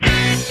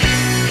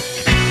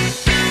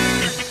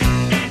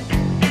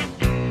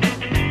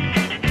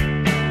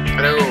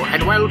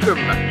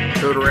welcome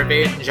to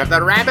Revenge of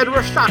the Rabid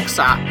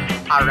Rakshasa,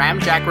 a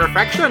Ramjack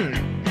reflection.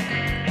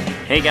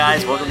 Hey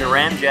guys, welcome to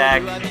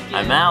Ramjack.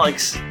 I'm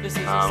Alex.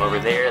 Over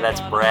there, that's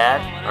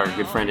Brad, our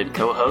good friend and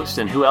co-host.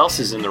 And who else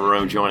is in the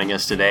room joining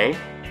us today?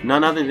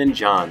 None other than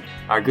John,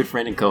 our good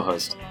friend and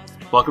co-host.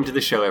 Welcome to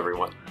the show,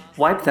 everyone.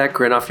 Wipe that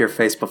grin off your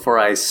face before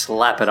I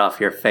slap it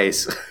off your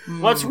face.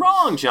 What's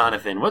wrong,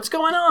 Jonathan? What's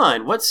going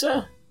on?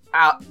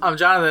 I'm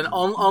Jonathan.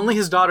 Only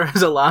his daughter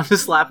is allowed to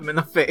slap him in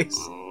the face.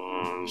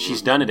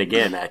 She's done it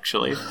again,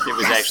 actually. It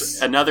was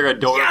actually another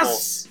adorable...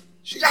 Yes!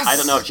 I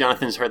don't know if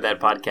Jonathan's heard that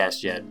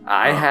podcast yet.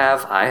 I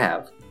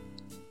have.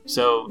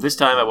 So this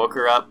time I woke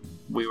her up.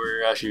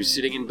 She was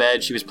sitting in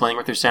bed. She was playing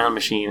with her sound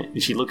machine.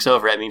 And she looks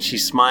over at me and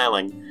she's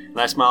smiling.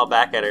 And I smile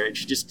back at her and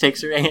she just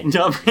takes her hand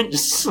up and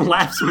just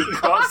slaps me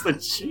across the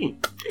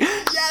cheek.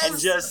 Yes! And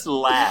just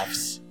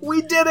laughs.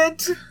 We did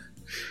it!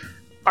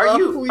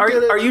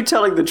 Are you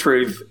telling the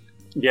truth?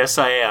 Yes,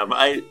 I am.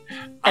 I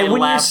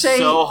laughed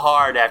so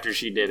hard after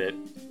she did it.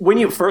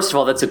 First of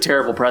all, that's a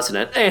terrible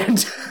precedent, and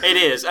it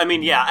is. I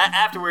mean, yeah.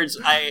 Afterwards,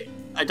 I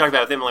talked about it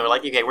with them, and we're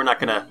like, okay, we're not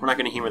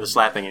gonna humor the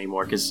slapping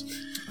anymore because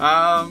she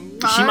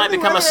might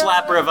become a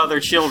slapper of other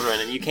children,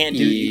 and you can't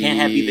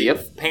be the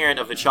parent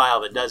of the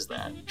child that does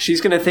that. She's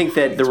gonna think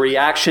that the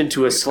reaction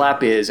to a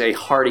slap is a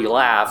hearty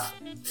laugh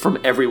from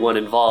everyone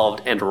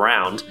involved and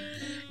around,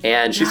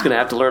 and she's gonna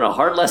have to learn a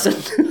hard lesson.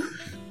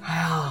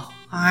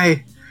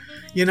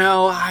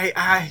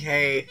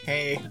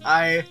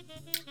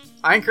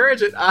 I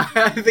encourage it.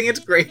 I think it's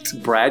great.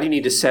 Brad, you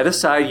need to set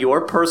aside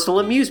your personal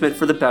amusement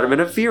for the betterment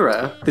of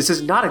Vera. This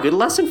is not a good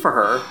lesson for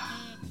her.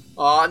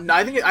 No,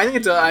 I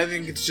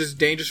think it's just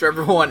dangerous for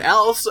everyone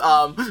else.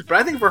 But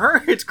I think for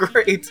her, it's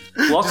great.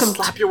 Just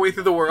slap your way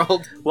through the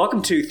world.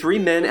 Welcome to 3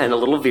 Men and a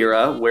Little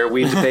Vera, where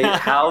we debate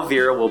how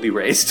Vera will be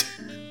raised.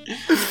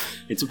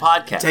 It's a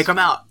podcast. Take them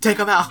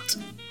out.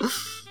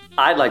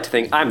 I'd like to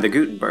think I'm the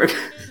Gutenberg.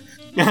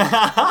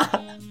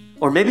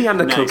 Or maybe I'm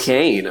the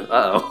cocaine.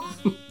 Uh-oh.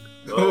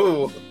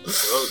 Oh,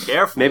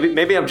 careful.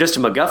 Maybe I'm just a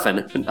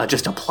MacGuffin,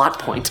 just a plot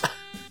point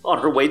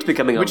on her way to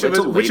becoming a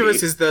little lady. Which of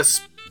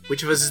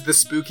us is the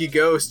spooky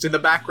ghost in the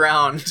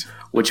background?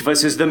 Which of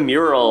us is the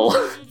mural,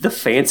 the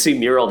fancy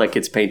mural that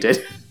gets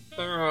painted?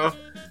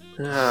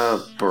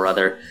 Oh,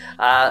 brother.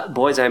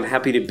 Boys, I'm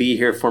happy to be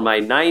here for my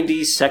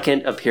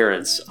 92nd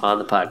appearance on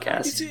the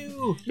podcast.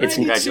 92.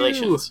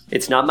 Congratulations.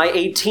 It's not my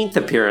 18th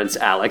appearance,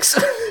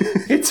 Alex.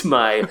 It's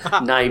my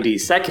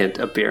 92nd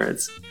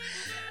appearance.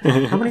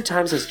 How many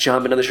times has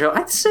John been on the show?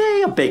 I'd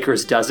say a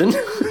baker's dozen.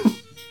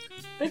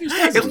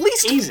 At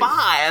least Easy.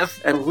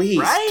 5. At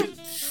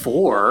least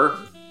 4.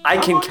 I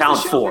can count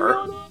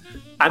 4.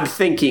 I'm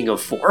thinking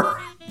of 4.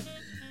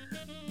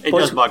 It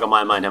does boggle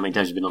my mind how many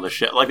times you've been on the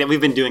show. Like, that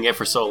we've been doing it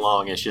for so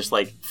long, it's just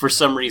like, for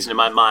some reason in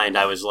my mind,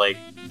 I was like,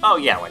 oh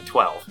yeah, like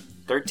 12.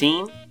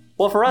 13?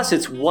 Well, for us,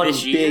 it's one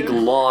big,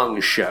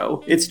 long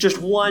show. It's just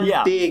one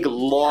big,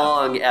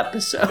 long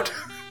episode.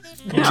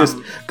 It just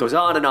goes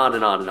on and on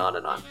and on and on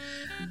and on.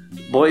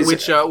 Boys,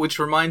 which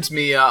reminds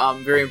me,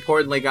 very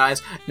importantly,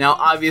 guys. Now,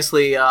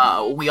 obviously,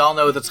 we all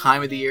know the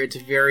time of the year. It's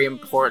very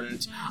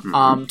important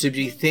to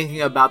be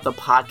thinking about the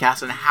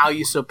podcast and how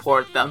you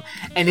support them.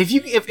 And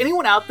if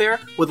anyone out there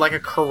would like a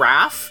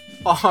carafe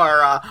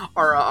or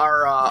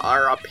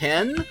a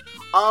pen,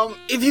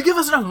 if you give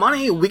us enough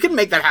money, we can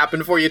make that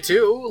happen for you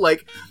too.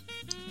 Like,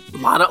 a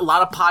lot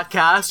of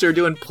podcasts are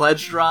doing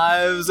pledge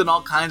drives and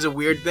all kinds of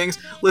weird things.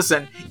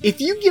 Listen,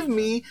 if you give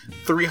me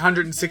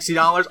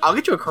 $360, I'll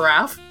get you a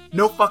carafe.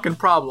 No fucking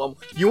problem.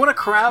 You want a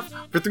carafe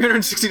for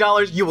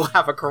 $360? You will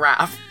have a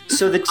carafe.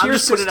 So the tier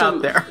system,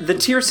 out there. The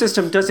tier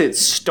system, does it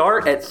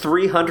start at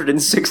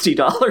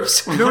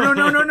 $360?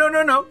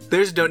 No.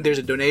 There's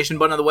a donation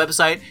button on the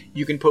website.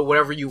 You can put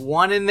whatever you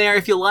want in there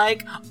if you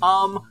like.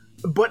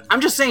 But I'm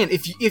just saying,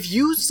 if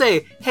you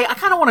say, hey, I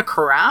kind of want a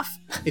carafe,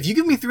 if you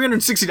give me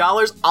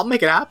 $360, I'll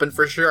make it happen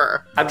for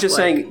sure. I'm just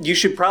saying, you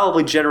should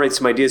probably generate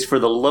some ideas for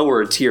the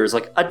lower tiers,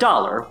 like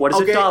 $1. What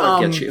does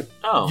 $1 get you?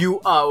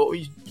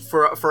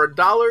 For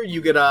 $1,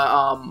 you get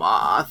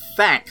a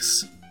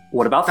thanks.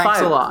 What about thanks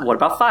 $5? A lot. What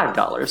about $5?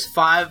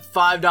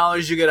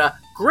 $5, you get a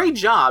great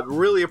job.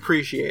 Really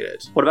appreciate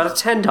it. What about a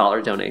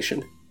 $10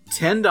 donation?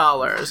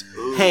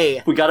 $10.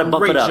 Hey, we gotta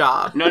bump it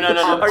up. Great job.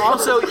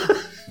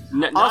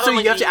 No. Also,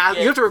 you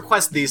have to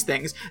request these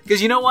things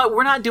because you know what?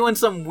 We're not doing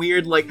some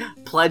weird like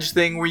pledge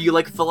thing where you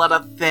like fill out a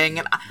thing,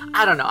 and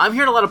I don't know. I'm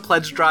hearing a lot of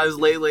pledge drives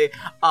lately.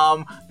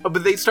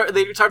 But they start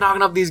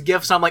talking up these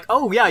gifts. And I'm like,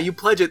 oh yeah, you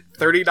pledge it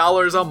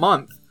 $30 a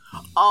month.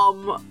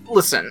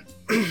 Listen,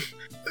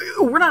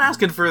 we're not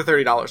asking for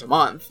 $30 a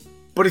month,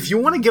 but if you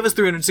want to give us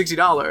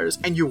 $360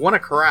 and you want a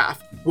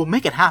carafe, we'll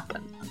make it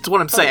happen. That's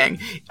what I'm saying.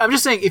 I'm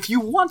just saying if you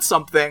want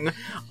something,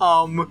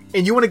 and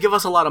you want to give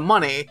us a lot of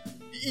money,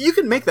 you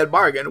can make that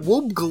bargain.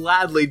 We'll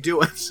gladly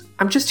do it.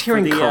 I'm just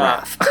hearing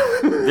carafe.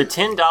 The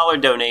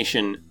 $10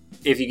 donation,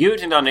 if you give a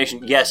 $10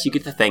 donation, yes, you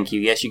get the thank you.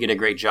 Yes, you get a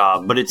great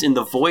job. But it's in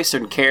the voice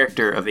and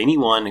character of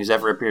anyone who's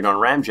ever appeared on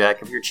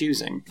Ramjack of your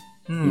choosing.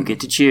 You get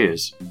to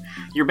choose.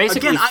 You're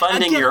basically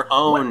funding your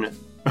own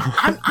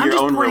I'm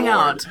just pointing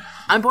out.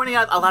 I'm pointing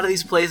out a lot of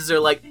these places are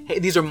like, hey,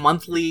 these are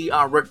monthly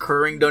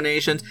recurring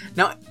donations.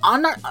 Now,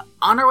 on our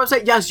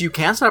website, yes, you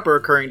can set up a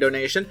recurring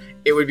donation.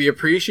 It would be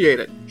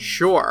appreciated,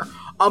 sure.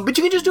 But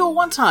you can just do it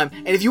one time.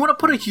 And if you want to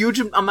put a huge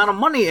amount of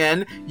money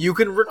in, you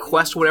can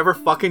request whatever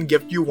fucking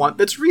gift you want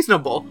that's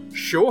reasonable,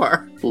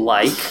 sure.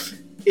 Like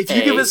if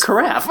you give us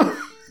carafe.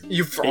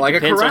 You It like a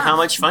depends on carafe. how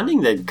much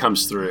funding that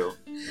comes through.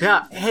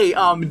 Yeah. Hey,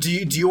 do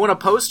you want a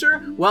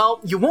poster? Well,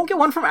 you won't get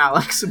one from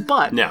Alex,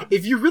 but No.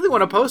 if you really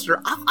want a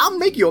poster, I'll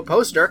make you a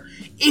poster.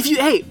 If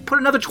you put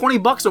another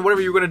 $20 on whatever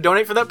you're going to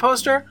donate for that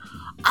poster,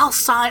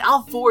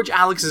 I'll forge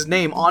Alex's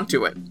name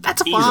onto it.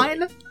 That's Easily.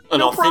 fine. An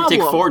No authentic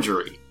problem.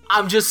 forgery.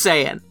 I'm just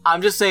saying.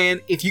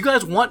 If you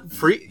guys want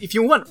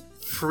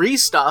free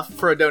stuff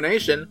for a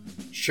donation,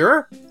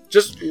 sure.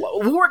 Just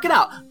we'll work it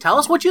out. Tell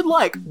us what you'd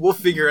like. We'll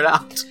figure it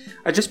out.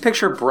 I just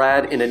picture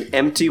Brad in an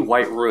empty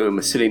white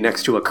room sitting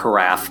next to a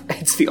carafe.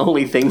 It's the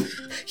only thing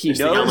he knows.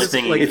 the only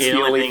thing- it's the the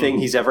only only thing- thing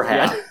he's ever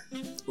had.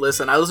 Yeah.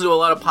 Listen, I listen to a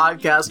lot of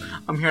podcasts.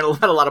 I'm hearing a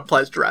lot of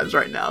pledge drives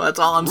right now. That's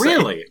all I'm saying.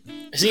 Really?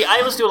 See,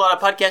 I listen to a lot of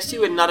podcasts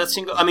too, and not a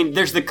single. I mean,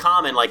 there's the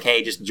common like,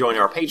 "Hey, just join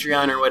our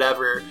Patreon or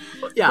whatever."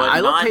 Yeah, but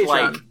I love not Patreon.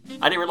 like.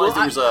 I didn't realize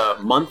there was a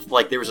month,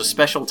 like there was a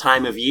special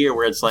time of year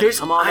where it's like, There's-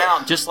 come on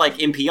out, just like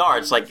NPR.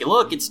 It's like,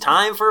 look, it's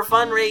time for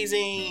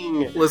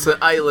fundraising. We'll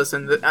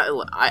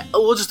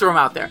just throw them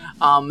out there.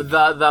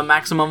 The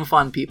Maximum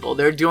Fun people,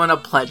 they're doing a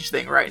pledge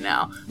thing right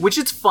now, which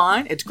it's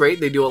fine. It's great.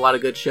 They do a lot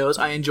of good shows.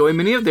 I enjoy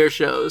many of their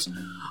shows.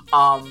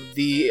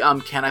 The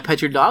Can I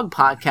Pet Your Dog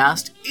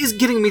podcast is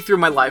getting me through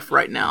my life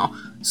right now,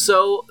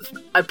 so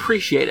I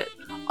appreciate it.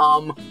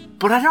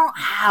 But I don't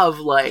have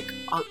like.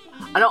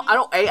 I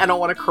don't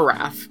want a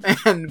carafe,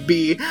 and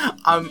B,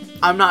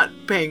 I'm not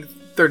paying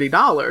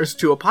 $30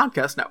 to a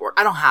podcast network.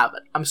 I don't have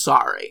it. I'm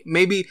sorry.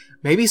 Maybe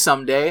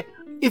someday.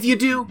 If you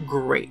do,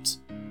 great.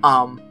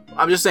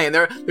 I'm just saying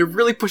they're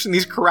really pushing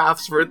these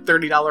carafes for a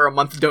 $30 a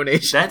month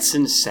donation. That's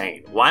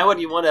insane. Why would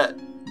you want to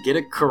get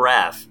a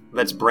carafe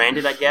that's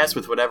branded, I guess,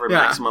 with whatever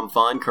Yeah. Maximum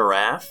Fun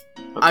carafe?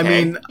 Okay. I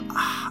mean,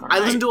 All I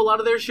listen right. to a lot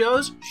of their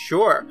shows.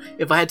 Sure,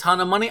 if I had a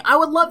ton of money, I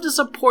would love to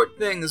support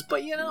things.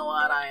 But you know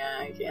what?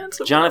 I can't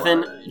support.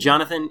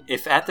 Jonathan,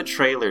 if At the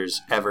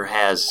Trailers ever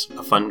has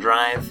a fund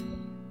drive,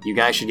 you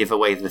guys should give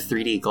away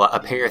the a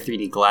pair of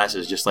 3D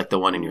glasses, just like the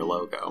one in your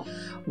logo.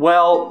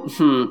 Well,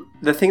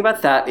 the thing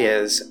about that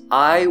is,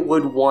 I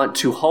would want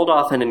to hold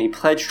off on any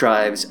pledge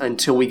drives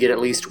until we get at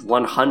least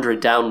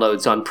 100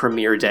 downloads on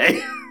Premiere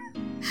Day.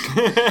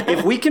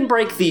 If we can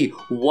break the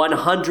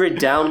 100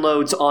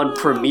 downloads on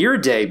Premiere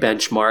Day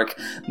benchmark,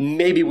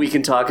 maybe we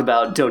can talk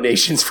about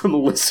donations from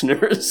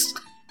listeners.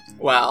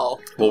 Well,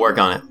 We'll work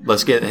on it.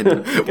 Let's get it.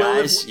 well,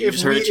 Guys, you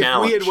just heard a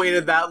challenge. If we had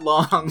waited that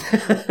long,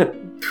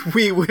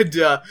 we would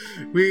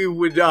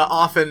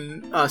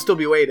often still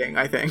be waiting.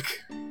 I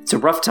think. It's a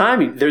rough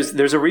time.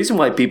 There's a reason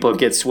why people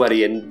get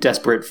sweaty and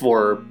desperate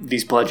for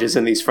these pledges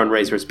and these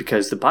fundraisers,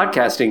 because the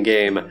podcasting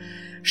game,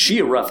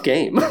 a rough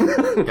game.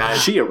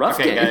 Guys, a rough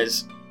game.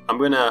 guys, I'm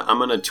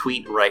gonna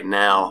tweet right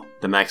now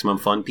the Maximum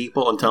Fun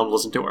people and tell them to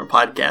listen to our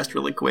podcast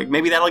really quick.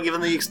 Maybe that'll give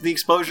them the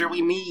exposure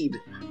we need.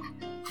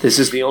 This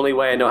is the only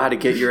way I know how to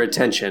get your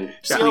attention.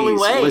 the only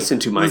Please way. listen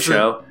to my Listen,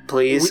 show,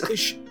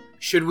 please.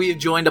 Should we have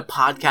joined a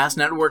podcast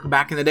network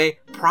back in the day?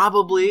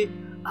 Probably.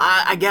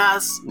 I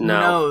guess. No. Who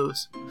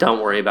knows?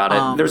 Don't worry about it.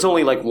 Um, There's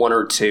only like one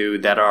or two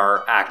that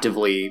are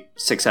actively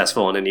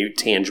successful in any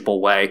tangible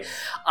way.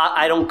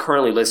 I don't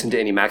currently listen to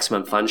any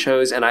Maximum Fun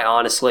shows, and I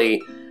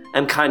honestly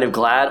am kind of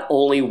glad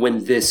only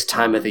when this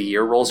time of the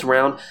year rolls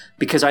around,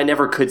 because I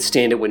never could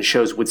stand it when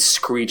shows would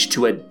screech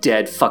to a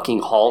dead fucking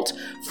halt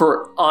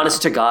for,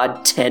 honest to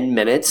God, 10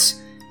 minutes.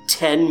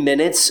 10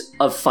 minutes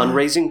of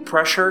fundraising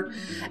pressure,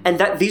 and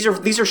that these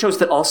are shows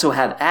that also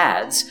have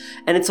ads,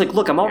 and it's like,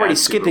 look, I'm already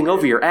it's super skipping weird.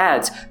 over your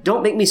ads.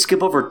 Don't make me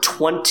skip over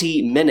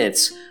 20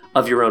 minutes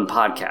of your own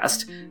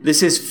podcast.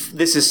 This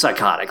is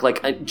psychotic.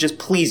 Like, just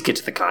please get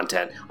to the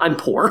content. I'm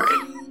poor.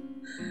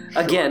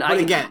 Again,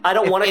 I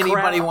don't want to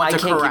anybody carafe. wants I a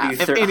can't carafe.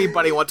 give you If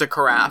anybody wants a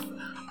carafe,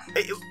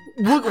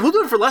 we'll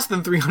do it for less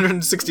than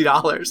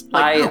 $360.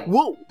 Like,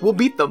 we'll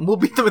beat them. We'll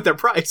beat them at their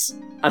price.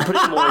 I'm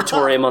putting a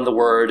moratorium on the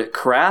word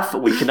carafe.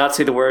 We cannot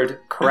say the word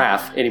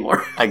carafe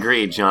anymore.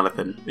 Agreed,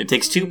 Jonathan. It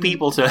takes two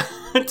people to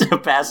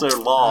pass a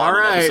law All on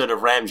an right. episode of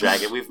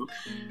Ramjack, and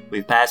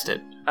we've passed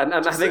it. I'm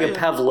having a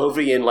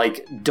Pavlovian,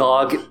 like,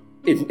 dog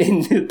in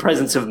the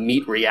presence of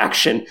meat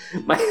reaction.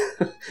 My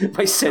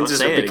senses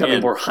say are it becoming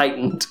again. more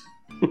heightened.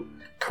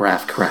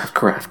 Carafe.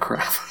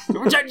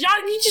 John,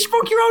 you just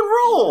broke your own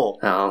rule.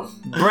 Oh.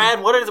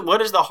 Brad,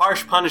 what is the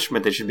harsh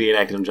punishment that should be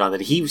enacted on John? That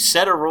he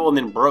set a rule and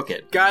then broke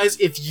it. Guys,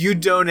 if you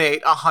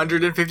donate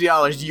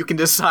 $150, you can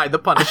decide the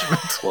punishment.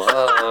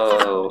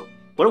 Whoa.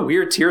 What a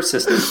weird tier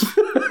system.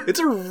 It's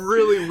a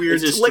really weird.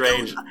 It's a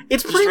strange- it's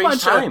it's a pretty strange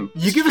much time.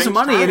 you It's give a us strange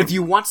money, time. and if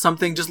you want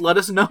something, just let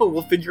us know.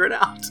 We'll figure it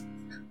out.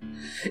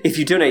 If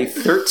you donate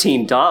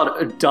 13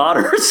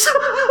 daughters...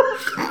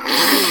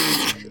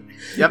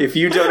 Yep. If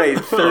you donate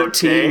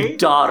 13 Okay.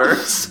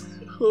 daughters,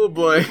 Oh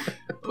boy.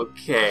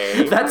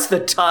 Okay. That's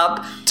the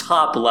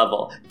top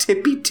level.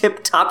 Tippy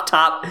tip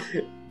top.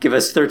 Give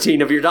us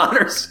 13 of your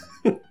daughters.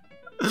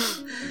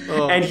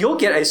 And you'll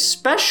get a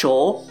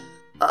special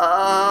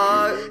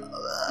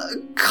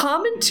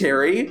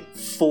commentary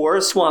for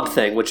Swamp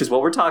Thing, which is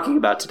what we're talking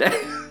about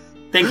today.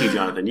 Thank you,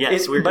 Jonathan.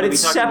 Yes, but it's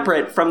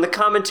separate from the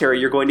commentary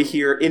you're going to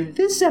hear in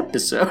this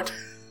episode.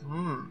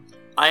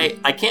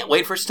 I can't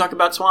wait for us to talk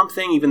about Swamp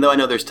Thing, even though I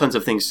know there's tons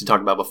of things to talk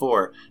about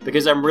before,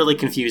 because I'm really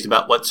confused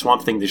about what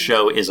Swamp Thing the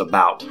show is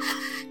about.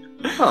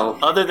 Oh.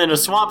 Other than a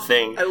Swamp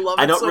Thing,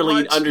 I don't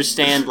really much.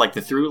 understand like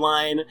the through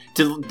line.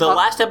 To the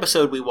last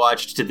episode we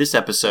watched to this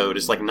episode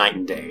is like night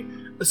and day.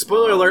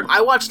 Spoiler alert,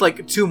 I watched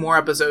like 2 more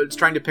episodes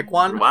trying to pick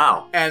one.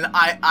 Wow. And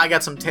I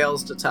got some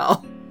tales to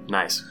tell.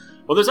 Nice.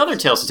 Well, there's other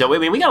tales to tell. I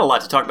mean, we got a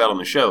lot to talk about on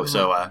the show,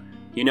 so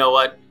you know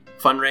what?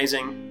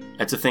 Fundraising,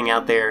 that's a thing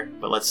out there,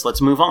 but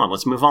let's move on.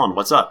 Let's move on.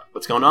 What's up?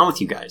 What's going on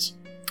with you guys?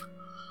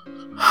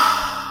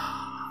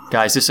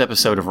 Guys, this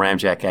episode of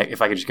Ramjack,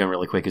 if I could just go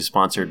really quick, is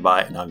sponsored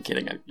by... No, I'm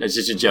kidding. It's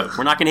just a joke.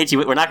 We're not going to hit you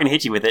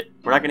with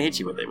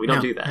it. We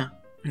don't do that.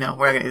 No,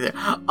 we're not going to do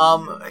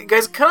that.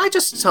 Guys, can I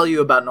just tell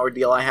you about an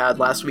ordeal I had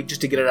last week,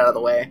 just to get it out of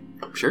the way?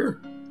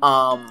 Sure.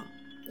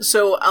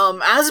 So,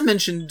 as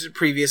mentioned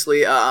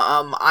previously,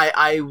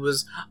 I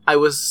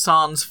was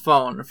sans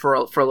phone for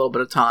a little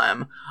bit of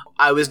time.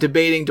 I was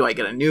debating, do I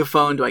get a new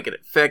phone? Do I get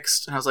it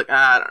fixed? And I was like,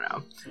 I don't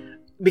know.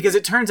 Because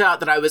it turns out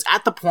that I was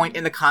at the point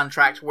in the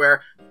contract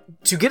where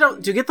to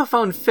get the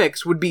phone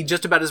fixed would be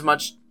just about as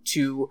much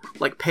to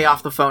like pay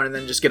off the phone and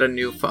then just get a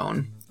new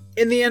phone.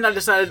 In the end, I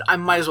decided I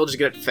might as well just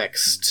get it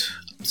fixed.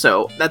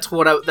 So that's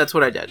what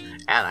I did.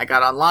 And I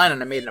got online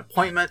and I made an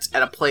appointment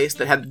at a place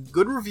that had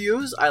good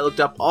reviews. I looked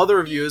up all the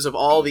reviews of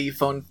all the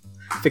phone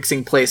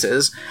fixing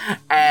places,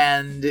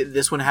 and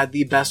this one had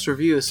the best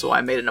reviews. So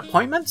I made an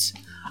appointment,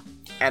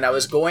 and I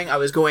was going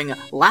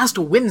last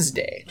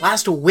Wednesday.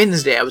 Last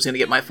Wednesday I was going to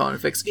get my phone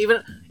fixed.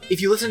 Even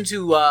if you listen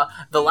to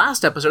the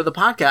last episode of the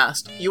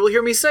podcast, you will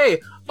hear me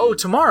say, "Oh,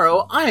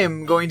 tomorrow I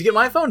am going to get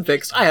my phone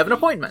fixed. I have an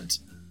appointment."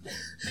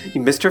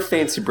 Mr.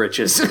 Fancy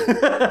Britches.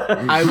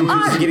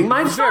 I'm getting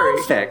my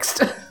phone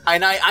fixed.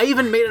 And I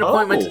even made an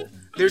appointment.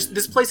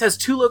 This place has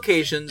 2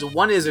 locations.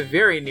 One is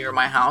very near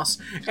my house,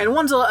 and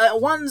one's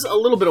a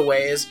little bit of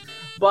ways.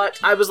 But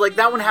I was like,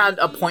 that one had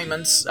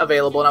appointments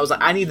available, and I was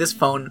like, I need this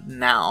phone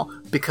now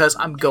because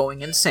I'm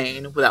going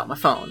insane without my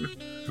phone.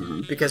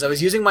 Mm-hmm. Because I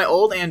was using my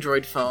old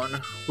Android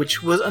phone,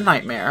 which was a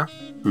nightmare.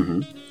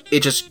 Mm-hmm.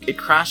 It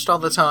crashed all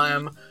the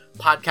time.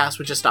 Podcasts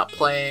would just stop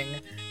playing.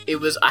 It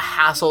was a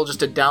hassle just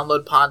to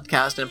download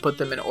podcasts and put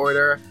them in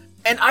order.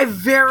 And I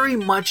very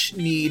much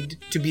need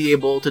to be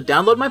able to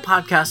download my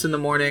podcasts in the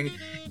morning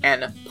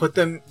and put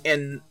them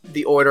in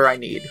the order I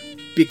need.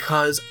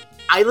 Because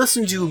I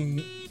listen to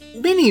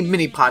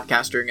many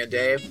podcasts during a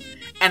day,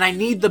 and I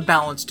need the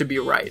balance to be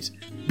right.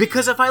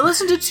 Because if I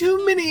listen to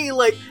too many,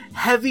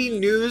 heavy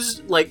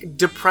news,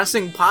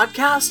 depressing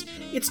podcasts,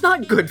 it's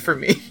not good for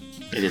me.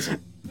 It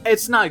isn't.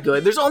 It's not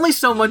good. There's only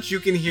so much you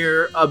can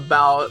hear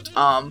about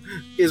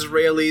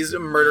Israelis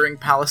murdering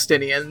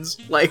Palestinians,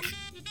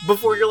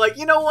 before you're like,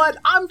 you know what?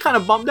 I'm kind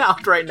of bummed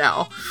out right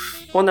now.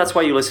 Well, and that's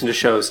why you listen to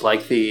shows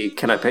like the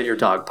Can I Pet Your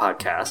Dog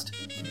podcast.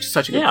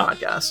 Such a good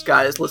podcast.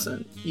 Guys,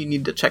 listen, you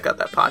need to check out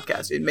that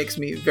podcast. It makes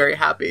me very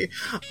happy.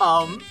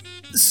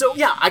 So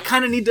yeah, I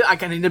kind of need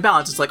to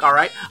balance. It's like, all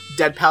right,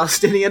 dead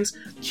Palestinians,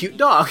 cute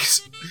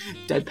dogs.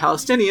 Dead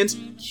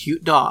Palestinians,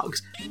 cute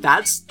dogs.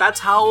 That's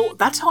how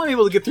I'm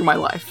able to get through my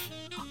life.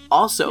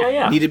 Also,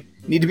 need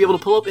to be able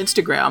to pull up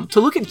Instagram to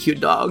look at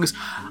cute dogs.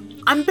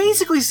 I'm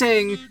basically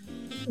saying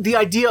the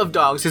idea of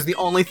dogs is the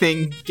only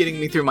thing getting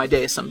me through my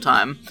day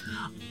sometime.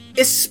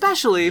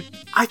 Especially,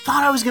 I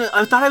thought I was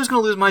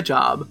gonna lose my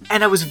job,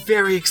 and I was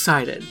very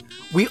excited.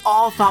 We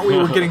all thought we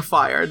were getting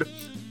fired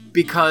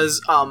because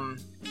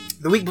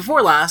the week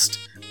before last,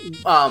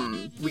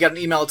 we got an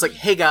email. It's like,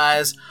 hey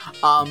guys,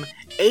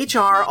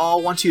 HR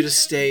all wants you to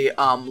stay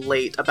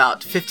late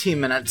about 15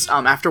 minutes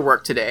after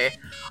work today.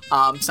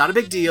 It's not a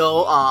big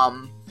deal.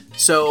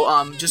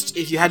 So just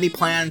if you had any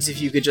plans,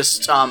 if you could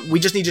just we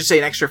just need you to stay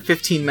an extra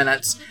 15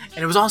 minutes.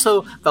 And it was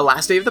also the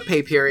last day of the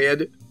pay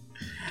period.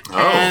 Oh.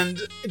 And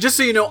just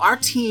so you know, our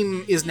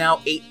team is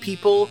now 8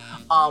 people.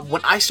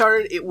 When I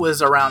started, it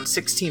was around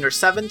 16 or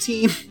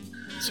 17.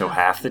 So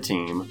half the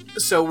team.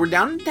 So we're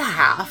down to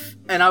half,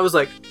 and I was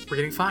like, "We're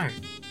getting fired.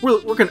 We're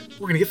gonna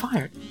get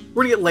fired.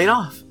 We're gonna get laid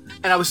off."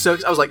 And I was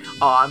like,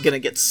 "Oh, I'm gonna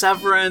get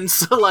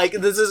severance.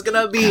 This is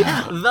gonna be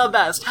the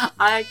best.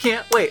 I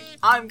can't wait.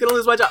 I'm gonna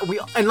lose my job."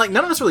 None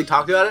of us really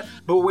talked about it,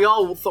 but we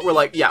all thought we're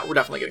like, "Yeah, we're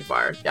definitely getting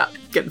fired. Yeah,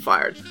 getting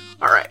fired.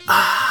 All right.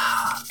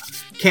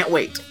 Can't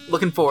wait.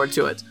 Looking forward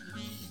to it."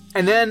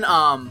 And then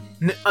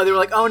they were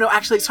like, "Oh no,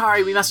 actually,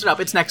 sorry, we messed it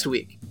up. It's next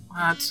week."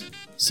 What?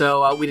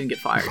 So we didn't get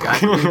fired,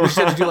 guys. We just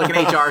had to do an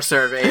HR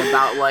survey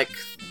about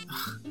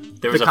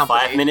there was a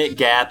 5-minute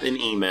gap in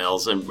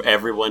emails, and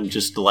everyone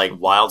just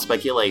wild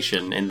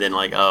speculation, and then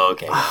oh,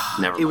 okay,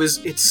 never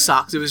mind. It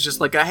sucked. It was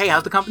just hey,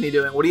 how's the company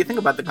doing? What do you think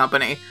about the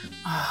company?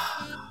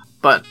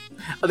 But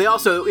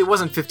it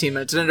wasn't 15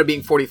 minutes. It ended up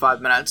being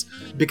 45 minutes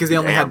because they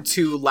only had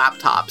 2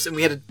 laptops, and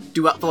we had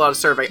to fill out a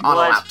survey on a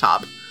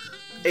laptop.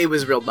 It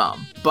was real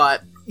dumb.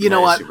 But you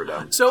know what? Super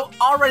dumb. So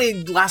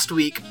already last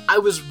week, I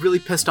was really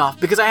pissed off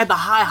because I had the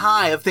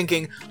high of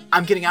thinking,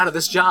 I'm getting out of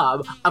this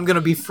job. I'm going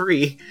to be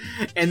free.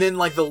 And then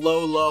like the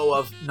low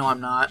of, no, I'm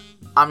not.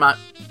 I'm not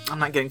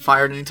getting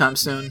fired anytime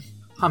soon.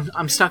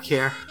 I'm stuck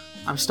here.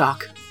 I'm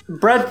stuck.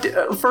 Brad,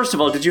 first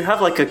of all, did you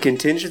have like a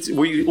contingency?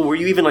 Were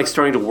you even like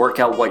starting to work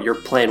out what your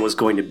plan was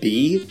going to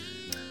be?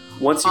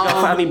 Once you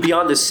got,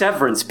 beyond the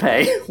severance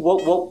pay,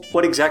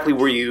 what exactly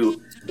were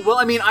you? Well,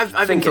 I mean,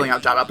 I've been filling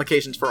out job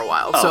applications for a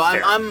while, so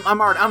fair.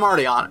 I'm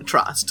already on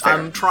trust. Fair.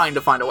 I'm trying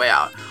to find a way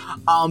out.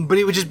 But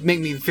it would just make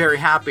me very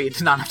happy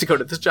to not have to go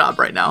to this job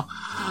right now,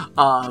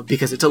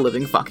 because it's a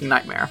living fucking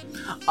nightmare.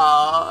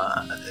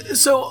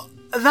 So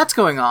that's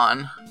going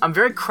on. I'm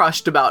very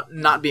crushed about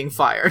not being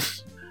fired.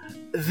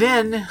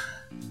 Then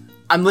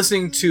I'm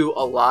listening to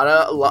a lot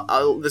of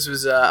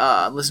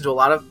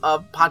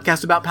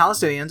podcasts about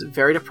Palestinians.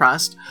 Very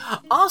depressed.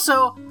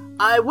 Also,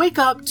 I wake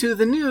up to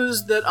the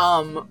news that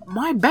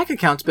my bank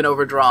account's been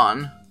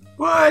overdrawn.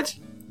 What?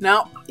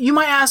 Now, you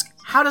might ask,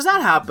 how does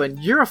that happen?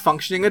 You're a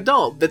functioning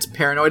adult that's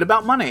paranoid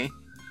about money.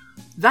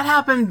 That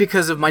happened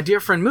because of my dear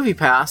friend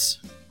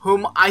MoviePass,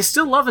 whom I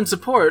still love and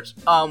support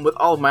with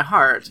all of my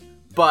heart,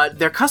 but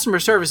their customer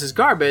service is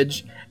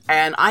garbage,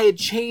 and I had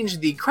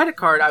changed the credit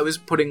card I was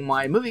putting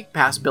my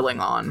MoviePass billing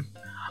on,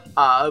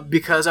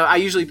 because I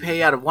usually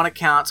pay out of one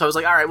account, so I was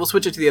like, alright, we'll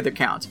switch it to the other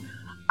account.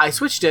 I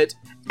switched it,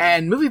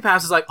 and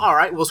MoviePass is like,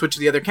 alright, we'll switch to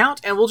the other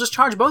account, and we'll just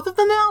charge both of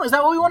them now? Is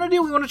that what we want to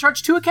do? We want to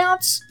charge 2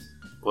 accounts?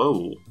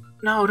 Whoa.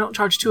 No, don't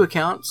charge 2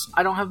 accounts.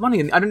 I don't have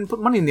money I didn't put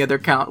money in the other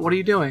account. What are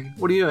you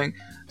doing?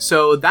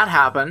 So that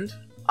happened.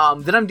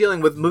 Then I'm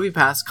dealing with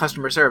MoviePass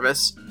customer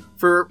service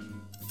for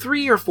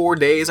 3 or 4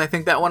 days, I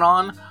think that went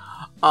on.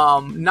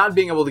 Not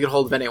being able to get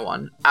hold of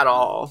anyone at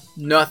all.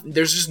 Nothing.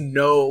 There's just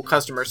no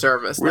customer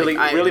service.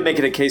 Really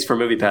making a case for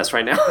MoviePass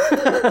right now.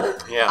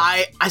 Yeah.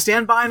 I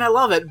stand by and I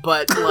love it,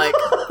 but like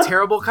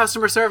terrible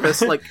customer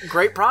service. Like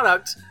great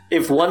product.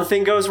 If one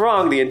thing goes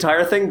wrong, the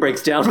entire thing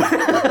breaks down.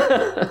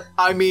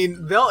 I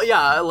mean, this is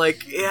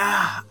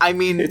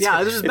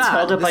bad. It's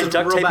held up by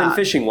duct tape and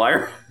fishing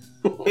wire.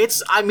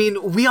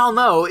 We all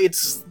know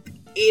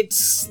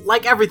it's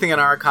like everything in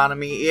our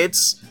economy.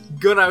 It's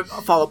gonna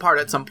fall apart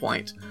at some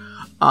point.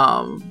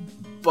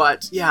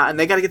 But yeah, and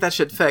they gotta get that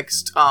shit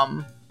fixed.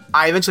 I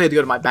eventually had to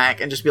go to my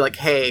bank and just be like,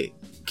 hey,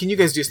 can you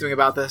guys do something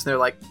about this? And they're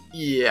like,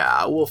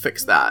 yeah, we'll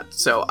fix that.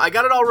 So I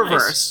got it all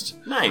reversed.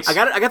 Nice. I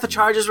got the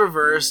charges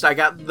reversed. I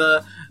got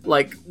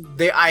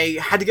I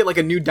had to get like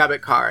a new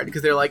debit card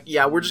because they're like,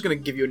 yeah, we're just gonna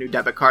give you a new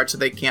debit card so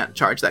they can't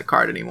charge that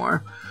card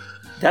anymore.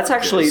 That's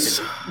actually,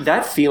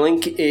 that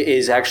feeling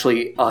is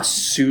actually a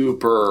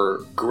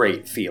super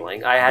great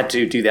feeling. I had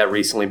to do that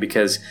recently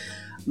because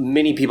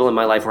many people in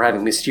my life were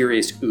having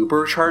mysterious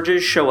Uber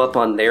charges show up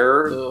on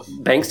their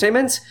bank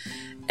statements,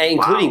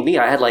 including me.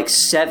 I had like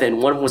 7.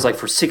 One was like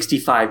for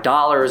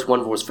 $65.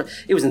 One was for,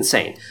 it was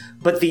insane.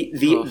 But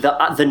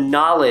the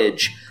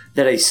knowledge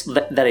that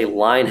a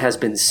line has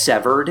been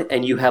severed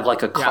and you have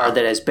like a card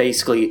that has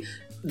basically,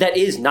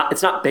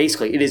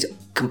 it is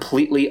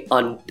completely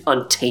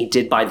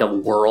untainted by the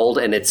world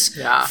and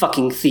its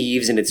fucking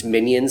thieves and its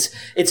minions.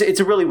 It's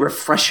a really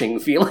refreshing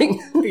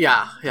feeling.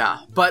 Yeah.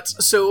 But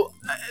so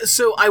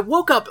I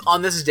woke up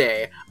on this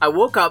day. I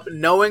woke up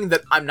knowing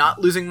that I'm not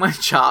losing my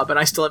job and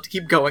I still have to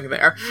keep going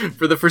there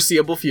for the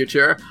foreseeable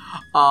future.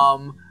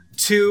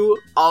 To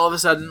all of a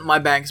sudden my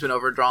bank's been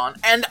overdrawn,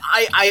 and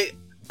I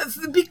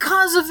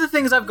because of the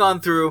things I've gone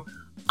through,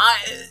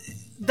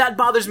 that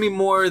bothers me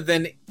more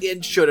than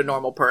it should a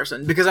normal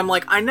person, because I'm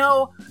like, I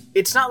know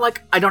it's not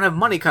like I don't have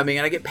money coming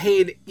and I get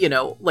paid,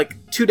 like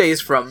 2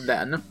 days from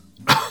then.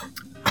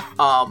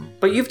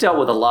 But you've dealt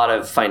with a lot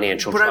of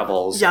financial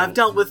troubles. I've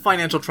dealt with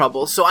financial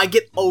troubles, so I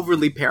get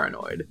overly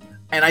paranoid.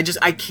 And I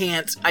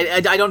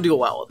don't do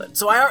well with it.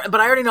 But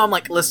I already know, I'm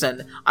like,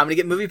 listen, I'm gonna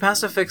get MoviePass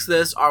to fix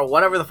this, or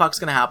whatever the fuck's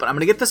gonna happen. I'm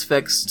gonna get this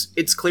fixed.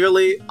 It's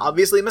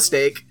obviously a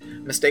mistake.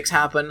 Mistakes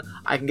happen.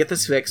 I can get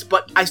this fixed.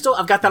 But I've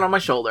got that on my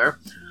shoulder.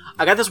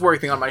 I got this work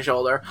thing on my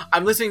shoulder.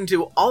 I'm listening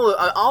to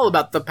all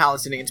about the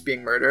Palestinians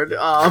being murdered.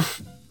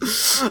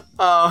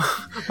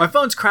 My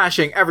phone's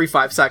crashing every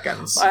 5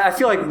 seconds. I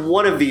feel like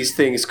one of these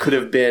things could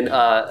have been.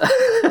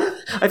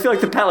 I feel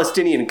like the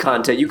Palestinian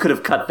content. You could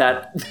have cut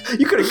that.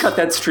 You could have cut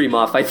that stream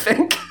off, I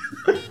think.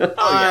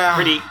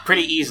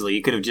 Pretty easily.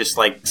 You could have just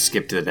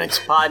skipped to the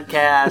next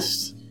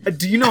podcast.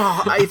 Do you know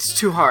how it's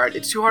too hard?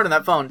 It's too hard on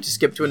that phone to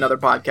skip to another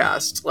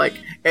podcast.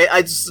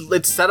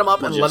 Let's set them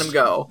up and let them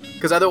go,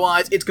 because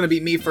otherwise it's gonna be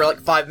me for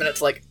 5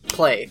 minutes.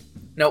 Play.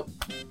 Nope.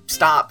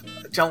 Stop.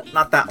 Don't.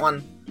 Not that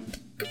one.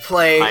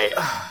 play.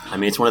 I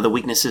mean, it's one of the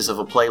weaknesses of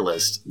a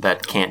playlist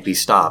that can't be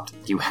stopped.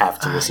 You have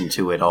to listen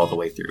to it all the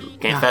way through.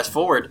 Can't fast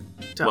forward.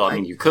 Well, I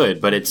mean, you could,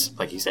 but it's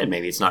like you said,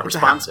 maybe it's not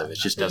responsive. It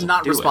just doesn't.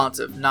 Not do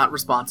responsive. It. Not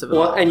responsive. At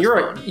well, all and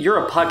you're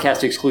a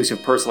podcast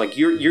exclusive person. Like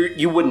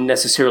you wouldn't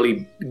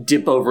necessarily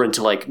dip over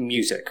into like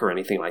music or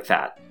anything like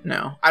that.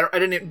 No, I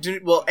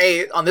didn't. Well,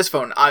 on this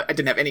phone, I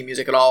didn't have any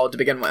music at all to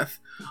begin with.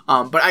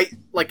 But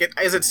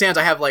as it stands,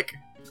 I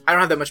don't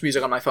have that much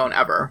music on my phone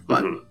ever.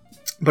 But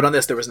but on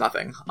this, there was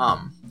nothing.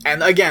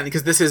 And again,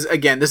 because this is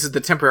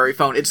the temporary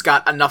phone. It's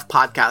got enough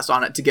podcasts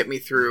on it to get me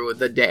through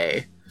the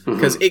day.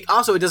 Because it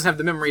doesn't have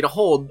the memory to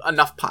hold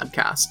enough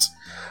podcasts.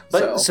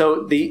 But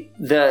so the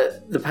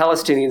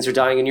Palestinians are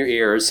dying in your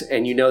ears,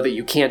 and you know that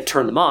you can't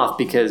turn them off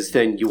because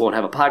then you won't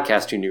have a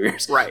podcast in your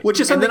ears. Right. Which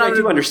is something I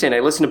do understand. I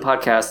listen to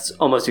podcasts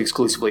almost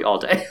exclusively all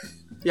day.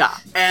 Yeah.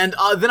 And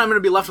then I'm going to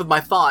be left with my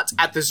thoughts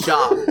at this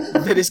job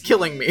that is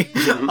killing me.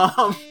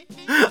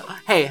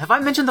 Hey, have I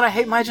mentioned that I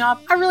hate my job?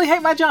 I really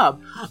hate my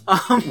job.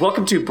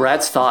 Welcome to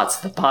Brad's Thoughts,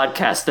 the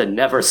podcast that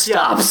never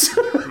stops.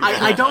 Yeah.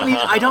 I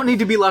don't need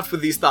to be left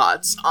with these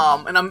thoughts.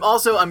 And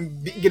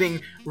I'm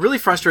getting really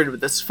frustrated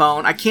with this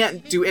phone. I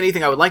can't do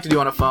anything I would like to do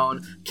on a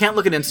phone. Can't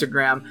look at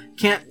Instagram.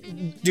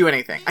 Can't do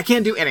anything. I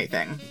can't do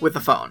anything with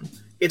the phone.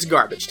 It's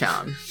garbage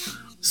town.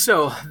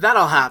 So that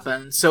all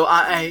happened. So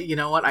I you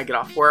know what? I get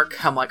off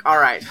work. I'm like, all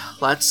right,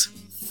 let's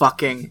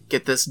fucking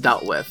get this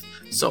dealt with.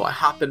 So I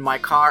hop in my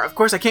car. Of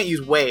course, I can't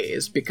use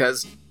Waze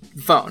because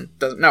the phone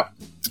doesn't know.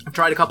 I've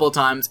tried a couple of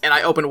times, and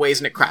I open Waze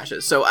and it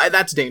crashes. So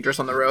that's dangerous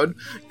on the road.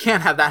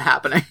 Can't have that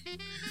happening.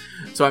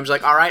 So I'm just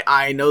like, all right,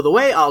 I know the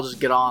way. I'll just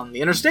get on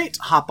the interstate,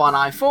 hop on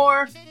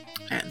I-4,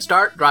 and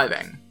start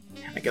driving.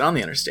 I get on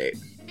the interstate,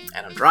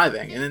 and I'm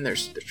driving, and then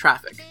there's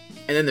traffic.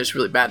 And then there's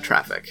really bad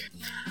traffic.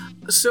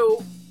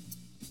 So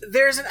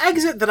there's an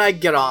exit that I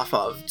get off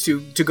of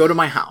to go to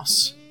my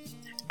house.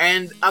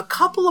 And a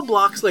couple of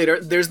blocks later,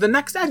 there's the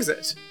next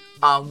exit,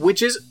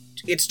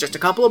 it's just a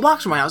couple of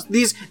blocks from my house.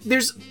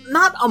 There's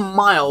not a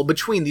mile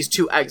between these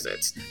two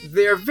exits.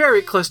 They're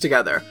very close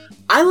together.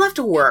 I left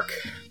work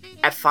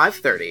at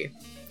 5:30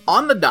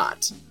 on the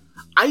dot.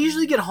 I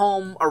usually get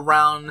home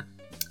around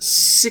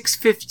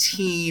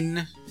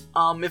 6:15.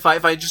 If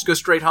I just go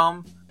straight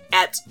home.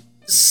 At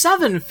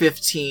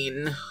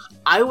 7:15,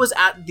 I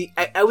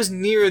was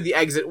near the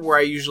exit where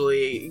I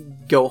usually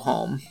go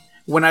home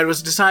when I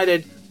was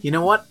decided, you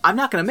know what? I'm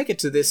not going to make it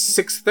to this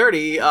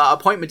 6:30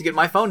 appointment to get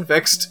my phone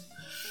fixed.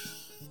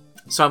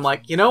 So I'm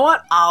like, you know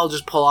what? I'll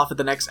just pull off at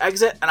the next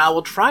exit, and I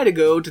will try to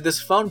go to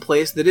this phone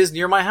place that is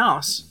near my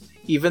house.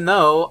 Even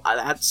though,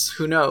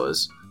 who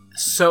knows.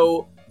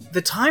 So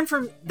the time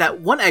from that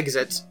one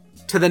exit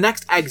to the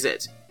next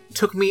exit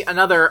took me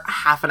another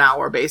half an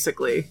hour,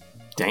 basically.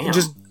 Damn.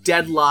 Just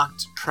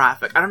deadlocked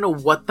traffic. I don't know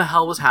what the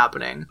hell was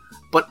happening,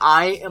 but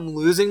I am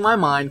losing my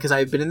mind because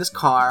I've been in this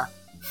car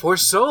for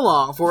so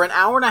long, for an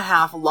hour and a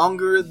half,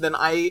 longer than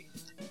I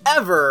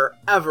ever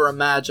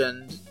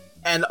imagined.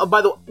 And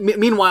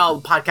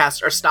meanwhile,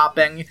 podcasts are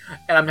stopping,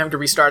 and I'm having to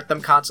restart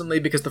them constantly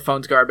because the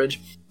phone's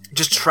garbage.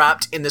 Just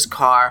trapped in this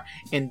car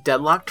in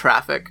deadlocked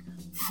traffic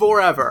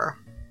forever.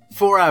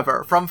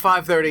 From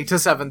 5:30 to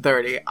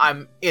 7:30,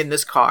 I'm in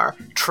this car,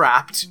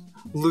 trapped,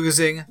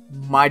 losing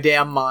my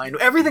damn mind.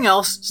 Everything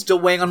else still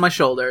weighing on my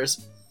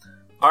shoulders.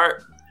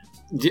 Are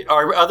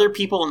other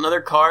people in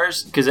other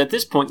cars? Because at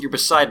this point, you're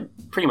beside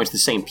pretty much the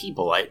same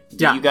people.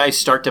 Do you guys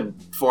start to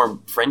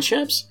form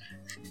friendships?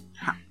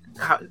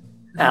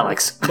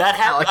 Alex. That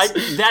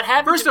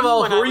happened. First of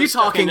all, who are you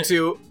talking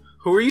to?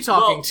 Who are you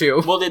talking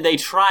to? Well, did they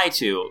try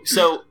to?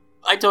 So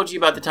I told you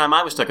about the time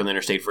I was stuck on the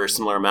interstate for a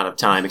similar amount of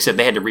time, except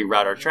they had to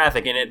reroute our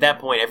traffic. And at that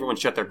point, everyone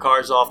shut their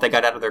cars off. They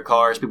got out of their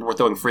cars. People were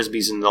throwing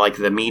Frisbees in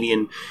the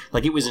median.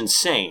 It was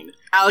insane.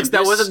 Alex,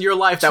 that wasn't your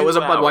life. That was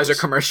a Budweiser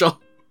commercial.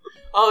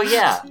 Oh,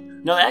 yeah.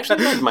 No, that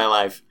actually was my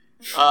life.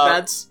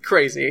 That's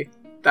crazy.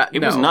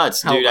 It was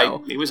nuts, dude.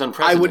 No. It was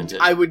unprecedented.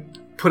 I would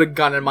put a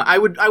gun in I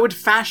would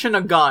fashion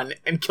a gun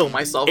and kill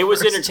myself. It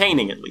was first.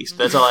 entertaining, at least.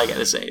 That's all I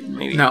gotta say.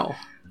 Maybe. No.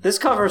 This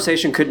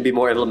conversation couldn't be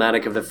more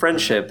emblematic of the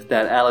friendship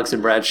that Alex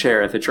and Brad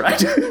share at the Triad.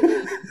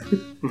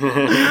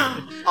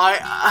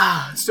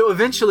 So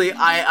eventually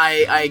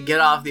I get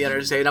off the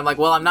interstate and I'm like,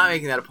 well, I'm not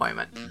making that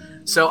appointment.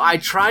 So I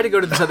try to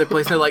go to this other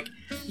place and they're like,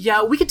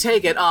 yeah, we could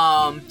take it.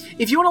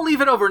 If you want to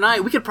leave it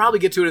overnight, we could probably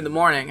get to it in the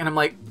morning. And I'm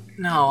like,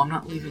 no, I'm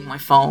not leaving my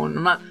phone.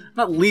 I'm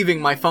not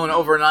leaving my phone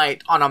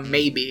overnight on a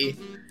maybe.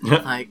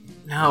 Like,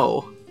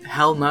 no.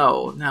 Hell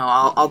no. No,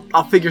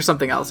 I'll figure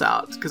something else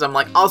out. Because I'm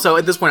like, also,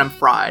 at this point, I'm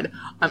fried.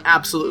 I'm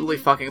absolutely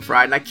fucking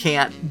fried, and I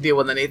can't deal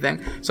with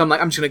anything. So I'm like,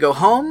 I'm just going to go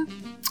home.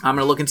 I'm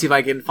going to look and see if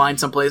I can find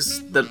someplace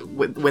that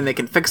when they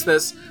can fix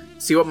this,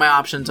 see what my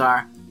options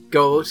are.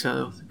 Go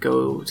to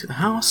the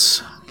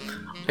house.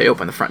 I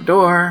open the front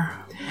door.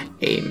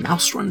 A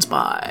mouse runs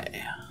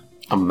by.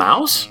 A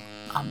mouse?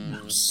 A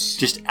mouse.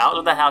 Just out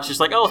of the house, just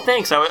like, oh,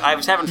 thanks. I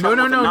was having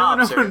trouble with the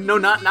knobs. No,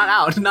 not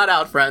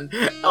out, friend.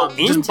 Into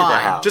just by. The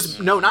house.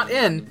 Not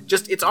in.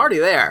 Just it's already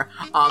there.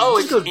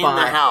 It's goes in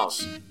by. the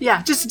house.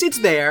 Yeah, it's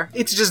there.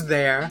 It's just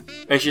there.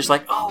 It's just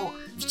like, oh.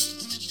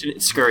 question.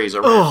 It scurries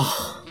around.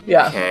 Oh,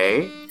 yeah.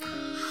 Okay.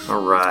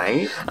 All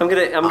right. I'm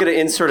gonna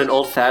insert an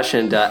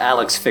old-fashioned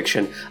Alex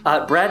fiction.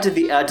 Brad, did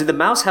the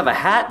mouse have a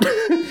hat?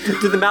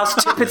 Did the mouse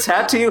tip its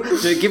hat to you?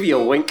 Did it give you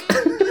a wink?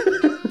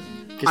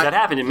 Because that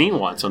happened to me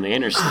once on the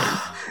interstate.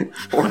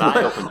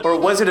 or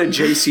was it a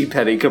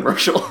JCPenney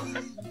commercial?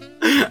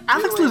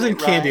 Alex lives in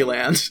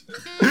Candyland.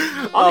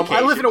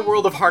 I live in a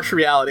world of harsh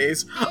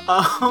realities.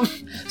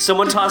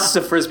 Someone tosses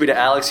a frisbee to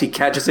Alex, he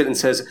catches it and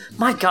says,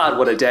 "My God,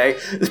 what a day!"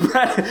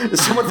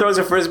 Someone throws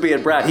a frisbee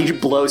at Brad, he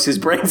blows his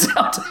brains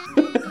out.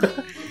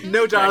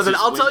 No, Jonathan,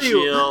 I'll tell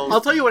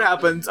you what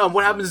happens.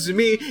 What happens to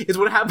me is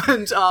what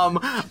happened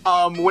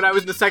when I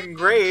was in the second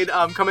grade,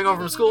 coming home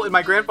from school, and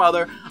my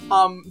grandfather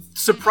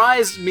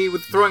surprised me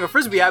with throwing a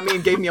frisbee at me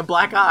and gave me a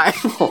black eye.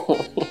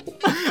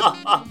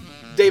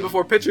 Day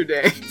before picture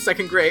day,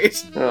 second grade.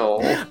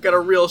 Oh. Got a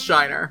real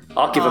shiner.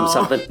 I'll give him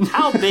something.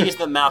 How big is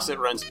the mouse that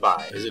runs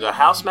by? Is it a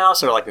house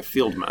mouse or like a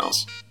field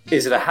mouse?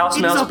 Is it a house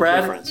mouse,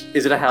 Brad?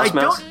 Is it a house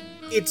mouse?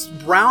 It's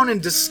brown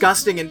and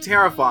disgusting and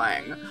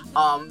terrifying.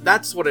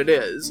 That's what it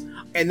is.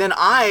 And then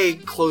I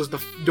closed the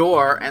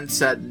door and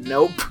said,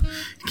 "Nope,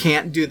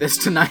 can't do this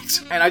tonight."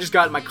 And I just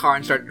got in my car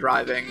and started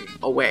driving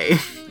away.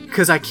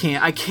 Because I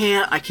can't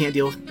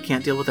deal with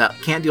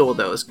that. Can't deal with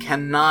those.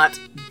 Cannot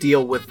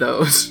deal with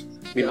those.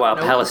 Meanwhile,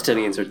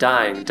 Palestinians are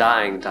dying.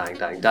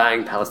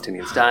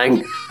 Palestinians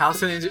dying.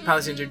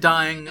 Palestinians are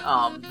dying.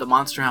 The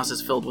monster house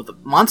is filled with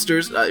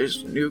monsters.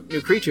 There's new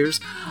creatures.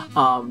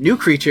 New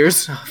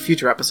creatures.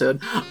 Future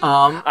episode.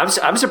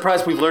 I'm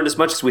surprised we've learned as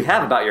much as we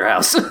have about your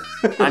house.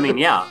 I mean,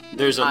 yeah.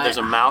 There's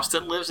a mouse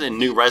that lives in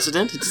New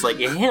Resident. It's like,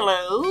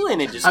 hello,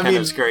 and it just kind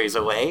of scurries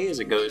away as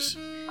it goes.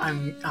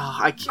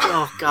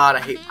 Oh God,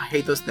 I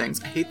hate those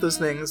things. I hate those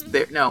things.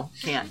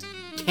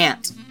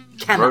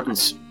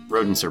 Cannot.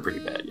 Rodents are pretty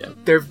bad, yeah.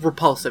 They're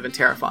repulsive and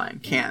terrifying.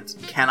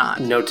 Cannot.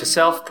 Note to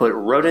self, put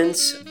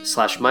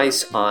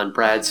rodents/mice on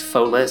Brad's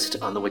faux list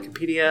on the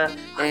Wikipedia,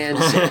 and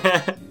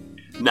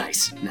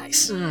Nice.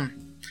 Don't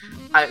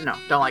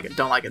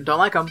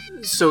like them.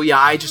 So yeah,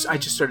 I just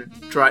started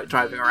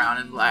driving around,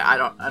 and I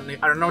don't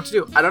know what to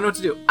do. I don't know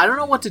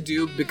what to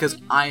do because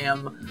I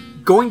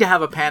am going to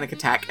have a panic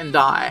attack and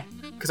die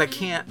because I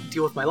can't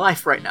deal with my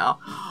life right now.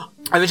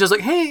 And then she was like,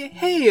 hey,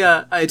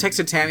 I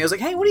texted Tammy. I was like,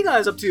 "Hey, what are you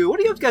guys up to? What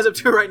are you guys up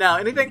to right now?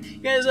 Anything? You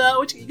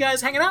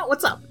guys hanging out?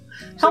 What's up?"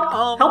 Help.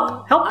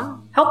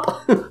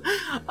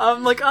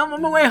 I'm like, I'm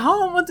on my way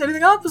home. What's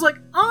anything up? It's like,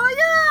 oh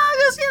yeah,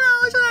 just,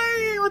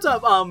 what's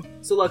up?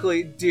 So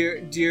luckily,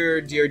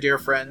 dear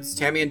friends,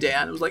 Tammy and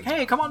Dan was like,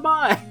 "Hey, come on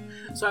by."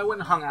 So I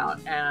went and hung out,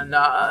 and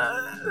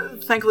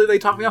thankfully they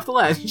talked me off the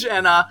ledge.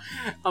 And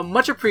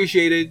much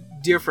appreciated,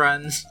 dear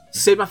friends,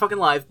 saved my fucking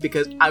life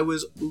because I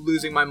was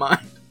losing my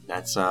mind.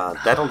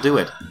 That'll do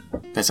it.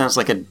 That sounds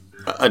like a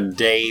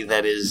day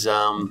that is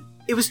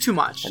It was too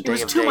much. It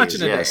was too much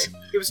in a day.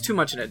 It was too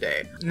much in a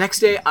day. Next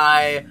day,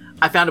 I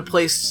found a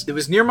place that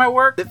was near my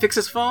work that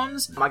fixes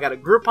phones. I got a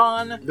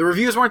Groupon. The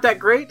reviews weren't that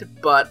great,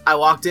 but I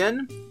walked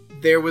in.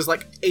 There was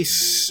like a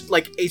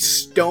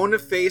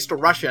stone-faced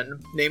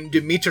Russian named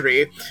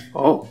Dmitry.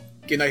 Oh,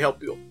 can I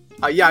help you?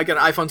 Yeah, I got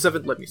an iPhone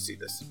 7. Let me see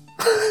this.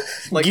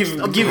 Give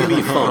me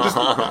a phone.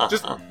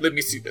 Just let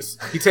me see this.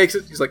 He takes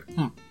it. He's like,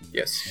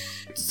 yes.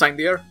 It's signed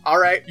there. All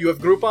right, you have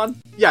Groupon?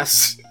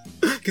 Yes.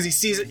 Because he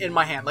sees it in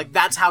my hand. Like,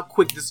 that's how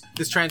quick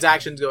this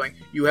transaction's going.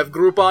 You have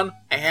Groupon.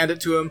 I hand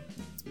it to him.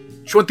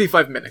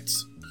 25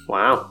 minutes.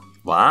 Wow.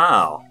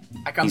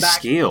 I come He's back.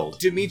 skilled.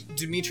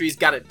 Dimitri's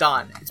got it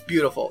done. It's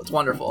beautiful. It's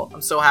wonderful.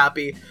 I'm so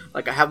happy.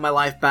 Like, I have my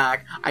life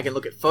back. I can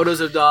look at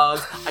photos of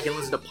dogs. I can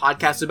listen to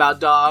podcasts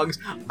about dogs.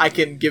 I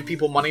can give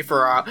people money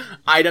for an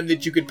item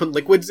that you could put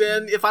liquids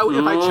in if I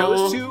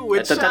chose to,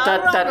 which I'm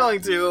not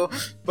going to.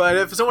 But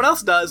if someone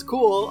else does,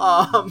 cool.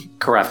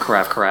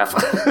 Carafe.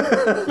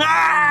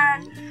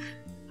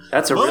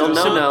 That's a real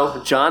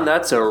no-no. John,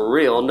 that's a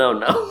real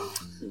no-no.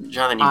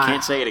 Jonathan, you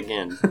can't say it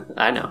again.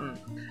 I know.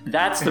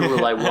 That's the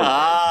rule I won't.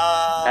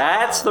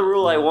 That's the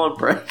rule I won't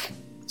break.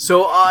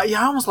 So, I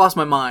almost lost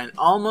my mind.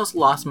 Almost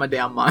lost my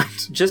damn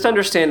mind. Just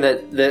understand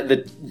that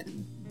the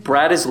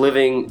Brad is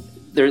living.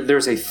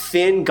 There's a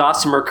thin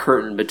gossamer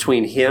curtain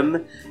between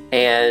him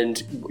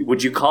and,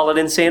 would you call it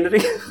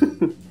insanity?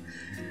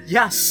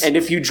 Yes. And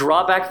if you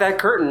draw back that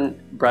curtain,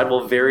 Brad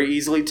will very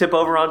easily tip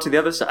over onto the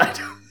other side.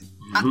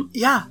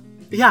 Yeah.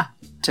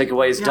 Take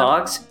away his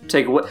dogs.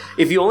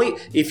 If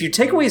you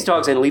take away his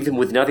dogs and leave him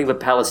with nothing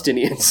but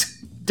Palestinians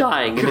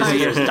dying in his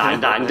ears,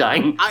 dying.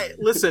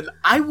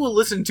 I will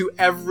listen to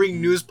every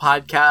news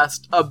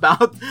podcast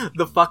about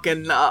the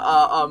fucking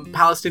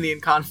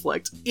Palestinian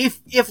conflict if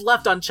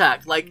left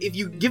unchecked. Like, if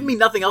you give me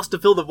nothing else to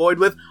fill the void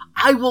with,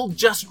 I will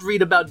just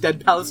read about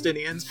dead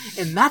Palestinians,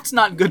 and that's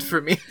not good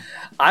for me.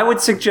 I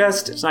would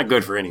suggest it's not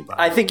good for anybody.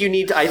 I think you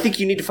need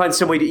to find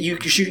some way to.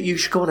 You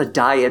should go on a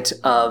diet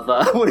of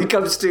when it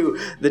comes to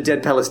the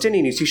dead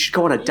Palestinians. You should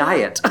go on a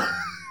diet.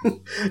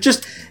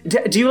 Just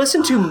do you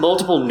listen to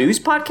multiple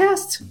news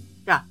podcasts?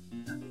 Yeah.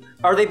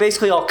 Are they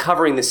basically all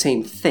covering the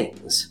same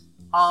things?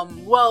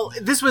 Well,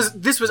 this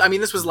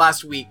was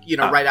last week,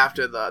 right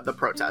after the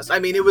protest. I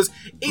mean, it was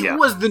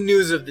the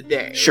news of the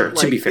day. Sure, like,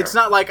 to be fair. It's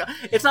not like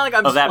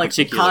I'm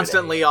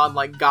constantly on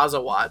like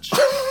Gaza Watch,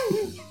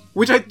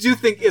 which I do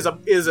think is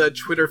a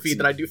Twitter feed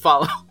that I do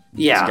follow.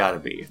 Yeah. It's gotta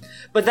be.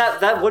 But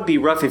that would be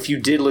rough if you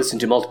did listen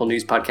to multiple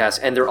news podcasts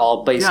and they're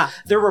all based... Yeah.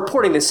 They're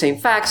reporting the same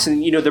facts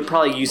and, they're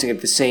probably using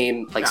the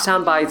same,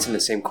 sound bites and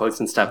the same quotes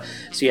and stuff.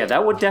 So, yeah,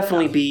 that would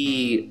definitely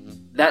be...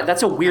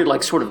 That's a weird,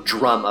 sort of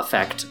drum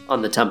effect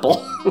on the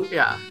temple.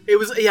 Yeah. It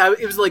was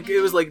like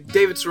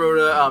David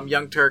Sirota,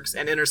 Young Turks,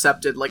 and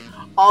Intercepted,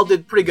 all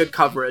did pretty good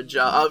coverage,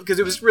 because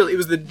it was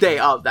the day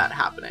of that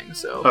happening,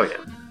 so... Oh, yeah.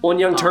 Well,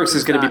 and Young Turks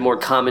is going to be more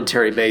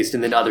commentary-based,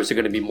 and then others are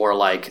going to be more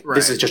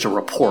this is just a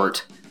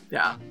report.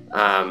 Yeah.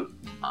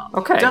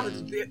 Okay.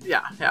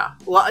 Yeah.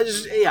 Well,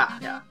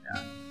 yeah.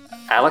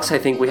 Alex, I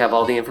think we have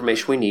all the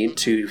information we need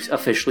to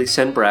officially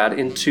send Brad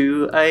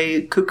into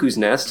a Cuckoo's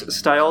Nest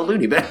style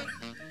loony bin.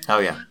 Oh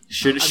yeah.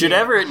 Should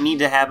ever need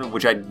to happen,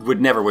 which I would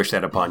never wish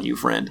that upon you,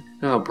 friend.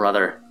 Oh,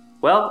 brother.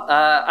 Well,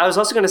 I was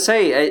also going to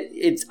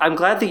say, I'm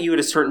glad that you at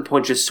a certain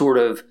point just sort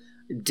of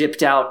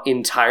dipped out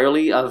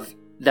entirely of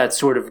that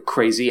sort of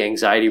crazy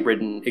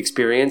anxiety-ridden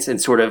experience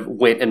and sort of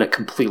went in a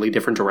completely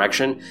different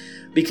direction,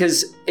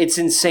 because it's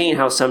insane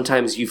how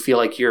sometimes you feel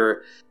like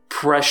you're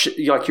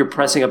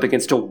pressing up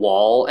against a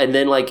wall, and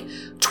then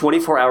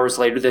 24 hours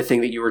later, the thing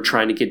that you were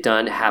trying to get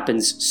done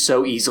happens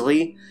so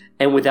easily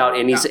and without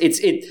any.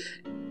 Yeah.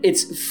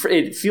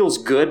 It feels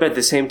good, but at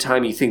the same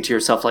time, you think to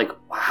yourself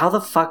how the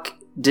fuck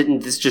didn't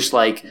this just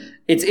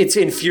it's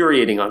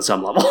infuriating on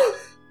some level.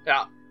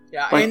 Yeah.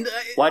 Yeah, and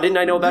why didn't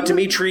I know about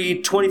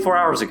Dimitri 24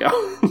 hours ago?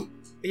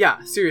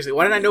 Yeah, seriously,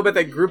 why didn't I know about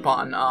that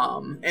Groupon?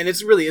 And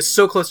it's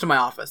so close to my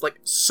office,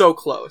 so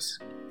close.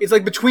 It's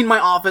between my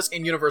office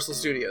and Universal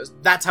Studios.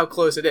 That's how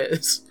close it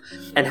is.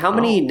 And how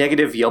many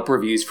negative Yelp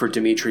reviews for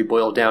Dimitri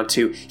boil down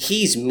to,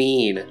 he's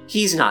mean,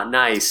 he's not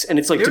nice, and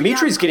it's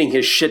Dimitri's getting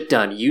his shit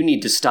done. You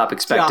need to stop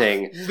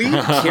expecting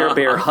Care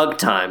Bear hug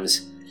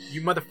times.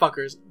 You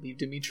motherfuckers, leave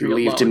Dimitri alone.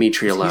 Leave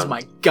Dimitri alone. He's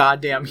my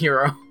goddamn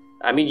hero.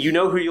 I mean, you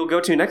know who you'll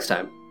go to next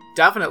time.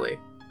 Definitely.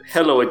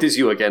 Hello, it is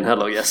you again.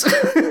 Hello,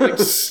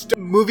 yes.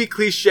 Movie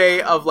cliche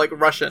of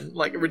Russian,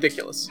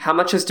 ridiculous.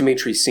 Has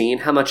Dimitri seen?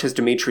 How much has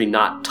Dimitri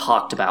not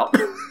talked about?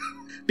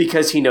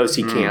 Because he knows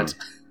he can't.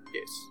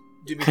 Yes.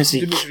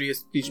 Dimitri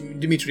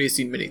has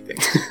seen many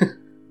things.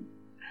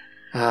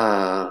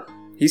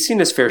 He's seen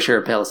his fair share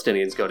of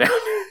Palestinians go down.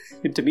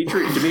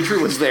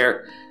 Dimitri was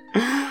there.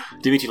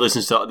 Dimitri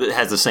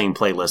has the same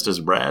playlist as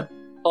Brad.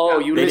 Oh,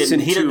 he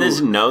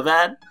doesn't know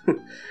that?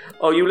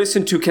 Oh, you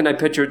listen to Can I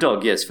Pet Your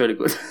Dog? Yes, very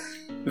good.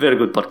 Very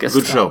good podcast.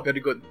 Good show. Very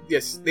good.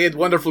 Yes, they had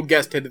wonderful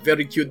guests, had a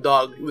very cute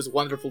dog. It was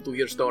wonderful to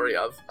hear story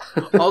of.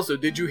 Also,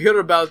 did you hear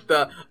about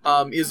the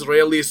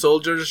Israeli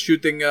soldiers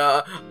shooting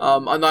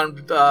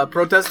unarmed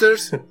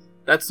protesters?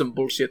 That's some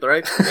bullshit,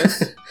 right?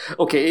 Yes.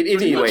 Okay,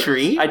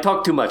 anyway, I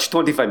talked too much.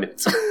 25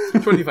 minutes.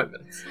 25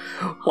 minutes.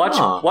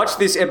 Watch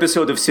this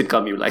episode of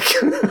sitcom you like.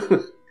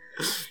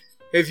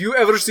 Have you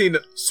ever seen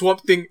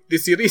Swamp Thing, the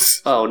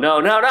series? Oh, no.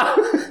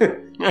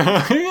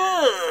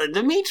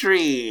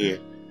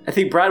 Dimitri! I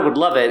think Brad would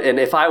love it, and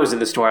if I was in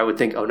the store, I would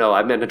think, oh no,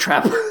 I'm in a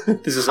trap.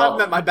 I've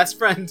met my best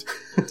friend,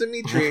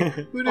 Dimitri.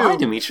 Who knew? Hi,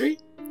 Dimitri.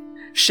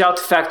 Shout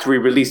Factory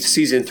released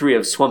Season 3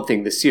 of Swamp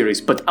Thing, the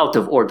series, but out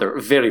of order.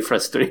 Very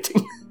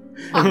frustrating.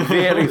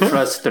 Very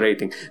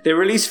frustrating. They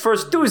released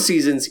first 2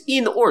 seasons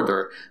in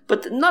order,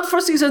 but not for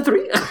Season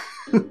 3. I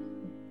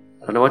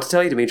don't know what to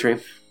tell you, Dimitri.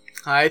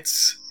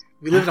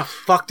 We live in a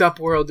fucked up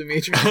world,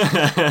 Dimitri.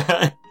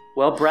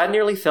 Well, Brad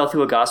nearly fell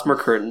through a gossamer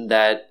curtain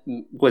that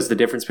was the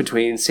difference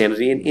between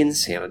sanity and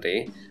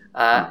insanity.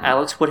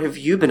 Alex, what have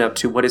you been up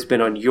to? What has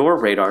been on your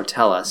radar?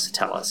 Tell us.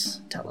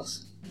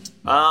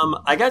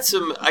 I got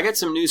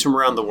some news from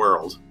around the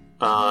world,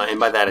 and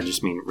by that I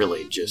just mean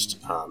really just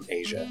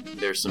Asia.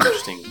 There's some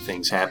interesting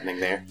things happening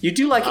there. You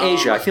do like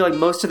Asia. I feel like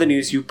most of the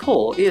news you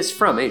pull is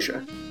from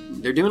Asia.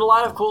 They're doing a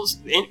lot of cool,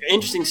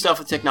 interesting stuff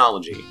with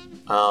technology.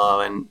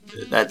 And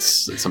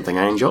that's something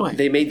I enjoy.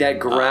 They made that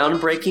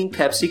groundbreaking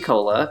Pepsi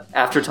Cola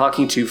after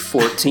talking to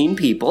 14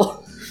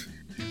 people.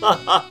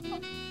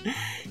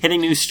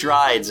 Hitting new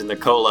strides in the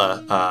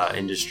cola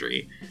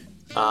industry.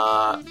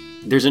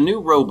 There's a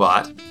new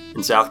robot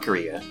in South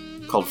Korea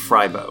called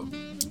Frybo.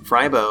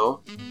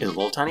 Frybo is a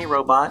little tiny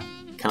robot.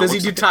 Does he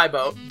do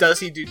Taibo? Does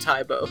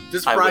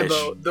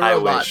Frybo, the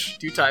robot,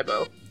 do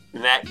Taibo?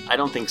 I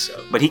don't think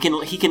so. But he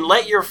can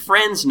let your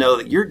friends know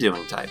that you're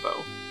doing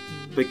Taibo.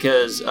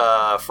 Because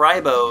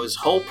Frybo's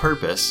whole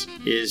purpose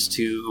is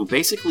to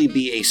basically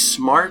be a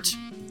smart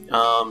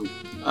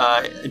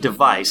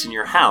device in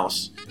your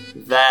house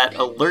that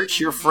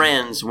alerts your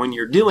friends when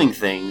you're doing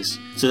things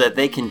so that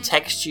they can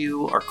text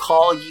you or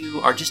call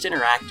you or just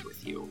interact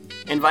with you,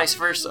 and vice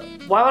versa.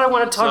 Why would I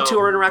want to talk to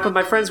or interact with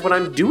my friends when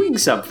I'm doing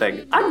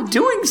something? I'm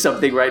doing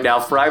something right now,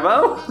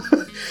 Frybo.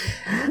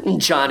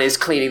 John is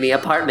cleaning the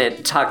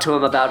apartment. Talk to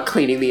him about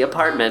cleaning the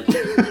apartment.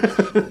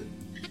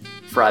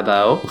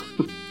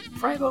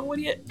 Frybo, what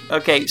do you...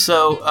 Okay,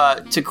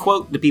 so to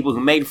quote the people who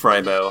made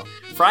Frybo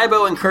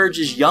Fribo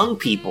encourages young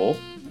people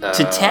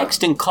to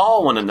text and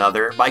call one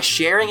another by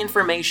sharing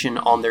information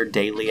on their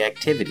daily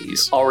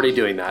activities. Already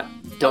doing that.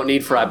 Don't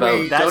need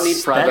Fribo. Don't need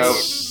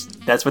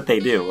Fribo. That's what they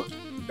do.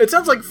 It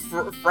sounds like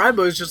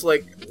Fribo is just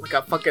like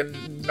a fucking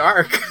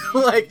narc.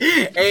 Like,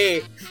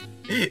 hey,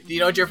 do you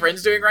know what your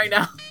friend's doing right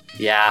now?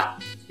 Yeah.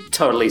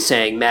 Totally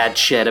saying mad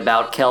shit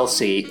about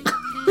Kelsey.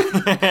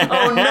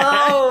 Oh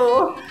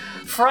no!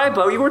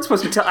 Fribo, you weren't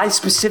supposed to tell. I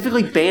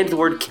specifically banned the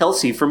word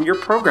Kelsey from your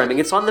programming.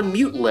 It's on the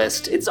mute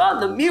list. It's on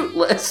the mute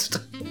list.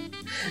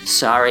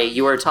 Sorry,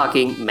 you were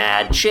talking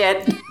mad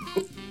shit.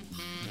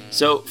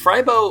 So,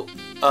 Fribo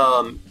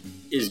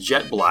is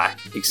jet black,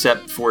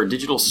 except for a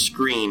digital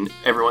screen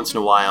every once in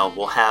a while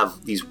will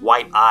have these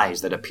white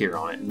eyes that appear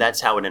on it. And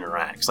that's how it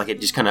interacts. Like, it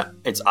just kind of,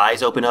 its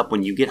eyes open up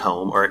when you get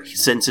home, or it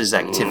senses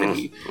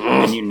activity,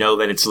 and you know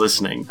that it's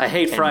listening. I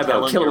hate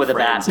Fribo. Kill it with a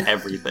bat.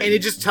 Everything. And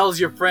it just tells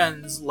your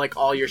friends, like,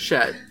 all your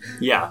shit.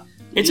 Yeah.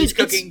 He's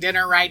cooking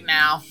dinner right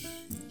now.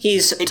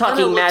 He's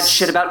talking mad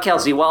shit about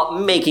Kelsey while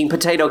making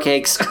potato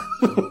cakes.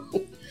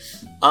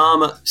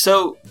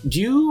 So,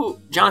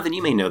 Jonathan,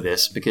 you may know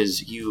this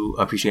because you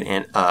appreciate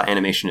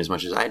animation as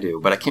much as I do,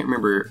 but I can't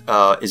remember,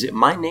 is it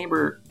My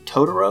Neighbor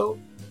Totoro?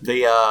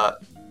 The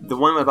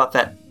one about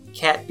that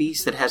cat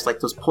beast that has, like,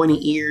 those pointy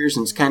ears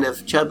and is kind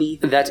of chubby?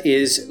 That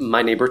is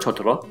My Neighbor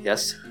Totoro,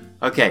 yes.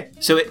 Okay,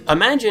 so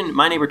imagine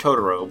My Neighbor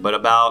Totoro, but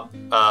about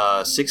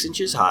 6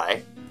 inches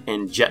high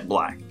and jet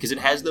black, because it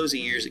has those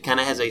ears, it kind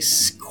of has a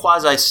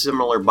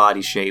quasi-similar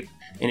body shape,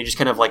 and it just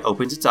kind of, like,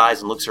 opens its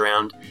eyes and looks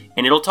around,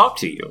 and it'll talk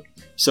to you.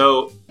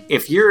 So,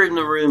 if you're in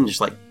the room just,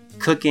 like,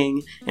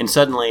 cooking, and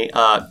suddenly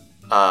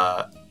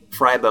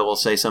Fribo will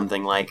say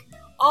something like,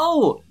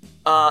 "Oh,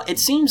 it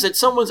seems that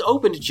someone's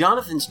opened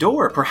Jonathan's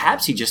door.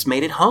 Perhaps he just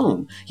made it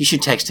home. You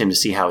should text him to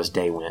see how his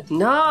day went."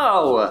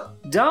 No,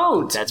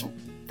 don't.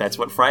 That's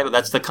what Fribo.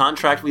 That's the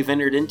contract we've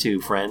entered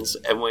into, friends.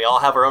 And we all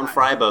have our own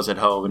Fribos at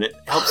home, and it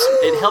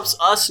helps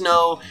us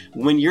know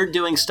when you're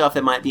doing stuff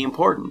that might be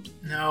important.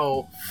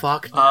 No,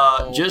 fuck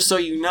no. Just so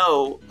you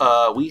know,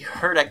 we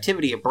heard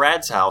activity at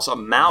Brad's house. A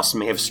mouse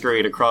may have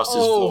strayed across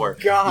his floor.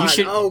 God.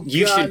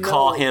 You should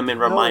call him and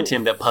remind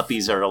him that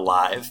puppies are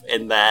alive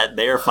and that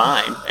they're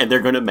fine and they're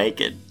going to make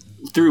it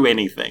through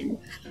anything.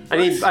 I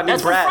mean,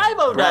 that's Brad,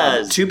 what Fribo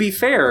does. To be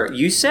fair,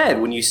 you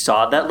said when you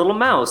saw that little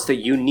mouse that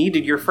you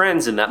needed your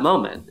friends in that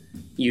moment.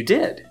 You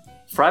did.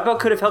 Fribo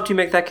could have helped you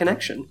make that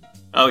connection.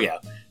 Oh, yeah.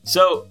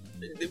 So,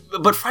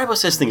 but Fribo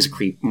says things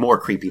more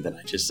creepy than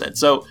I just said.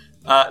 So,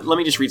 let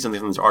me just read something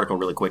from this article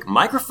really quick.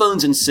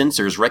 Microphones and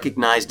sensors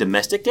recognize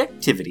domestic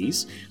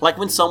activities, like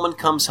when someone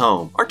comes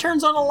home or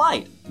turns on a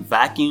light,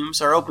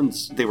 vacuums, or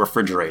opens the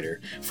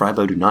refrigerator.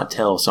 Fribo, do not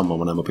tell someone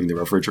when I'm opening the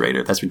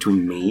refrigerator. That's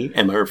between me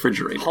and my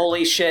refrigerator.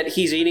 Holy shit,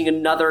 he's eating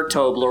another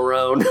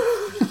Toblerone.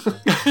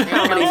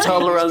 How many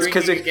Toblerones?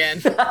 Because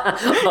again.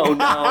 Oh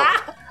no.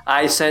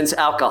 I sense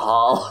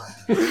alcohol.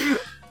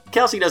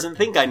 Kelsey doesn't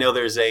think I know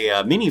there's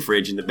a mini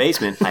fridge in the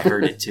basement. I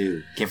heard it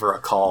too. Give her a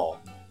call.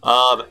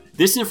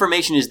 This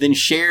information is then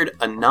shared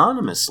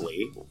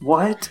anonymously.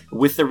 What?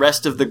 With the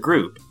rest of the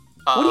group.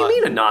 What do you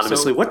mean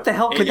anonymously? What the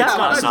hell could that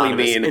possibly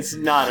mean? It's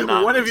not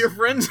anonymous. One of your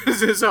friends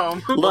is his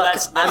home. Look,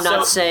 I'm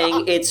not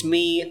saying it's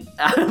me.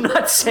 I'm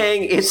not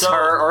saying it's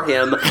her or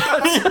him.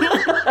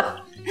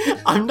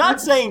 I'm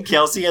not saying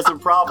Kelsey has a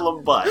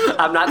problem, but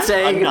I'm not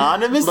saying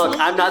anonymously. Look,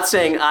 I'm not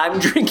saying I'm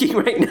drinking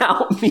right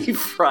now, me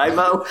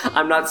Fribo.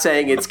 I'm not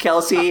saying it's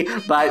Kelsey,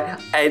 but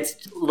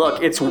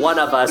it's one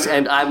of us,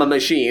 and I'm a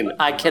machine.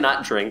 I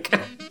cannot drink.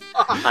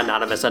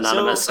 Anonymous.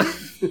 So,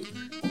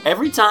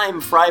 every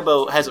time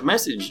Fribo has a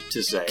message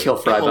to say, kill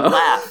Fribo. It will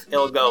laugh.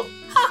 It'll go,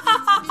 ha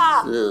ha ha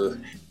ha. Ugh.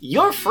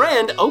 Your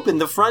friend opened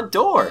the front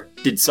door.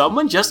 Did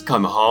someone just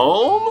come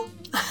home?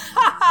 Ha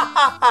ha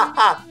ha ha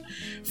ha.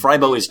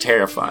 Fribo is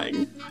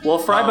terrifying. Well,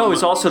 Fribo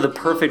is also the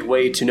perfect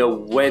way to know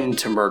when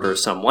to murder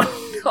someone.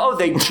 Oh,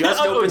 they just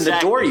opened the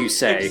door, you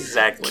say.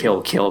 Exactly.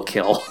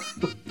 Kill.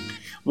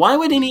 Why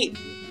would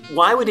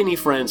any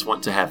friends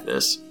want to have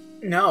this?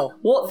 No.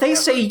 Well, they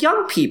say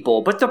young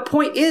people, but the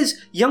point is,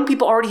 young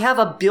people already have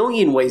a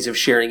billion ways of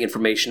sharing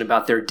information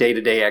about their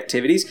day-to-day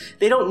activities.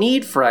 They don't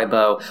need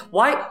Fribo.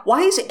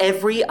 Why is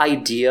every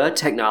idea,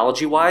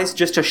 technology-wise,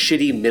 just a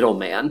shitty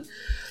middleman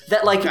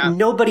that,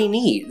 nobody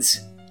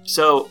needs?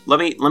 So, let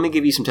me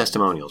give you some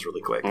testimonials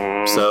really quick.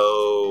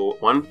 So,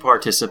 one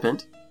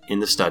participant in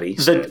the study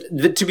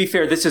said, to be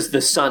fair, this is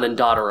the son and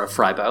daughter of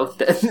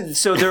Fribo,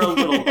 so they're a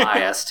little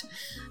biased.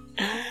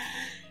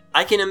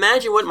 I can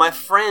imagine what my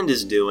friend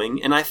is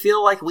doing, and I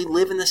feel like we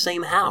live in the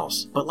same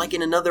house, but like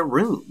in another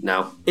room.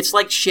 No. It's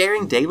like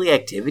sharing daily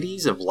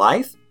activities of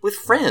life with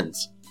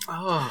friends.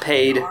 Oh,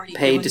 paid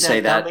to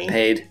say that.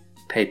 Paid.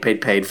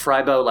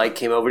 Fribo,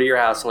 came over to your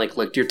house and,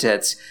 licked your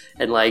tits,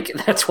 and,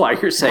 that's why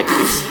you're saying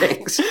these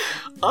things.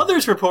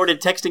 Others reported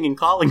texting and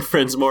calling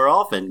friends more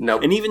often.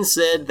 Nope. And even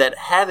said that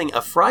having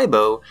a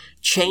Fribo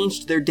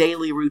changed their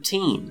daily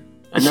routine.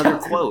 Another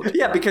quote.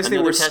 Yeah, because they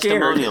were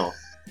scared.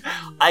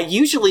 I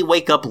usually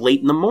wake up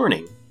late in the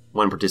morning,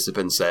 one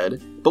participant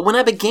said, but when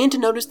I began to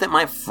notice that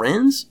my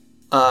friends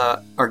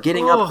are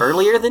getting up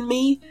earlier than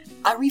me,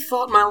 I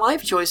rethought my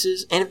life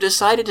choices and have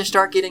decided to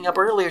start getting up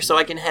earlier so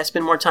I can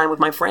spend more time with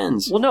my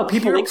friends. Well, no,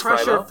 people Peer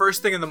pressure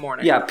first thing in the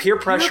morning. Yeah, peer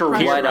pressure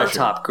right on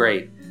top.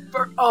 Great.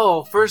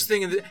 First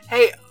thing in the...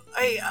 Hey,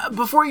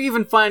 before you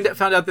even found out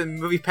that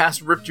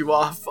MoviePass ripped you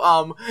off,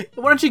 why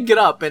don't you get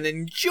up and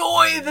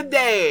enjoy the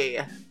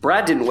day?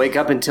 Brad didn't wake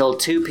up until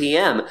 2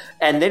 p.m.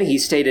 and then he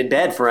stayed in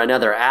bed for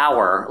another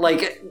hour.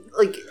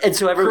 And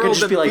so everyone can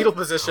just be like, fetal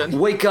position.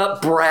 "Wake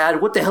up,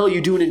 Brad! What the hell are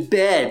you doing in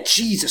bed?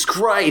 Jesus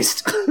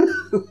Christ!"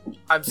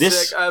 I'm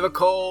sick. I have a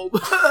cold.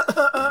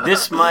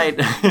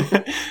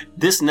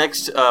 This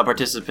next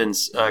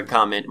participant's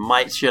comment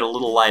might shed a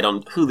little light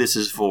on who this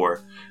is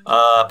for.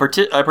 A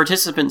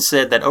participant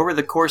said that over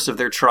the course of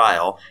their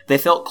trial, they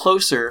felt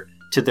closer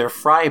to their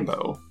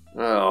Frybo.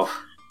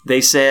 Oh. They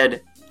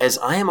said, "As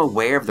I am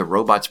aware of the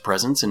robot's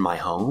presence in my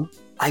home,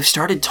 I've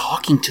started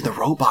talking to the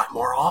robot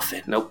more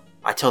often." Nope.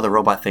 I tell the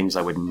robot things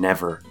I would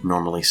never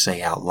normally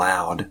say out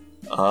loud.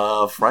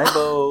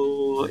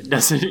 Frybo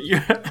doesn't...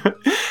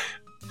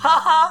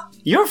 Haha!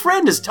 Your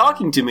friend is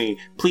talking to me.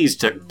 Please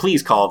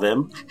call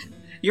them.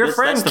 Your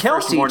friend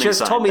Kelsey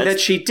just told me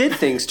that she did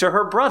things to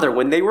her brother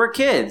when they were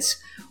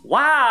kids.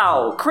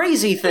 Wow,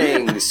 crazy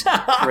things.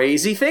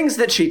 Crazy things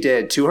that she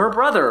did to her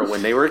brother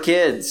when they were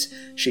kids.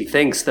 She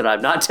thinks that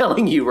I'm not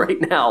telling you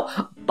right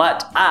now,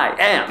 but I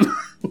am.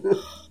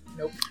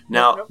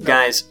 Now,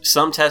 guys,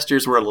 some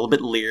testers were a little bit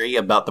leery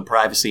about the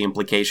privacy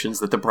implications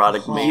that the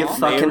product may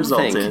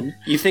result in.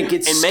 You think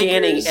it's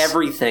scanning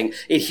everything.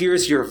 It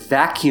hears your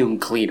vacuum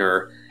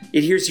cleaner.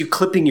 It hears you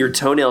clipping your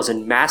toenails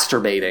and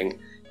masturbating.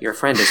 Your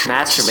friend is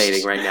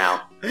masturbating right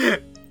now.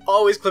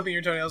 Always clipping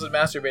your toenails and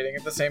masturbating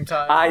at the same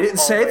time. I didn't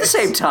say at the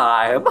same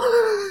time.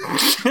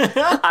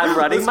 I'm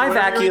running my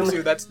vacuum.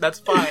 That's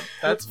fine.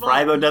 That's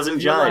fine. Frybo doesn't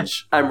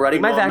judge. I'm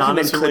running my vacuum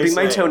and clipping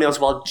my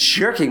toenails while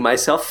jerking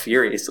myself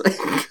furiously.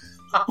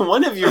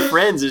 One of your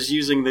friends is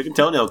using the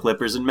toenail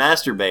clippers and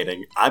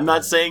masturbating. I'm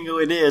not saying who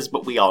it is,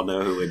 but we all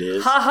know who it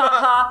is. Ha ha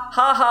ha,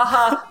 ha ha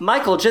ha.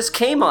 Michael just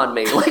came on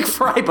me. Like,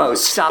 Frybo,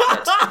 stop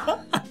it.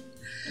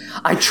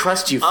 I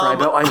trust you,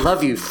 Frybo. I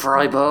love you,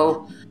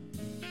 Frybo.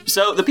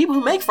 So the people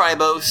who make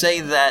Frybo say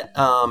that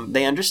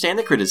they understand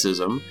the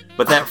criticism,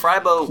 but that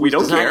Frybo was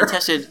designed and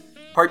tested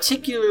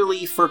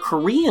particularly for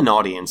Korean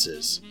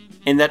audiences,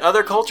 and that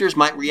other cultures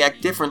might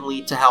react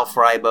differently to how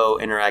Frybo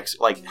interacts,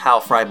 like how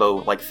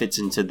Frybo fits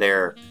into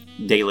their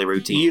daily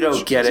routine. You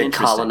don't get it,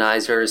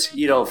 colonizers.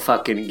 You don't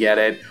fucking get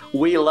it.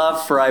 We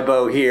love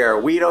Frybo here.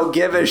 We don't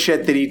give a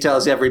shit that he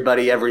tells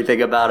everybody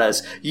everything about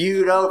us.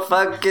 You don't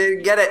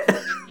fucking get it.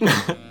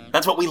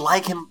 That's what we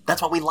like him.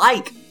 That's what we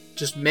like.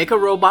 Just make a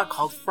robot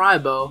called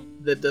Frybo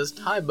that does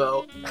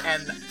Tybo,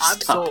 and I'm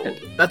sold.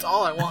 That's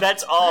all I want.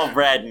 That's all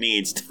Brad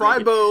needs.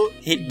 Frybo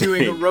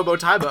doing a Robo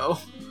Tybo.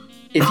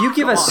 If you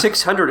give us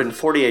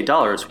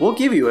 $648, we'll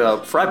give you a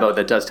Frybo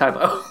that does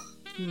Tybo.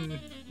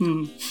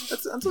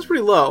 That's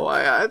pretty low.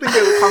 I think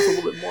it would cost a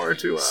little bit more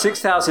to...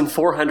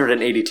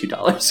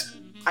 $6,482.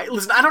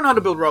 Listen, I don't know how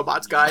to build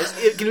robots, guys.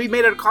 It can be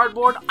made out of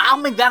cardboard. I'll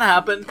make that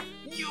happen.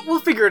 We'll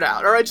figure it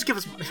out, all right? Just give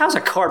us money. How's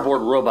a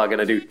cardboard robot going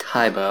to do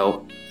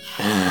Tybo?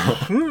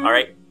 All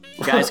right,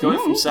 guys, going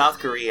from South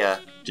Korea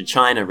to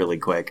China really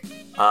quick.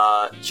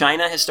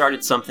 China has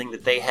started something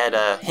that they had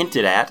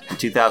hinted at in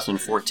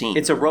 2014.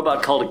 It's a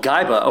robot called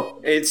Gaibo.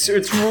 It's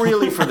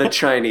really for the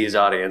Chinese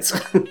audience.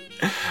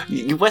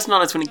 You wasn't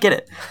honest when you get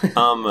it.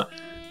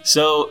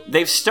 So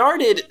they've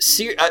started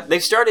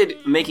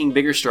making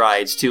bigger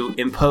strides to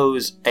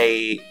impose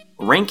a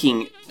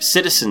ranking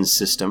citizens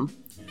system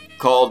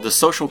called the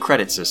social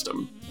credit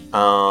system.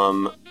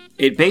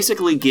 It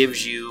basically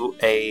gives you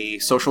a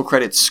social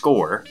credit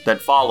score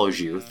that follows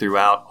you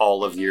throughout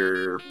all of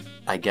your,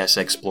 I guess,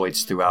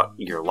 exploits throughout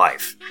your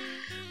life.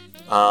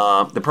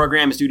 The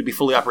program is due to be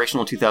fully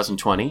operational in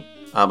 2020,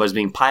 but is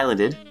being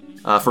piloted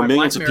for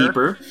millions of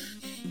people.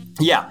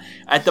 Yeah.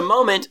 At the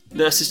moment,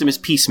 the system is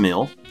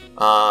piecemeal.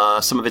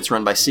 Some of it's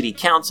run by city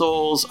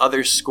councils.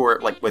 Others score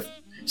it with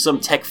some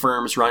tech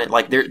firms run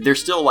it. They're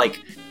still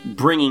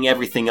bringing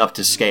everything up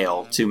to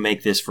scale to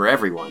make this for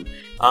everyone.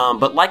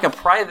 But like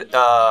private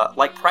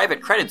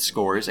credit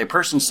scores, a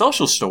person's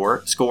social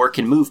score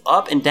can move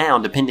up and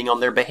down depending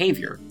on their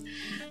behavior.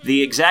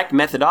 The exact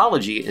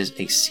methodology is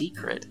a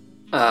secret.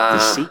 The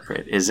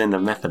secret is in the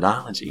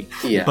methodology.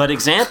 Yeah. But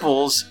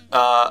example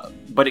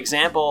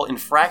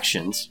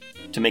infractions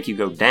to make you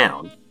go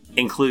down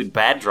include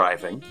bad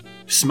driving,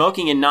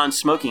 smoking in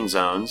non-smoking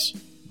zones,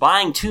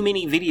 buying too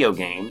many video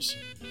games,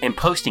 and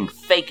posting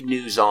fake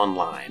news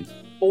online.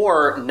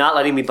 Or not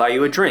letting me buy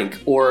you a drink,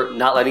 or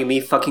not letting me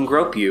fucking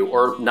grope you,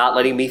 or not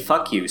letting me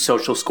fuck you.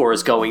 Social score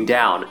is going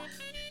down.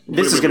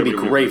 This is going to be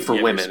great for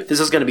women. This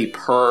is going to be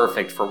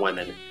perfect for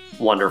women.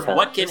 Wonderful.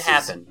 What can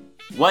happen?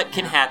 What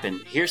can happen?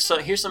 Here's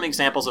some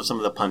examples of some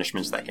of the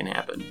punishments that can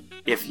happen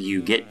if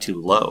you get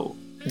too low.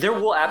 There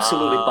will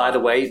absolutely, by the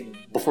way,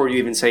 before you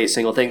even say a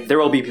single thing, there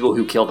will be people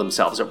who kill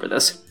themselves over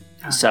this.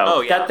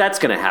 So that's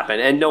going to happen,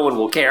 and no one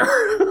will care.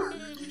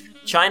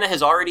 China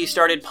has already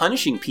started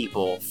punishing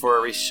people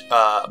for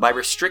by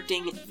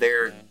restricting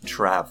their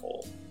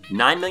travel.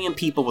 9 million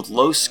people with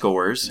low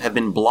scores have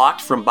been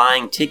blocked from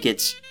buying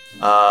tickets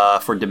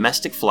for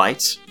domestic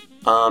flights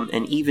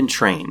and even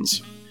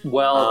trains.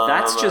 Well,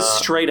 that's just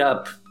straight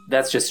up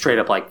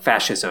like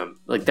fascism.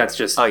 Like, that's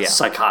just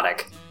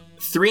psychotic.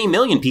 3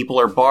 million people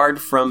are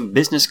barred from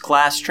business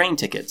class train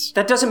tickets.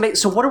 That doesn't make...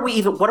 So what are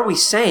we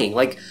saying?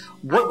 Like,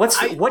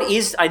 what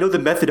is... I know the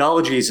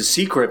methodology is a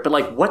secret, but,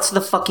 like, what's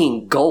the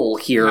fucking goal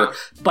here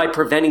by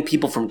preventing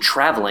people from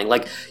traveling?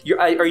 Like,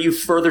 are you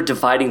further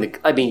dividing the...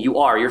 I mean, you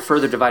are. You're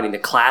further dividing the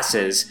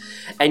classes,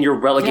 and you're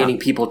relegating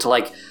people to,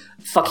 like,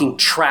 fucking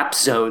trap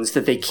zones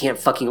that they can't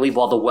fucking leave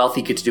while the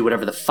wealthy get to do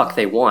whatever the fuck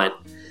they want.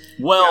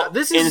 Well,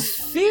 in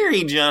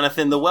theory,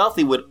 Jonathan, the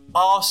wealthy would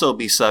also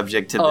be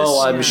subject to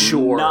this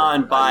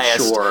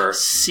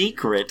non-biased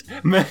secret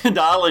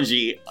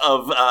methodology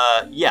of,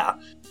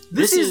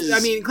 This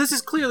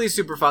is clearly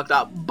super fucked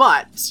up,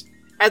 but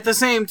at the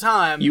same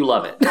time... You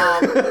love it.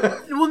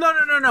 Well,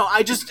 no.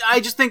 I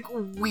just think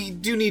we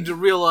do need to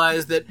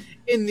realize that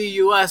in the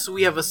U.S.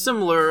 we have a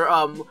similar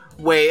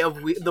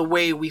the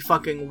way we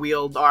fucking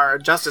wield our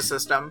justice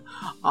system,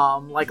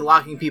 like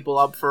locking people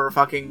up for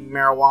fucking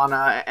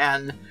marijuana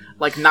and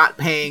like not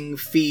paying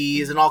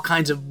fees and all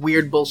kinds of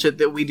weird bullshit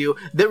that we do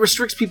that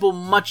restricts people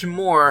much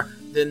more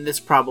than this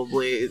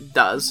probably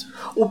does.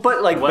 Well,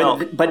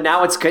 but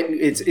now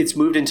it's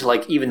moved into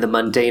like even the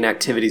mundane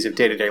activities of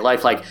day-to-day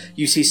life. Like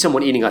you see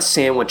someone eating a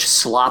sandwich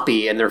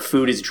sloppy and their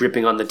food is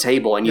dripping on the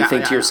table, and you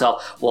think to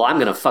yourself, "Well, I'm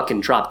gonna fucking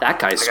drop that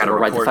guy's score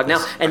right the fuck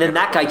now." And then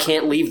that guy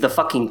can't leave the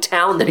fucking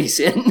town that he's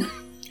in.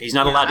 He's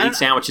not allowed to eat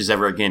sandwiches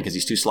ever again because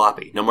he's too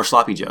sloppy. No more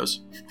sloppy joes.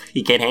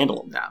 He can't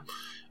handle them. Yeah.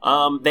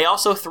 They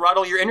also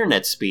throttle your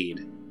internet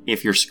speed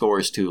if your score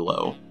is too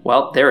low.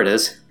 Well, there it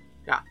is.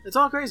 Yeah, it's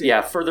all crazy.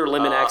 Yeah, further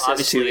limit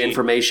access to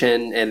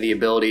information and the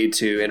ability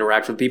to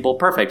interact with people.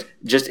 Perfect.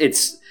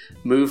 It's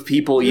move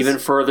people even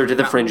further to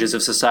the fringes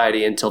of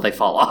society until they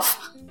fall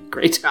off.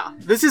 Great. Yeah,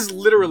 this is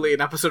literally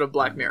an episode of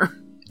Black Mirror.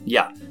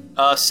 Yeah.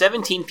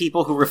 17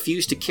 people who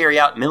refused to carry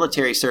out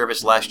military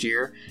service last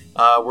year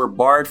were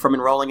barred from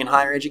enrolling in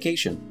higher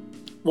education.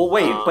 Well,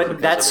 wait, but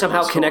that's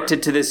somehow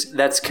connected to this.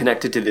 That's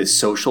connected to this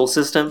social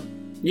system.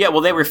 Yeah,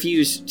 well, they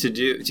refused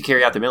to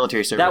carry out the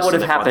military service. That would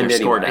have happened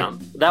anyway.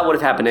 That would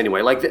have happened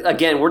anyway. Like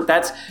again,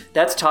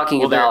 that's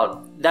talking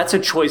about that's a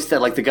choice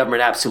that like the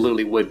government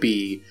absolutely would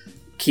be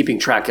keeping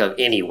track of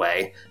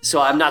anyway.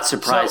 So I'm not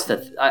surprised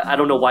that I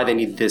don't know why they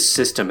need this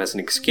system as an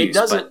excuse.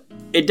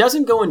 It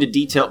doesn't go into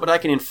detail, but I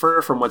can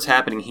infer from what's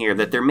happening here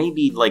that there may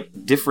be like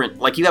different,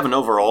 like you have an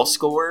overall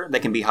score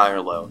that can be high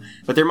or low,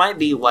 but there might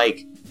be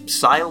like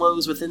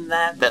silos within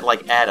that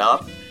like add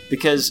up.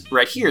 Because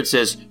right here it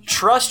says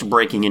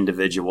trust-breaking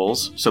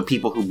individuals, so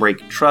people who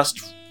break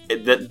trust,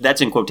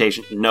 that's in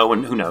quotation, no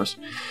one who knows.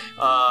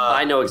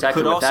 I know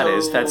exactly what that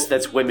is.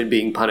 That's women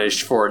being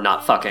punished for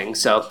not fucking,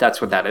 so that's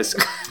what that is.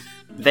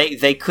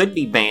 They could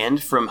be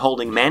banned from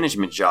holding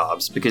management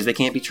jobs because they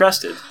can't be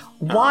trusted.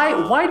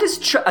 Why does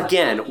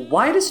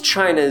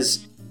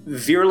China's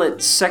virulent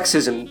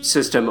sexism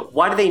system,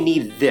 why do they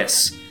need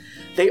this?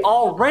 They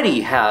already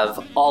have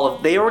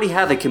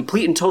a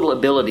complete and total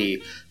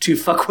ability to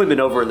fuck women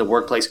over in the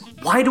workplace.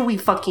 Why do we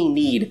fucking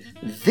need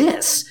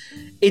this?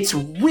 It's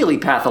really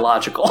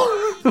pathological.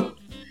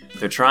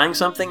 They're trying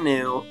something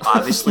new.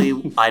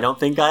 Obviously, I don't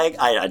think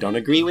I don't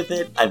agree with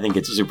it. I think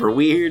it's super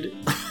weird.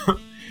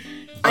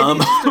 I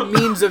think it's a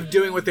means of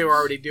doing what they were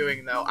already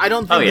doing, though. I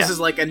don't think this is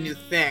like a new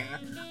thing.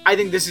 I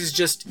think this is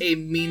just a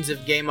means of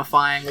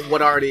gamifying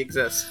what already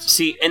exists.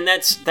 See, and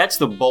that's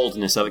the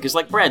boldness of it, because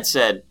like Brad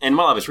said, and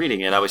while I was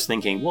reading it, I was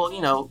thinking, well,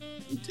 you know,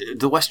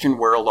 the Western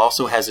world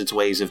also has its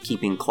ways of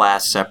keeping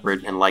class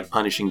separate and like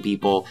punishing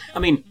people. I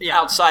mean,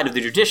 outside of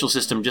the judicial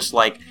system, just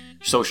like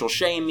social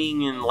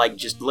shaming and like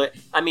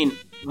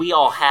we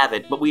all have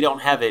it, but we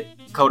don't have it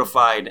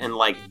codified and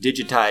like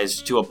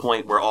digitized to a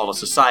point where all of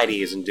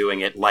society isn't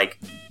doing it like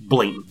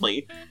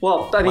blatantly.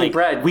 Well, I mean, like,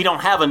 Brad, we don't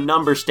have a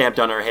number stamped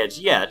on our heads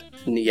yet.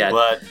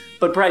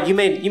 But Brad, you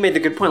made the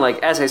good point.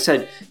 Like, as I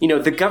said, you know,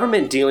 the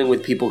government dealing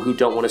with people who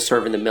don't want to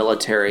serve in the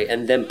military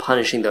and then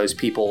punishing those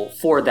people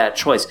for that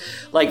choice.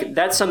 Like,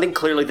 that's something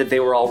clearly that they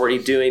were already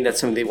doing.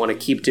 That's something they want to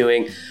keep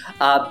doing.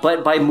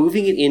 But by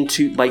moving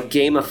it by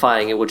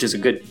gamifying it, which is a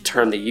good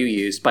term that you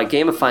used, by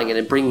gamifying it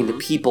and bringing the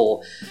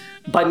people,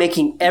 by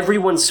making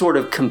everyone sort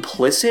of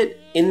complicit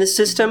in the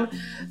system,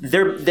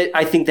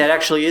 I think that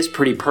actually is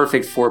pretty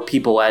perfect for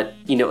people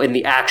in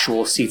the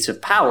actual seats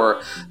of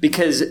power,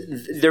 because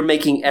they're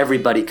making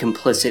everybody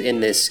complicit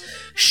in this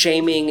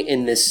shaming,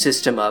 in this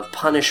system of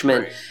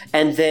punishment,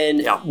 and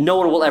then no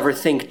one will ever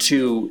think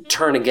to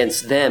turn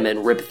against them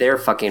and rip their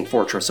fucking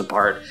fortress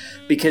apart,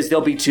 because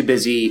they'll be too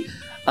busy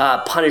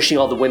punishing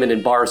all the women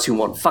in bars who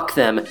won't fuck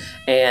them,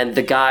 and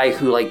the guy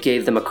who like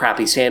gave them a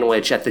crappy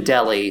sandwich at the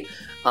deli.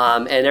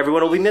 And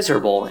everyone will be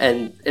miserable,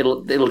 and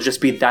it'll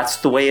just be that's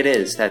the way it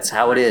is. That's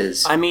how it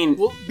is. I mean,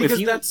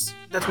 because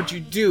that's what you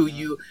do.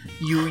 You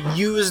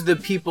use the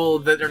people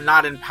that are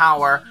not in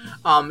power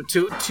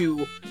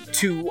to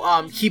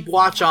keep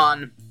watch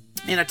on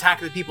and attack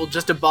the people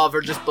just above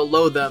or just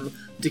below them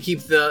to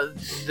keep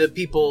the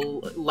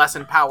people less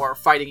in power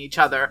fighting each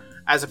other,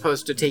 as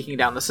opposed to taking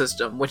down the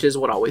system, which is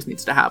what always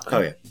needs to happen.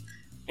 Oh yeah.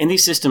 And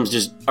these systems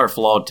just are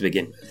flawed to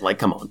begin with. Like,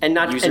 come on. And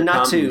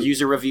not to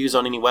user reviews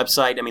on any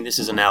website. I mean, this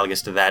is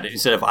analogous to that.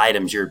 Instead of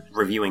items, you're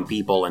reviewing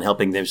people and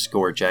helping them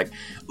score check.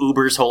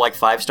 Uber's whole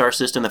 5-star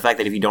system, the fact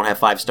that if you don't have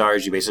 5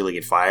 stars, you basically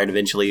get fired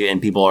eventually,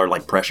 and people are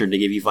pressured to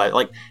give you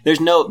 5.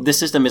 This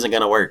system isn't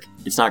going to work.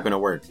 It's not going to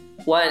work.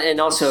 Well,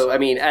 and also, I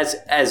mean, as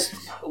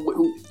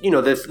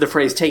the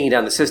phrase "taking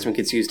down the system"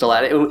 gets used a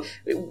lot.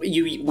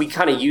 We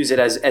kind of use it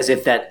as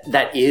if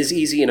that is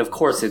easy, and of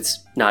course, it's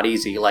not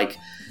easy.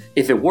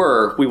 If it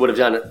were, we would have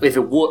done it. If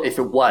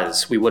it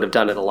was, we would have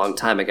done it a long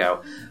time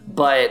ago.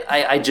 But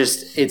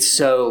it's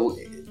so.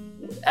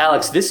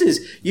 Alex, this is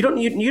you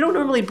don't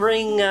normally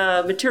bring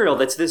material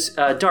that's this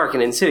dark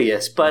and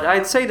insidious, but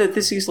I'd say that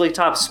this easily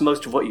tops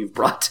most of what you've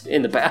brought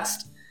in the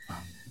past.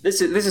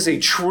 This is a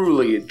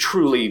truly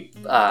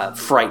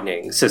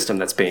frightening system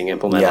that's being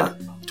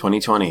implemented. Yeah,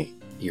 2020.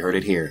 You heard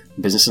it here.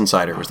 Business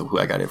Insider was who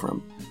I got it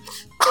from.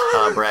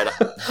 Brad,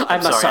 I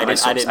must cite my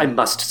source.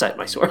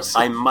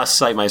 I must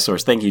cite my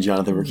source. Thank you,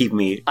 Jonathan, for keeping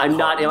me. I'm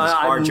not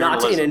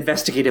an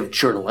investigative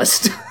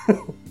journalist.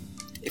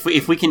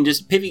 if we can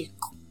just pivot,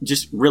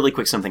 just really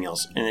quick something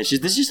else, and this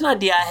is just an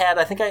idea I had.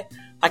 I think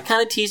I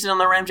kind of teased it on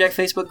the Ramjack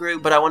Facebook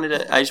group, but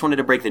I just wanted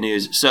to break the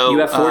news. So you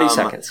have 40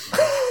 seconds.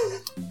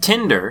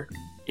 Tinder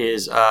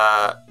is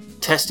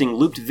testing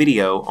looped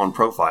video on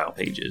profile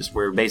pages,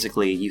 where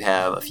basically you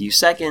have a few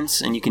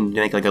seconds and you can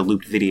make a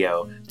looped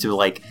video to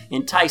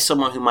entice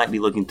someone who might be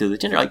looking through the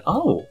Tinder,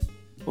 oh,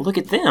 well, look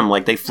at them,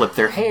 they flipped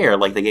their hair,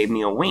 they gave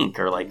me a wink,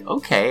 or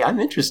okay,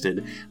 I'm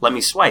interested, let me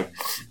swipe.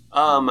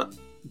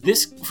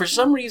 This for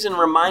some reason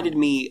reminded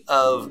me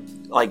of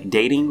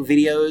dating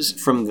videos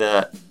from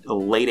the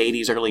late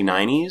 80s, early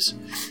 90s.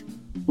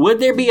 Would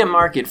there be a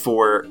market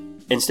for,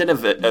 instead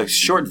of a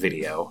short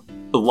video,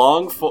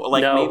 no.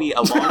 maybe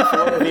a long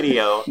form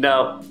video?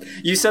 No.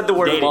 You said the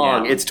word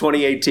long. Now. It's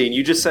 2018.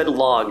 You just said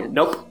long.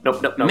 Nope.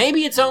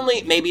 Maybe it's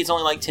only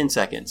 10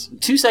 seconds.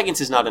 2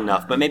 seconds is not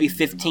enough, but maybe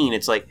 15.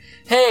 It's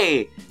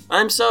hey,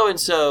 I'm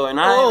so-and-so,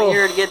 and I'm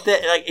here to get that.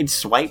 It's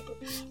swipe.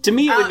 To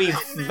me, it would be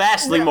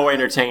vastly more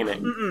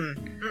entertaining.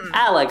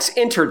 Alex,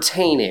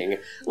 entertaining.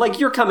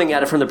 You're coming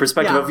at it from the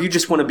perspective of you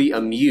just want to be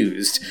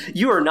amused.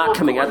 You are not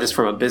coming at this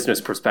from a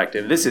business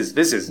perspective. This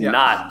is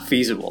not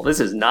feasible. This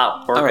is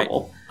not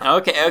workable.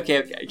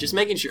 Okay. Just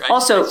making sure.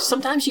 Also,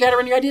 sometimes you got to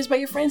run your ideas by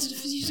your friends to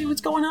see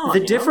what's going on.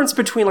 The difference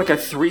between a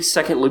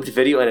 3-second looped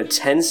video and a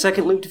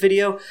 10-second looped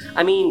video,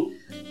 I mean,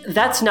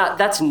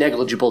 that's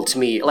negligible to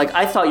me.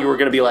 I thought you were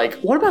going to be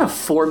what about a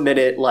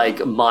 4-minute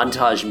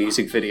montage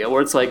music video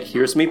where it's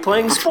here's me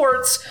playing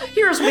sports,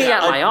 here's me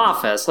at my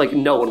office.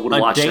 No one would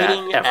watch that ever. A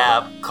dating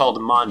app called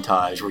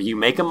Montage, where you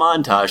make a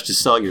montage to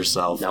sell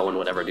yourself. No one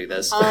would ever do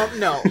this.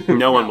 No.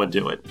 No one would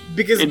do it.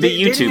 Because it'd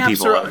be YouTube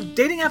people.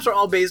 Dating apps are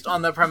all based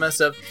on the premise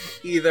of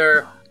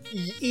either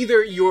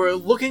you're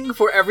looking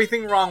for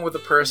everything wrong with a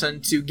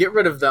person to get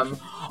rid of them,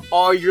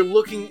 or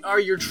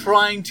you're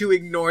trying to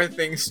ignore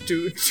things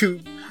to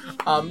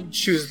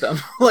choose them.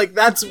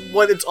 That's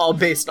what it's all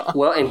based on.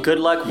 Well, and good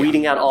luck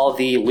weeding out all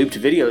the looped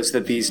videos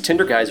that these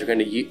Tinder guys are going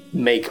to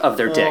make of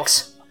their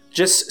dicks.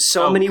 Just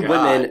so many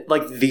women,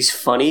 these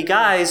funny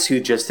guys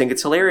who just think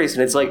it's hilarious,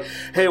 and it's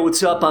hey,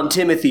 what's up, I'm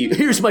Timothy,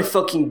 here's my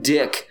fucking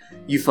dick,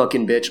 you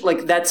fucking bitch.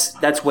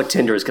 That's what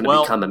Tinder is going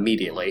to become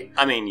immediately.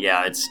 I mean,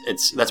 yeah,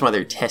 it's that's why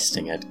they're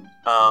testing it.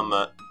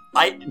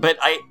 I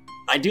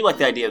do like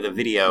the idea of the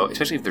video,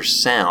 especially if there's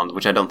sound,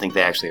 which I don't think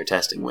they actually are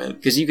testing with,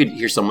 because you could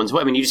hear someone's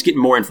voice. I mean, you just get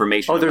more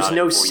information. Oh, there's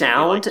no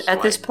sound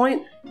at this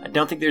point? I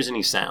don't think there's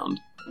any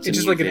sound. It's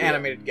just an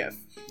animated GIF.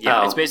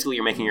 Yeah, it's basically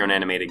you're making your own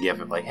animated GIF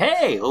of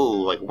hey,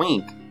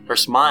 wink, or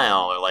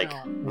smile, or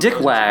dick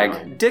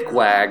wag, dick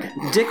wag,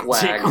 dick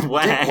wag, dick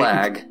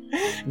wag.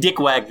 Dick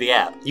wag the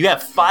app. You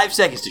have 5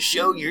 seconds to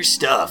show your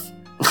stuff.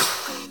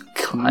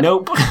 God.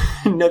 Nope.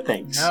 No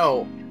thanks.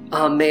 No.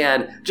 Oh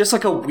man, just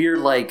a weird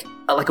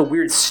a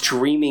weird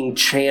streaming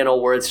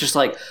channel where it's just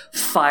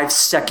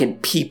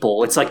 5-second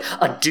people. It's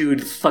a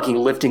dude fucking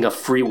lifting a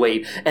free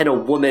weight and a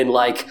woman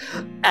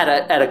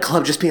at a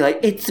club just being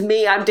it's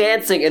me, I'm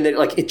dancing, and then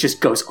it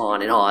just goes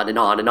on and on and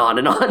on and on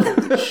and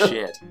on.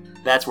 Shit.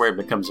 That's where it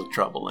becomes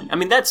troubling. I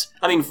mean,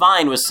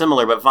 Vine was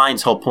similar, but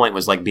Vine's whole point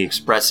was be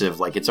expressive.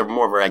 It's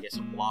more of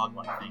a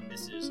blog-like thing.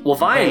 This is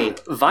Vine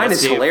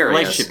is hilarious.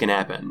 Relationship can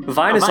happen.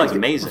 Vine is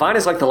amazing. Vine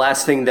is the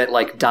last thing that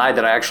died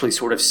that I actually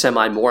sort of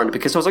semi-mourned,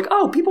 because I was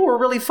people were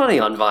really funny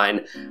on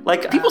Vine.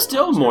 People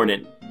still mourn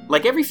it.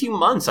 Every few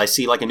months, I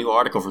see a new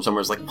article from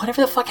somewhere. It's whatever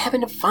the fuck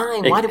happened to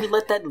Vine? Why did we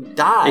let that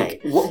die?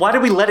 Why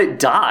did we let it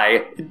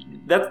die?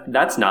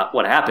 That's not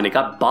what happened. It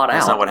got bought out.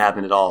 That's not what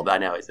happened at all. But I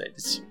know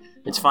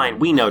it's fine.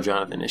 We know,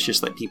 Jonathan. It's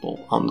just that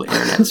people on the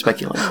internet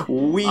speculate.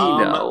 We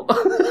know.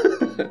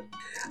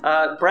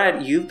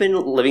 Brad, you've been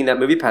living that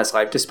MoviePass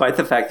life, despite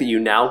the fact that you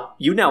now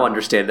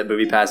understand that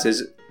MoviePass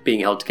is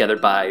being held together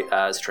by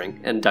string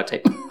and duct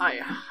tape.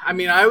 I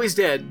mean, I always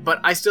did,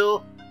 but I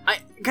still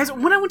Guys,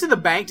 when I went to the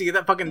bank to get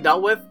that fucking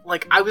dealt with,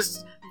 like, I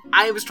was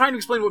trying to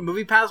explain what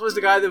MoviePass was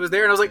to the guy that was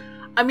there, and I was like,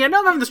 I mean, I know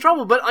I'm having this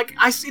trouble, but, like,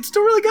 it's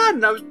still really good,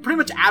 and I was pretty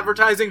much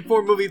advertising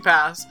for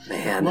MoviePass.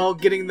 Man. While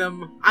getting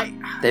them...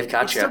 They've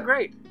got it's you. still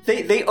great.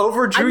 They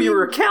overdrew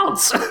your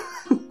accounts.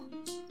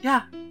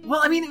 Yeah.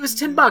 Well, I mean, it was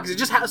 $10. It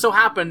just so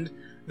happened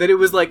that it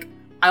was, like,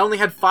 I only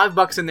had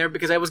 $5 in there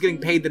because I was getting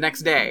paid the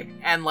next day,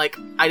 and, like,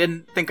 I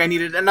didn't think I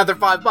needed another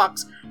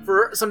 $5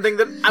 for something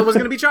that I was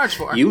going to be charged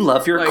for. You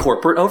love your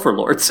corporate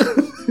overlords.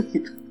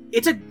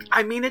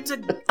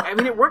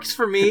 It works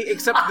for me,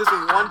 except this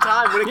one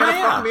time when it kind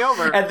of fucked me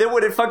over. And then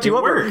when it fucked you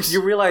over,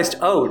 you realized,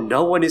 oh,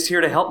 no one is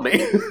here to help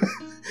me.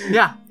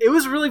 Yeah, it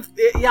was really...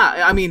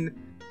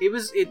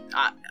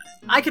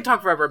 I could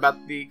talk forever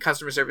about the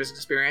customer service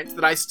experience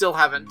that I still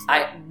haven't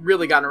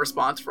really gotten a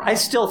response from. I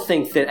still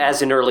think that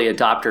as an early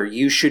adopter,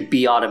 you should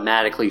be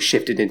automatically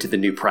shifted into the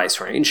new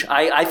price range.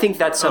 I think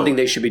that's something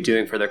they should be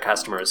doing for their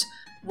customers.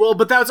 Well,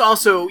 but that's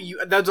also you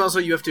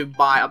have to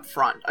buy up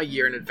front a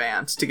year in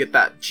advance to get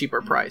that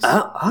cheaper price.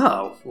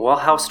 Oh, well,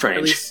 how strange.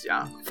 At least,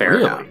 yeah. Fair.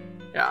 Really?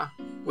 Yeah.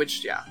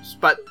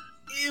 But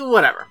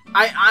whatever.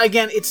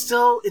 It's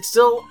still.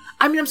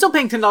 I mean, I'm still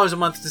paying $10 a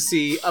month to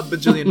see a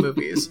bajillion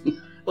movies.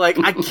 Like,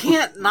 I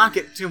can't knock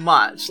it too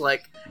much.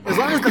 Like, as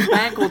long as the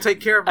bank will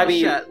take care of my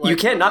shit. Like, you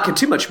can't knock it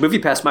too much.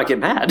 MoviePass might get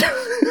mad.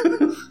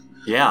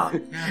 Yeah.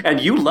 And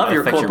you love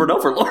your corporate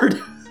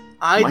overlord.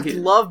 I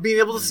love being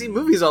able to see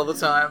movies all the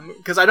time,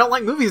 because I don't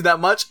like movies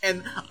that much,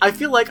 and I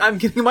feel like I'm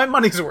getting my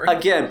money's worth.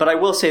 Again, but I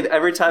will say that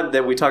every time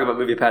that we talk about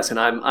MoviePass and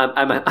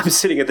I'm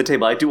sitting at the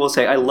table, I will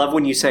say I love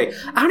when you say,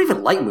 I don't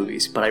even like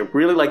movies, but I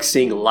really like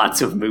seeing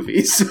lots of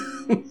movies.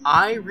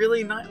 I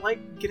really not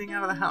like getting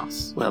out of the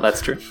house. Well,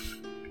 that's true.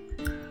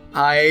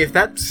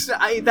 That's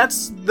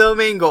the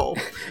main goal.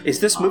 Is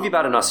this movie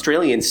about an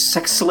Australian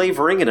sex slave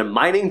ring in a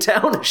mining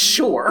town?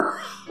 Sure.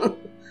 It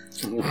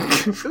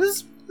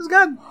was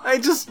good.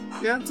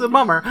 It's a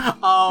bummer.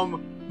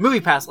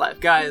 MoviePass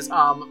Live, guys.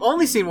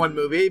 Only seen one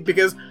movie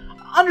because,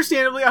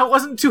 understandably, I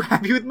wasn't too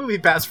happy with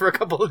MoviePass for a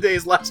couple of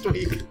days last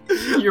week.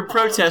 Your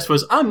protest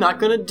was, I'm not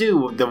gonna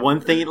do the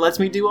one thing it lets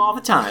me do all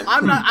the time.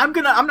 I'm not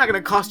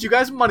gonna cost you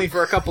guys money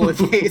for a couple of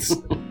days.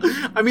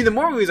 I mean, the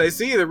more movies I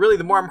see,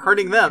 the more I'm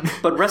hurting them.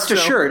 But rest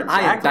assured,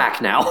 I am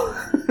back now.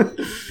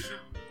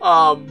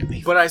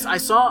 But I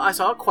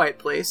saw A Quiet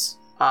Place,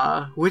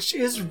 which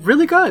is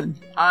really good.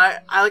 I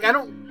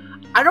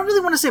don't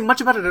really want to say much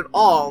about it at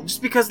all,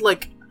 just because,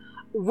 like,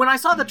 when I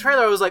saw the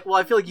trailer, I was like, well,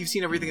 I feel like you've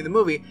seen everything in the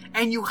movie,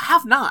 and you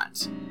have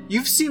not.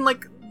 You've seen,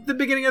 like, the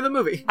beginning of the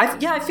movie.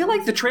 I feel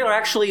like the trailer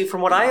actually,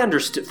 from what I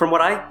understood, from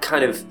what I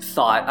kind of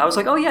thought, I was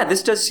like, oh yeah,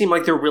 this does seem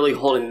like they're really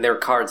holding their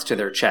cards to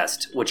their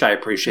chest, which I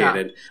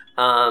appreciated.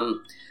 Yeah.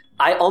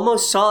 I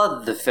almost saw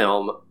the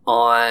film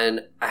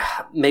on,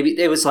 maybe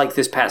it was like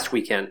this past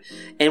weekend,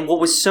 and what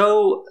was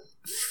so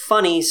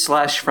funny /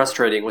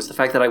 frustrating was the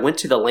fact that I went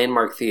to the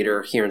Landmark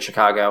Theater here in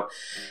Chicago,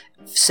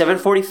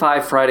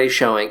 7:45 Friday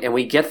showing, and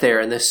we get there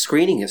and the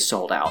screening is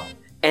sold out.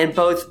 And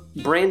both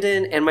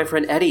Brandon and my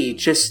friend Eddie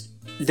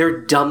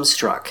they're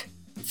dumbstruck.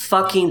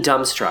 Fucking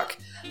dumbstruck.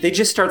 They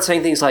just start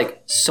saying things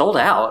like, sold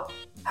out?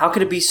 How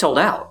could it be sold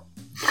out?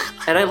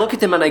 And I look at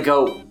them and I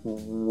go,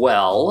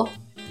 well,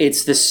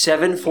 it's the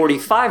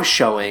 7:45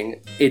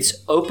 showing, it's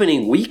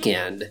opening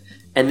weekend,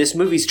 and this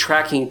movie's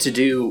tracking to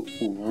do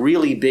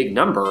really big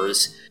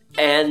numbers,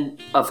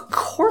 and of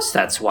course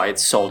that's why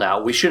it's sold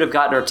out. We should have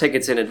gotten our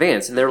tickets in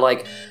advance. And they're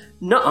like,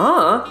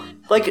 nuh-uh,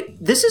 like,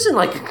 this isn't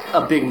like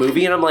a big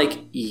movie. And I'm like,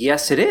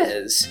 yes, it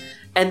is.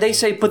 And they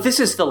say, but this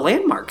is the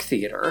Landmark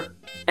Theater.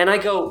 And I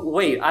go,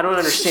 wait, I don't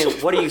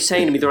understand. What are you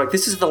saying to me? They're like,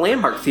 this is the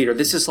Landmark Theater.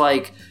 This is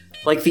like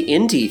the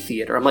indie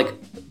theater. I'm like,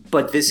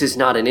 but this is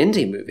not an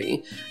indie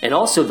movie. And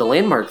also, the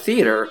Landmark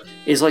Theater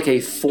is like a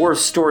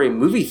 4-story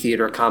movie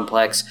theater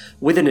complex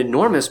with an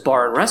enormous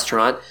bar and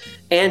restaurant.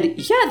 And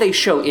yeah, they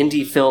show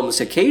indie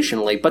films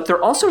occasionally, but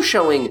they're also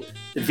showing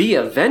The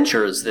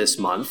Avengers this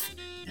month.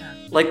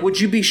 Like, would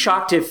you be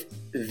shocked if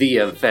The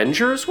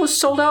Avengers was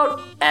sold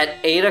out at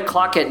 8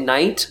 o'clock at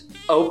night,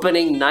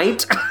 opening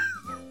night?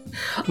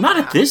 Not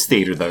at this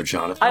theater, though,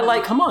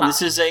 Jonathan. Come on,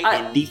 this is a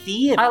indie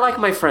theater. I like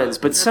my friends,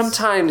 but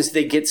sometimes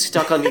they get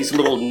stuck on these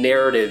little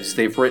narratives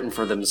they've written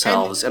for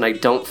themselves, and I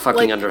don't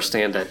fucking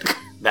understand it.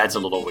 That's a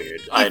little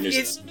weird. I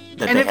understand.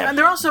 And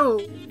they're also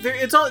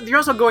you're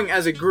also going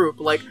as a group.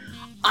 Like,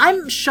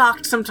 I'm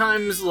shocked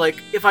sometimes,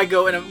 like, if I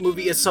go and a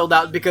movie is sold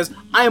out because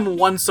I am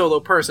one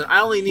solo person.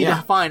 I only need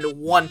to find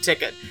one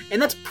ticket.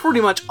 And that's pretty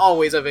much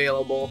always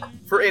available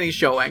for any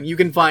showing. You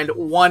can find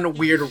one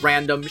weird,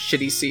 random,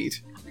 shitty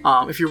seat.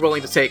 If you're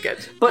willing to take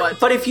it.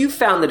 But if you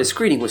found that a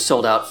screening was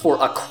sold out for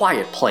A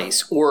Quiet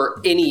Place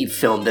or any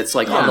film that's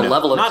like on the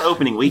level of... Not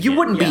opening weekend. You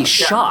wouldn't be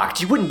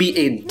shocked. You wouldn't be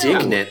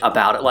indignant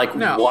about it. Like,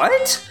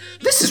 what?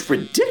 This is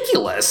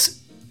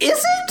ridiculous. Is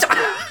it?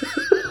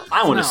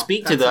 I want to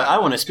speak to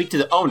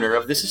the owner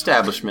of this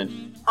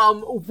establishment.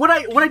 What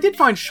I did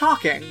find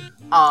shocking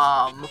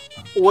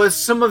was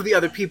some of the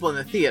other people in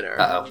the theater.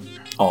 Uh-oh.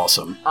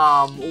 Awesome.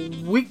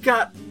 We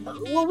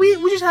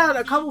just had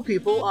a couple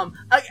people.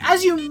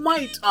 As you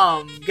might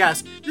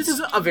guess, this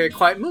is a very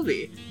quiet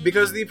movie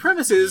because the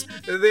premise is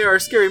there are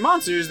scary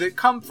monsters that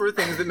come for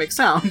things that make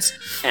sounds.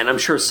 And I'm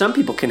sure some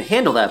people can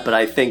handle that, but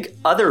I think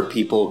other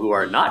people who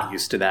are not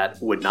used to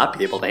that would not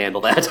be able to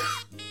handle that.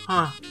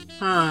 Oh.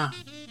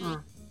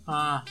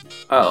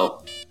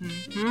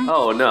 Mm-hmm.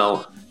 Oh,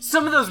 no.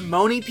 Some of those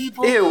moany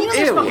people. Ew, you know,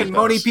 there's ew. fucking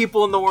moany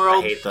people in the I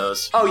world. hate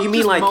those. Oh, you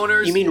mean Just like,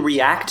 moaners. you mean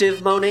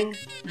reactive moaning?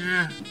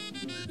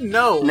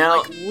 No,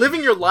 Now- like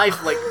living your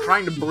life like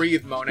trying to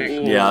breathe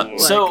moaning. Yeah. Like-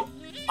 So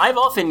I've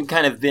often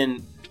kind of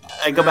been.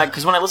 I go back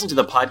because when I listen to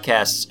the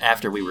podcasts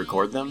after we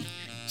record them,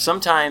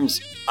 sometimes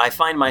I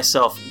find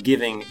myself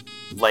giving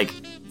like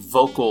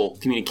vocal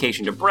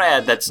communication to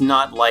Brad that's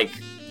not like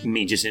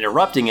me just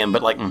interrupting him,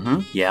 but like,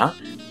 yeah.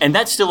 And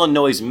that still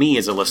annoys me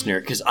as a listener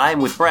because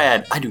I'm with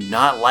Brad. I do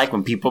not like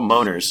when people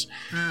moaners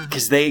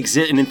because they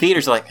exist. And in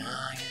theaters, like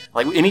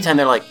anytime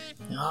they're like,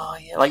 oh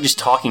yeah, like just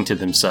talking to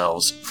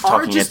themselves,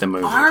 talking at the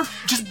movie. Are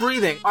just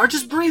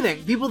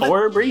breathing. People that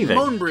Or breathing.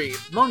 moan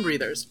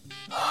breathers.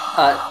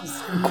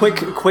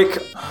 Quick.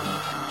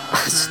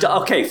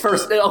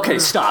 Okay,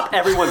 stop.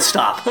 Everyone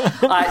stop.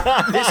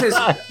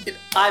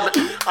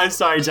 I'm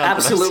sorry, John.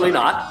 Absolutely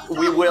not.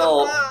 We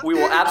will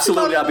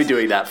absolutely not be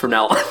doing that from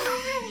now on.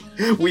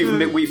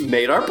 We've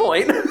made our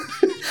point.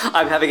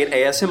 I'm having an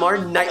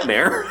ASMR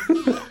nightmare.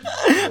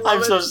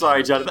 I'm so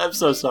sorry, Jonathan. I'm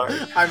so sorry.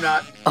 I'm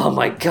not. Oh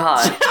my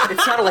god. It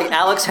sounded like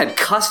Alex had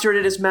custard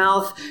in his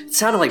mouth. It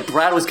sounded like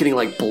Brad was getting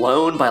like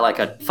blown by like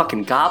a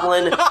fucking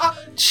goblin.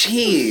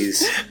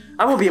 Jeez.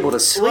 I won't be able to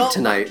sleep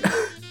tonight.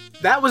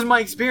 That was my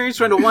experience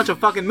trying to watch a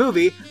fucking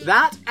movie.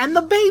 That and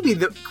the baby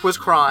that was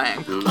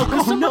crying.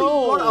 Somebody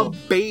brought a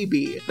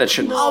baby. That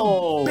shouldn't.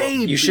 A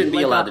baby. You shouldn't be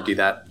Like allowed to do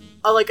that.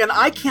 Like an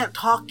I can't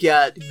talk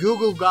yet.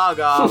 Goo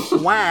gaga.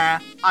 Wah.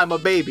 I'm a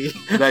baby.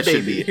 That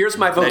should baby. be. Here's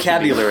my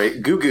vocabulary.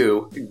 Goo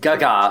goo,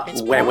 gaga,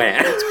 wah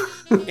wah.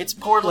 It's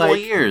poor little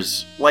Like-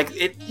 ears. Like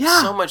it's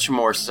Yeah. so much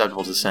more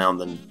susceptible to sound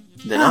than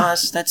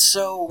us. That's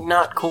so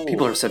not cool.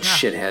 People are such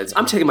shitheads.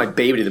 I'm taking my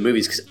baby to the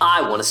movies because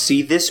I want to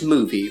see this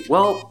movie.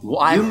 Well,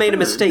 I've you made a heard.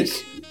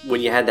 mistake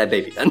when you had that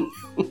baby then.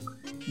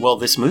 Well,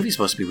 this movie's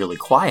supposed to be really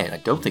quiet. I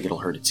don't think it'll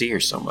hurt its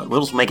ears so much. We'll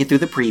just make it through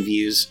the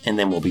previews, and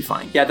then we'll be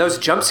fine. Yeah, those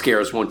jump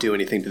scares won't do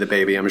anything to the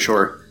baby, I'm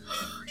sure.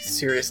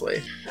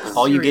 Seriously.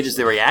 All you get is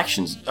the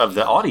reactions of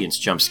the audience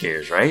jump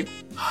scares, right?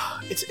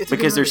 It's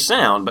Because there's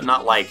sound, but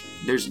not like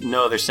there's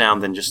no other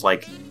sound than just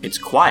like it's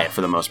quiet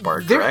for the most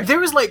part. Correct? There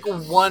was like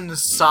one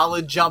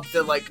solid jump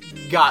that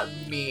like got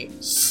me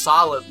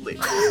solidly.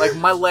 Like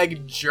my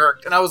leg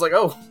jerked, and I was like,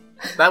 "Oh,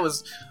 that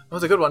was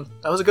a good one.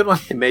 That was a good one."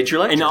 It made your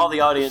leg. And all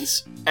the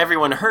audience,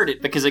 everyone heard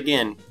it because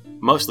again,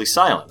 mostly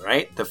silent,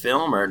 right? The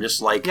film or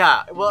just like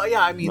Yeah. Well,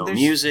 yeah. I mean, no there's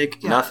music,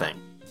 yeah. nothing.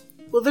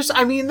 Well, there's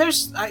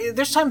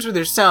times where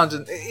there's sounds,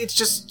 and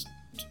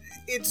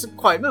it's a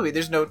quiet movie.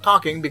 There's no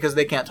talking because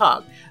they can't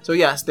talk. So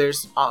yes,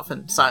 there's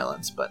often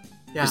silence, but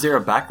yeah. Is there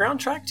a background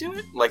track to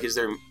it? Like, is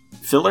there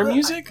filler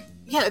music?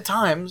 Yeah, at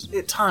times.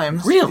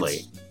 Really?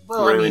 It's-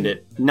 Well, Ruined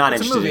it. Not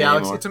It's a interested movie, in it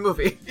Alex. anymore. It's a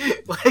movie.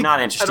 Like,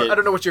 Not interested. I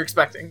don't know what you're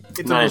expecting. It's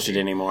a Not movie. interested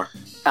anymore.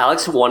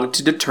 Alex wanted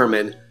to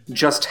determine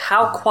just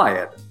how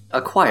quiet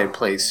a quiet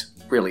place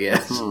really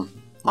is. Yeah.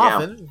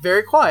 Often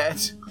very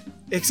quiet,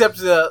 except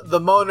the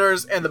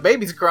moaners and the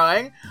babies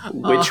crying.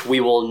 Which we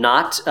will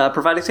not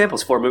provide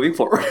examples for moving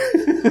forward.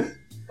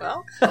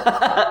 Well,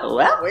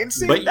 Well, wait and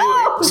see. But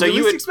so you you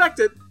least would- expect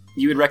it.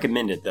 You would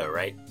recommend it though,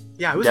 right?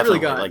 Yeah, it was Definitely.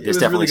 really good. Like It this, was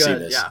definitely really see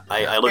good, this. Yeah.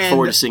 I look And-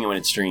 forward to seeing it when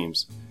it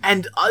streams.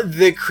 And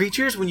the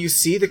creatures, when you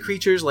see the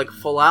creatures like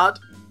full out,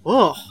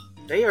 oh,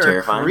 they are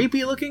Terrifying.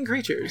 creepy looking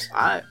creatures.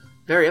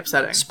 Very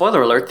upsetting.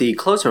 spoiler alert, the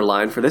closer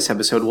line for this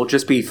episode will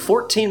just be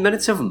 14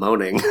 minutes of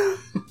moaning.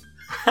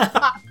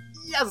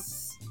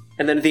 Yes.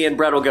 And then at the end,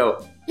 Brad will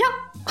go, yep.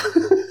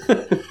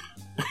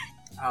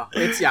 Oh,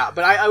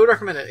 but I would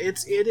recommend it.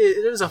 It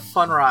is a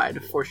fun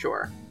ride for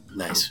sure.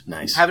 Nice.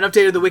 Haven't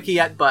updated the wiki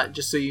yet, but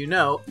just so you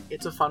know,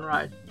 it's a fun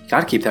ride.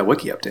 Gotta keep that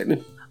wiki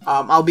updated.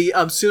 I'll be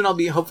soon. I'll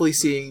be hopefully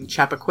seeing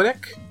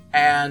Chappaquiddick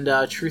and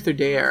Truth or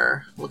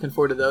Dare. Looking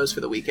forward to those for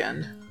the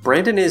weekend.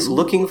 Brandon is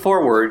looking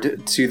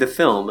forward to the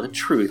film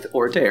Truth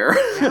or Dare.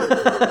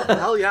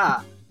 Hell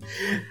yeah!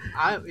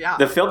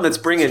 The film that's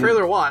bringing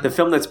Trailer one. The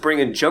film that's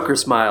bringing Joker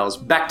smiles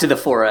back to the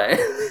foray.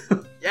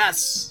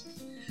 Yes.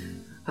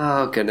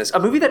 Oh goodness, a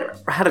movie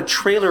that had a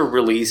trailer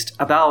released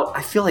about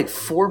I feel like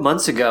 4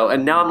 months ago,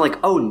 and now I'm like,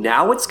 oh,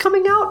 now it's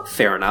coming out.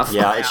 Fair enough.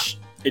 Yeah,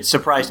 it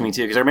surprised me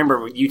too because I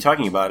remember you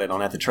talking about it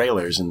on At the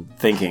Trailers and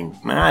thinking,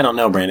 I don't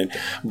know, Brandon,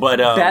 but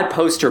Bad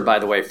poster, by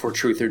the way, for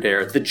Truth or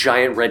Dare. The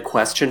giant red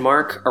question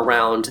mark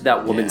around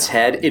that woman's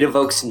head. It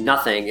evokes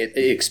nothing. It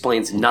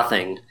explains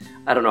nothing.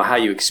 I don't know how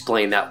you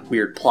explain that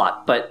weird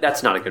plot, but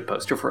that's not a good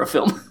poster for a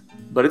film.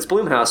 But it's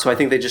Blumhouse, so I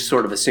think they just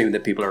sort of assume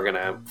that people are going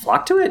to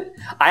flock to it.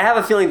 I have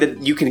a feeling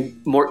that you can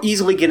more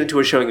easily get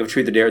into a showing of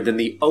Truth or Dare than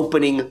the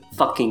opening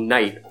fucking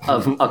night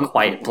of A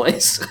Quiet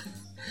Place.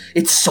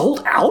 It's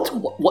sold out?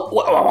 What?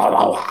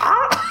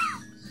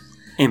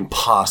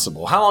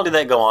 Impossible. How long did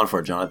that go on for,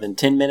 Jonathan?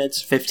 10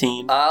 minutes?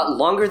 15?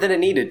 Longer than it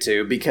needed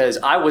to, because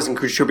I wasn't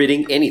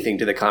contributing anything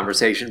to the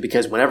conversation,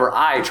 because whenever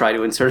I try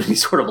to insert any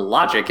sort of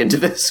logic into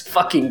this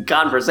fucking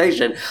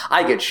conversation,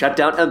 I get shut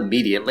down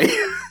immediately.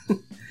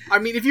 I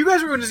mean, if you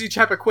guys were going to see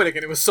Chappaquiddick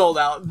and it was sold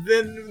out,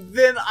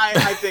 then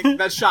I think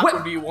that shot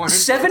would be warranted.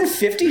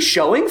 7:50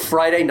 showing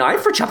Friday night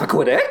for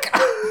Chappaquiddick?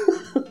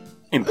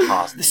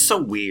 Impossible. This is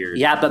so weird.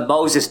 Yeah, but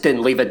Moses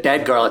didn't leave a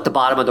dead girl at the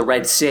bottom of the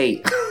Red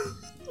Sea.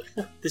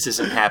 This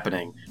isn't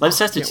happening. Let's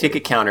test the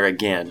ticket counter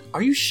again.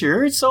 Are you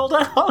sure it's sold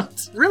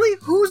out? Really?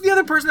 Who's the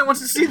other person that wants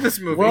to see this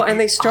movie? Well, and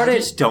they started... I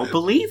just don't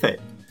believe it.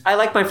 I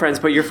like my friends,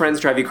 but your friends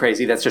drive you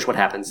crazy. That's just what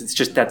happens. It's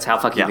just, that's how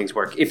fucking things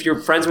work. If you're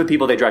friends with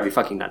people, they drive you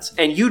fucking nuts.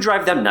 And you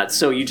drive them nuts,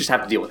 so you just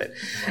have to deal with it.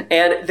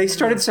 And they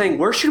started saying,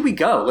 where should we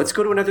go? Let's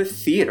go to another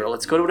theater.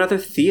 Let's go to another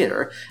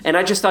theater. And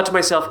I just thought to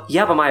myself,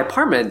 yeah, but my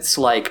apartment's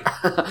like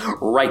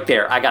right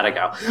there. I gotta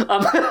go.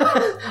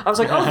 I was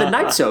like, oh, the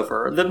night's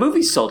over. The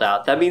movie's sold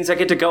out. That means I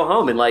get to go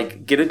home and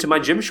like get into my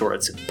gym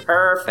shorts.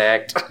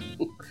 Perfect.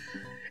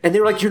 And they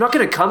were like, you're not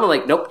gonna come? I'm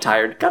like, nope,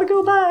 tired. Gotta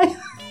go, bye.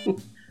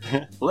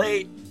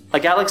 Late.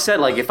 Like Alex said,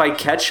 like if I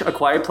catch A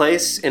Quiet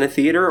Place in a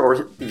theater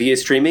or via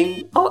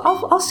streaming,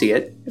 I'll see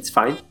it. It's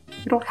fine.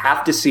 You don't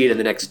have to see it in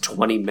the next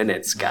 20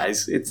 minutes,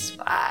 guys. It's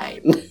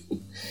fine.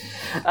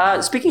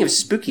 Speaking of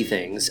spooky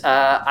things,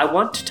 I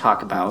want to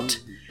talk about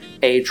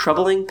a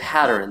troubling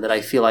pattern that I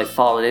feel I've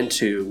fallen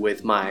into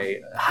with my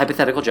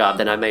hypothetical job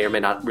that I may or may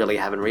not really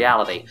have in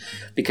reality.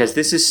 Because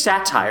this is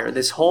satire.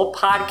 This whole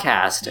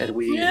podcast, and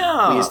we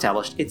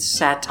established, it's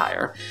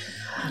satire.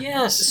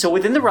 Yes. So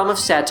within the realm of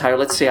satire,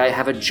 let's say I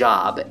have a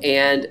job,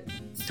 and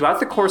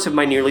throughout the course of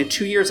my nearly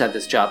 2 years at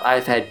this job,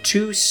 I've had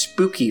 2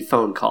 spooky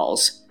phone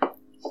calls.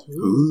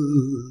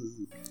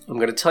 Ooh. I'm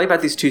going to tell you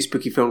about these 2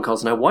 spooky phone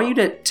calls, and I want you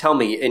to tell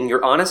me, in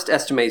your honest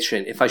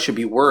estimation, if I should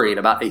be worried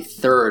about a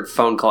third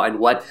phone call and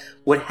what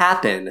would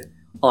happen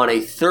on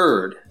a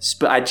third.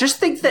 I just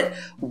think that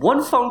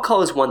one phone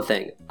call is one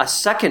thing. A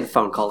second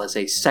phone call is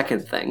a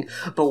second thing.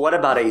 But what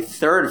about a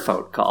third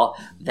phone call?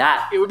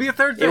 It would be a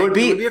third thing. It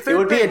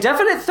would be a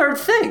definite third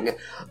thing.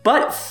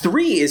 But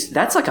 3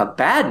 that's like a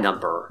bad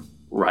number,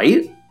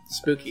 right?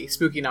 Spooky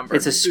number.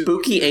 It's a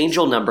spooky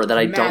angel number that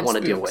I don't want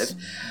to deal with.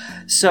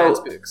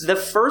 So the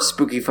first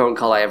spooky phone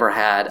call I ever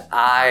had,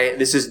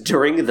 this is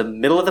during the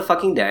middle of the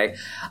fucking day,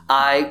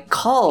 I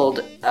called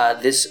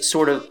this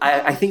sort of,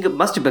 I think it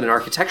must have been an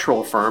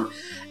architectural firm,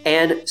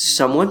 and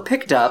someone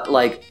picked up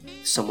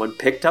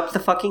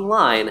the fucking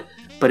line,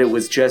 but it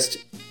was just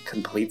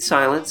complete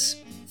silence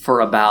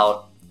for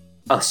about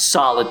a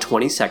solid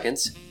 20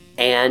 seconds,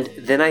 and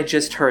then I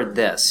just heard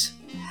this.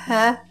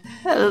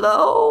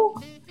 Hello?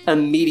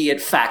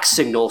 Immediate fax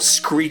signal,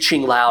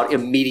 screeching loud,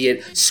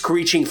 immediate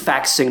screeching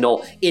fax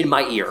signal in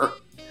my ear.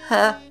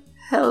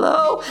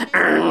 Hello?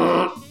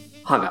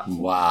 Hung up.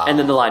 Wow. And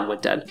then the line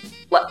went dead.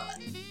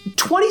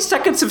 20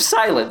 seconds of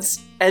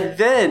silence. And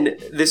then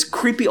this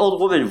creepy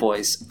old woman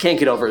voice. Can't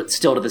get over it.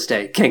 Still to this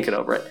day. Can't get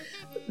over it.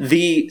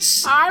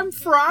 I'm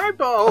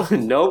Frybo.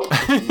 Nope.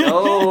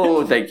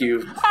 No, thank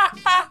you.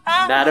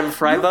 Madam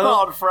Frybo? You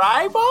called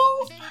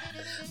Frybo?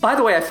 By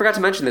the way, I forgot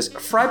to mention this.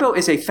 Frybo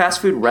is a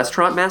fast food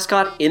restaurant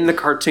mascot in the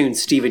cartoon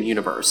Steven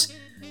Universe.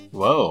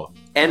 Whoa.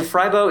 And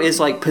Frybo is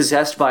like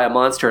possessed by a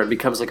monster and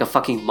becomes like a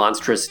fucking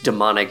monstrous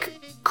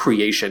demonic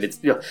creation. It's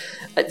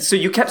so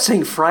you kept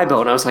saying Frybo,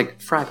 and I was like,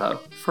 Frybo.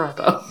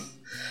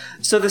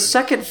 So the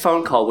second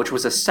phone call, which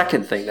was a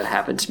second thing that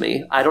happened to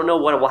me, I don't know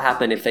what will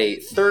happen if a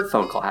third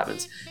phone call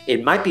happens.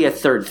 It might be a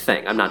third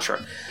thing. I'm not sure.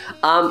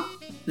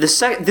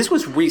 This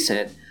was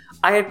recent.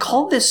 I had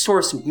called this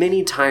source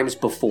many times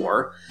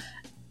before,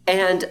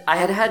 and I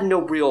had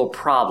no real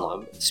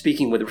problem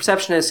speaking with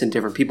receptionists and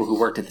different people who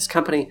worked at this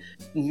company.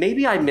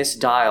 Maybe I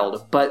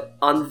misdialed, but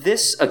on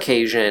this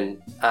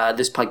occasion,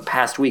 this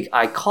past week,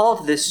 I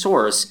called this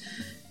source,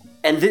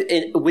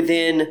 and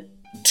within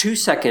 2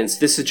 seconds,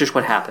 this is just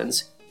what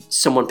happens.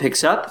 Someone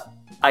picks up,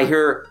 I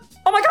hear,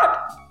 oh my god!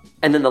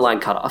 And then the line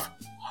cut off.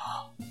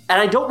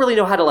 And I don't really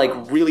know how to like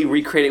really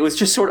recreate it. It was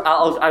just sort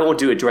of, I won't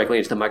do it directly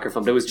into the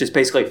microphone, but it was just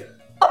basically,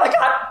 oh my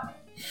god!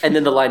 And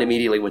then the line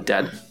immediately went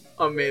dead.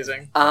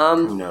 Amazing.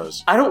 Who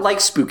knows? I don't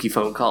like spooky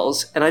phone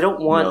calls, and I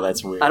don't want. No,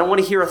 that's weird. I don't want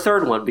to hear a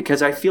third one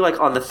because I feel like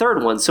on the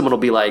third one, someone will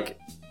be like,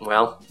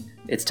 "Well,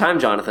 it's time,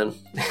 Jonathan."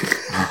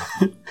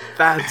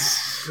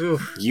 That's.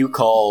 Oof. You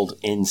called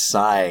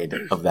inside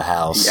of the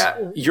house. Yeah.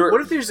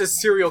 What if there's a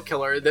serial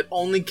killer that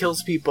only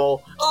kills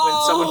people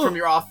when someone from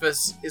your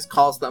office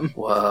calls them?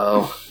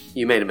 Whoa.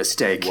 You made a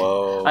mistake.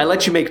 Whoa. I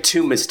let you make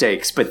 2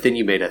 mistakes, but then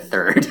you made a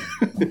third.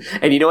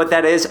 And you know what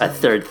that is? A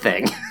third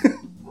thing.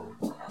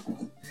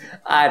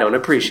 I don't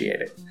appreciate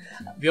it.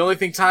 The only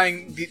thing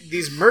tying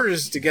these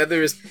murders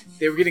together is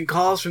they were getting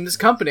calls from this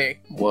company.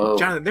 Whoa.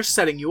 Jonathan, they're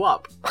setting you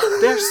up.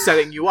 They're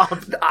setting you up.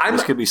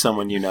 This could be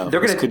someone you know.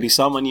 This could be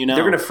someone you know.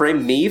 They're going to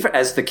frame me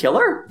as the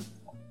killer?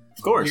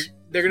 Of course.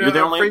 You're the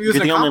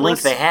only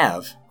link they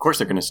have. Of course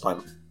they're going to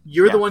slime.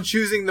 You're the one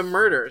choosing the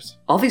murders.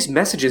 All these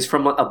messages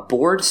from a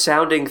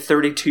bored-sounding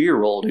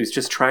 32-year-old who's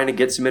just trying to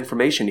get some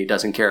information he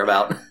doesn't care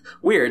about.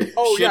 Weird.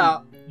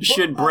 Oh,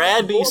 Should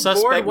Brad be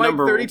suspect bored,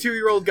 number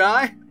 32-year-old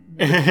guy?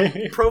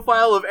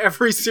 Profile of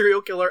every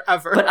serial killer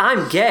ever. But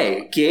I'm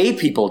gay. Gay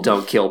people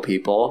don't kill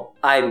people.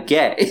 I'm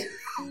gay.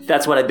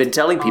 That's what I've been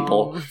telling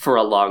people for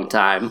a long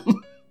time.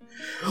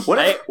 What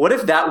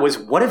if that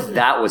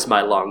was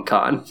my long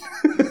con?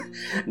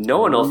 No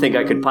one will think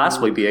I could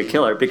possibly be a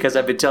killer because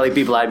I've been telling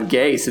people I'm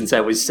gay since I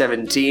was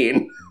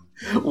 17.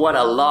 What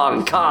a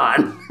long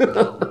con.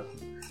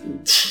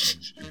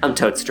 I'm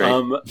totes straight.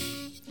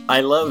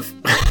 I love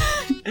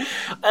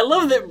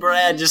that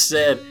Brad just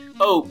said,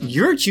 "Oh,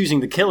 you're choosing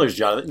the killers,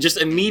 Jonathan." Just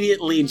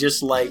immediately,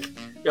 just like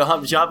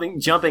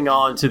jumping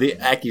on to the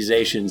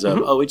accusations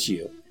of, "Oh, it's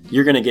you.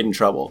 You're going to get in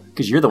trouble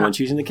because you're the one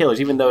choosing the killers,"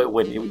 even though it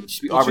would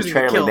just be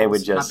arbitrarily. They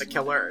would just not the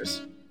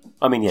killers.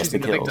 I mean, yes,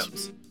 Choosing the kills.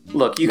 victims.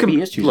 Look, you Maybe can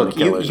he is choosing the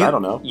killers. I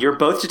don't know. You're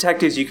both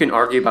detectives. You can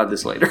argue about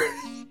this later.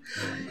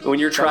 When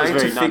you're trying to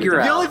very figure The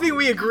out only thing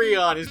we agree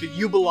on is that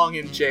you belong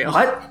in jail.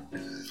 what.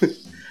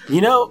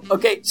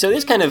 Okay, so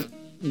this kind of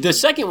the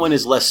second one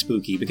is less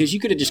spooky because you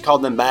could have just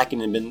called them back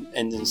and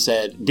then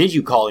said, "Did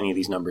you call any of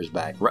these numbers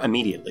back?"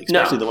 immediately,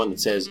 especially the one that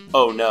says,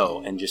 "Oh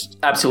no," and just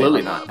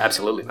Absolutely not.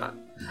 Absolutely not.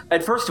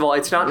 And first of all,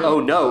 it's not, "Oh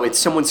no," it's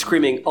someone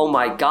screaming, "Oh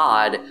my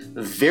god,"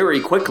 very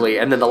quickly,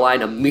 and then the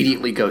line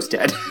immediately goes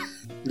dead.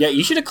 Yeah,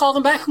 you should have called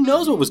them back. Who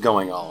knows what was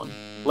going on?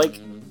 Like, they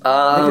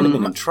could have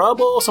been in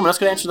trouble. Someone else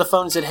could answer the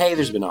phone and said, "Hey,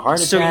 there's been a heart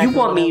attack." So you or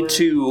want me whatever.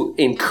 to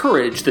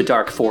encourage the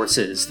dark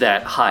forces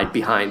that hide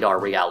behind our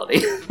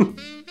reality?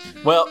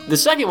 Well, the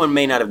second one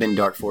may not have been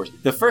Dark Force.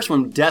 The first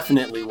one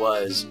definitely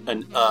was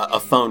a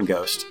phone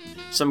ghost.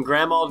 Some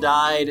grandma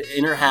died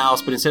in her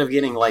house, but instead of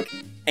getting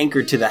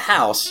anchored to the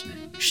house,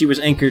 she was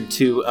anchored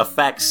to a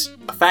fax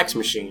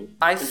machine.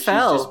 I she's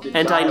fell, just been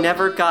and I dialed.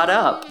 never got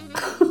up.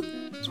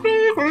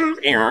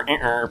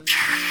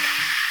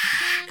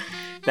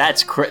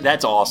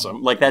 That's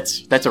awesome.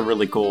 That's a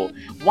really cool.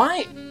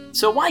 Why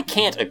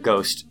can't a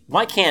ghost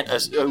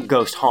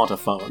haunt a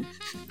phone?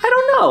 I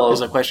don't know.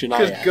 Is a question I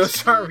Because ask.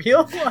 ghosts aren't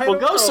real? Well,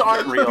 ghosts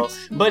aren't real,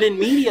 but in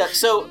media,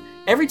 so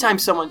every time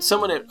someone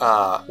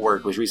at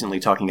work was recently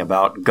talking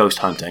about ghost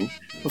hunting,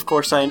 of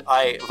course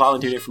I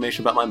volunteered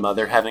information about my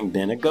mother having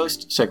been a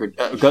ghost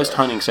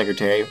hunting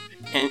secretary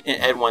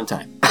at one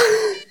time.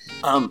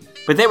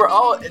 But they were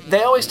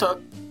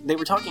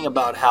talking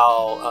about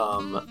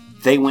how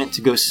they went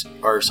to go,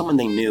 or someone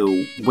they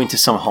knew went to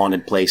some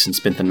haunted place and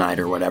spent the night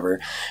or whatever.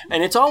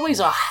 And it's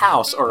always a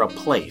house or a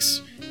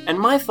place. And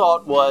my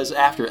thought was,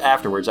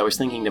 afterwards, I was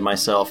thinking to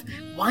myself,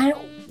 why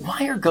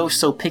are ghosts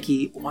so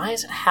picky? Why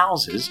is it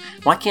houses?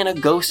 Why can't a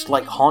ghost,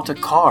 haunt a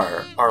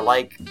car or,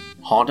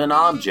 haunt an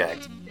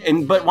object?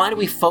 But why do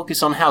we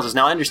focus on houses?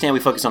 Now, I understand we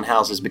focus on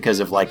houses because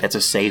of, that's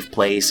a safe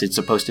place. It's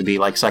supposed to be,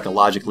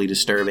 psychologically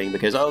disturbing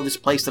because, oh, this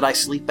place that I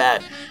sleep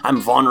at, I'm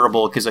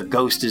vulnerable because a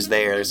ghost is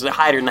there. There's a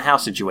hide her in the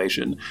house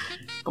situation.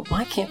 But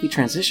why can't we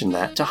transition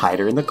that to hide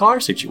her in the car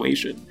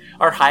situation?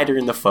 Or hide her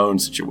in the phone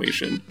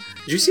situation?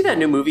 Did you see that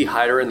new movie,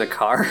 Hide Her in the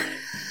Car?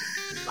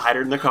 Hide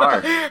her in the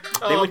car.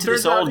 They went to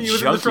this turns out old he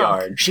was in the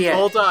junkyard. She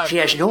All time.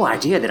 has no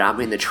idea that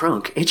I'm in the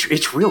trunk.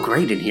 It's real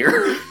great in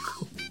here.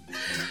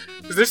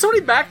 Is there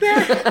somebody back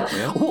there?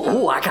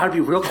 Oh, I gotta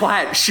be real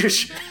quiet.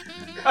 Shush.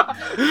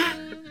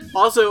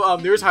 Also,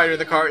 there's Hide Her in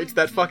the Car. It's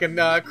that fucking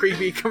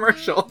creepy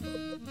commercial.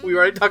 We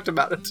already talked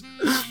about it.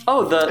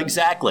 Oh,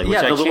 Exactly. Yeah, which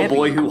the I little can't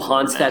boy be- who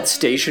haunts that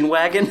station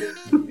wagon.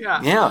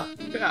 Yeah.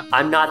 Yeah.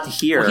 I'm not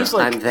here. Well, he's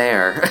I'm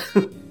there.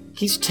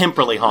 He's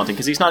temporally haunting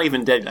because he's not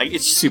even dead.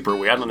 It's super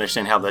weird. I don't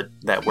understand how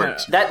that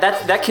works.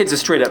 That kid's a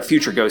straight up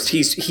future ghost.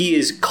 He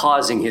is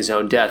causing his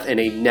own death in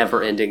a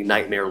never ending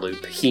nightmare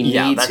loop. He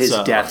needs that's, his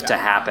death to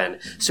happen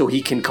so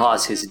he can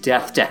cause his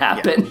death to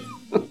happen.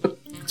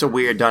 It's a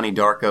weird Donnie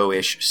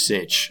Darko-ish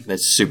sitch.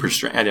 That's super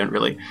strange. I don't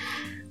really.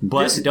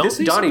 But This don't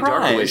be Donnie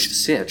surprised. Darko-ish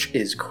sitch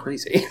is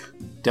crazy.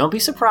 Don't be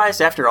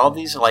surprised after all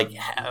these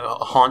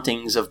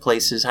hauntings of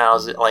places,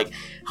 houses,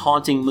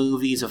 haunting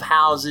movies of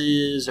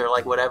houses or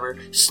whatever,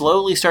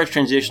 slowly starts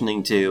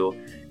transitioning to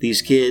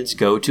these kids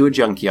go to a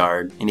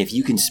junkyard, and if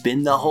you can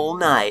spend the whole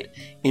night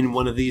in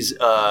one of these,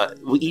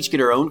 we each get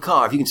our own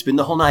car. If you can spend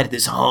the whole night at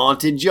this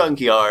haunted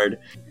junkyard,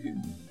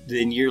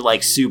 then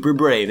you're super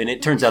brave. And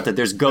it turns out that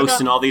there's ghosts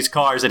in all these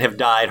cars that have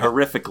died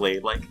horrifically.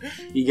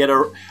 You get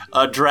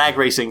a drag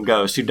racing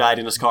ghost who died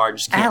in his car and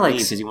just can't leave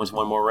because he wants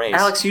one more race.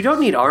 Alex, you don't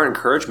need our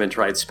encouragement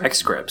to write spec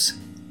scripts.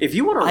 If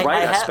you want to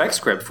write a spec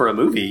script for a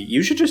movie,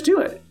 you should just do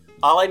it.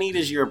 All I need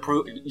is your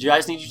approval. You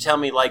guys need you to tell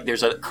me,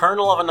 there's a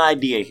kernel of an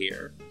idea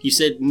here. You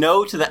said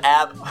no to the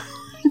app.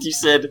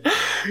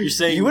 You're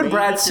saying You and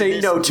Brad say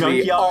no to me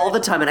junkyard? all the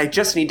time, and I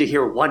just need to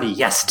hear one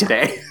yes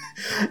today.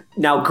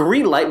 Now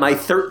greenlight my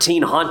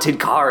 13 haunted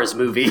cars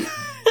movie.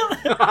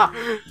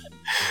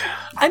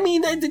 I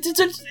mean,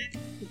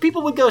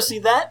 people would go see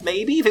that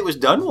maybe if it was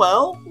done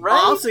well,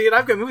 right? I'll see it.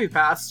 I've got Movie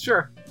Pass.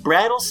 Sure.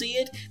 Brad will see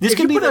it. This if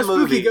could be you put the a spooky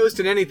movie. ghost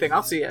in anything,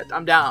 I'll see it.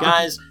 I'm down.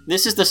 Guys,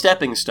 this is the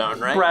stepping stone,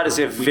 right? Brad is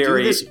a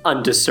very this-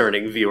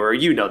 undiscerning viewer.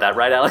 You know that,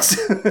 right, Alex?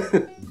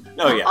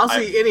 Oh, yeah. I'll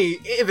see any.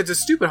 If it's a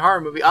stupid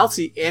horror movie, I'll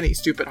see any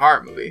stupid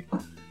horror movie.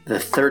 The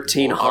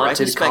 13 I'll write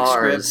the haunted spec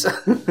cars.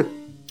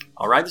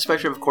 I'll write the spec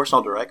script, of course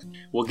I'll direct.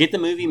 We'll get the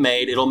movie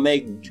made. It'll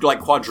make,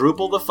 like,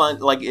 quadruple the fun,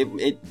 like,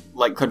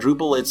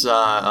 quadruple its,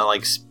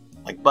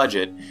 like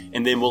budget,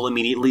 and then we'll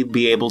immediately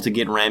be able to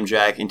get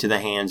Ramjack into the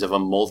hands of a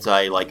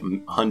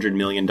 $100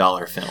 million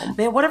film.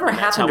 Man, whatever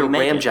happened to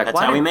Ramjack? That's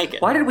how we make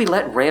it. Why did we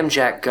let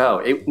Ramjack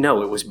go? It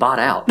was bought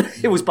out.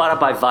 It was bought out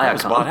by Viacom. It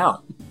was bought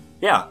out.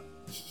 Yeah.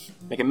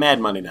 Making mad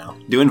money now.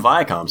 Doing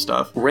Viacom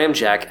stuff.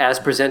 Ramjack, as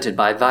presented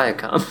by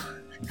Viacom.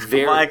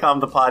 Viacom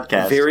the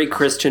podcast. Very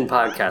Christian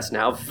podcast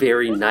now.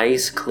 Very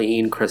nice,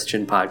 clean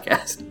Christian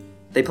podcast.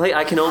 They play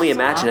I Can Only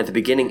Imagine at the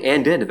beginning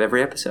and end of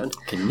every episode.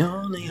 Can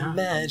only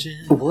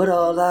imagine what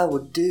all I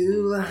would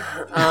do.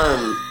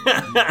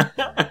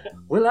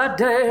 Will I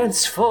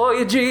dance for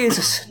you,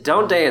 Jesus?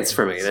 Don't dance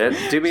for me.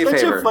 Do me a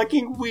Such favor. a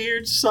fucking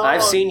weird song.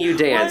 I've seen you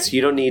dance. What?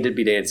 You don't need to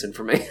be dancing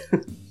for me.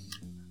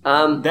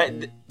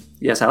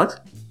 Yes, Alex?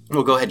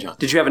 Well, go ahead, John.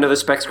 Did you have another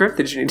spec script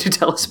that you need to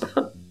tell us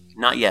about?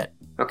 Not yet.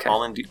 Okay.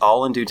 All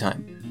in due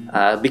time.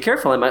 Be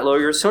careful. I might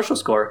lower your social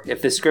score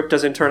if this script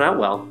doesn't turn out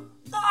well.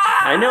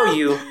 I know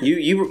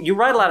you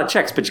write a lot of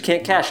checks, but you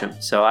can't cash them.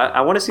 So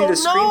I want to see the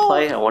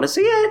screenplay. I want to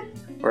see it.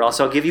 Or else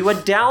I'll give you a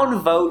down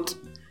vote,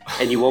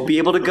 and you won't be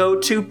able to go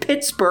to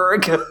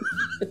Pittsburgh.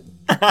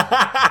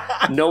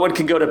 No one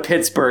can go to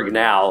Pittsburgh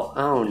now.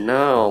 Oh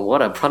no,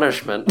 what a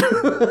punishment.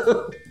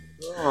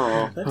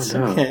 Oh, that's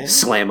okay.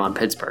 Slam on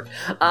Pittsburgh.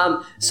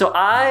 So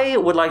I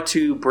would like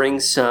to bring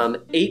some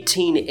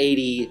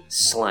 1880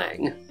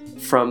 slang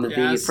from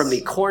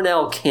the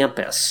Cornell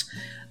campus.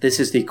 This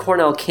is the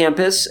Cornell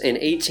campus in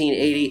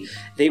 1880.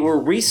 They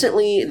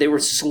were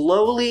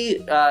slowly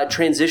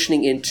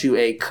transitioning into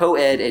a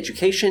co-ed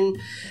education.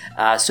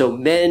 So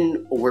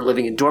men were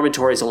living in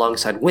dormitories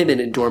alongside women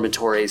in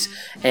dormitories,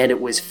 and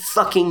it was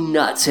fucking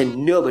nuts,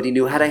 and nobody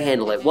knew how to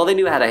handle it. Well, they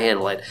knew how to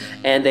handle it,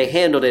 and they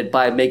handled it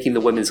by making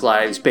the women's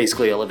lives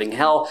basically a living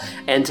hell,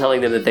 and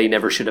telling them that they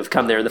never should have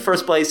come there in the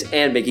first place,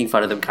 and making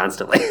fun of them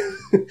constantly.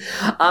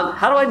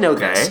 How do I know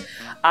this?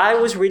 I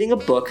was reading a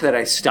book that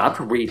I stopped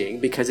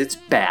reading because it's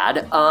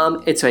bad.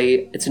 It's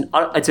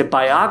a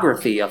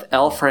biography of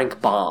L.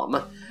 Frank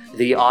Baum,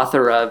 the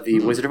author of the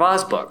Wizard of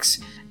Oz books,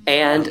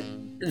 and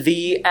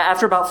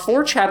after about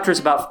 4 chapters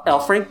about L.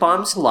 Frank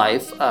Baum's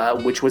life,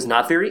 which was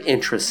not very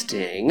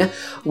interesting,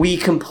 we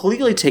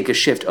completely take a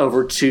shift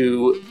over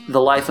to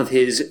the life of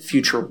his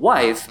future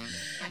wife,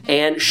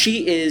 and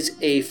she is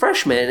a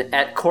freshman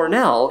at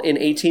Cornell in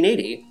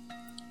 1880.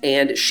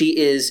 And she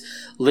is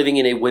living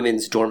in a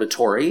women's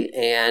dormitory,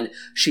 and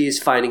she is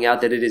finding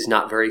out that it is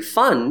not very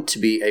fun to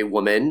be a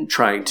woman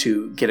trying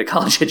to get a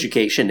college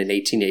education in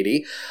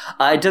 1880.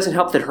 It doesn't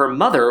help that her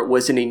mother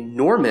was an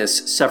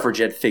enormous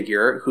suffragette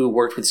figure who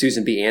worked with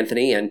Susan B.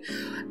 Anthony, and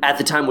at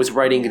the time was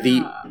writing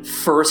the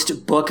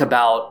first book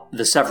about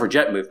the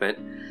suffragette movement.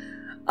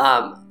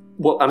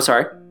 I'm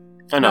sorry?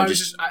 Oh, no,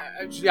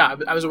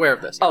 I was aware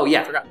of this. Oh,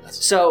 yeah. I forgot this.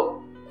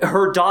 So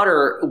her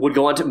daughter would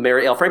go on to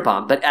marry L. Frank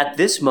Baum, but at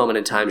this moment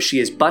in time, she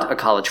is but a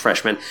college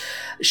freshman.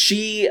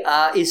 She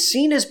is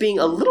seen as being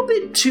a little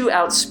bit too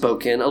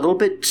outspoken, a little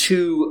bit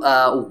too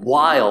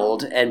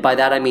wild, and by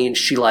that I mean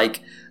she,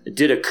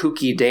 did a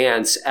kooky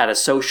dance at a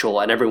social,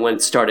 and everyone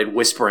started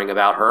whispering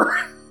about her.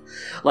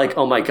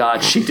 Oh my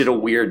god, she did a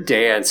weird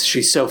dance.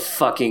 She's so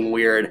fucking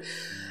weird.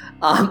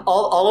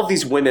 All of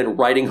these women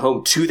writing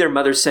home to their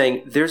mother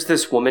saying, there's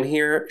this woman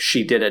here,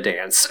 she did a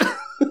dance.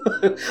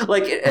 And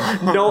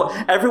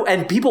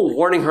people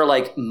warning her,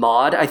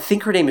 Maud, I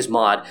think her name is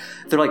Maud.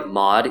 They're like,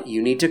 Maud,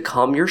 you need to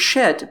calm your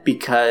shit,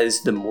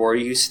 because the more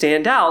you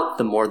stand out,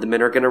 the more the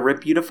men are going to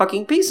rip you to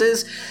fucking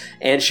pieces.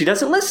 And she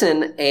doesn't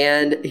listen.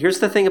 And here's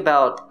the thing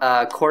about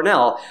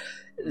Cornell.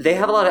 They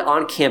have a lot of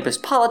on-campus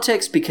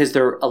politics because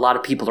a lot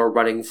of people are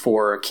running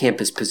for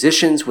campus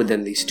positions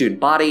within the student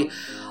body,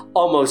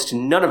 almost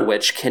none of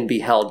which can be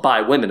held by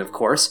women, of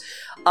course.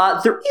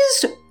 There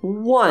is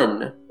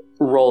one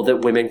role that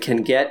women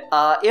can get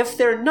if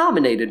they're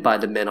nominated by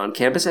the men on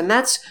campus, and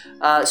that's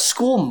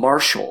school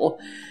marshal.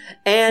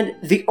 And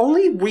the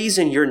only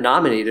reason you're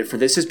nominated for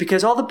this is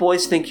because all the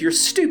boys think you're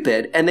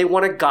stupid and they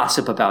want to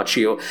gossip about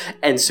you.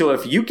 And so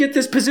if you get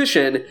this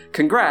position,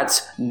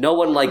 congrats, no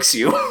one likes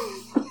you.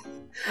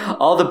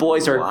 All the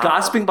boys are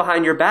gossiping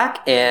behind your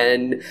back,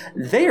 and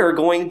they are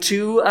going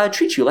to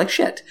treat you like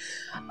shit.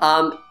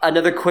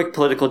 Another quick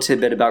political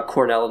tidbit about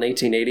Cornell in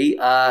 1880.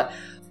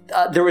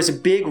 There was a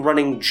big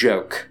running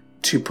joke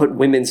to put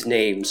women's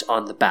names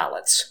on the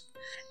ballots.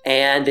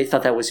 And they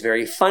thought that was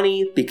very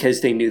funny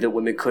because they knew that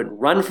women couldn't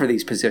run for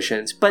these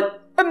positions.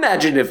 But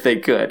imagine if they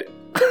could.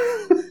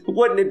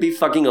 Wouldn't it be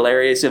fucking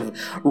hilarious if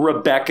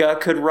Rebecca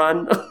could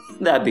run?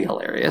 That'd be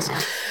hilarious.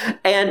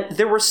 And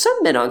there were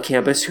some men on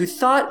campus who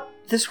thought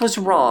this was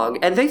wrong,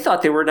 and they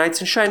thought they were knights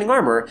in shining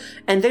armor,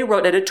 and they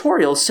wrote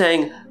editorials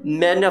saying,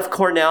 "Men of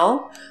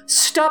Cornell,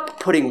 stop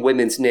putting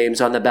women's names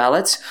on the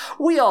ballots.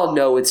 We all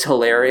know it's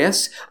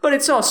hilarious, but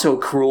it's also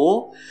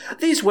cruel.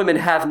 These women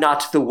have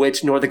not the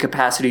wit nor the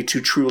capacity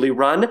to truly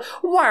run.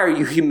 Why are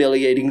you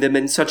humiliating them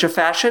in such a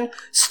fashion?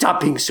 Stop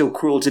being so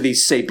cruel to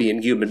these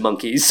sapient human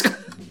monkeys."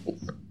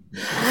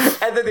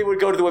 And then they would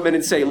go to the women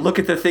and say, "Look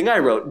at the thing I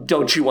wrote.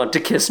 Don't you want to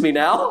kiss me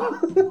now?"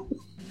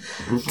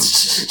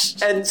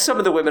 And some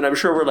of the women, I'm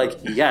sure, were like,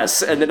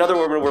 "Yes." And then other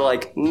women were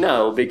like,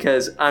 "No,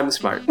 because I'm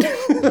smart."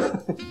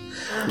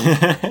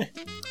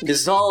 This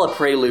is all a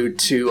prelude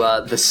to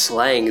the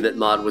slang that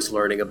Maud was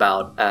learning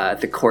about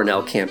at the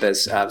Cornell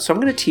campus. So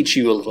I'm going to teach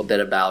you a little bit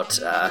about,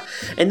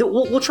 and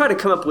we'll try to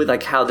come up with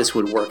like how this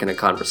would work in a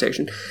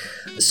conversation.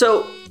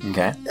 So,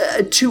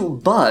 to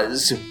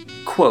buzz,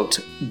 quote,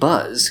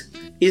 buzz,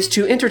 is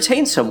to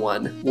entertain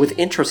someone with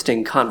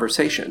interesting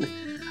conversation.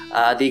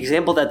 The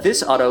example that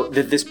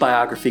this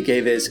biography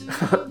gave is,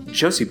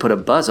 "Josie put a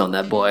buzz on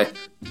that boy.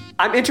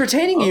 I'm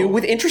entertaining you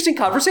with interesting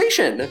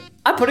conversation.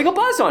 I'm putting a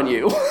buzz on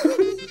you."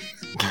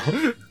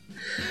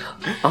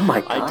 Oh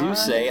my God. I do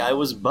say I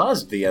was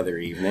buzzed the other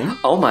evening.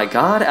 Oh my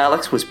God,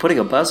 Alex was putting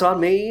a buzz on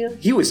me.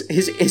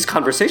 His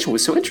conversation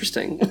was so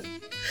interesting.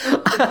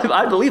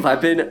 I believe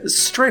I've been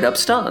straight up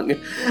stung.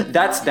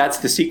 That's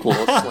the sequel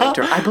of slang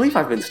term. I believe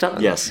I've been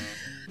stung. Yes.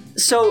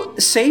 So,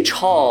 Sage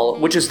Hall,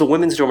 which is the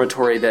women's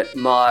dormitory that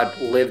Maud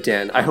lived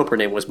in, I hope her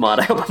name was Maud,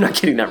 I hope I'm not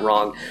getting that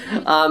wrong.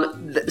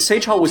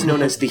 Sage Hall was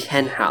known as the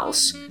hen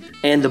house,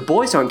 and the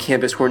boys on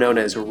campus were known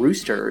as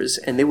roosters,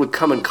 and they would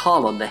come and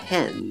call on the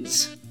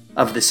hens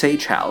of the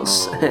Sage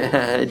house.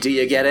 Oh. Do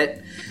you get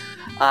it?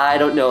 I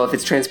don't know if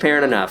it's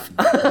transparent enough.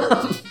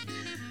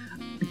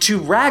 To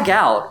rag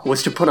out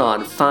was to put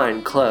on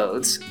fine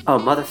clothes. Oh,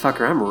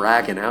 motherfucker, I'm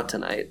ragging out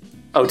tonight.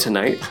 Oh,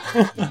 tonight?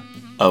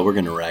 Oh, we're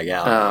gonna rag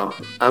out.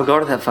 Oh, I'm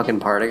going to that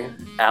fucking party.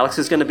 Alex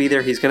is gonna be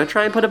there. He's gonna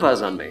try and put a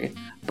buzz on me.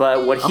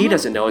 But what he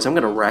doesn't know is I'm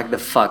gonna rag the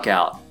fuck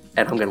out.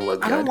 And I'm gonna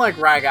look good. I don't like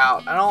rag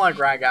out.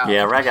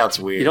 Yeah, rag out's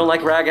weird. You don't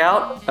like rag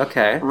out?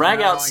 Okay. Rag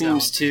out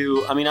seems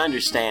to... I mean, I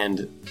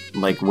understand,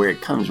 like, where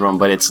it comes from,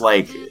 but it's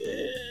like...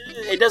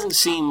 It doesn't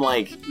seem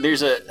like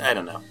there's a... I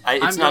don't know.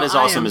 It's not as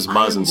awesome as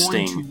Buzz and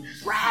Sting. I'm going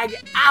to rag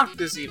out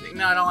this evening.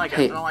 No, I don't like it.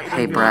 I don't like it.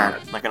 Hey, Brad.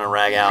 I'm not gonna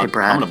rag out. Hey,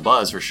 Brad. I'm gonna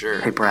buzz for sure.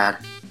 Hey, Brad.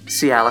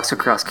 See Alex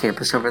across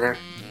campus over there?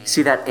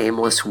 See that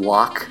aimless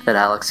walk that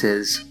Alex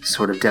is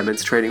sort of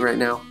demonstrating right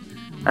now?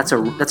 That's a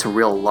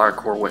real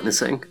lark we're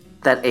witnessing.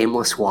 That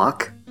aimless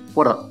walk.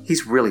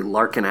 He's really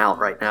larking out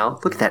right now.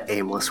 Look at that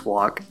aimless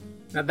walk.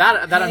 Now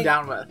that I'm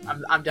down with.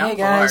 I'm down with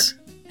guys.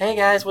 lark. Hey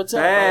guys, what's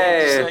up?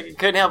 Hey. I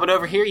couldn't help but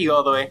overhear you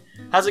all the way.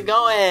 How's it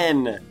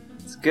going?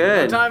 It's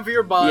good. No time for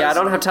your buzz. Yeah, I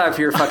don't have time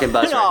for your fucking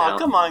buzz right now. Oh,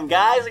 come on,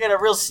 guys. I got a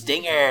real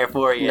stinger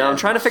for you. No, I'm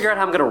trying to figure out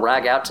how I'm going to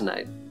rag out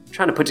tonight. I'm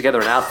trying to put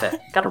together an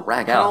outfit. Got to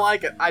rag out.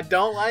 I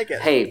don't like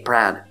it. Hey,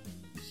 Brad.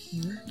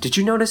 Did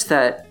you notice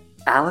that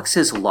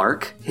Alex's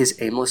lark, his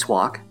aimless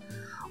walk,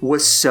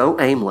 was so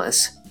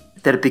aimless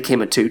that it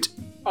became a toot?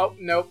 Oh,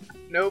 nope.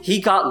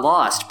 He got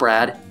lost,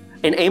 Brad.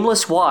 An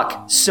aimless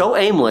walk, so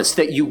aimless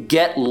that you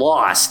get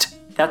lost.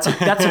 That's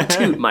a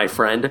toot, my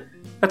friend.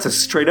 That's a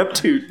straight up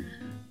toot.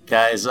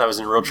 Guys, I was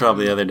in real trouble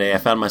the other day. I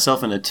found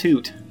myself in a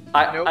toot.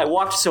 I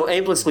walked so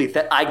aimlessly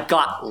that I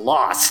got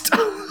lost.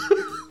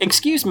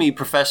 Excuse me,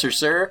 Professor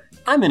Sir.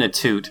 I'm in a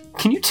toot.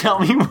 Can you tell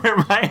me where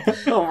my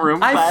homeroom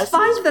class is? I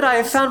find that I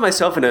have found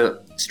myself in a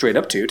straight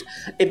up toot.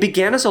 It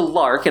began as a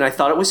lark, and I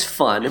thought it was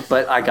fun,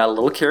 but I got a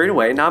little carried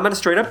away. Now I'm in a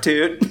straight up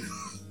toot.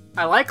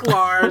 I like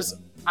Lars.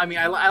 I mean,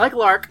 I like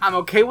Lark. I'm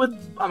okay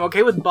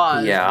with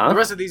Buzz. Yeah. The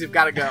rest of these have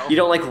got to go. You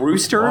don't like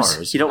roosters?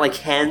 Lars. You don't like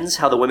hens?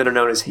 How the women are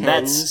known as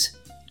hens?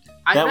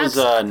 That was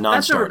a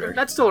non-starter.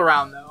 That's still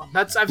around though.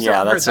 I've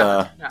heard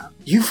that. Yeah.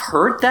 You've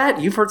heard that?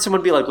 You've heard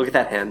someone be like, "Look at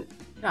that hen."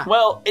 Yeah.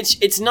 Well, it's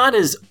just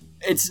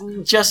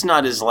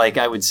not as like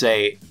I would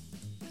say.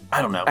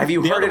 I don't know. Have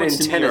you heard it in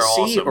Tennessee,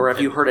 awesome. or have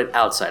you heard it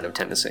outside of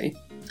Tennessee?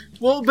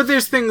 Well, but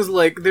there's things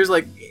like there's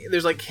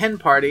hen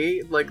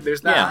party, like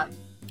there's that. Yeah.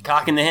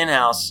 Cock in the Hen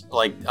House,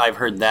 like I've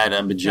heard that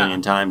a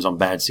bajillion times on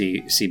bad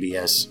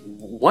CBS.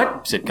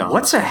 What sitcoms?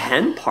 What's a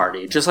hen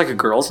party? Just like a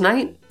girls'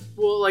 night?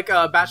 Well, like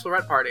a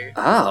bachelorette party.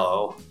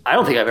 Oh, I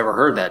don't think I've ever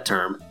heard that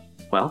term.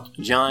 Well,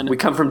 John, we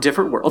come from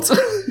different worlds.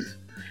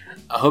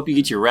 I hope you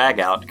get your rag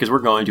out because we're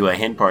going to a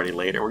hen party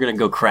later. We're going to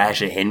go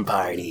crash a hen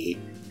party.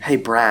 Hey,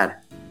 Brad,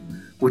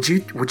 would you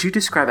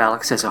describe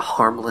Alex as a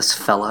harmless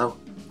fellow?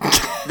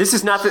 This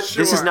is not the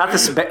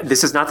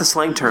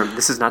slang term.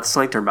 This is not the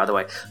slang term, by the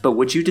way. But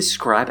would you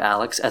describe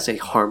Alex as a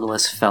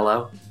harmless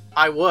fellow?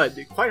 I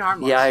would. Quite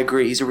harmless. Yeah, I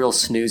agree. He's a real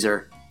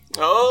snoozer.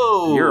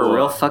 Oh, you're a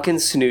real fucking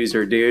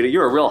snoozer, dude.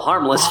 You're a real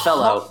harmless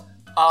fellow.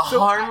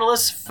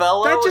 Harmless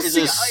fellow is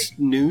a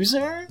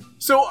snoozer?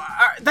 So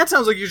that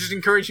sounds like you're just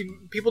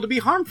encouraging people to be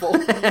harmful.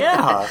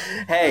 Yeah.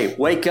 Hey,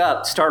 wake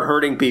up. Start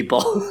hurting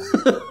people.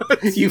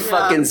 You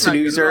fucking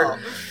snoozer.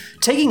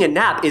 Taking a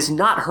nap is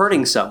not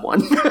hurting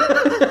someone.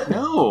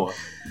 No.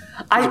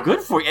 It's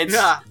good for you.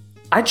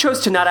 I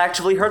chose to not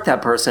actually hurt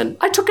that person.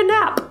 I took a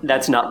nap.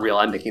 That's not real.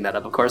 I'm making that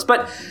up, of course.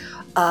 But,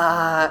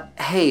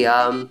 hey,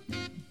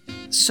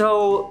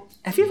 so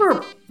have you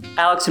ever,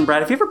 Alex and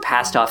Brad, have you ever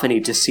passed off any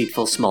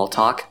deceitful small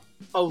talk?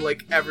 Oh,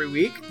 like every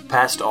week?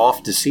 Passed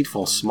off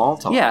deceitful small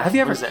talk? Yeah, have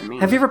you ever, what does that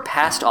mean? Have you ever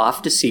passed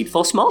off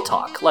deceitful small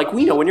talk? Like,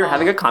 we know when you're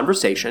having a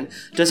conversation,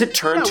 does it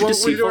turn to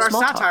deceitful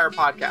small talk? We're doing our satire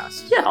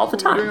podcast. Yeah, all the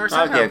time. We're doing our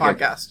satire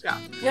podcast,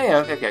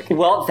 Yeah, okay.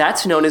 Well,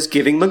 that's known as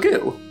giving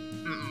Magoo.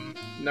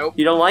 Nope.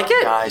 You don't like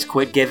it? Guys,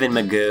 quit giving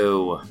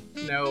Magoo.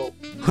 No.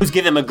 Who's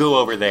giving Magoo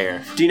over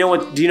there? Do you know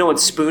what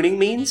spooning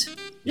means?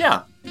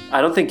 Yeah.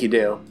 I don't think you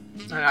do.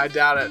 I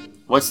doubt it.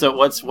 What's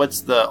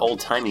the old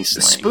timey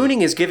slang?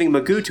 Spooning is giving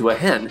Magoo to a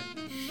hen.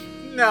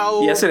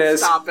 No. Yes, it is.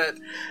 Stop it.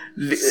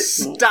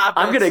 Stop it.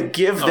 I'm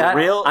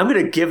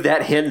gonna give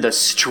that hen the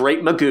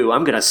straight Magoo.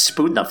 I'm gonna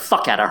spoon the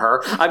fuck out of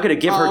her. I'm gonna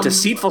give her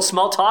deceitful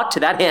small talk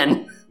to that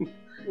hen.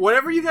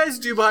 Whatever you guys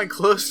do behind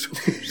closed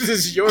doors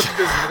is your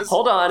business.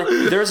 Hold on.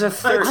 There's a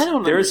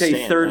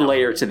third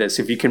layer to this,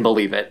 if you can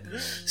believe it.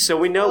 So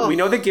we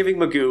know that giving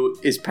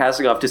Magoo is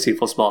passing off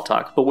deceitful small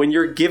talk, but when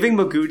you're giving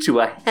Magoo to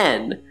a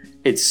hen,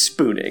 it's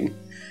spooning.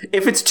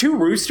 If it's two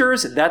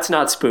roosters, that's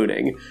not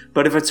spooning.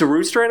 But if it's a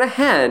rooster and a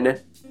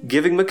hen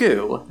giving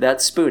Magoo,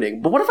 that's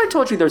spooning. But what if I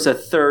told you there's a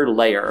third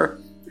layer?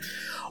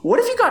 What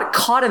if you got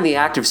caught in the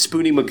act of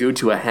spooning Magoo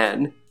to a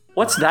hen?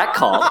 What's that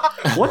called?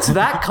 What's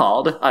that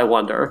called, I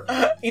wonder?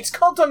 It's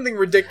called something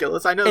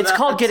ridiculous, I know It's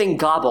called getting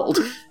gobbled.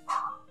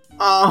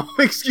 Oh,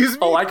 excuse me?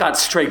 Oh, I got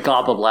straight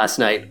gobbled last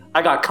night.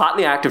 I got caught in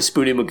the act of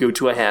spooning Magoo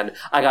to a hen.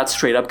 I got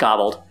straight up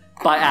gobbled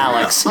by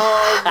Alex.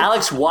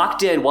 Alex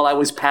walked in while I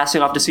was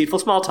passing off deceitful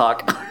small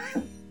talk.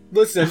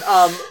 Listen,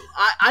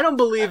 I don't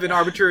believe in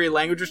arbitrary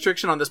language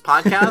restriction on this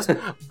podcast,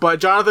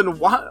 but Jonathan,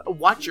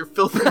 watch your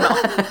filthy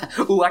mouth.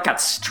 Ooh, I got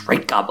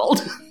straight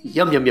gobbled.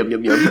 Yum, yum, yum,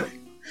 yum, yum.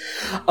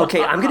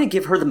 Okay, I'm going to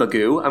give her the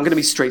Magoo. I'm going to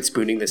be straight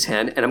spooning this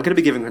hen, and I'm going to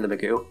be giving her the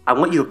Magoo. I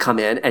want you to come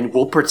in, and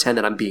we'll pretend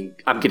that I'm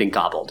getting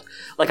gobbled.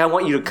 Like, I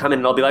want you to come in,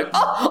 and I'll be like,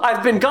 oh,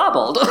 I've been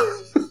gobbled.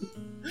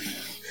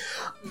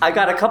 I've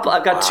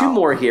got two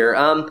more here.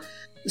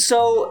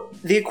 So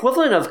the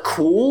equivalent of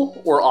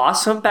cool or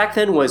awesome back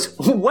then was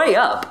way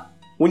up.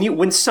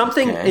 When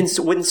something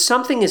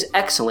is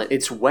excellent,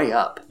 it's way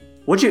up.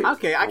 Okay, I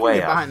can get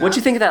behind that. What'd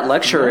you think of that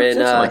lecture in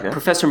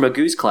Professor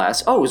Magoo's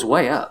class? Oh, it was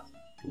way up.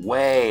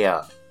 Way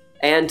up.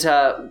 And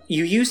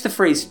you use the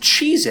phrase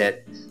cheese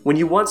it when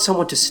you want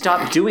someone to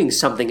stop doing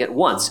something at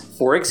once.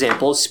 For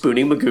example,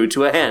 spooning Magoo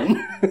to a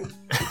hen.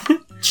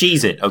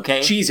 Cheese it,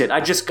 okay? Cheese it. I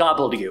just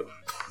gobbled you.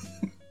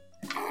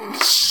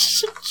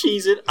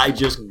 Cheese it. I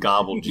just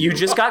gobbled you. You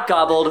just got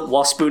gobbled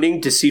while spooning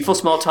deceitful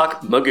small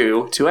talk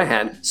Magoo to a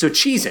hen. So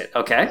cheese it,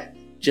 okay?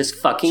 Just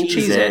fucking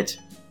cheese it.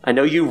 I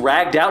know you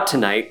ragged out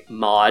tonight,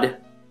 Maud,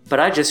 but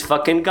I just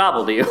fucking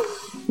gobbled you.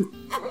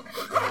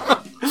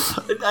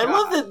 I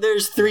love that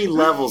there's 3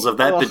 levels of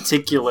that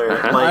particular,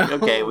 like,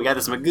 okay, we got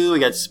this Magoo, we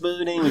got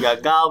spooning, we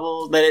got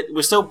gobbled, that it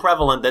was so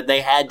prevalent that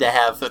they had to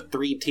have the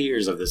 3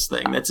 tiers of this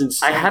thing. That's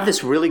insane. I have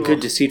this really good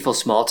deceitful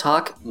small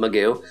talk,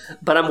 Magoo,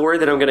 but I'm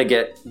worried that I'm going to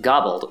get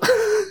gobbled.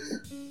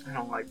 I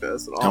don't like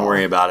this at all. Don't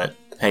worry about it.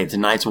 Hey,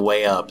 tonight's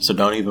way up, so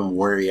don't even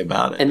worry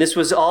about it. And this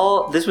was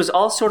all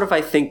sort of,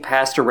 I think,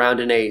 passed around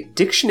in a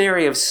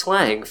dictionary of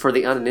slang for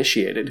the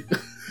uninitiated.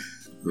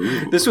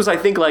 Ooh. This was, I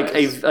think, like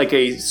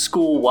a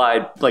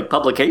school-wide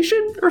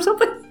publication or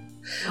something.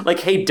 Like,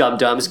 hey,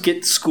 dum-dums,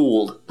 get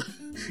schooled.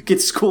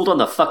 Get schooled on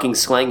the fucking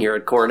slang here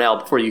at Cornell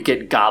before you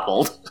get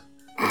gobbled.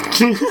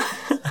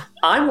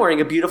 I'm wearing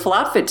a beautiful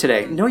outfit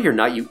today. No, you're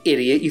not, you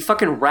idiot. You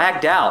fucking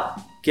ragged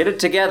out. Get it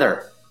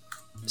together.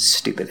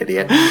 Stupid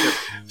idiot.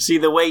 See,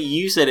 the way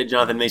you said it,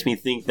 Jonathan, makes me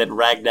think that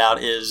ragged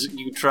out is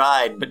you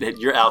tried, but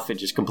your outfit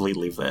just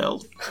completely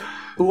failed.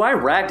 Ooh, I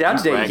ragged out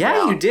today.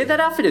 Yeah, you did.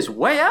 That outfit is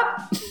way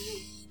up.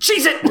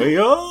 Cheese it! Way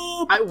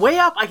up! Way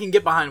up, I can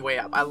get behind way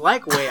up. I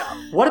like way up.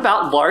 What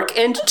about lark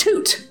and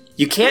toot?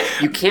 You can't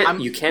have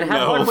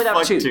lark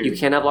without toot. You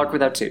can't have lark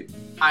without toot.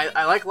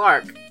 I like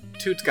lark.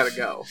 Toot's gotta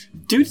go.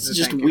 Toot's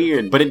just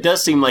weird, but it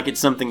does seem like it's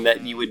something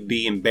that you would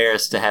be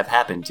embarrassed to have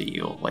happen to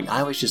you. Like,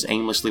 I was just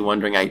aimlessly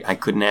wondering, I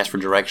couldn't ask for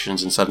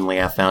directions, and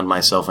suddenly I found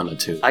myself in a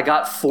toot. I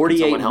got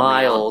 48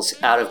 miles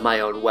out of my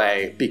own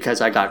way because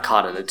I got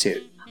caught in a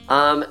toot.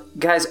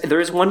 Guys,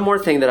 there is one more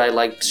thing that I'd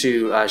like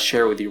to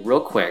share with you real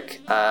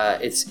quick.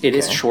 It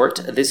is short.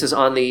 This is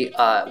on the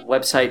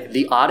website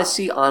The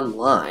Odyssey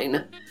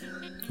Online.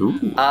 Ooh.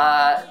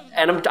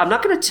 And I'm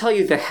not going to tell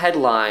you the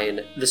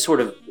headline,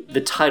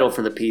 the title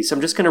for the piece.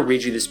 I'm just going to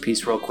read you this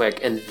piece real quick,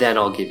 and then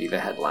I'll give you the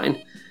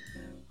headline.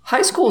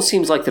 High school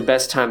seems like the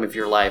best time of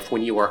your life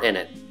when you are in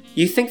it.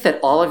 You think that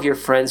all of your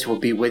friends will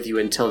be with you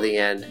until the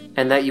end,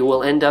 and that you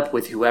will end up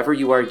with whoever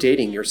you are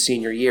dating your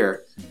senior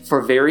year. For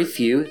very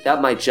few,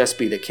 that might just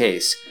be the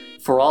case.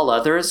 For all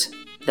others,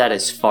 that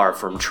is far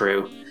from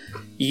true.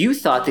 You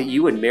thought that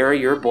you would marry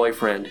your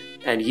boyfriend,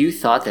 and you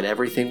thought that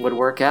everything would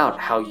work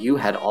out how you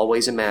had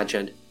always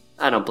imagined.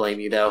 I don't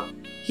blame you, though.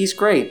 He's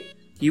great.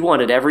 You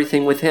wanted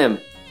everything with him,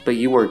 but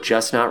you were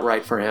just not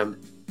right for him.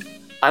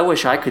 I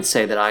wish I could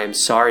say that I am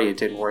sorry it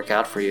didn't work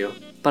out for you,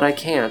 but I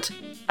can't.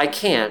 I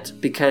can't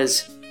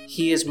because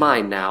he is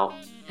mine now,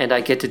 and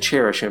I get to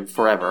cherish him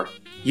forever.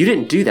 You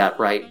didn't do that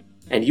right,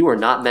 and you are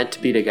not meant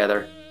to be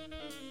together.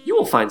 You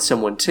will find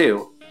someone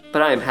too,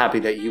 but I am happy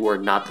that you were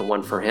not the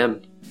one for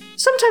him.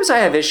 Sometimes I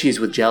have issues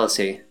with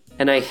jealousy,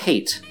 and I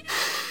hate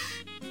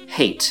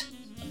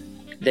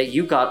that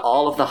you got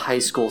all of the high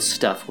school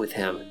stuff with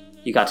him.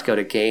 You got to go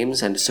to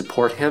games and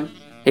support him.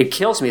 It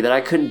kills me that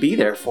I couldn't be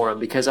there for him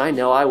because I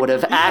know I would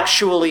have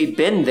actually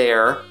been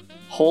there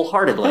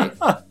wholeheartedly.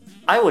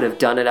 I would have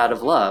done it out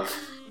of love,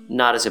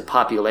 not as a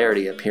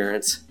popularity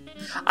appearance.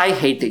 I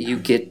hate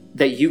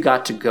that you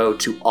got to go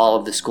to all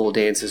of the school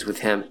dances with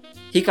him.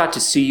 He got to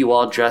see you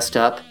all dressed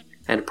up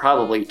and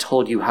probably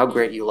told you how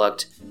great you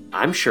looked.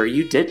 I'm sure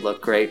you did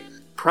look great.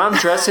 Prom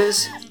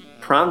dresses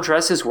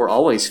were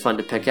always fun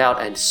to pick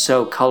out and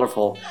so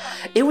colorful.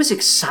 It was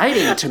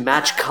exciting to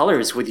match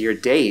colors with your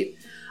date.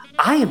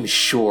 I am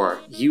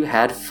sure you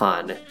had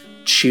fun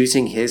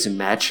choosing his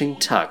matching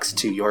tux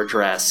to your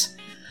dress.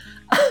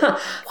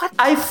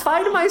 I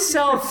find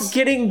myself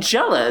getting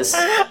jealous,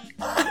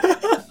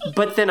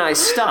 but then I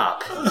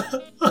stop.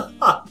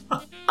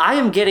 I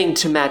am getting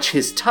to match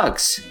his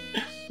tux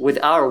with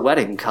our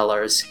wedding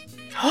colors.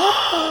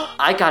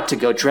 I got to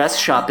go dress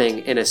shopping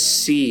in a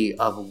sea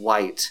of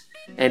white,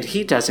 and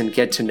he doesn't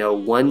get to know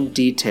one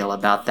detail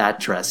about that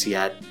dress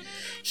yet.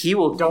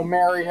 Don't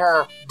marry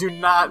her. Do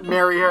not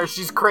marry her.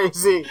 She's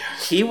crazy.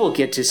 He will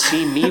get to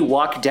see me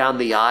walk down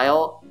the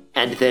aisle,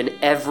 and then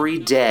every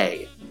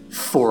day,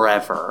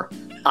 forever,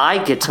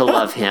 I get to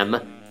love him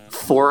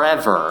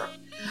forever.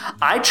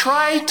 I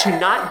try to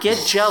not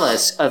get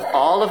jealous of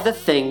all of the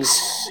things...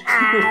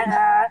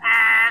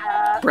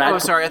 Brad,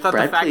 sorry, I thought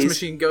Brad, the fax please.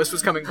 machine ghost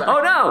was coming back.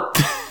 Oh no!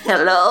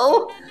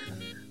 Hello?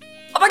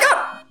 Oh my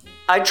god!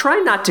 I try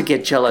not to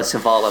get jealous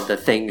of all of the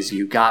things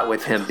you got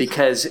with him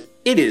because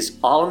it is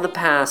all in the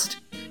past.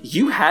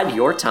 You had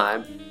your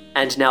time,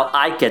 and now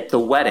I get the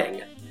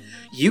wedding.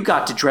 You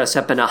got to dress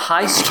up in a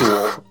high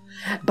stool,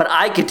 but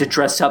I get to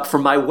dress up for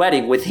my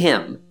wedding with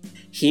him.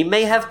 He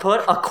may have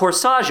put a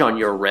corsage on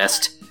your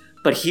wrist,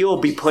 but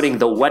he'll be putting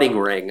the wedding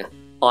ring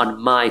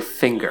on my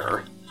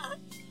finger.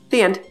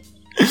 The end.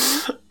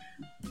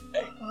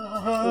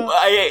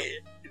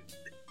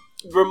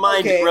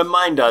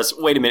 Remind us.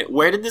 Wait a minute.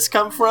 Where did this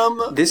come from?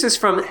 This is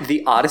from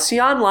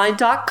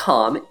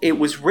theodysseyonline.com. It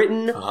was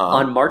written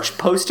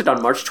posted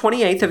on March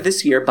 28th of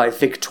this year by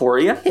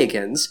Victoria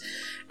Higgins.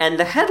 And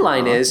the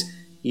headline is,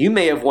 "You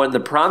may have worn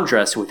the prom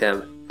dress with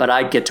him, but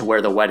I get to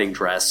wear the wedding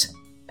dress."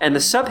 And the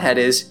subhead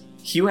is,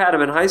 "You had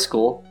him in high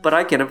school, but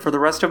I get him for the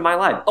rest of my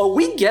life." Oh,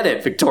 we get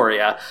it,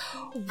 Victoria.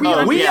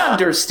 We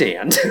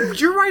understand.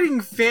 You're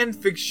writing fan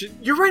fiction.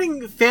 You're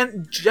writing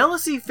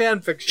jealousy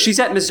fan fiction.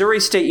 She's at Missouri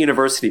State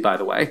University, by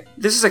the way.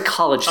 This is a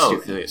college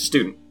student.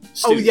 Student.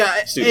 Oh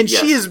yeah, student, and yes,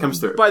 she is. comes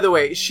through. By the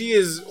way, she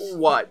is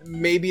what?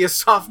 Maybe a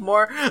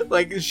sophomore.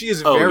 Like she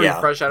is very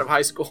fresh out of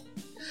high school.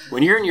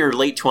 When you're in your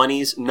late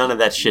 20s, none of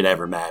that shit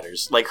ever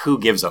matters. Like, who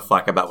gives a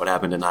fuck about what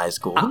happened in high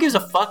school? Who gives a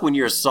fuck when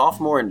you're a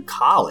sophomore in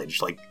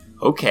college? Like,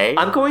 okay.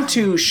 I'm going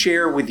to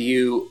share with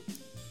you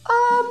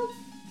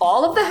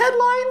all of the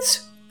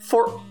headlines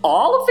for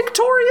all of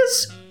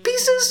Victoria's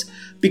pieces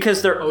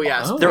because they're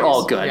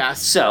all good.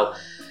 Yes. So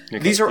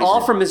these are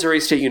all from Missouri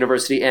State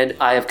University, and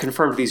I have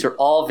confirmed these are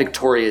all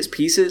Victoria's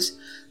pieces.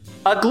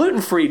 A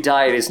gluten-free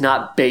diet is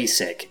not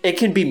basic. It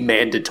can be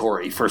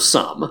mandatory for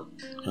some.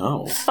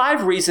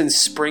 5 reasons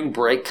spring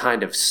break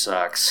kind of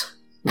sucks.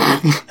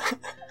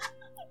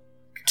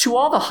 To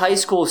all the high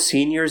school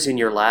seniors in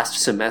your last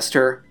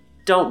semester,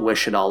 don't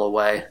wish it all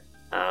away.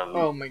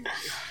 Oh my god.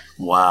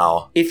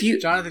 Wow. If you,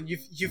 Jonathan, you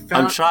found.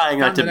 I'm trying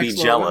not to be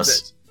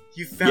jealous.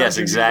 You found. Yes,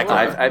 exactly.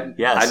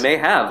 I may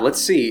have.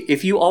 Let's see.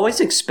 If you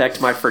always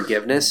expect my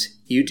forgiveness,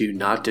 you do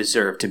not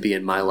deserve to be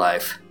in my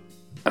life.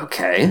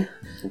 Okay.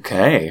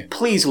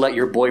 Please let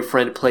your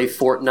boyfriend play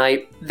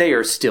Fortnite. They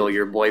are still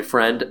your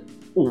boyfriend.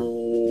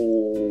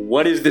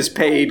 What is this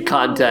paid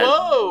content?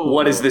 Whoa.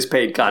 What is this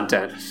paid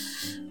content?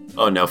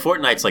 Oh no,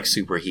 Fortnite's like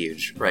super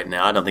huge right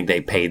now. I don't think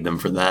they paid them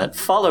for that.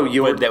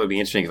 But that would be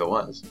interesting if it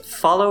was.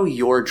 Follow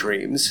your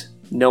dreams,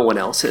 no one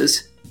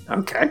else's.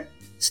 Okay.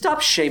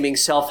 Stop shaming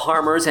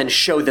self-harmers and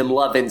show them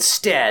love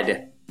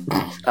instead.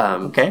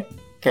 Okay,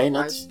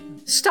 nuts.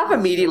 Stop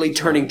immediately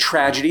turning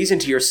tragedies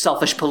into your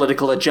selfish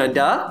political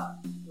agenda.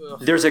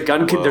 There's a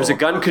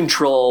gun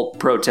control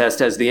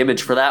protest as the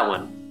image for that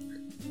one.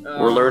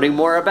 We're learning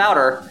more about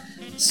her.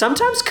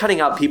 Sometimes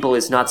cutting out people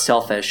is not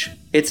selfish.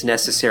 It's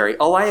necessary.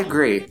 Oh, I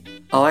agree,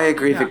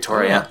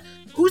 Victoria.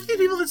 Who's these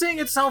people that's saying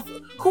it's self?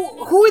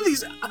 Who are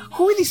these?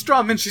 Who are these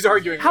straw men she's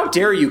arguing? How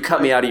dare you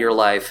cut me out of your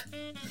life?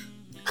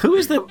 Who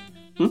is the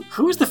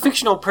Who is the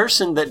fictional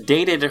person that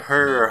dated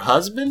her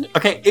husband?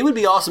 Okay, it would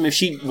be awesome if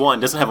she, one,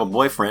 doesn't have a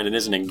boyfriend and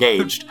isn't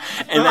engaged,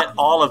 and that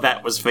all of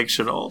that was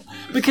fictional.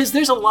 Because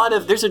there's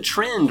a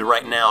trend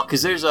right now,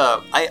 because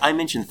I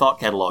mention Thought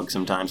Catalog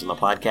sometimes on the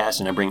podcast,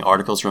 and I bring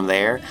articles from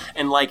there,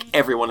 and like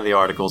every one of the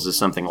articles is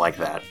something like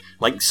that.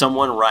 Like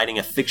someone writing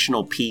a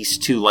fictional piece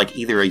to like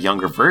either a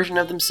younger version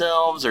of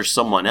themselves or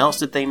someone else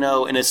that they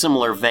know in a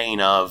similar vein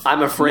of...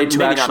 I'm afraid to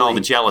maybe actually... not all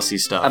the jealousy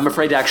stuff. I'm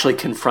afraid to actually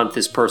confront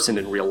this person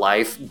in real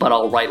life, but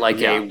I'll write like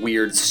Yeah. a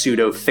weird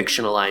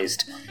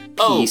pseudo-fictionalized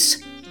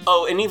piece.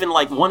 Oh, and even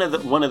like one of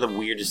the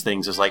weirdest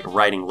things is like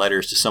writing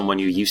letters to someone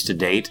you used to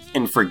date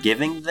and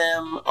forgiving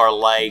them, or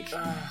like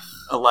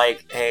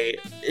hey,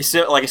 it's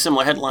like a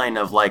similar headline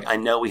of like, I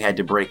know we had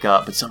to break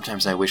up, but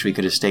sometimes I wish we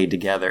could have stayed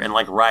together, and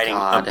like writing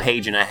God. a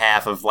page and a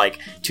half of like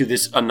to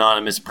this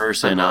anonymous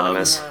person.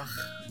 Anonymous.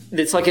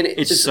 It's like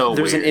so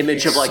there's weird. an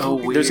image of like so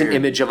there's an weird.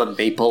 image of a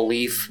maple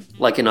leaf,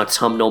 like an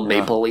autumnal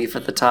maple leaf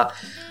at the top.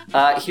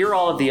 Here are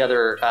all of the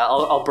other.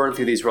 I'll burn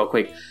through these real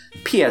quick.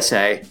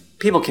 PSA: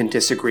 people can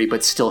disagree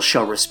but still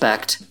show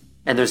respect.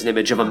 And there's an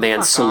image of a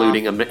man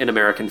saluting an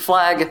American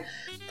flag.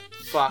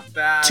 Fuck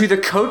that. To the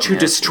coach who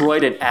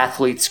destroyed an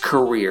athlete's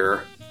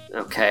career.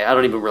 Okay, I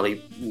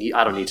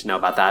don't need to know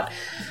about that.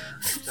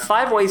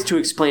 5 ways to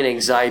explain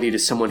anxiety to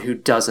someone who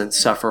doesn't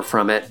suffer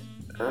from it.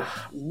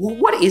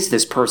 What is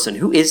this person?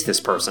 Who is this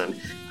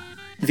person?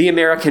 The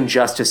American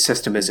justice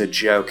system is a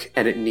joke,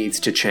 and it needs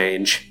to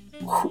change.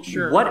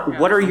 Sure,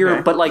 What are your...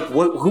 okay. But, like,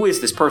 who is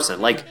this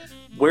person? Like,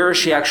 where is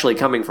she actually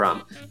coming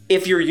from?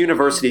 If your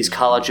university's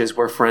colleges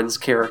were Friends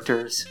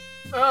characters...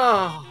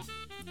 Oh.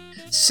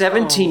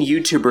 17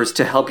 YouTubers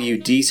to help you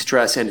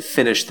de-stress and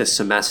finish the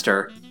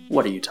semester.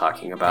 What are you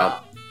talking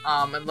about?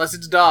 Unless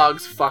it's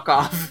dogs, fuck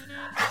off.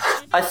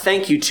 I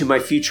thank you to my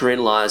future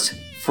in-laws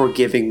for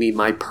giving me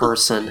my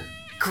person.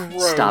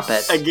 Gross. Stop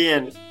it.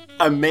 Again,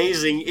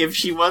 amazing if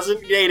she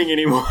wasn't dating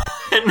anymore.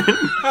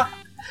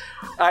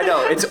 I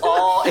know, it's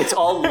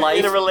all life.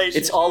 In a relationship.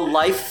 It's all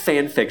life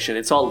fan fiction.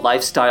 It's all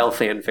lifestyle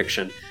fan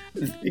fiction.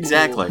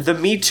 Exactly. The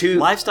Me Too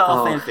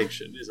Lifestyle fan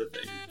fiction is a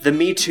thing. The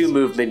Me Too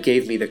movement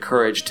gave me the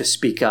courage to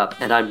speak up,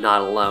 and I'm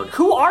not alone.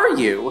 Who are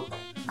you?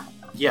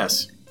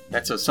 Yes,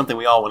 that's something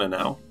we all want to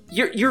know.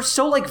 You're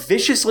so like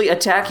viciously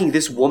attacking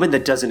this woman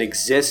that doesn't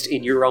exist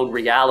in your own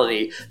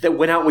reality, that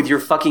went out with your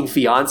fucking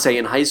fiance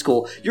in high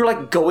school. You're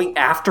like going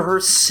after her,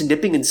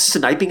 snipping and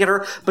sniping at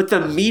her, but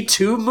the Me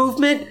Too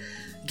movement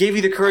gave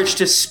you the courage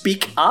to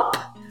speak up?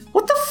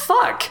 What the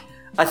fuck?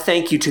 A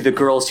thank you to the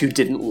girls who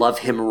didn't love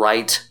him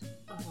right.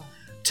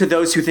 To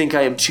those who think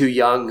I am too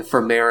young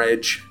for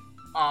marriage.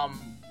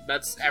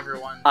 That's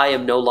everyone. I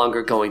am no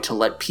longer going to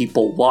let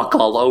people walk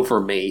all over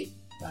me.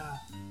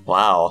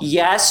 Wow.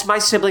 Yes, my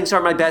siblings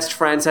are my best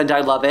friends and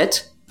I love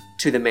it.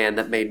 To the man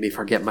that made me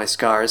forget my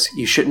scars,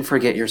 you shouldn't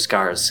forget your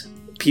scars.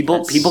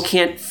 People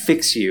can't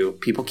fix you.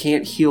 People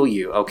can't heal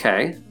you,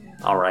 okay?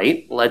 All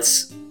right,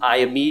 I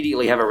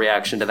immediately have a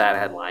reaction to that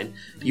headline.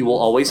 You will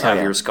always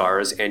have your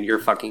scars and your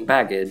fucking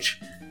baggage,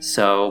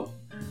 so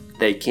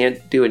they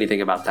can't do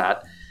anything about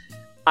that.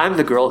 I'm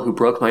the girl who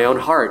broke my own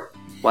heart.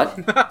 What?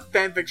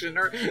 Fanfiction.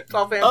 It's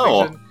all fanfiction.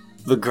 Oh,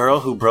 the girl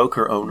who broke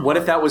her own heart. What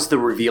if that was the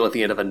reveal at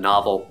the end of a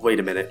novel? Wait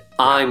a minute.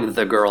 I'm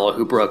the girl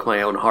who broke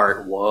my own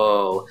heart.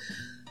 Whoa.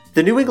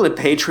 The New England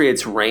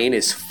Patriots' reign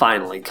is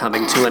finally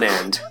coming to an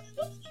end.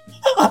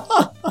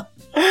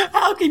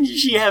 How can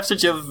she have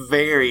such a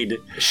varied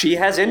She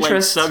has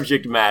interest.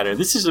 subject matter?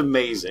 This is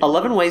amazing.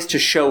 11 ways to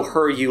show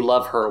her you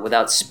love her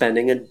without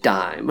spending a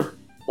dime.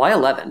 Why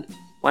 11?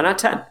 Why not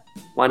 10?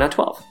 Why not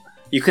 12?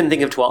 You couldn't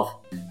think of 12?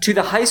 To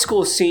the high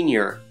school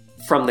senior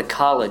from the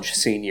college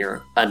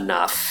senior,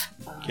 enough.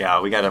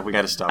 Yeah, we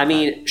gotta stop. I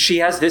mean, she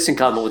has this in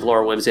common with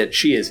Laura Wimsett.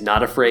 She is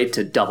not afraid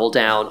to double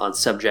down on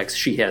subjects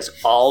she has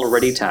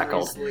already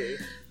tackled.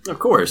 Seriously. of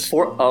course.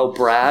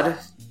 Brad,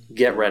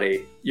 get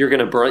ready. You're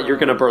gonna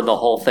burn the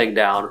whole thing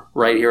down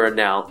right here and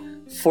now.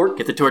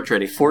 Get the torch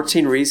ready.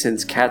 14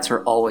 reasons cats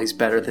are always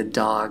better than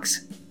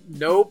dogs.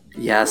 Nope.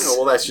 Yes. Oh,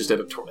 well, that's just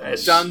editorial.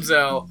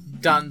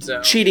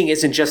 Dunzo. Cheating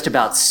isn't just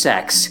about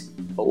sex.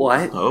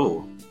 What?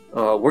 Oh.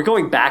 We're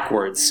going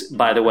backwards,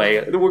 by the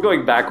way. We're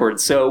going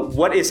backwards. So,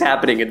 what is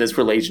happening in this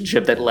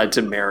relationship that led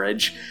to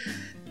marriage?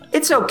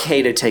 It's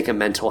okay to take a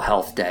mental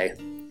health day.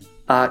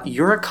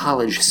 You're a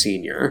college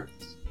senior.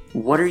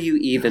 What are you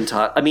even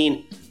talking? I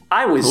mean,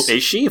 I was... Well,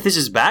 is she? If this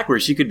is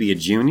backwards, she could be a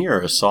junior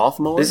or a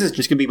sophomore.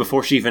 This could be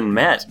before she even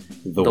met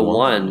the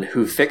one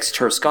who fixed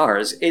her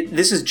scars.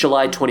 This is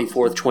July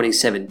 24th,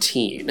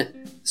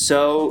 2017.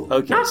 So,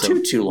 Okay, not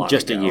so too long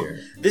just ago. a year.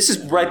 This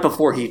is right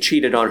before he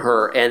cheated on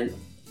her and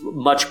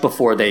much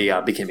before they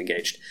became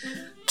engaged.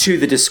 To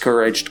the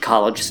discouraged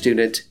college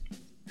student.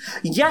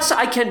 Yes,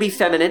 I can be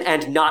feminine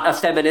and not a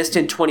feminist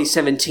in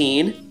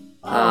 2017.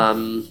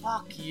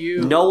 Fuck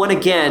you. No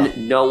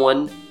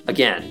one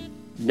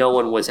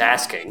was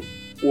asking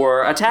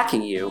or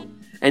attacking you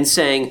and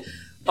saying,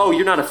 oh,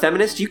 you're not a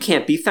feminist? You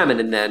can't be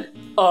feminine then.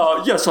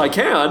 Yes, I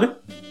can.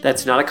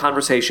 That's not a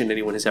conversation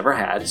anyone has ever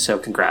had, so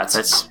congrats.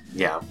 It's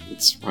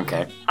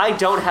okay. I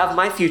don't have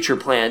my future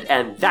planned,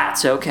 and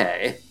that's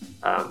okay.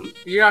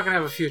 You're not gonna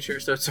have a future,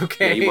 so it's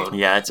okay. Yeah, you won't.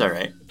 Yeah, it's all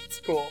right. It's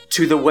cool.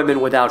 To the women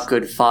without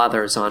good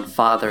fathers on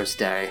Father's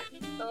Day.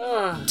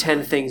 Ugh.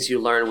 10 things you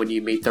learn when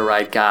you meet the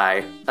right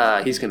guy.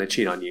 He's gonna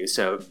cheat on you,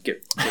 so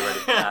get ready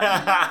for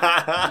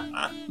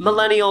that.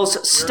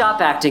 Millennials,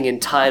 stop acting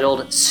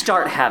entitled.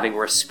 Start having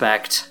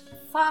respect.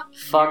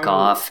 Fuck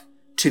off.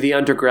 To the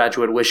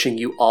undergraduate wishing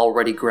you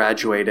already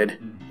graduated.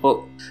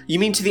 Well, you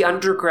mean to the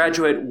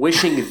undergraduate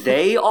wishing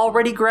they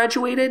already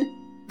graduated?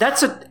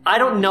 I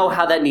don't know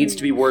how that needs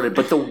to be worded,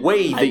 but the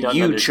way that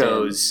you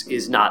chose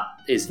is not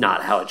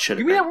how it should have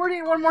Give been. me that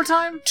wording one more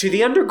time. To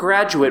the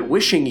undergraduate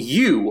wishing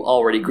you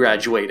already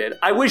graduated.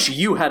 I wish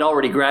you had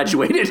already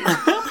graduated.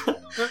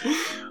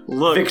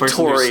 Look, person who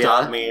Victoria.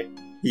 stopped me.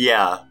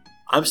 Yeah,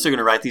 I'm still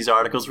gonna write these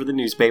articles for the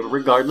newspaper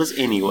regardless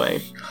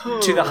anyway.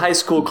 To the high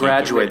school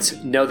graduates,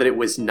 know that it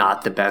was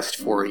not the best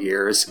 4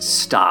 years.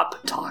 Stop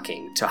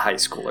talking to high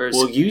schoolers.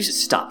 Well, you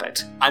stop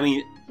it. I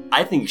mean,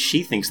 I think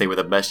she thinks they were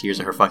the best years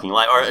of her fucking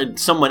life, or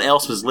someone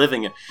else was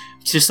living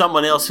to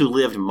someone else who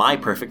lived my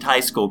perfect high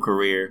school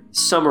career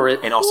Summer it.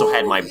 and also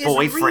had my Who is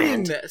reading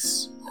boyfriend.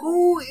 this?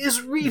 Who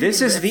is reading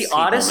This is the this?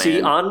 Odyssey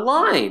man.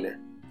 online.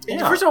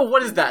 Yeah. First of all,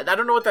 what is that? I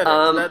don't know what that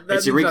is. That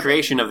It's a means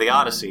recreation of the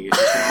Odyssey. It's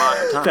just in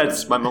modern times.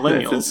 That's by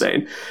millennials. That's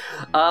insane.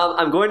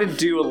 I'm going to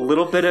do a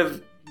little bit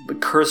of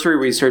cursory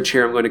research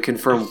here. I'm going to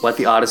confirm what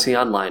the Odyssey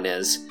Online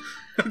is.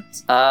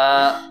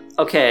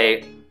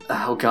 Okay.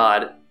 Oh,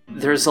 God.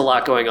 There's a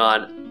lot going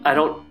on.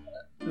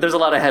 There's a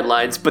lot of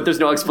headlines, but there's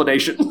no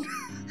explanation.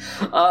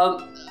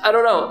 I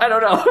don't know.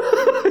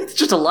 It's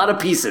just a lot of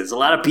pieces.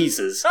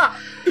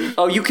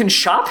 Oh, you can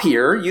shop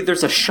here.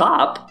 There's a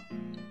shop.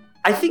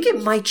 I think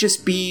it might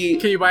just be...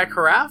 Can you buy a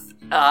carafe?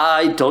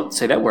 don't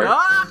say that word.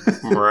 Ah!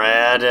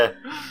 Brad.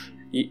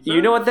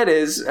 You know what that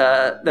is.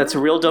 That's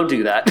real. Don't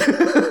do that.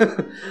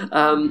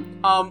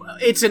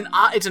 It's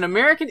an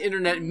American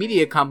internet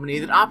media company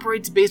that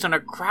operates based on a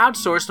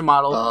crowdsourced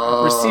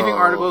model, receiving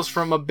articles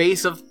from a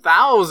base of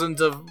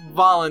thousands of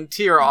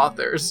volunteer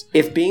authors.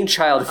 If being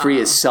child-free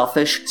is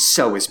selfish,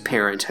 so is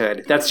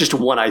parenthood. That's just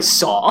one I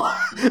saw.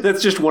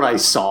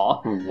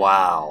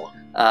 Wow.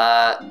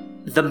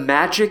 The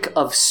magic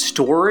of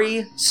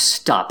story?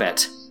 Stop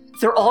it.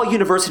 They're all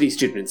university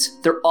students.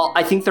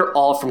 I think they're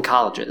all from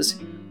colleges.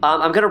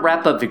 I'm going to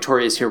wrap up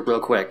Victoria's here real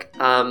quick.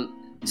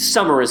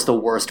 Summer is the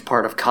worst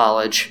part of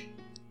college.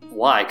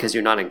 Why? Because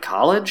you're not in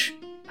college?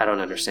 I don't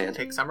understand.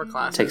 Take summer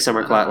class.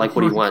 Like,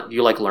 what do you want? Do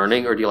you like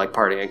learning or do you like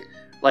partying?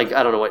 Like,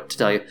 I don't know what to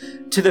tell you.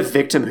 To the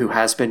victim who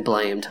has been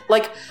blamed.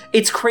 Like,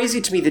 it's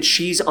crazy to me that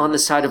she's on the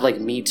side of, like,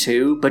 Me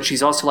Too, but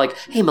she's also like,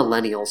 hey,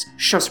 millennials,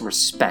 show some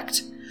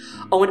respect.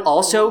 Oh, and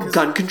also,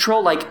 gun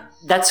control, like,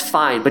 that's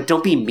fine, but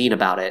don't be mean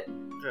about it.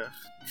 Ugh.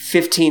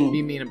 15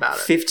 Be mean about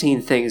it.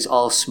 15 things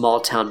all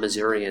small-town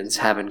Missourians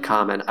have in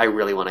common. I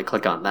really want to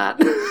click on that.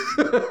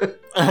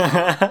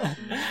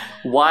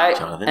 Why?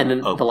 Jonathan, And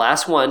then the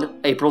last one,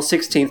 April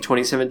 16th,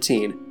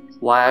 2017.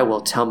 Why I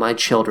will tell my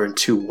children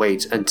to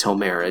wait until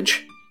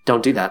marriage.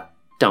 Don't do that.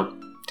 Don't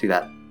do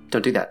that.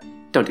 Don't do that.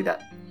 Don't do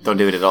that. Don't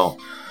do it at all.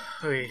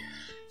 Oy.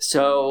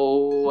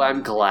 So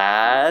I'm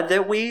glad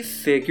that we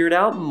figured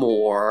out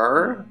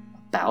more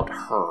about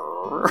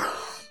her.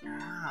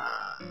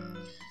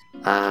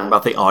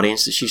 About the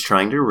audience that she's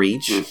trying to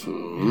reach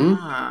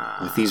Ah.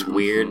 with these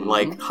weird,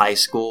 like, high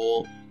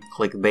school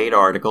clickbait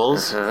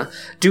articles.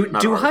 Do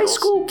Not high articles.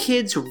 school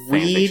kids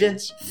read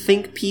fictions.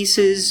 think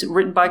pieces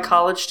written by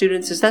college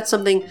students? Is that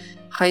something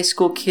high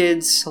school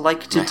kids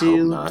like to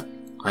do?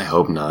 I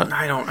hope not.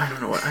 I don't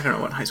know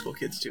what high school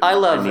kids do.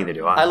 Neither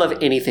do I. I love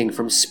anything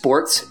from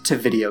sports to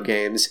video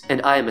games,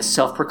 and I am a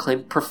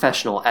self-proclaimed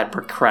professional at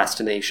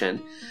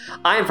procrastination.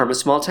 I am from a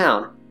small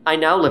town. I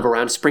now live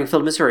around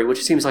Springfield, Missouri,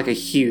 which seems like a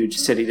huge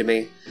city to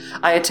me.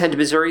 I attend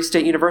Missouri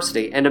State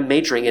University and am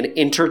majoring in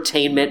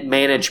entertainment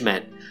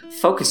management,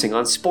 focusing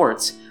on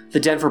sports. The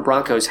Denver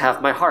Broncos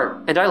have my heart,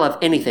 and I love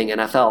anything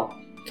NFL.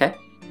 Okay?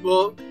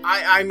 Well,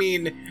 I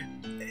mean,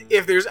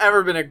 if there's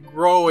ever been a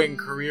growing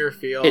career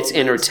field, It's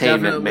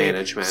entertainment definitely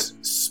management.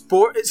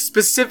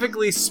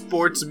 Specifically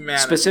sports management.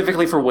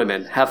 Specifically for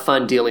women. Have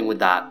fun dealing with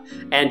that.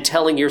 And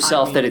telling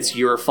yourself that it's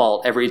your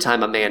fault every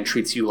time a man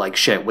treats you like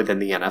shit within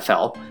the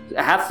NFL.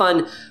 Have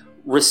fun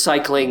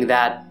recycling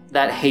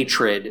that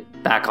hatred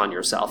back on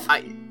yourself.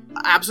 I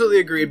absolutely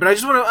agree, but I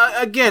just want to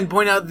again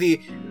point out the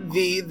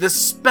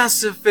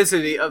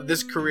specificity of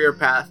this career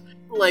path.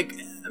 Like,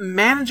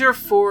 manager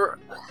for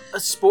a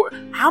sport.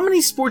 How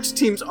many sports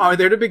teams are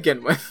there to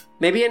begin with?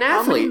 Maybe an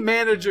How many athlete.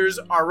 managers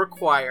are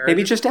required?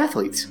 Maybe just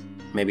athletes.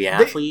 Maybe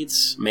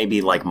athletes,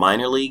 maybe like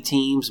minor league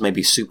teams,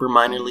 maybe super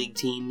minor league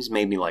teams,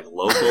 maybe like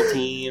local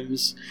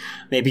teams,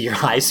 maybe your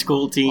high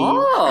school team.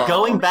 Oh.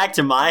 Going back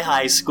to my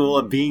high school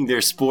and being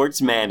their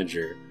sports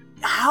manager.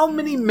 How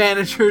many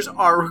managers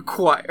are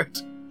required?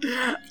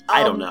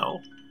 I don't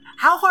know.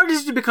 how hard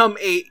is it to become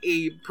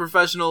a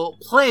professional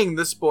playing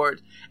the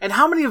sport? And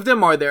how many of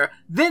them are there?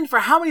 Then for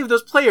how many of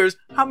those players,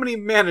 how many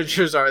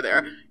managers are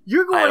there?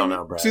 You're I don't going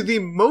know, Brad. to the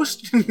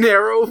most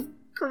narrow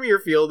career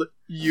field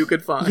you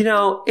could find. You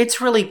know,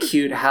 it's really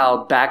cute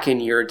how back in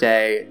your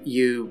day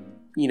you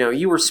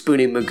were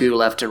spooning Magoo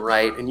left and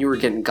right and you were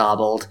getting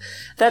gobbled.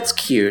 That's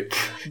cute.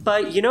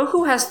 But you know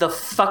who has the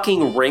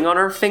fucking ring on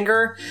her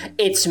finger?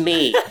 It's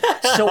me.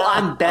 So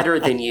I'm better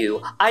than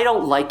you. I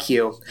don't like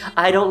you.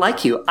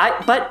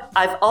 But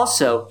I've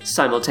also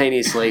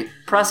simultaneously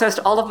processed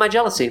all of my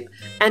jealousy.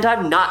 And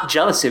I'm not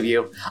jealous of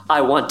you.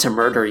 I want to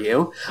murder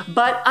you.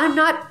 But I'm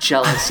not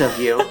jealous of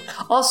you.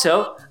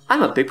 Also,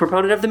 I'm a big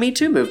proponent of the Me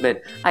Too movement.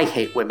 I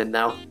hate women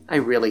though. I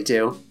really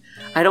do.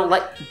 Don't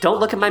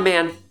look at my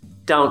man.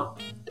 Don't.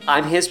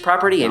 I'm his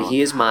property and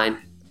he is mine.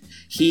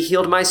 He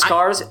healed my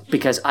scars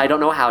because I don't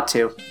know how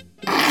to.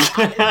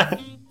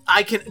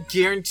 I can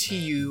guarantee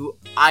you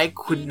I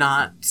could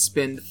not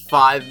spend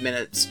 5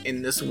 minutes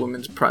in this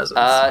woman's presence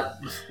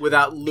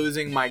without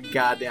losing my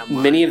goddamn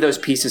mind. Many of those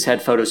pieces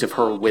had photos of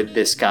her with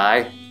this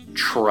guy.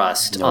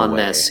 Trust No on way.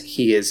 this.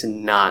 He is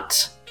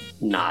not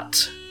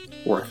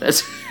worth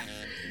it.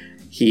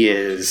 He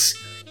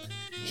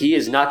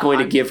is not going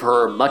to give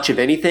her much of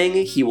anything.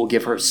 He will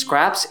give her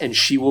scraps, and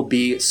she will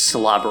be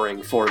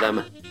slobbering for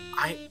them.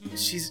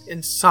 She's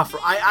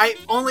insufferable. I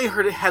only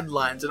heard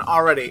headlines and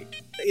already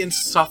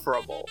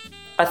insufferable.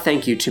 A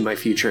thank you to my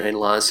future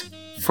in-laws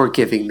for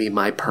giving me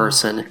my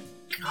person.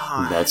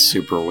 God. That's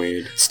super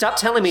weird. Stop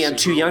telling me I'm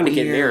too young to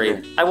get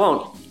weird. married. I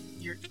won't.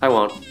 I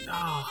won't.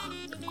 Oh,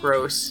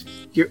 gross.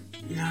 You're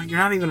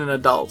not even an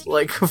adult.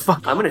 Like,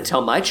 fuck. I'm going to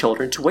tell my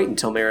children to wait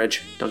until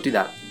marriage. Don't do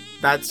that.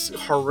 That's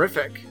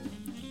horrific.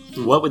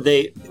 What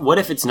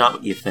if it's not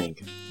what you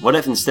think? What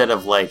if instead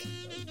of, like,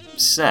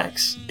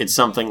 sex, it's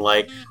something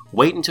like,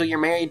 wait until you're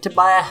married to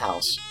buy a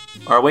house?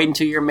 Or wait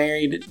until you're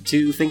married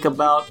to think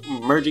about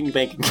merging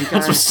bank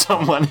accounts with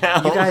someone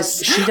else. You guys,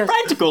 she does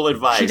Practical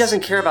advice. She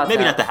doesn't care about Maybe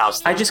that. not the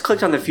house thing. I just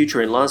clicked on the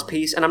future in-laws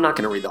piece, and I'm not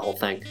going to read the whole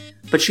thing.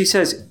 But she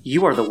says,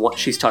 you are the one...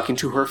 She's talking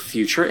to her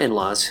future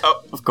in-laws.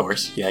 Oh, of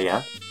course.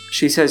 Yeah.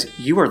 She says,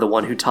 you are the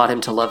one who taught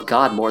him to love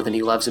God more than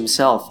he loves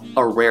himself.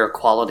 A rare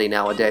quality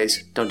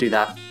nowadays. Don't do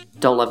that.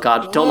 Don't love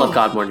God. Don't love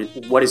God more.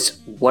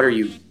 What are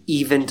you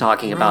even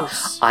talking about?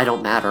 Gross. I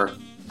don't matter.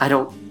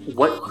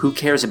 Who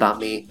cares about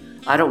me?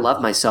 I don't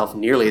love myself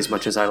nearly as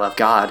much as I love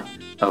God.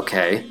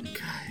 Okay.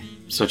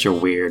 Such a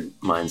weird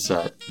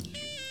mindset.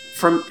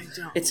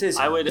 It says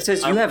I would-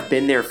 you have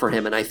been there for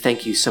him, and I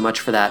thank you so much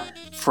for that.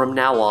 From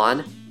now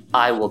on,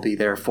 I will be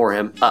there for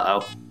him.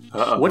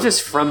 Uh-oh. What does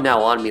from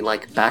now on mean?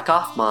 Like, back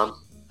off, Mom.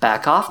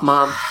 Back off,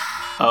 Mom.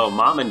 Oh,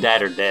 Mom and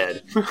Dad are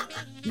dead.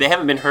 They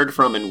haven't been heard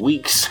from in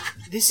weeks.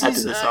 This After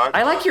is this arc.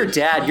 I like your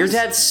dad. Your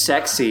dad's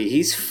sexy.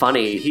 He's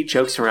funny. He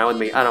jokes around with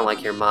me. I don't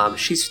like your mom.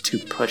 She's too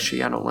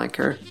pushy. I don't like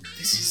her.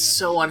 this is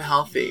so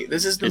unhealthy.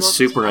 This is the It's most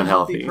super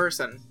unhealthy.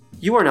 person.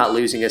 You are not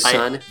losing a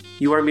son.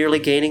 You are merely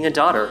gaining a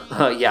daughter.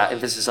 Yeah,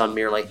 emphasis on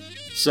merely.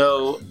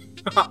 So,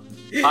 Heavy on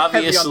the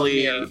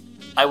obviously, mirror.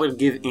 I would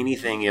give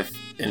anything if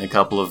in a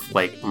couple of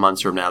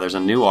months from now there's a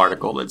new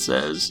article that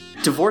says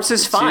Divorce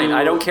is fine. To-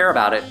 I don't care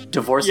about it.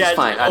 Divorce is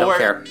fine. I don't or-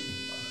 care.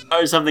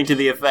 or something to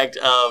the effect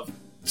of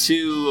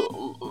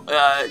to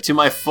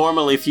my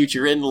formerly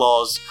future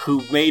in-laws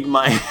who made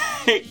my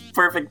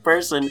perfect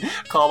person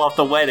call off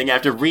the wedding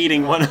after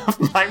reading one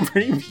of my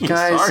previous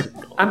Guys,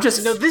 articles. I'm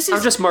just this is-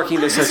 I'm just marking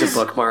this as a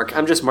bookmark.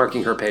 I'm just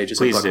marking her page as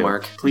Please a do.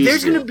 bookmark. Please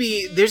There's do. gonna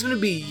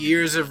be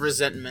years of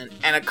resentment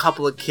and a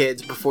couple of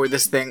kids before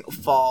this thing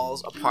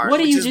falls apart. What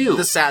do which you is do?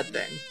 The sad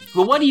thing.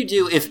 Well, what do you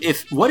do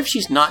what if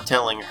she's not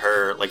telling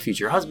her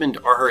future husband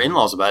or her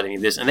in-laws about any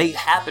of this, and they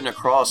happen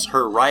across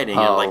her writing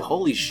and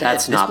holy shit,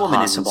 That's this not woman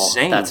possible. is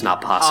insane. That's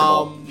not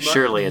possible.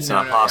 Surely it's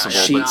not no, possible,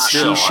 she but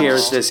still,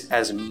 shares almost. this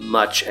as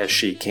much as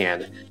she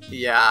can.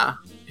 Yeah.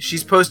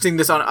 She's posting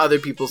this on other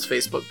people's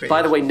Facebook page.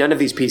 By the way, none of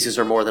these pieces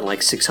are more than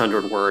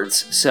 600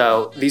 words,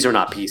 so these are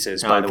not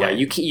pieces. By the Okay.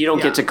 way, you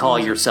don't get to call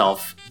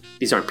yourself.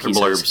 These aren't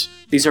pieces. blurbs.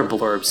 These are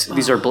blurbs.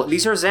 These are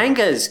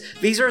Zangas.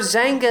 These are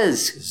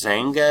Zangas.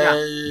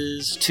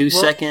 Zanga's 2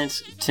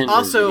 seconds Tinder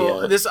also,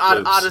 video. this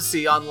Oops.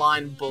 Odyssey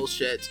online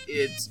bullshit.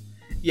 It's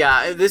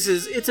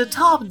a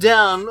top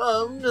down.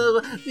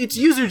 It's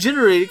user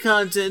generated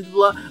content.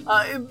 Blah.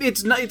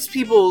 It's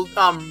people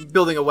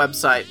building a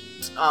website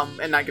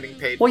and not getting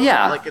paid. Well, for it.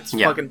 yeah. It's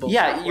Yeah. fucking bullshit.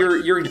 Yeah,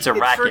 you're. It's a It's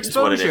for racket is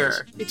what it exposure.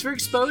 is. It's for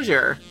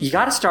exposure. You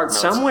got to start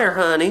somewhere,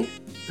 honey.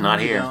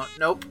 Not You here.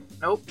 know,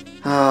 Nope.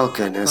 Oh Fuck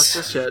goodness.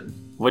 this shit.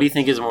 What do you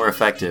think is more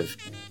effective?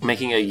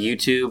 Making a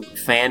YouTube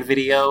fan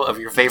video of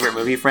your favorite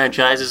movie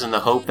franchises in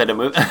the hope that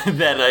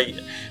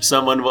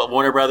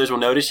Warner Brothers will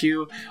notice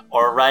you,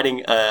 or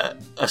writing a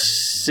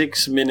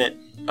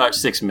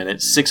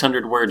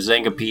 600 word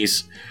Zanga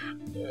piece,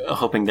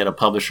 hoping that a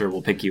publisher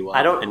will pick you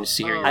up and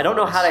see your I don't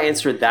know how to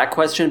answer that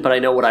question, but I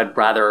know what I'd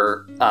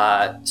rather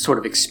sort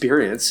of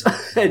experience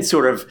and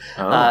sort of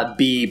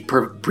be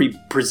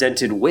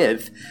presented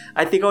with.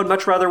 I think I would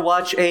much rather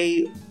watch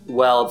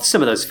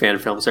some of those fan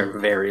films are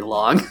very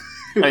long.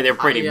 I mean, they're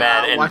pretty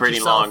bad and pretty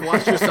long.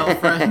 Watch yourself,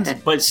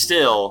 friend. But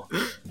still,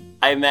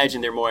 I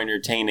imagine they're more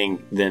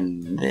entertaining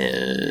than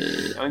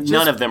this. I mean,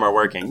 none of them are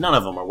working. None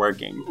of them are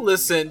working.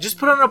 Listen, just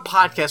put on a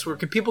podcast where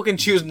people can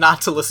choose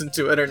not to listen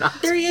to it or not.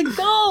 There you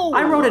go.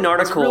 I wrote an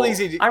article. real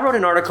easy to- I wrote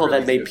an article really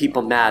that made easy.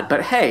 people mad,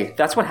 but hey,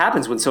 that's what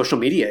happens when social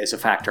media is a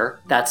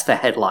factor. That's the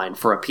headline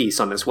for a piece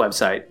on this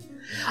website.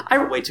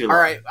 Way too long.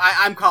 All right,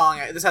 I'm calling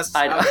it. This has to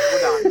stop.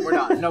 We're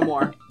done. No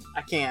more.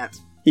 I can't.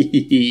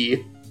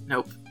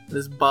 Nope.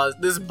 This buzz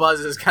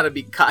has got to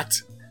be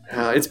cut.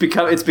 It's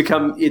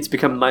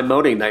become my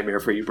moaning nightmare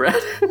for you,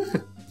 Brad.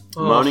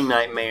 Moaning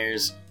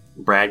nightmares.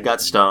 Brad got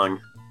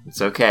stung.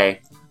 It's okay.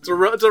 It's a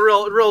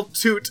real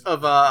toot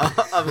of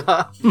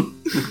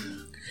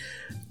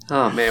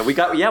Oh man, we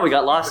got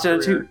lost in a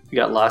toot. We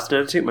got lost in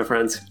a toot, my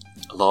friends.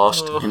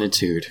 Lost in a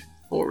toot.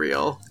 for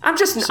real. I'm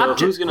just not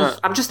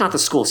the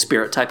school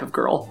spirit type of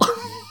girl.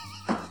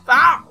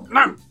 Ah,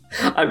 no.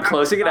 I'm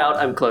closing it out.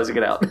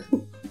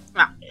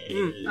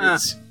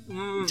 It's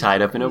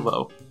tied up in a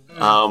bow.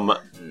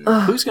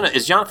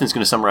 Is Jonathan's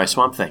gonna summarize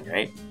Swamp Thing,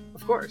 right?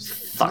 Of course.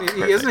 Fuck.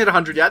 He hasn't hit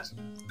 100 yet.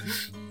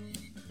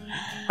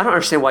 I don't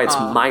understand why it's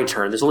my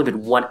turn. There's only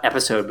been one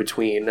episode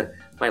between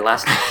my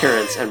last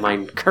appearance and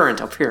my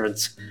current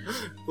appearance.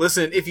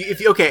 Listen, if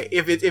it's your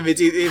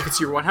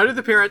 100th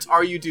appearance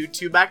or you do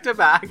 2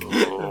 back-to-back,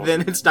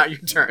 then it's not your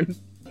turn.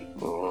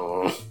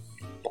 Bullshit.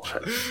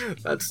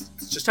 That's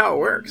just how it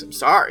works. I'm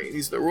sorry.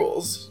 These are the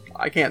rules.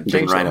 I can't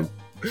change write them.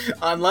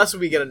 Unless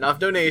we get enough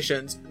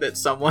donations that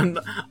someone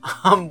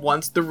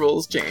wants the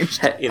rules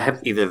changed.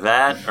 Either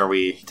that, or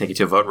we take it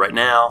to a vote right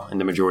now, and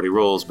the majority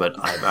rules. But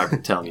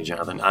I'm telling you,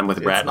 Jonathan, I'm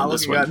with Brad on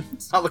this one.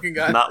 It's not looking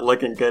good. Not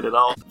looking good at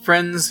all.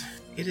 Friends,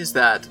 it is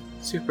that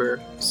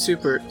super,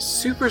 super,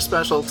 super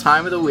special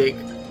time of the week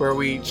where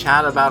we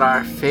chat about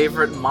our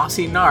favorite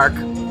mossy narc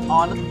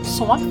on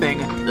Swamp Thing,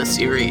 the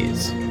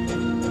series.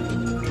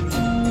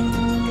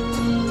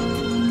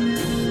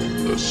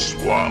 The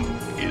swamp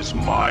is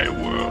my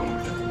world.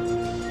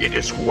 It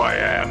is who I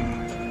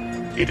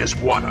am. It is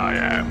what I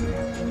am.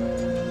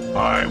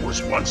 I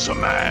was once a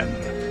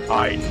man.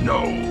 I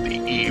know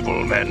the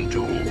evil men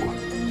do.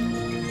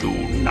 Do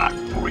not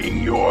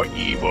bring your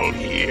evil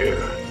here.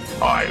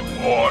 I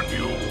warn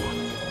you.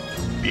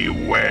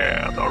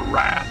 Beware the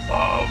wrath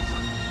of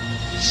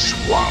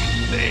Swamp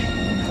Thing.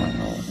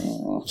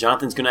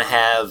 Jonathan's gonna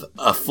have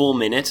a full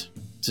minute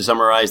to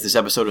summarize this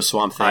episode of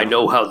Swamp Thing. I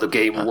know how the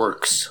game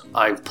works.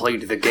 I've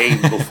played the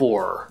game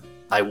before.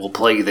 I will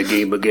play the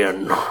game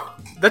again.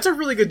 That's a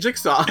really good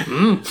jigsaw.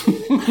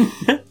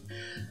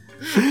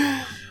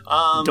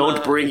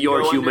 Don't bring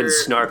your human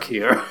snark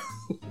here.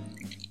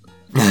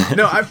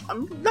 No,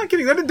 I'm not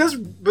kidding. That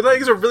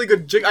is a really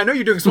good jig. I know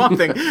you're doing Swamp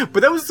Thing,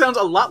 but that sounds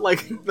a lot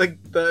like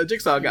the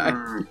jigsaw guy.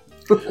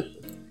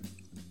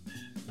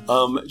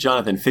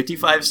 Jonathan,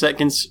 55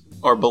 seconds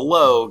or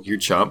below your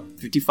chump,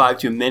 55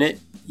 to a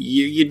minute,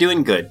 you're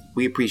doing good.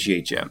 We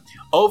appreciate you.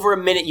 Over a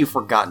minute, you've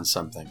forgotten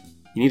something.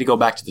 You need to go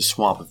back to the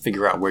swamp and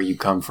figure out where you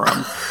come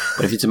from.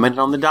 But if it's a minute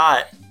on the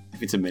dot,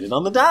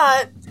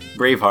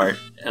 Braveheart.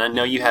 And I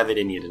know you have it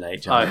in you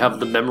tonight, Jonathan. I have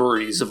the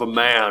memories of a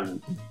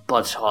man,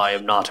 but I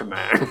am not a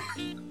man.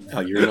 Oh,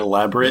 you're an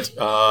elaborate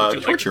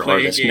picture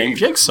artist named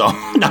Jigsaw.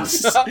 No,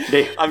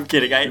 I'm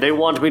kidding. They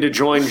want me to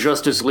join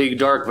Justice League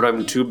Dark, but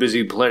I'm too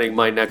busy planning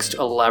my next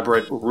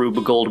elaborate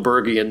Rube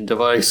Goldbergian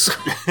device.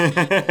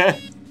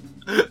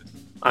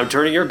 I'm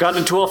turning your gun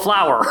into a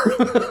flower.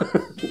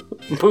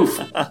 Poof.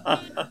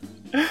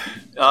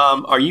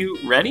 Are you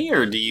ready,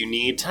 or do you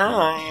need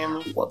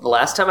time? Well, the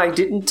last time I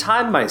didn't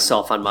time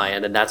myself on my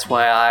end, and that's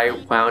why I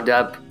wound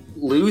up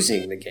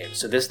losing the game.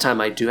 So this time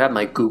I do have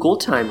my Google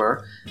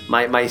timer,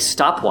 my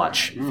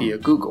stopwatch via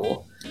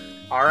Google.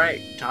 All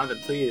right, Jonathan,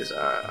 please.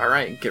 All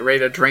right, get ready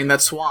to drain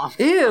that swamp.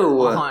 Ew!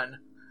 Come on.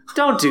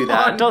 Don't do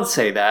that. Don't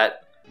say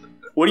that.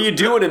 What are you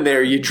doing in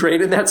there? You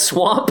draining that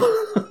swamp?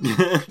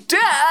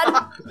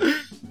 Dad!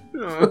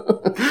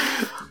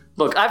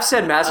 Look, I've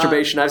said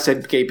masturbation, I've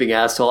said gaping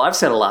asshole, I've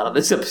said a lot on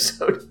this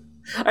episode.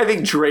 I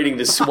think draining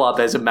the swamp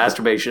as a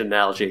masturbation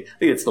analogy, I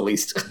think it's the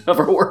least of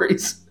our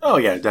worries. Oh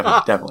yeah,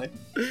 definitely.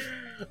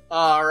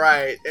 All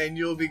right, and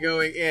you'll be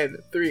going in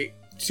 3,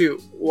 2,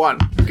 1,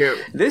 go.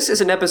 This is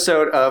an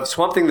episode of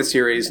Swamp Thing the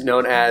series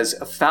known as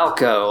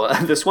Falco.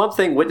 The Swamp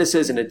Thing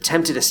witnesses an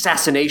attempted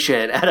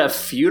assassination at a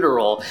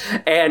funeral,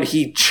 and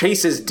he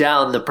chases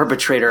down the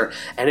perpetrator,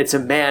 and it's a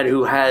man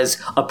who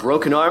has a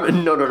broken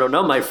arm.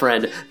 No, my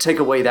friend. Take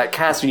away that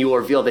cast and you will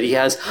reveal that he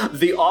has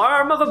the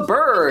arm of a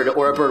bird,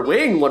 or a bird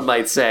wing, one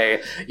might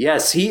say.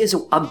 Yes, he is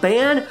a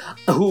man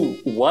who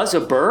was a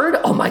bird.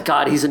 Oh my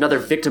god, he's another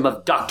victim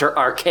of Dr.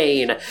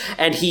 Arcane,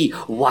 and he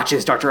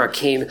watches Dr.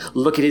 Arcane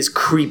look at his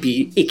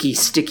creepy, icky,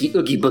 sticky,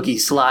 oogie boogie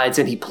slides,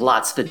 and he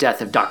plots the death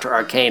of Dr.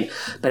 Arcane.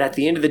 But at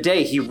the end of the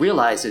day, he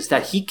realizes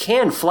that he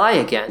can fly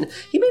again.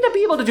 He may not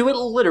be able to do it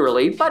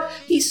literally, but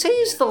he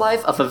saves the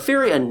life of a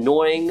very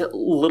annoying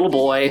little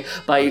boy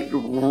by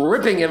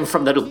ripping him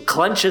from the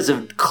clutches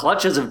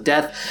of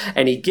death,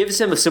 and he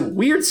gives him some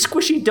weird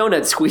squishy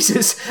donut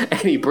squeezes,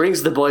 and he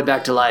brings the boy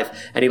back to life,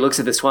 and he looks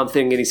at the Swamp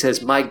Thing and he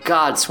says, "My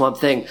God, Swamp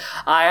Thing,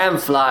 I am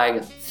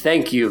flying.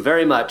 Thank you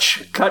very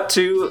much." Cut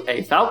to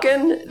a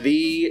falcon,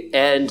 the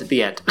end.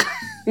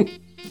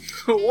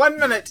 1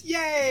 minute,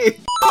 yay!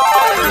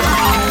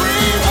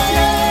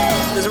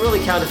 Does it really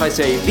count if I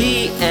say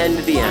the end,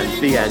 the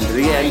end, the end,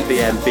 the end,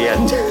 the end, the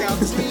end?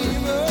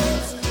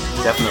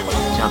 Definitely.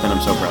 Jonathan,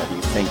 I'm so proud of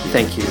you. Thank you.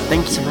 Thank you.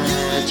 Thank you so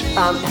much.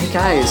 Hey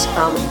guys,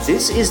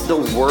 this is the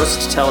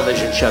worst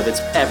television show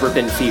that's ever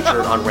been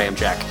featured on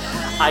Ramjack.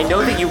 I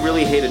know that you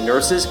really hated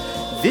nurses.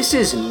 This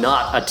is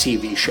not a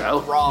TV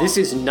show. Wrong. This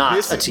is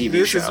not a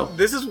TV show.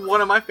 This is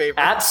one of my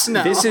favorites.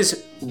 This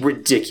is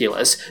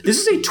ridiculous. This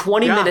is a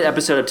 20-minute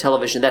episode of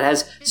television that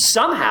has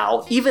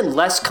somehow even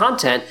less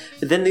content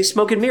than the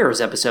Smoke and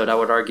Mirrors episode, I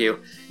would argue.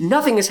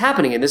 Nothing is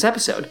happening in this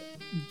episode.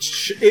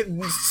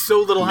 So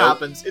little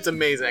happens. It's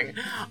amazing.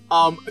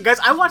 Guys,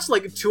 I watched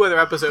like 2 other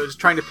episodes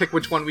trying to pick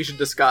which one we should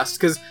discuss,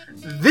 because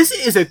this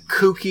is a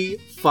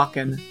kooky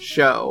fucking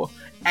show.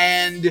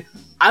 And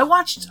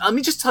let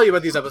me just tell you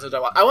about these episodes I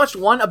watched. I watched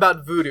one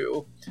about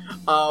voodoo,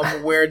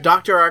 where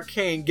Dr.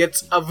 Arcane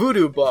gets a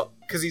voodoo book,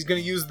 because he's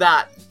going to use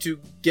that to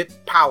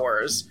get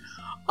powers.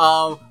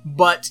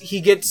 But he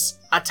gets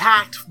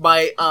attacked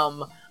by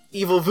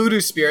evil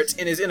voodoo spirits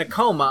and is in a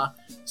coma,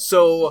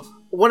 so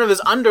one of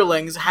his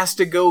underlings has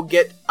to go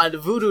get a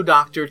voodoo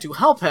doctor to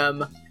help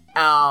him,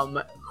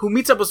 who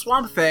meets up with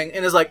Swamp Thing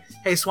and is like,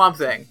 "Hey, Swamp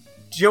Thing,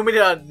 do you want me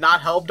to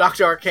not help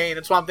Dr. Arcane?"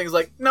 And Swamp Thing's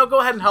like, "No, go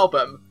ahead and help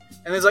him."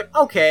 And he's like,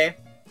 "Okay."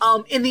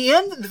 In the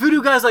end, the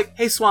voodoo guy's like,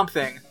 "Hey, Swamp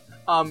Thing,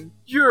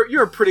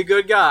 you're a pretty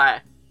good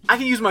guy. I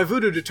can use my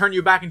voodoo to turn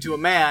you back into a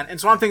man." And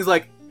Swamp Thing's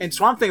like,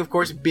 Swamp Thing, of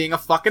course, being a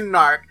fucking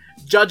narc,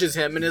 judges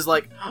him and is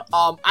like,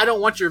 "I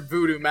don't want your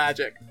voodoo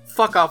magic.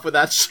 Fuck off with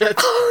that shit."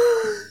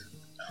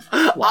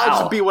 Wow. I'll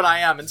just be what I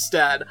am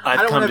instead.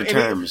 I've come to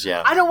terms,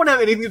 yeah. I don't want to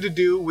have anything to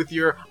do with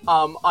your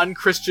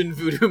unchristian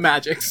voodoo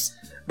magics.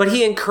 But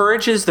he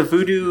encourages the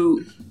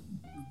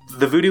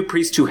voodoo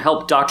priest to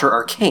help Dr.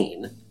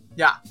 Arcane.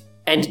 Yeah.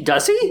 And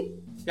does he?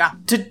 Yeah.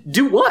 To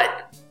do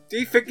what?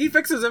 He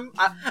fixes him.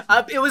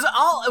 It was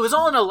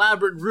all an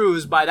elaborate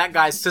ruse by that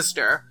guy's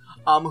sister,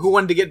 who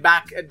wanted to get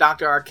back at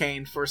Dr.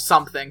 Arcane for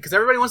something, because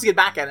everybody wants to get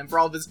back at him for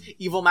all of his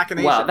evil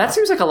machinations. Wow, that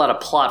seems like a lot of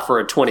plot for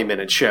a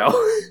 20-minute show.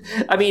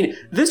 I mean,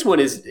 this one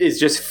is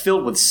just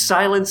filled with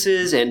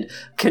silences and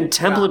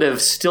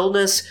contemplative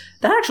stillness.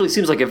 That actually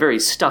seems like a very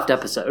stuffed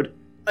episode.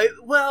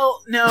 No,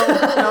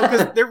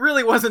 because there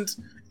really wasn't.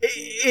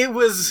 It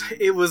was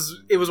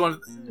one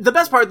of the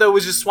best part, though,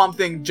 was just Swamp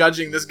Thing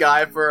judging this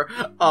guy for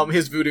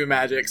his voodoo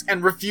magics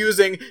and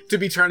refusing to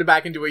be turned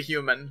back into a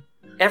human.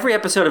 Every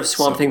episode of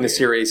Swamp Thing the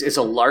series is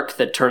a lark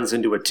that turns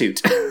into a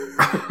toot.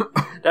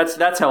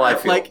 That's how I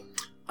feel. Like,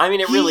 I mean,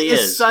 it really is.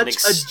 He is such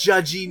a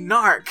judgy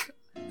narc,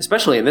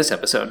 especially in this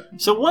episode.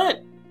 So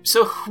where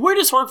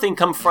does Swamp Thing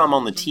come from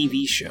on the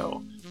TV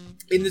show?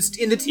 In the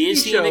TV show,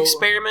 is he an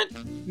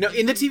experiment? No,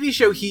 in the TV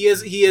show, he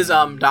is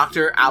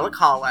Dr. Alec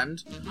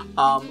Holland,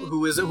 who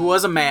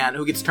was a man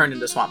who gets turned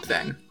into Swamp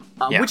Thing,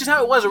 which is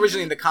how it was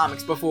originally in the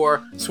comics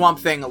before Swamp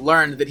Thing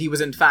learned that he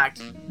was in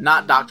fact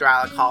not Dr.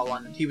 Alec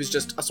Holland. He was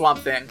just a Swamp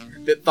Thing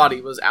that thought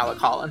he was Alec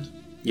Holland.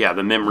 Yeah,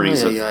 the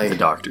memories of the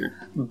Doctor.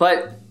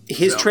 But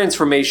his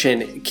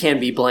transformation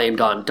can be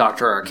blamed on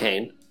Dr.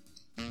 Arcane.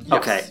 Yes.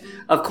 Okay.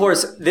 Of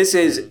course, this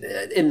is,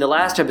 in the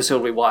last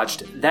episode we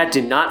watched, that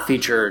did not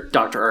feature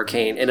Dr.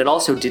 Arcane, and it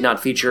also did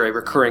not feature a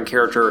recurring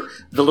character,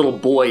 the little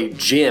boy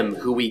Jim,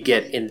 who we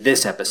get in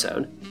this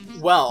episode.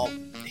 Well,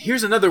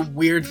 here's another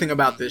weird thing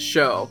about this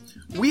show.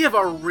 We have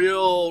a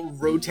real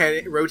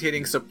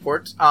rotating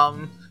support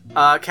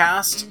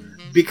cast,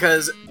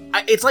 because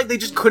it's like they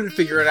just couldn't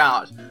figure it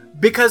out.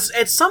 Because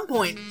at some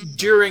point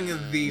during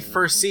the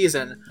first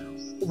season,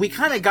 we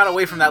kind of got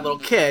away from that little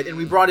kid, and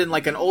we brought in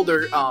like an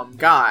older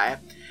guy,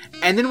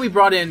 and then we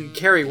brought in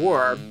Carrie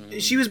War.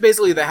 She was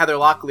basically the Heather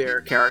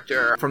Locklear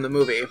character from the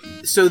movie.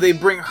 So they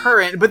bring her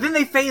in, but then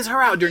they phase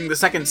her out during the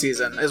second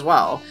season as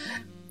well.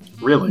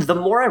 Really? The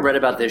more I read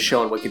about this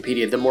show on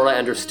Wikipedia, the more I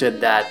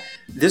understood that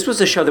this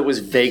was a show that was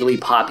vaguely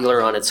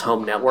popular on its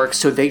home network,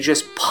 so they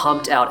just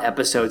pumped out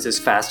episodes as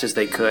fast as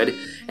they could,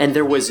 and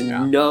there was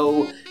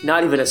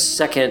not even a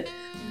second's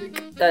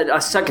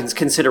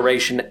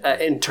consideration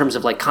in terms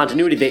of like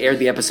continuity. They aired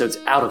the episodes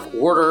out of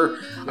order.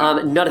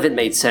 None of it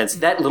made sense.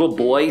 That little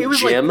boy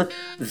Jim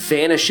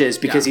vanishes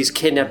because he's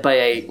kidnapped by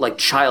a like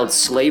child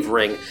slave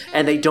ring,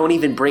 and they don't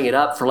even bring it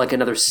up for like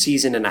another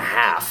season and a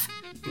half.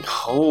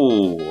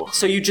 Oh.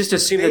 So you just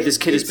assume that this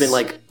kid has been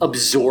like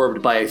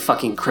absorbed by a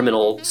fucking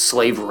criminal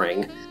slave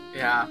ring.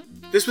 Yeah.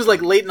 This was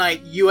like Late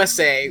Night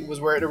USA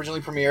was where it originally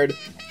premiered.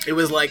 It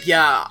was like,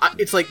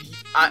 it's like,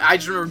 I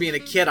just remember being a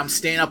kid, I'm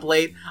staying up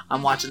late,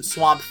 I'm watching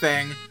Swamp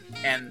Thing,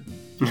 and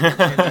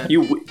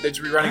It's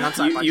rerunning on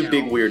Sci-Fi you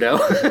big Channel.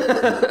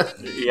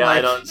 weirdo. Yeah,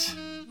 I don't.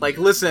 Like,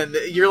 listen,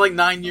 you're like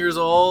 9 years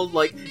old.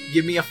 Like,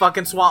 give me a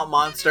fucking swamp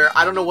monster.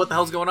 I don't know what the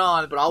hell's going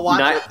on, but I'll watch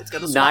it. It's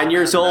got a swamp 9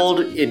 years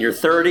monster. old in your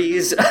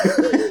 30s.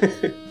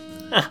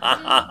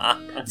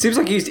 It seems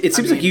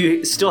like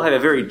you still have a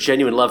very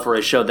genuine love for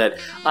a show that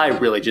I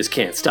really just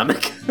can't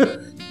stomach.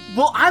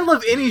 Well, I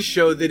love any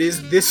show that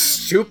is this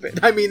stupid.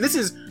 I mean, this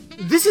is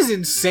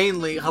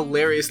insanely,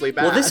 hilariously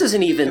bad. Well, this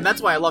isn't even... And that's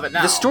why I love it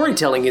now. The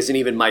storytelling isn't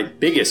even my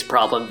biggest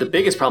problem. The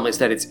biggest problem is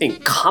that it's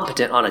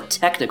incompetent on a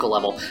technical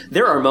level.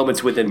 There are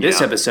moments within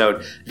this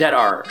episode that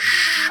are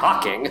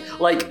shocking.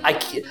 Like,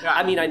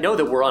 I mean, I know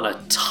that we're on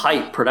a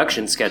tight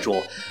production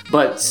schedule,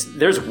 but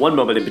there's one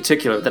moment in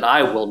particular that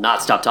I will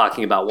not stop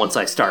talking about once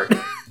I start.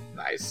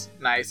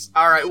 Nice.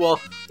 All right, well,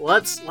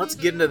 let's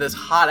get into this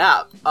hot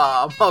app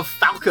of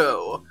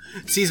Falco,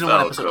 season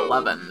 1, episode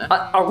 11.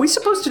 Are we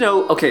supposed to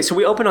know... Okay, so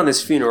we open on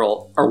this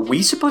funeral. Are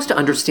we supposed to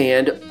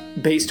understand,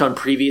 based on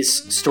previous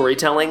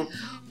storytelling,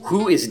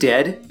 who is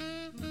dead?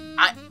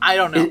 I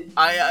don't know.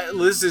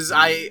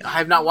 I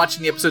have not watched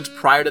any episodes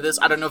prior to this.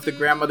 I don't know if the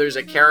grandmother is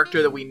a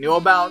character that we knew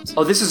about.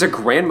 Oh, this is a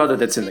grandmother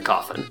that's in the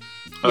coffin.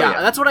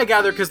 Yeah, that's what I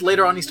gather, because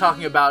later on he's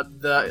talking about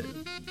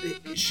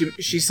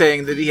she's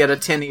saying that he had a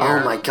 10-year...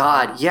 Oh my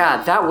god,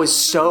 yeah, that was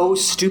so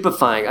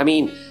stupefying. I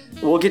mean,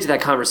 we'll get to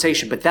that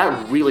conversation, but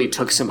that really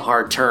took some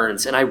hard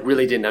turns, and I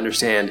really didn't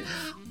understand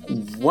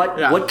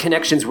what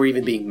connections were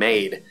even being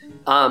made.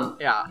 So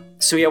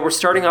yeah, we're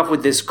starting off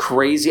with this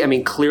crazy, I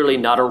mean, clearly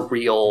not a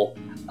real...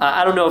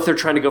 I don't know if they're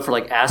trying to go for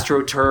like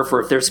AstroTurf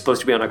or if they're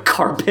supposed to be on a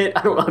carpet.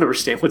 I don't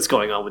understand what's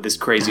going on with this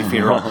crazy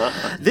funeral.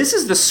 This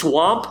is the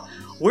swamp.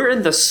 We're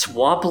in the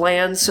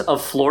swamplands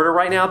of Florida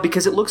right now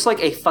because it looks like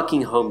a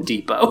fucking Home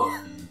Depot.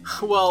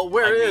 Well,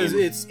 where it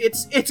is,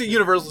 it's at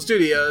Universal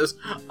Studios,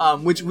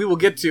 which we will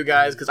get to,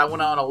 guys, because I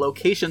went on a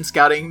location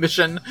scouting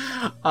mission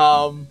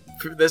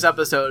for this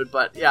episode.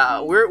 But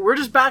yeah, we're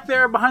just back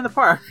there behind the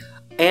park.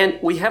 And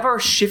we have our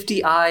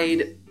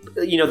shifty-eyed,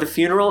 the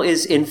funeral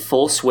is in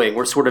full swing.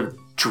 We're sort of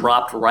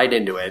dropped right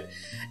into it.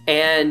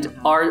 And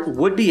our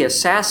would-be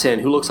assassin,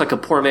 who looks like a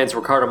poor man's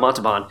Ricardo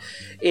Montalban,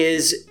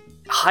 is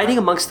hiding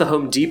amongst the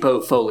Home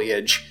Depot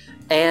foliage.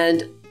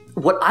 And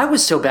what I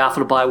was so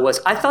baffled by was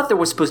I thought there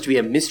was supposed to be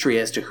a mystery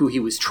as to who he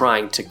was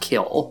trying to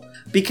kill.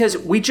 Because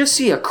we just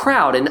see a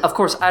crowd, and of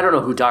course I don't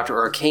know who Dr.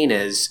 Arcane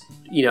is,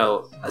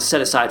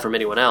 set aside from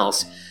anyone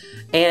else.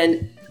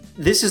 And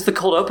this is the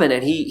cold open,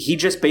 and he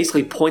just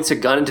basically points a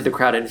gun into the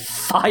crowd and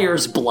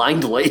fires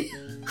blindly.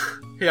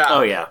 Yeah.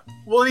 Oh, yeah.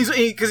 Well,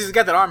 because he's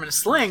got that arm in a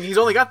sling, he's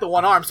only got the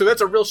one arm, so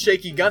that's a real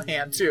shaky gun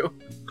hand, too.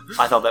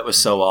 I thought that was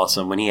so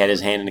awesome when he had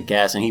his hand in the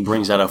gas and he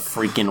brings out a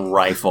freaking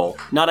rifle.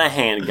 Not a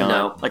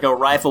handgun. Like a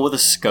rifle with a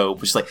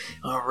scope. It's like,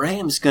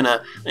 Ram's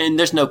gonna... And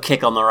there's no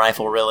kick on the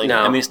rifle, really. No.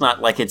 I mean, it's not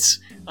like it's...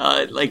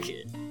 like,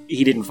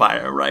 he didn't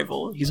fire a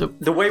rifle.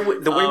 The way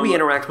we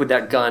interact with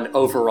that gun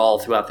overall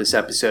throughout this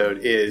episode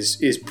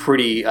is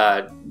pretty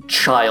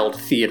child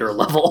theater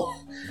level.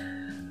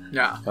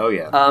 Yeah. Oh,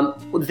 yeah.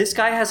 This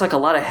guy has like a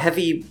lot of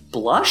heavy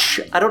blush.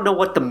 I don't know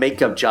what the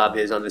makeup job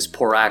is on this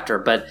poor actor,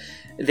 but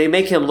they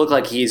make him look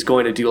like he's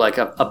going to do like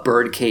a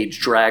birdcage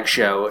drag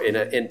show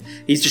and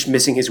he's just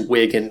missing his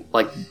wig and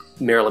like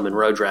Marilyn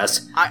Monroe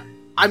dress.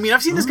 I mean,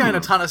 I've seen this guy in a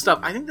ton of stuff.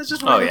 I think that's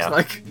just what he looks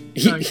like.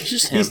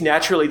 He's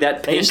naturally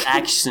that They pink. just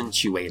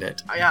accentuate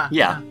it. Yeah.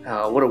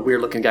 Yeah. What a weird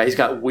looking guy. He's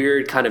got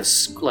weird kind of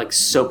like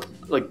soap,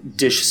 like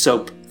dish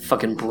soap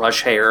fucking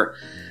brush hair.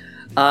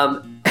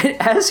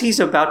 As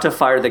he's about to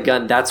fire the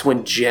gun, that's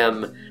when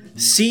Jim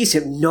sees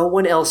him. No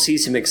one else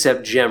sees him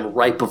except Jim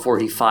right before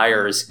he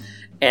fires.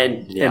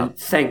 And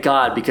thank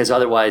God, because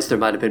otherwise there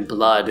might have been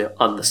blood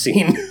on the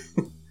scene.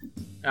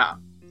 Yeah.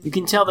 You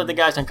can tell that the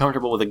guy's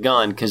uncomfortable with a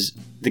gun because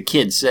the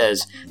kid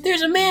says,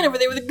 "There's a man over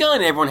there with a gun."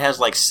 And everyone has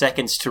like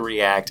seconds to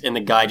react, and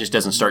the guy just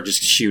doesn't start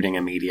just shooting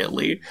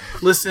immediately.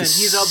 Listen, The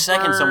he's a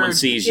second bird. someone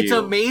sees It's you-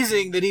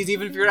 amazing that he's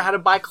even figured out how to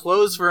buy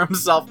clothes for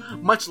himself,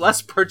 much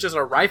less purchase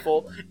a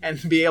rifle and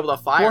be able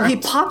to fire. Well, he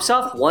it. pops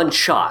off one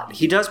shot.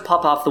 He does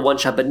pop off the one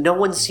shot, but no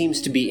one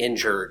seems to be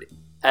injured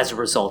as a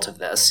result of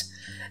this.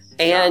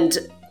 And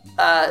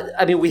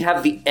I mean, we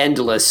have the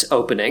endless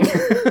opening.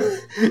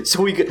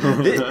 So we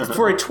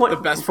for a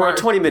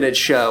 20-minute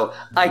show,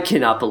 I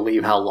cannot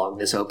believe how long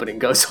this opening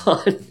goes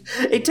on.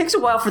 It takes a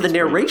while for the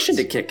narration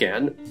to kick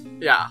in.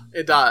 Yeah,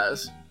 it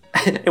does.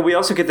 And we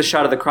also get the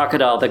shot of the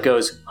crocodile that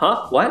goes,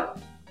 "Huh? What?"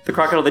 The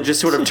crocodile that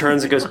just sort of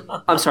turns and goes,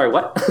 "I'm sorry,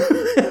 what?"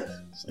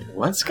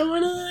 What's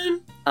going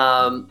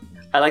on?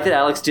 I like that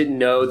Alex didn't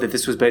know that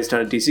this was based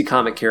on a DC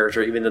comic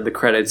character, even though the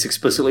credits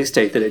explicitly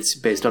state that it's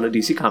based on a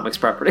DC Comics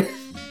property.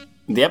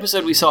 The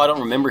episode we saw, I don't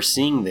remember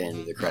seeing the end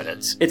of the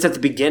credits. It's at the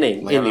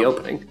beginning, in the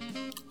opening.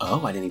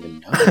 Oh, I didn't even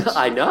notice.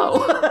 I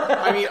know.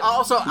 I mean,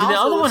 also, the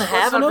other one let's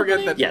have not an forget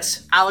opening? that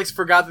Yes. Alex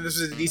forgot that this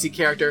was a DC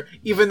character,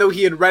 even though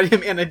he had read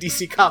him in a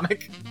DC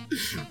comic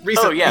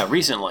recently. Oh, yeah,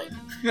 recently.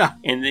 Yeah.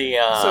 In the,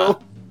 So,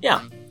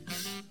 yeah.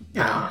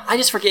 yeah. I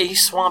just forget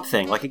he's Swamp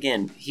Thing. Like,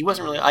 again, he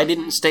wasn't really... I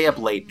didn't stay up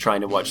late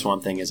trying to watch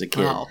Swamp Thing as a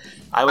kid. Oh.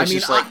 I was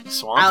just like,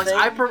 Swamp Alex,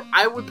 Thing?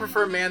 I would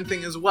prefer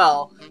Man-Thing as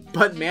well,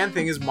 but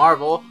Man-Thing is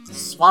Marvel,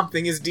 Swamp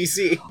Thing is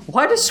DC.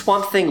 Why does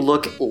Swamp Thing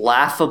look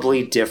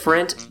laughably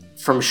different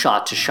from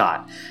shot to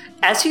shot?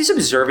 As he's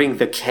observing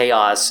the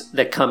chaos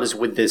that comes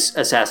with this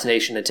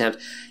assassination attempt,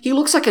 he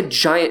looks like a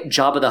giant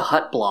Jabba the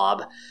Hutt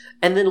blob.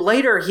 And then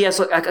later, he has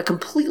like a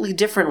completely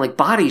different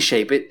body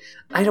shape.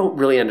 I don't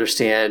really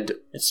understand.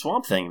 It's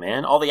Swamp Thing,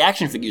 man. All the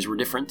action figures were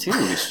different too.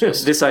 It's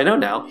just, This I know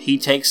now. he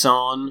takes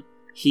on...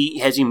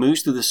 As he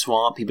moves through the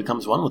swamp, he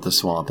becomes one with the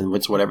swamp, and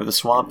it's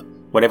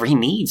whatever he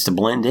needs to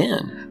blend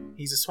in.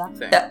 He's a Swamp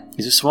Thing.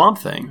 He's a Swamp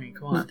I Thing. mean,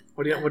 come on.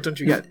 What don't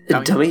you get?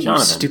 Dummy, you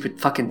Jonathan. stupid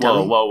fucking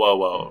dummy.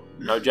 Whoa.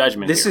 No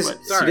judgment This here, is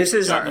but- Sorry. this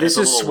is Sorry. this That's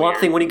a is little Swamp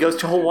weird. Thing when he goes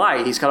to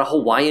Hawaii. He's got a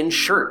Hawaiian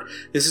shirt.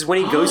 This is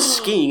when he goes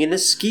skiing in the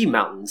ski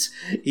mountains.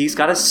 He's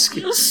got a ski.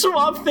 The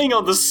Swamp Thing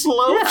on the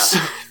slopes?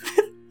 Yeah.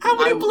 How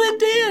would he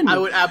blend in? I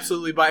would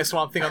absolutely buy a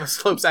Swamp Thing on the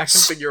slopes action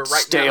figure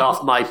right Stay now.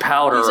 off my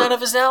powder. He's out of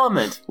his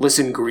element.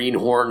 Listen,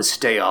 Greenhorn,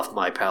 stay off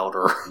my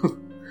powder.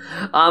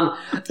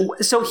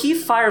 So he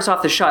fires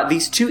off the shot.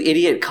 These two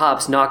idiot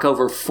cops knock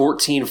over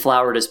 14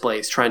 flower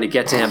displays trying to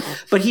get to him,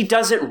 but he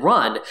doesn't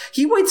run.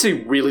 He waits a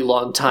really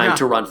long time Yeah.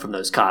 to run from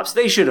those cops.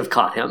 They should have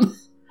caught him.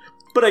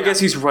 But I guess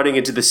he's running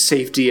into the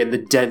safety and the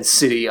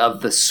density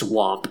of the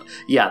swamp.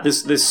 Yeah,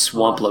 this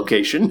swamp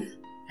location.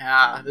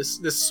 Yeah, this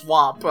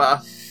swamp,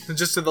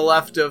 just to the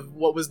left of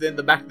what was then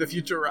the Back to the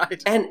Future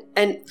ride. And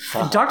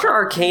Dr.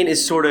 Arcane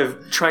is sort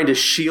of trying to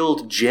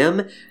shield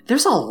Jim.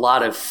 There's a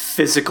lot of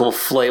physical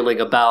flailing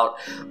about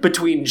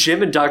between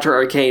Jim and Dr.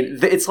 Arcane.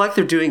 It's like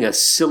they're doing a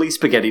silly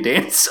spaghetti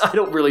dance. I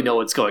don't really know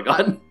what's going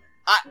on.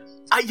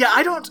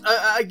 I don't.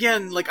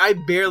 Again, I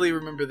barely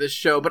remember this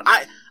show, but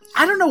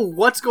I don't know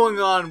what's going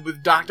on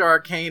with Dr.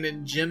 Arcane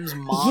and Jim's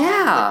mom.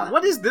 Yeah.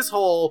 What is this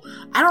whole...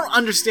 I don't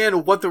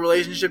understand what the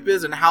relationship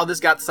is and how this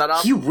got set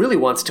up. He really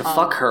wants to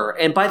fuck her,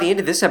 and by the end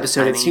of this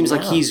episode, it seems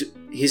like yeah.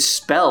 his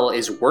spell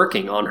is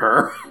working on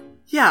her.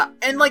 Yeah,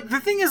 and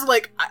the thing is,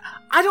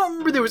 I don't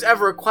remember there was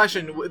ever a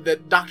question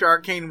that Dr.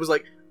 Arcane was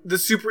the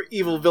super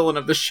evil villain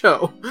of the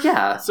show.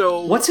 Yeah. So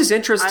what's his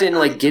interest in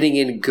getting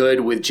in good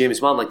with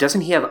Jim's mom?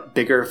 Doesn't he have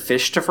bigger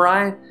fish to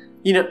fry?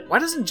 Why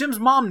doesn't Jim's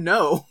mom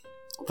know?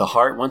 The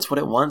heart wants what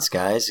it wants,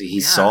 guys. He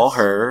Yes. saw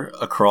her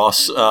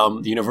across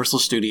Universal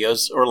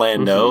Studios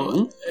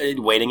Orlando,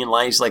 waiting in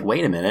line. He's like,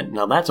 wait a minute.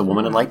 Now that's a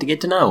woman I'd like to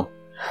get to know.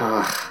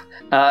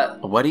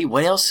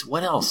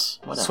 What else?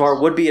 So our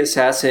would-be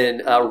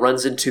assassin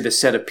runs into the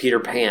set of Peter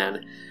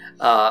Pan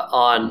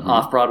on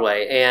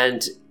Off-Broadway,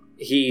 and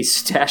he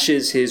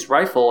stashes his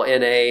rifle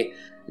in a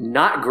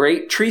not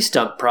great tree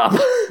stump prop.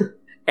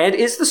 And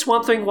is the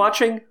Swamp Thing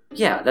watching?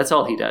 Yeah, that's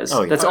all he does.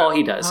 Oh, yeah. That's all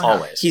he does.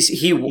 Always.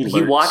 He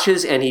lurks.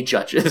 watches and he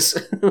judges.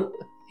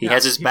 He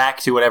has his back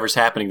to whatever's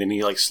happening, then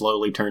he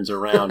slowly turns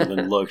around and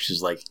then looks.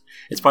 Just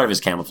it's part of his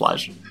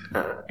camouflage.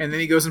 And then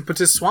he goes and puts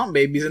his swamp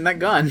babies in that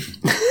gun.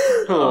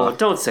 Oh,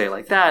 don't say it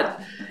like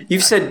that.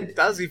 You've said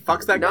Does he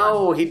fucks that gun?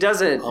 no. He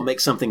doesn't. I'll make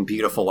something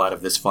beautiful out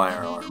of this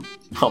firearm.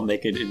 I'll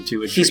make it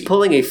into a tree. He's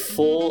pulling a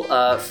full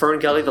Fern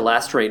Gully, the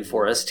Last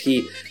Rainforest.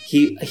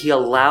 He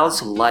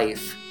allows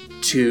life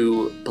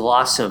to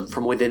blossom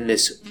from within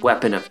this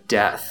weapon of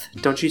death.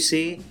 Don't you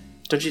see?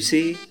 Don't you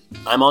see?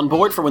 I'm on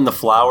board for when the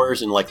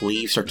flowers and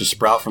leaves start to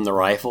sprout from the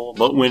rifle,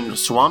 but when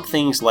Swamp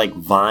Thing's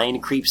vine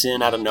creeps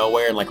in out of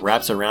nowhere and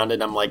wraps around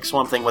it, I'm like,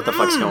 Swamp Thing, what the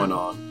fuck's going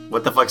on?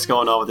 What the fuck's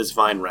going on with this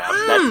vine wrap?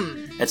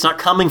 It's not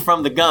coming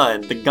from the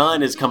gun. The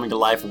gun is coming to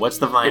life. What's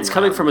the vine It's wrap?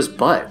 coming from his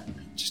butt.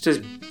 Just his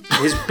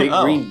big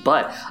Oh. green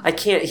butt. I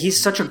can't. He's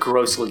such a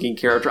gross looking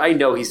character. I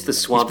know he's the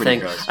Swamp pretty Thing.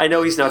 gross. I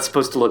know he's not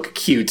supposed to look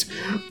cute,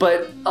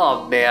 but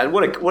oh man,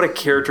 what a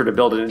character to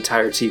build an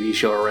entire TV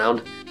show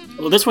around.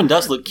 Well, this one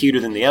does look cuter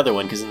than the other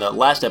one, because in the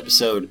last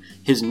episode,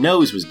 his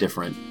nose was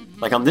different.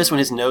 On this one,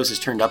 his nose is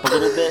turned up a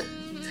little bit.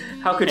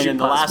 How could And you in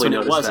the last possibly one,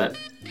 it notice wasn't.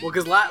 that? Well,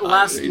 because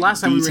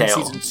last time we were in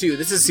Detail. season 2.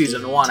 This is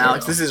season 1,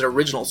 Alex. This is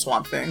original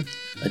Swamp Thing.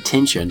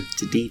 Attention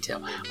to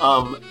detail.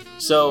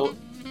 So,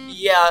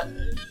 yeah,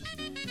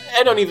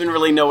 I don't even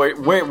really know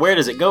where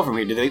does it go from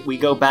here? We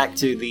go back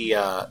to the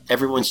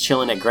everyone's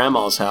chilling at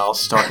Grandma's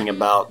house talking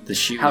about the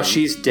shooting? How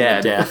she's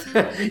dead. Death.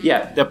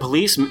 Yeah. The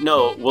police,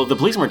 the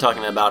police were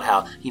talking about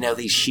how,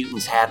 these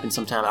shootings happen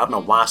sometimes. I don't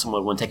know why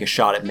someone would take a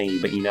shot at me,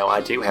 but,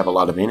 I do have a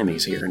lot of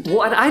enemies here.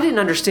 Well, and I didn't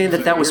understand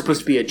that was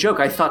supposed to be a joke.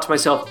 I thought to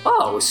myself,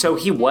 oh, so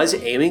he was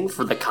aiming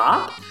for the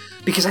cop?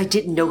 Because I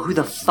didn't know who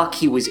the fuck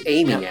he was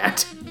aiming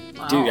at.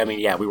 Dude, I mean,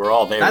 yeah, we were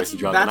all there with you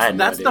drunk, and I had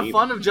no that's idea the either.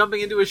 fun of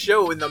jumping into a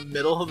show in the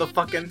middle of the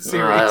fucking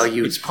series. Oh,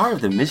 you It's part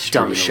of the mystery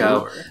dumb and show.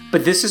 allure.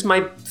 But this is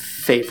my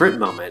favorite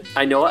moment.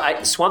 I know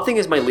Swamp Thing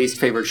is my least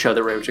favorite show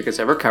that Ramchick has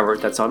ever covered.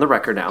 That's on the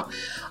record now.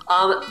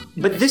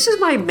 But this is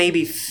my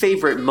maybe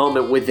favorite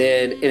moment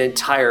within an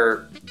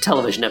entire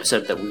television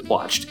episode that we've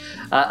watched.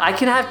 I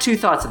can have two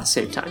thoughts at the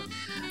same time.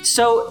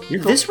 So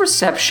this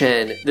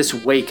reception, this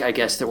wake, I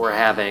guess, that we're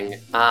having,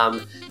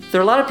 there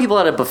are a lot of people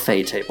at a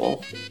buffet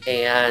table,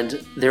 and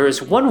there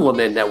is one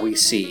woman that we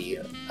see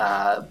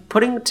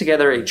putting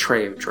together a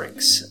tray of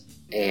drinks.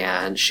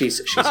 And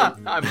she's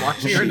I'm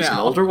watching her an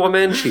now. older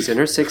woman. She's in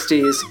her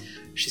 60s.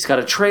 She's got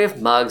a tray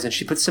of mugs, and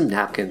she puts some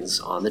napkins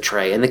on the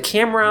tray, and the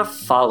camera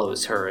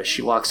follows her as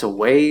she walks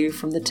away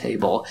from the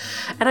table.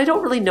 And I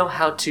don't really know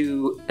how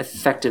to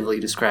effectively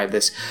describe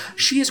this.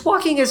 She is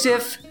walking as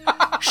if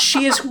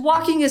she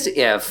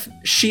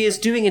is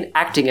doing an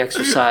acting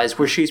exercise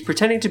where she's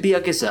pretending to be a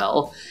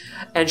gazelle,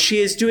 and she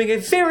is doing a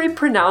very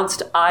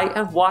pronounced I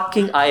am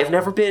walking. I have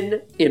never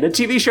been in a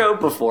TV show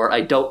before.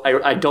 I don't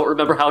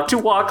remember how to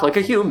walk like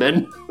a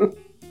human.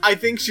 I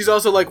think she's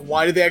also like,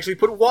 why did they actually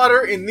put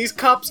water in these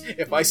cups?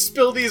 If I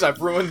spill these, I've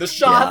ruined the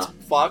shot.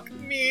 Yeah. Fuck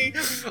me.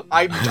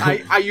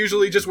 I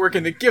usually just work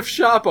in the gift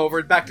shop over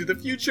at Back to the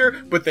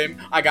Future, but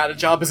then I got a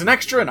job as an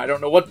extra and I don't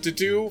know what to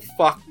do.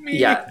 Fuck me.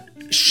 Yeah.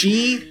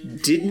 She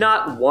did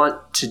not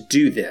want to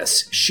do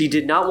this. She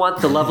did not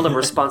want the level of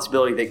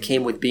responsibility that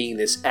came with being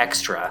this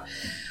extra.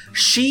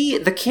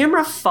 The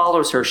camera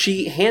follows her.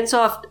 She hands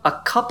off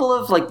a couple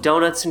of like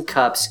donuts and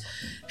cups.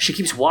 She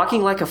keeps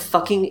walking like a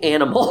fucking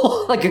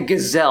animal, like a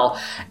gazelle.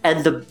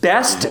 And the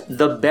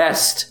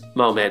best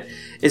moment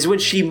is when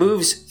she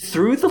moves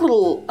through the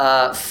little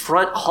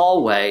front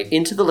hallway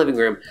into the living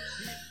room.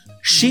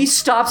 She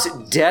stops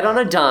dead on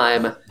a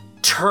dime,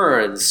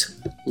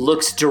 turns,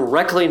 looks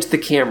directly into the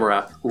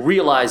camera,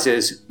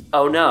 realizes,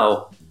 oh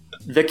no,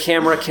 the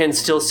camera can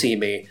still see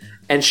me.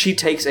 And she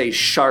takes a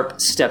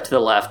sharp step to the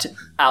left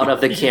out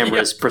of the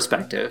camera's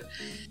perspective.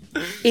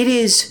 It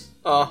is...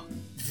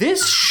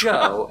 This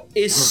show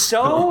is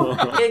so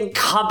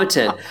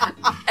incompetent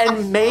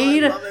and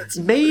made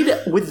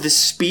with the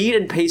speed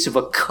and pace of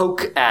a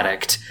coke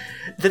addict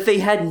that they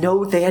had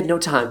no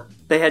time.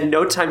 They had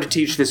no time to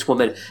teach this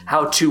woman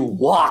how to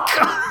walk.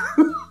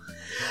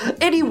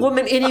 Any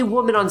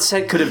woman on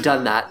set could have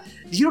done that.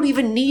 You don't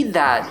even need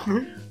that.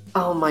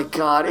 Oh my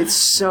god, it's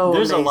so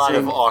There's amazing. a lot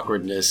of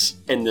awkwardness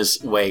in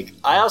this wake.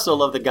 I also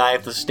love the guy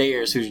at the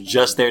stairs who's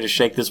just there to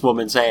shake this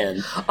woman's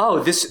hand.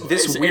 Oh, this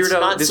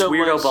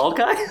weirdo bald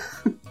guy?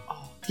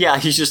 Yeah,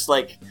 he's just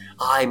like,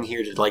 I'm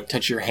here to like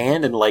touch your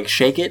hand and like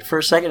shake it for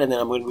a second, and then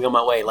I'm going to be on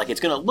my way. Like, it's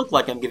going to look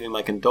like I'm giving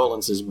my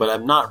condolences, but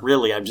I'm not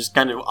really. I'm just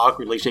kind of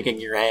awkwardly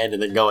shaking your hand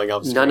and then going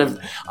upstream.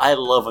 I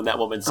love when that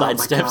woman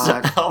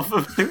sidesteps off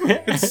of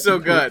it. It's so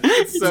good.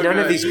 It's so None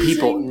good. of these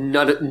people,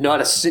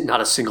 not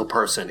a single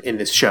person in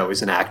this show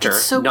is an actor.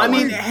 I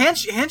mean,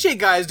 Handshake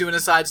Guy is doing a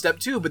sidestep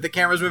too, but the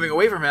camera's moving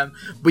away from him.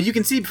 But you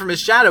can see from his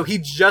shadow, he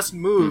just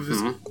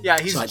moves. Yeah,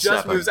 he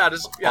just moves out of.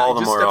 Yeah, All he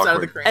the just more steps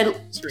awkward. out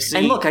of the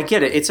screen. And look, I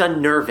get it. It's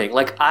unnerving.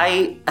 Like,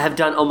 I have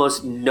done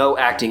almost no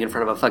acting in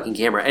front of a fucking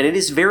camera, and it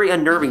is very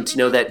unnerving to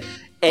know that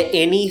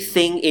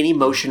any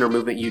motion or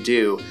movement you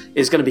do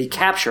is going to be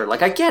captured.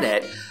 Like, I get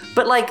it,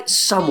 but like,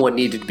 someone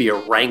needed to be a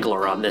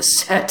wrangler on this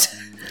set.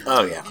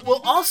 Oh yeah.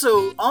 Well,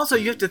 also,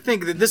 you have to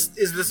think that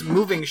this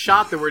moving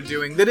shot that we're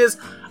doing that is,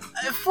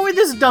 for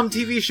this dumb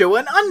TV show,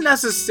 an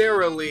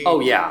unnecessarily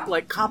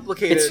like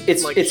complicated.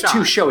 It's shot.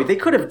 too showy. They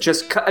could have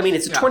just cut. I mean,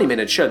 it's a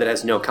 20-minute show that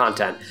has no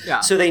content. Yeah.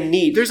 So they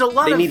need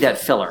need that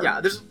filler. Yeah.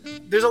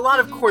 There's a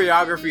lot of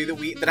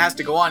choreography that has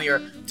to go on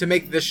here to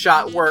make this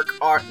shot work.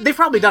 They've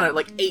probably done it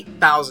like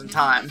 8,000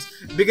 times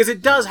because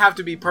it does have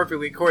to be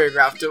perfectly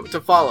choreographed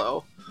to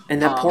follow. And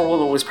that poor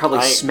woman was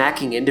probably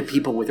smacking into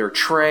people with her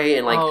tray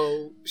and like.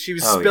 Oh, she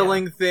was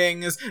spilling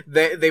things.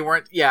 They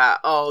weren't. Yeah.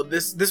 Oh,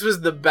 this was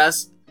the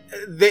best.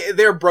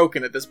 They're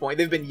broken at this point.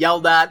 They've been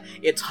yelled at.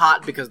 It's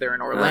hot because they're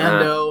in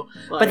Orlando.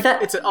 Like,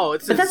 but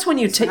that's when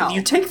you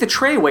take the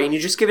tray away and you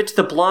just give it to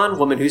the blonde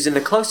woman who's in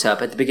the close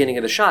up at the beginning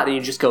of the shot, and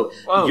you just go,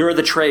 "Whoa. You're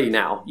the tray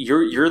now.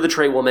 You're the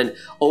tray woman.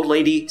 Old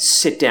lady,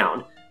 sit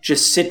down.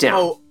 Just sit down."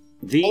 Oh.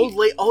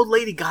 Old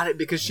lady got it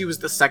because she was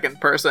the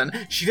second person.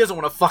 She doesn't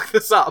want to fuck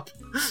this up.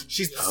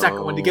 She's the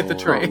second one to get the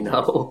tray. Oh,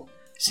 no.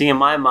 See, in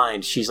my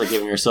mind, she's like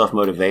giving herself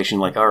motivation,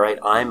 like, all right,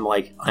 I'm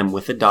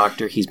with the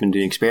doctor. He's been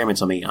doing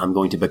experiments on me. I'm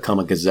going to become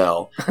a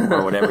gazelle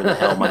or whatever the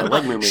hell my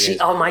leg movement is.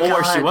 Oh my god!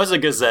 Or she was a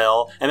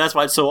gazelle, and that's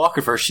why it's so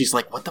awkward for her. She's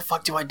like, what the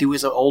fuck do I do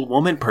as an old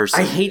woman person?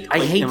 I hate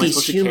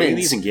these humans. Carry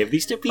these and give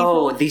these to people?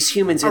 Oh, these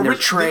humans in their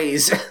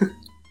trays.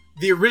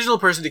 The original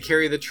person to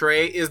carry the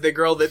tray is the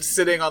girl that's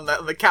sitting on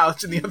the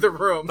couch in the other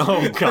room.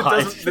 Oh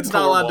god! That's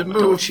not allowed to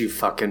move. Don't you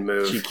fucking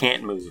move? She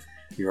can't move.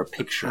 You're a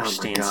picture.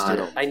 Stand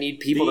still. I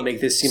need people to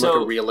make this seem like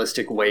a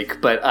realistic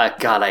wake, but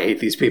God, I hate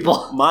these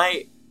people.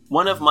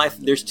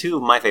 There's two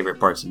of my favorite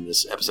parts in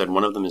this episode.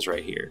 One of them is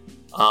right here.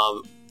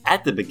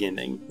 At the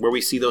beginning, where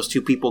we see those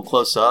two people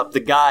close up, the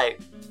guy,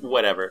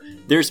 whatever.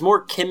 There's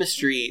more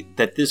chemistry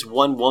that this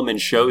one woman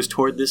shows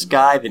toward this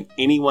guy than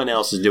anyone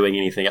else is doing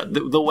anything else.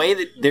 The way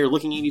that they're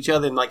looking at each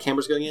other and like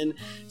cameras going in,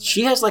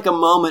 she has like a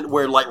moment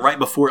where like right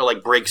before it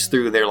like breaks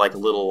through their like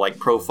little like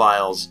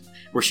profiles,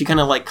 where she kind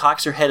of like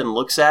cocks her head and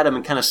looks at him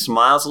and kind of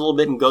smiles a little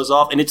bit and goes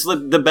off, and it's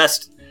the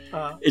best.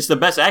 It's the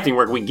best acting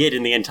work we get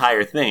in the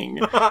entire thing.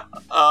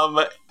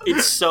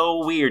 It's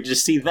so weird to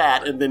see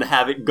that and then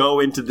have it go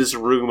into this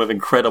room of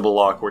incredible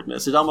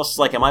awkwardness. It's almost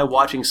like, am I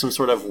watching some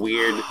sort of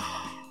weird,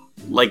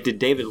 like, did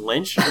David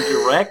Lynch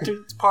direct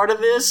part of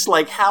this?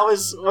 Like,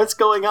 what's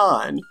going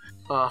on?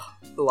 I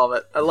love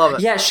it. I love it.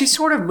 Yeah, she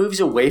sort of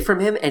moves away from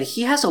him, and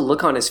he has a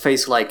look on his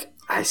face like,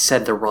 I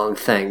said the wrong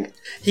thing.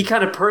 He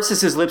kind of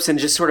purses his lips and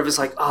just sort of is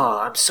like, oh,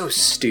 I'm so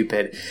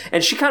stupid.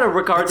 And she kind of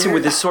regards him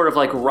with this sort of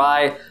like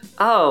wry,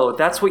 oh,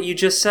 that's what you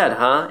just said,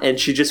 huh? And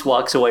she just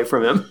walks away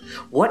from him.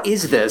 What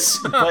is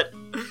this?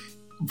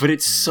 But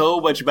it's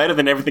so much better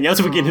than everything else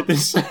we get in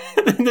this.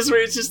 In this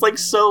where it's just like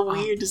so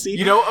weird to see.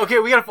 You know, okay,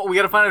 we gotta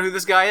find out who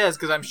this guy is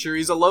because I'm sure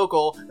he's a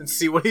local and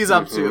see what he's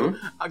up to.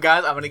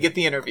 Guys, I'm gonna get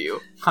the interview.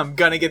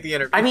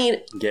 I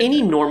mean,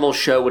 any normal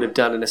show would have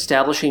done an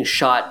establishing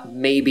shot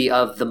maybe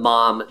of the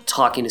mom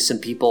talking to some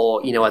people,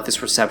 you know, at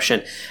this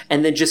reception,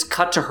 and then just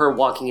cut to her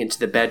walking into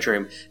the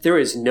bedroom. There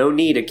is no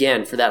need,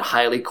 again, for that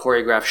highly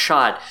choreographed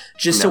shot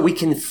just so we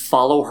can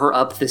follow her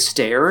up the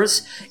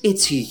stairs.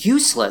 It's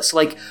useless.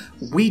 Like,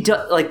 we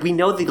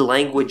know the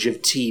language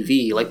of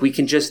TV. Like, we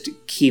can just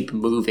keep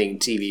moving,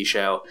 TV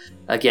show.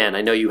 Again,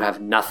 I know you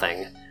have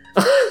nothing.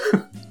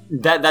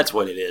 That's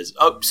what it is.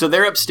 Oh, so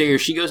they're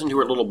upstairs. She goes into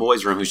her little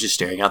boy's room who's just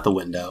staring out the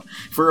window.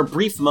 For a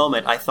brief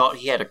moment, I thought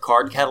he had a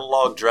card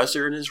catalog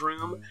dresser in his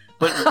room,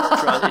 but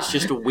it's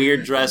just a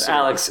weird dresser.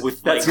 Alex,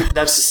 with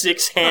that's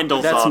 6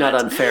 handles on it. That's not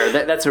unfair.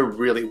 That's a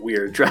really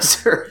weird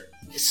dresser.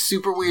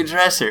 Super weird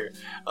dresser.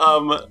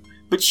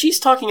 But she's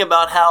talking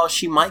about how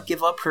she might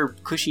give up her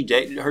cushy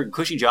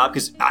job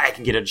because I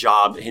can get a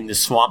job in the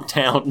swamp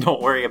town.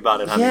 Don't worry about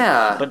it, honey.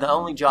 Yeah. But the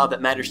only job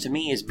that matters to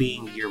me is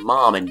being your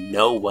mom, and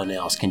no one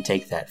else can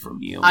take that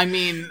from you. I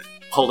mean...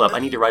 Hold up, I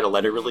need to write a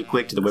letter really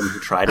quick to the women who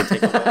try to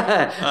take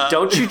away.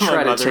 Don't you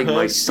try to take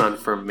my son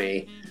from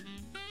me.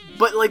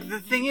 But, like,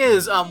 the thing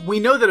is, we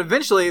know that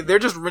eventually they're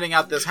just renting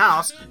out this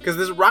house because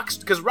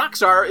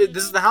Rockstar,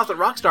 this is the house that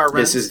Rockstar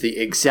rents. This is the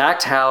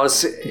exact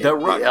house.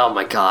 Oh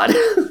my god.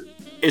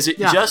 Is it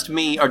just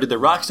me, or did the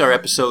Rockstar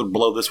episode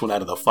blow this one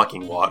out of the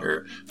fucking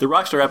water? The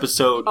Rockstar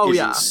episode is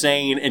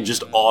insane and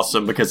just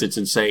awesome because it's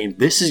insane.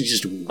 This is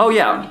just weird. Oh,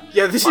 yeah.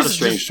 Yeah, this is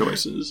strange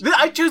choices.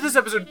 I chose this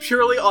episode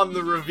purely on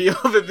the reveal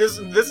that this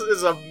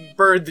is a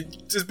bird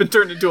that has been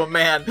turned into a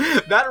man.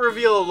 That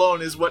reveal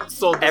alone is what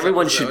sold this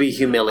Everyone episode. should be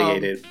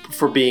humiliated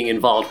for being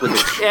involved with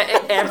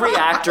it. Every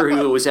actor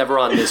who was ever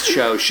on this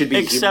show should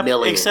be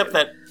humiliated. Except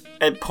that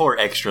poor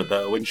extra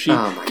though, when she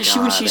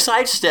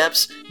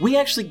sidesteps, we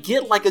actually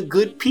get like a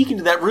good peek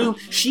into that room.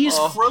 She is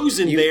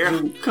frozen there,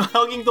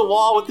 hugging the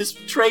wall with this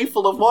tray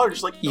full of water.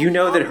 Just like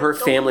that her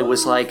family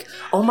was like,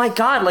 "Oh my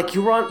god, like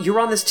you're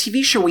on this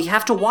TV show. We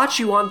have to watch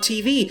you on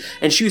TV."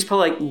 And she was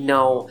probably like,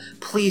 "No,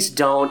 please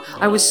don't.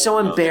 I was so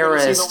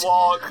embarrassed.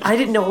 I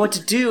didn't know what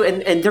to do."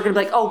 And they're gonna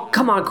be like, "Oh,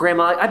 come on,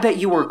 Grandma. I bet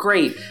you were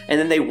great." And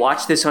then they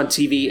watched this on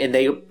TV, and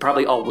they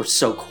probably all were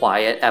so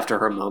quiet after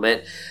her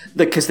moment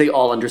because they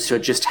all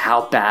understood just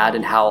how bad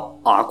and how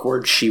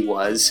awkward she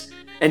was.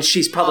 And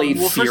she's probably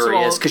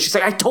furious because she's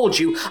like, I told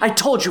you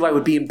I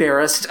would be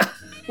embarrassed.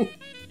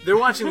 They're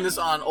watching this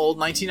on old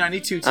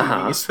 1992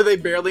 TV, so they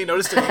barely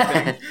noticed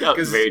anything.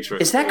 Very true.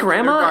 Is that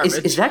Grandma?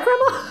 Is that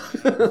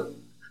Grandma?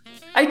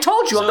 I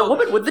told you, I'm the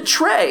woman with the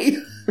tray.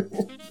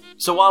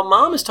 So while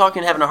Mom is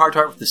talking, having a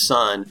heart-to-heart with the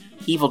son,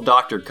 Evil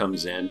Doctor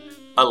comes in.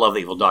 I love the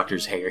Evil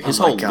Doctor's hair. His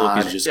whole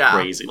look is just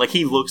crazy. Like,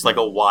 he looks like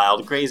a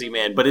wild, crazy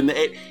man. But in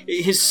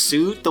his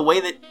suit, the way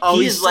that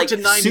he's like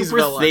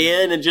super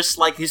thin and just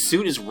like his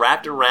suit is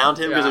wrapped around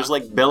him because there's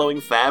like billowing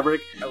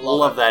fabric. I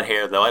love that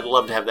hair, though. I'd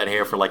love to have that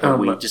hair for like a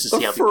week just to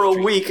see how for a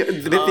week,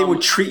 they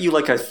would treat you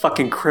like a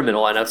fucking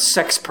criminal and a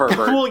sex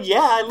pervert. Well, yeah,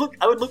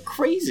 I would look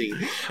crazy.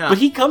 Yeah. But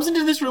he comes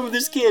into this room with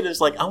this kid and is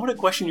like, I want to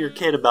question your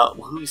kid about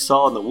who he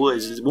saw in the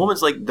woods. This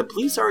woman's like, the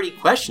police already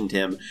questioned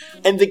him.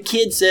 And the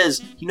kid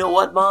says, you know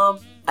what, Mom?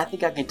 I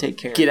think I can take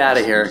care of this. Get out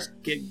of here.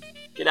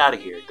 Get out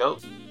of here. Go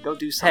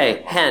do something.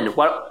 Hey, Hen,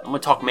 what? I'm going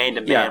to talk man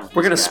to man. Yeah,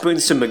 we're going to spoon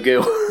some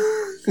Magoo.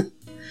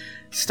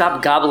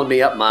 Stop gobbling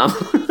me up, Mom.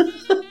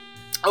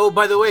 Oh,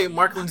 by the way,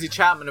 Mark Lindsay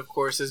Chapman, of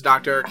course, is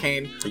Dr.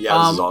 Arcane. Yeah,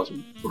 this is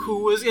awesome.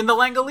 Who was in the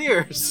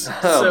Langoliers.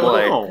 Oh,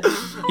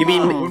 boy. You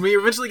mean... when we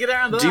eventually get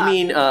around to that. Do you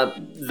mean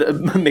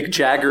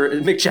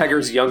Mick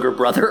Jagger's younger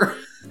brother?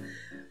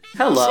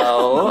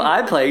 Hello,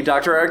 I play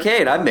Dr.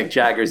 Arcane. I'm Mick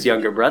Jagger's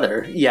younger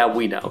brother. Yeah,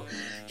 we know.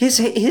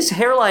 His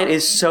hairline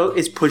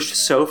is pushed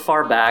so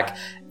far back.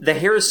 The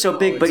hair is so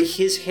big, but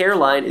his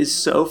hairline is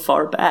so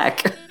far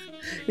back.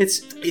 It's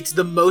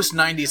the most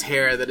 90s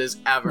hair that is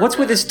ever. What's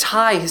with his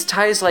tie? His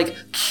tie is like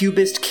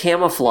cubist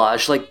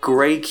camouflage, like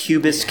gray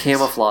cubist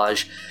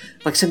camouflage.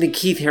 Like something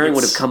Keith Haring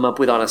would have come up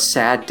with on a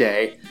sad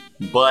day.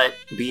 But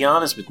be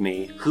honest with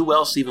me, who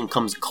else even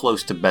comes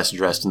close to best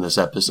dressed in this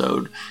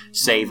episode?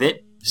 Save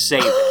it.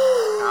 Save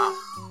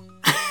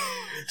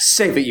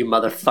it, you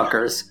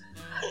motherfuckers.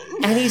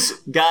 And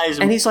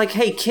he's like,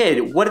 hey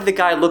kid, what did the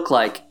guy look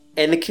like?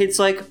 And the kid's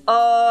like,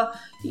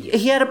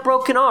 he had a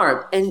broken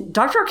arm. And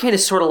Dr. Arcane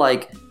is sort of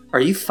like, are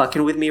you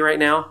fucking with me right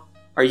now?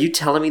 Are you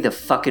telling me the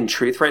fucking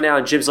truth right now?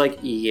 And Jim's like,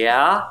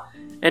 yeah.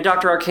 And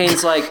Dr.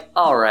 Arcane's like,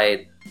 all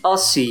right, I'll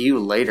see you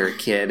later,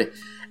 kid.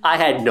 I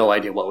had no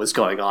idea what was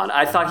going on.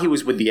 I thought he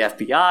was with the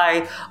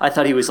FBI. I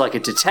thought he was like a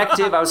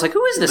detective. I was like,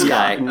 who is this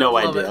guy? No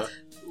idea.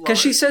 Because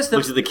she says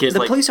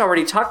the police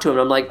already talked to him.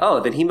 And I'm like,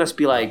 oh, then he must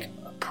be like,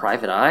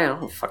 private eye? I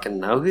don't fucking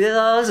know. Who the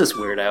hell is this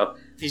weirdo?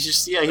 He's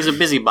just he's a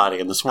busybody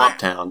in the swamp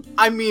town.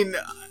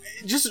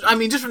 Just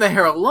from the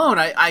hair alone,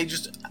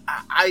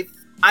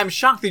 I'm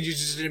shocked that you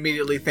just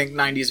immediately think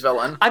 90s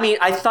villain. I mean,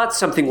 I thought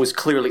something was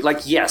clearly like,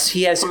 yes,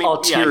 he has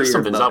ulterior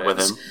something's motives. up with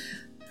him.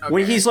 Okay.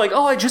 When he's like,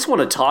 oh, I just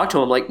want to talk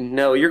to him, like,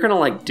 no, you're gonna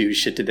like do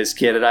shit to this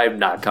kid, and I'm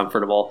not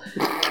comfortable.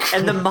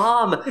 And the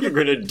mom, You're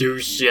gonna do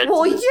shit.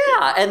 well,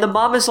 yeah, and the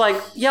mom is like,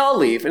 yeah, I'll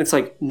leave, and it's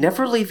like,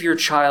 never leave your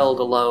child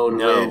alone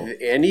with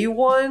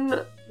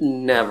anyone.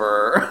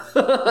 Never,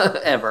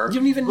 ever. You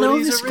don't even But know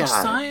he's this a rich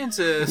guy.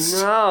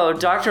 scientist. No,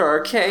 Dr. Who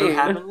Arcane.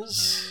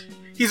 happens?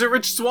 He's a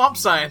rich swamp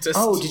scientist.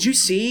 Oh, did you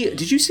see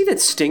that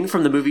Sting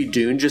from the movie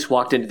Dune just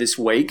walked into this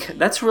wake?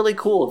 That's really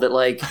cool that,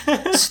 like,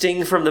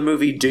 Sting from the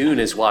movie Dune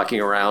is walking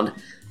around.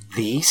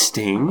 The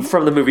Sting?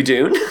 From the movie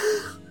Dune?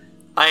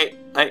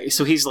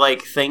 So he's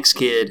like, thanks,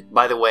 kid.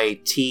 By the way,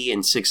 tea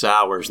in 6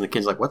 hours. And the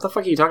kid's like, what the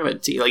fuck are you talking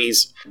about? Tea? Like,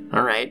 he's,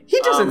 all right. He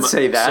doesn't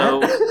say that.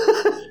 So,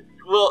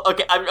 well,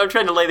 okay, I'm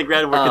trying to lay the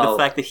groundwork of the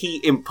fact that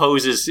he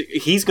imposes,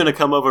 he's going to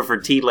come over for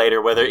tea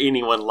later, whether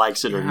anyone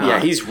likes it or not. Yeah,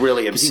 he's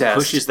really 'Cause obsessed. He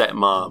pushes that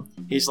mom.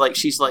 He's like,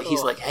 he's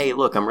like, hey,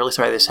 look, I'm really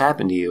sorry this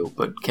happened to you,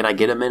 but can I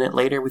get a minute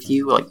later with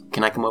you? Like,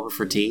 can I come over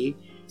for tea?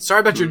 Sorry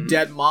about your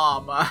dead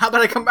mom. How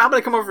about I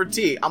come over for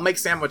tea? I'll make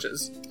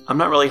sandwiches. I'm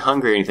not really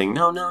hungry or anything.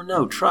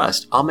 No,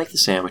 trust. I'll make the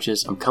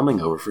sandwiches. I'm coming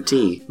over for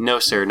tea. No,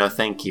 sir, no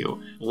thank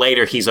you.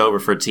 Later, he's over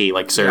for tea,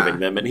 like, serving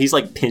them, and he's,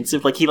 like,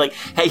 pensive. Like, he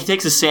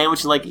takes a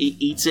sandwich and, like, he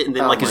eats it, and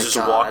then, like, is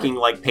just walking,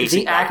 like, pacing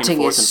the back and acting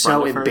forth is in so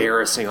front of her.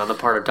 embarrassing on the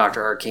part of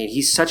Dr. Arcane.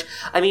 He's such...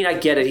 I mean, I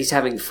get it. He's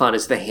having fun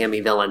as the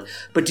hammy villain.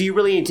 But do you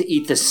really need to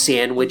eat the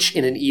sandwich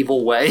in an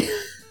evil way?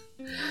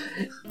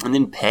 And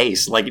then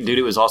pace. Like, dude,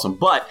 it was awesome.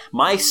 But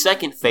my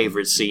second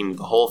favorite scene,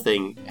 the whole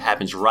thing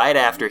happens right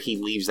after he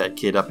leaves that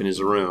kid up in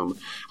his room.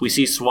 We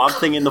see Swamp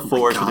Thing in the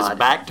forest with his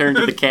back turned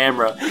to the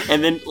camera.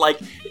 And then,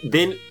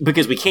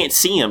 because we can't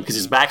see him because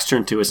his back's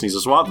turned to us and he's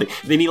a Swamp Thing,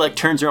 then he, like,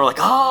 turns around like,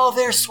 oh,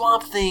 there's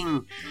Swamp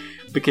Thing.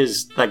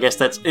 Because I guess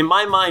that's, in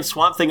my mind,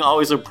 Swamp Thing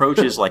always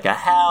approaches like a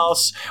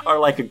house or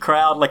like a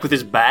crowd, like with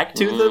his back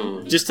to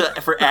them, just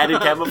for added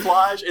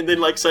camouflage. And then,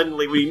 like,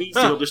 suddenly when he needs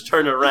to, he'll just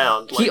turn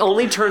around. Like, He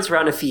only turns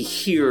around if he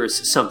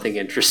hears something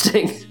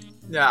interesting.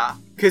 Yeah,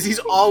 because he's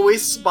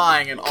always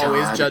spying and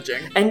always God.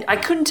 judging. And I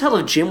couldn't tell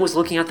if Jim was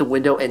looking out the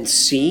window and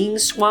seeing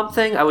Swamp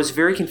Thing. I was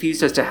very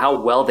confused as to how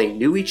well they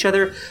knew each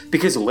other,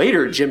 because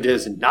later Jim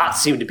does not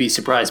seem to be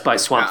surprised by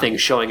Swamp Thing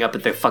showing up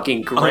at the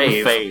fucking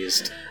grave.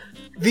 unfazed.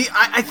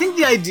 I think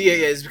the idea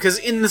is because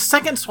in the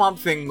second Swamp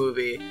Thing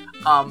movie,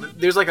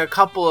 there's like a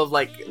couple of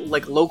like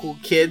local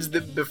kids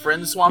that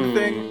befriend Swamp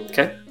Thing.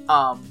 Okay.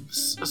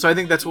 So I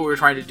think that's what we were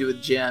trying to do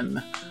with Jim.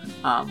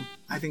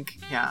 I think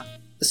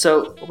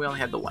So we only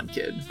had the one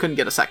kid, couldn't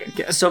get a second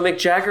kid. So Mick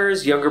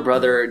Jagger's younger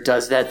brother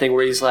does that thing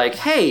where he's like,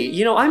 hey,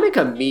 I make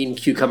a mean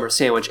cucumber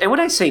sandwich. And when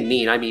I say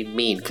mean, I mean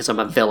mean because I'm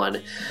a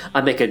villain.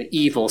 I make an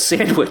evil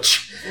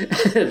sandwich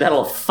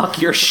that'll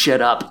fuck your shit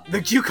up.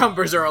 The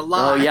cucumbers are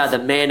alive. Oh yeah, the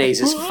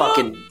mayonnaise is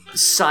fucking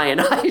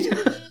cyanide.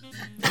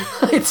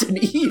 It's an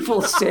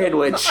evil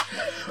sandwich.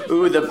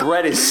 Ooh, the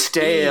bread is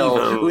stale.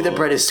 Evil. Ooh, the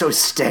bread is so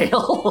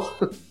stale.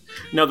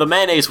 No, the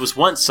mayonnaise was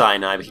once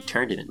cyanide, but he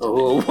turned it into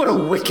Oh, what a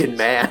wicked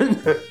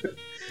man.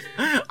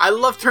 I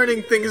love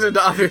turning things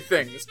into other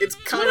things. It's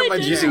kind of my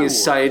Using jam.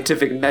 his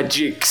scientific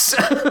magics.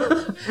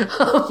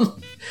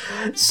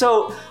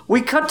 So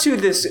we cut to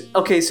this.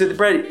 Okay, so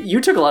Brett, you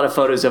took a lot of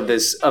photos of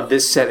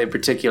this set in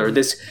particular,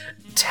 this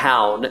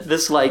town,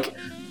 this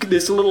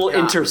little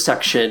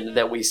intersection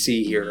that we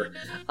see here.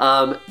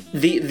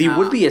 The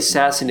would-be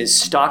assassin is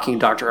stalking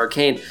Dr.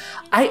 Arcane.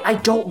 I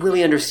don't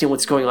really understand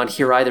what's going on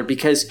here either,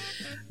 because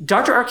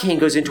Dr. Arcane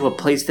goes into a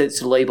place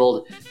that's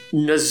labeled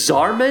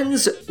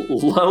Nazarman's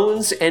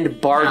Loans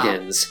and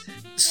Bargains.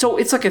 So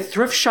it's like a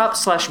thrift shop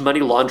 /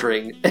 money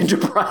laundering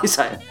enterprise.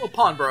 Well,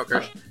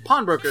 pawnbroker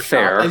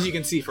Fair. shop, as you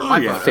can see from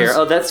my photos. Fair.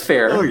 Oh, that's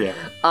fair. Oh, yeah.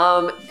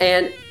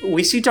 And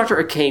we see Dr.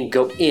 Arcane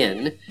go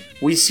in.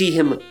 We see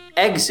him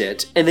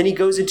exit, and then he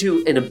goes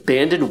into an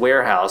abandoned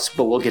warehouse,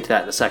 but we'll get to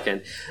that in a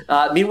second.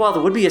 Meanwhile,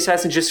 the would-be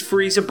assassin just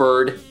frees a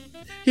bird.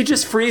 He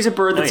just frees a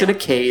bird that's in a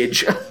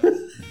cage.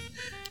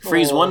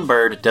 Frees one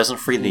bird, doesn't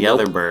free the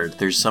other bird.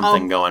 There's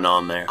something going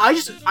on there.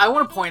 I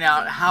want to point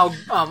out how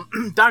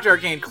Dr.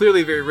 Arcane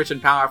clearly very rich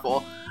and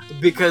powerful,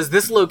 because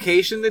this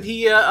location that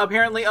he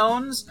apparently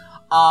owns,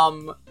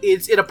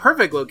 it's in a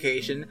perfect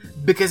location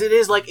because it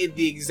is like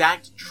the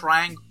exact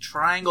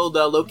triangled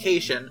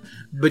location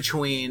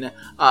between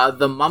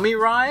the Mummy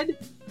ride,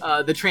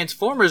 the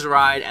Transformers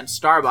ride, and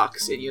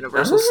Starbucks in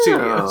Universal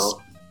Studios.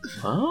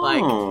 Oh.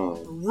 Like,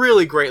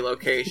 really great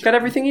location. He's got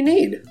everything you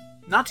need.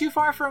 Not too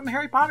far from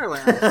Harry Potter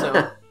Land,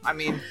 so, I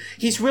mean...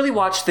 He's really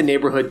watched the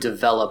neighborhood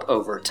develop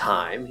over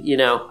time,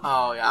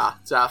 Oh, yeah,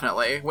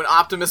 definitely. When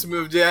Optimus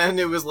moved in,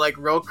 it was, like,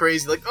 real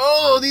crazy. Like,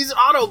 oh, these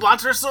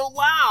Autobots are so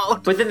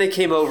loud! But then they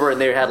came over and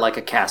they had, like,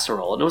 a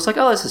casserole, and it was like,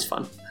 oh, this is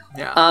fun.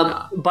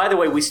 Yeah. By the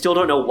way, we still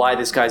don't know why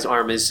this guy's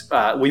arm is.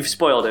 We've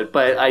spoiled it,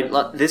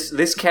 but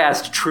this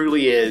cast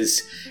truly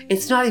is.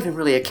 It's not even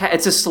really a cast.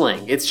 It's a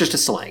sling. It's just a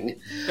sling.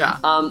 Yeah.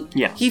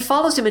 Yeah. He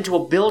follows him into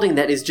a building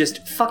that is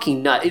just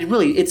fucking nut.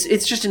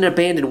 It's just an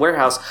abandoned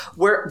warehouse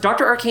where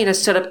Dr. Arcane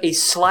has set up a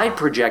slide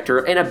projector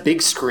and a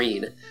big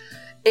screen.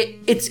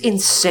 It's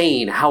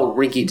insane how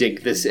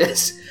rinky-dink this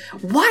is.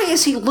 Why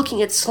is he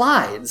looking at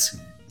slides?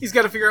 He's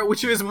got to figure out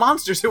which of his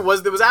monsters it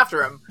was that was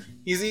after him.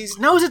 He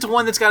knows it's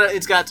one that's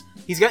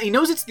he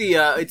knows it's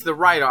the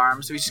right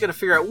arm, so he's just got to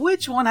figure out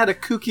which one had a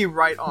kooky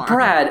right arm.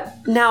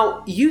 Brad,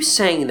 now you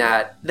saying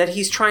that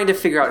he's trying to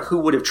figure out who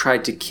would have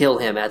tried to kill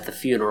him at the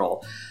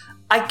funeral.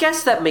 I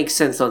guess that makes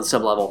sense on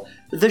some level.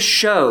 The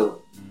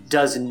show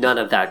does none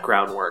of that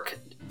groundwork.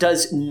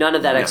 Does none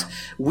of that.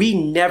 We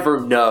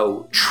never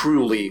know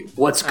truly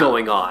what's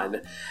going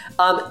on.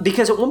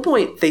 Because at one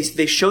point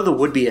they show the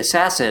would-be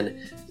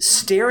assassin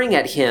staring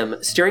at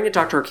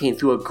Dr. Arcane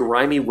through a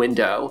grimy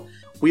window.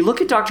 We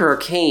look at Dr.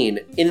 Arcane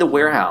in the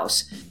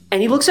warehouse,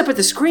 and he looks up at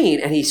the screen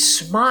and he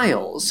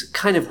smiles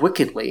kind of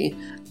wickedly.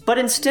 But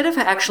instead of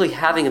actually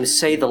having him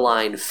say the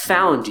line,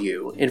 "found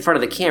you," in front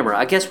of the camera,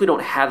 I guess we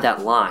don't have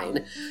that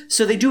line.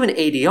 So they do an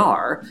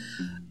ADR.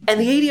 And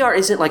the ADR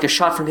isn't like a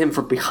shot from him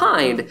from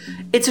behind.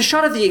 It's a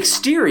shot of the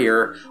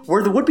exterior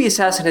where the would-be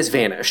assassin has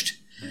vanished.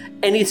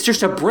 And it's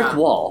just a brick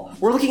wall.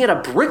 We're looking at a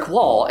brick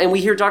wall, and we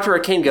hear Dr.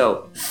 Arcane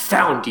go,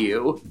 "Found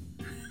you."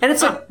 And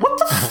it's like, what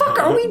the fuck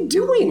are we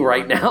doing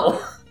right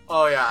now?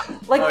 Oh, yeah.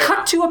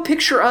 Cut to a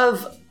picture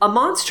of a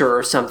monster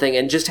or something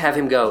and just have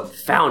him go,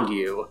 "Found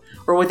you."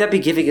 Or would that be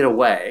giving it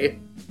away?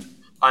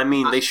 I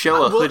mean, they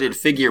show a hooded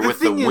figure with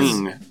the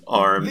wing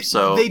arm,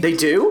 so... They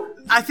do?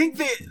 I think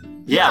they...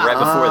 Yeah, right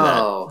before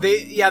that.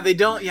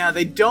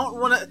 They don't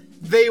want to...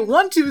 They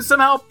want to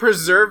somehow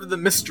preserve the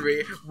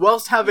mystery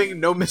whilst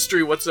having no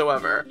mystery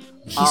whatsoever.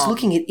 He's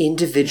looking at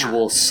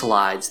individual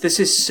slides.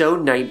 This is so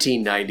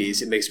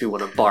 1990s, it makes me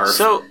want to barf.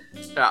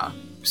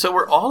 So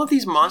were all of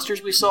these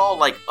monsters we saw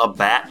like a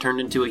bat turned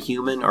into a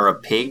human or a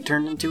pig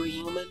turned into a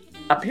human?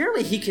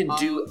 Apparently he can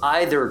do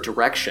either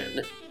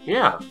direction.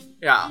 Yeah.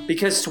 Yeah.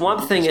 Because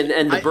Swamp Thing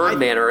and the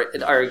Birdman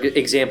are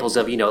examples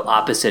of,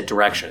 opposite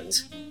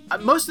directions.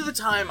 Most of the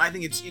time, I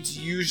think it's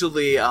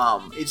usually a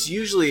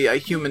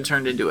human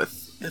turned into a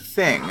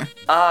thing.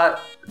 I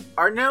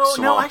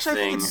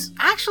think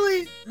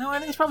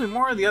it's probably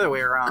more the other way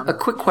around. A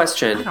quick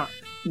question: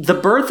 the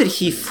bird that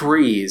he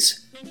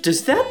frees,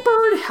 does that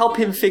bird help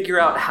him figure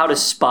out how to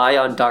spy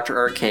on Dr.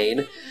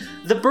 Arcane?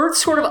 The bird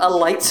sort of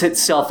alights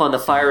itself on the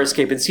fire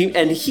escape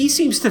and he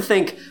seems to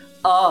think,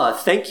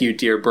 thank you,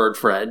 dear bird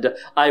friend.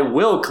 I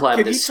will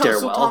climb this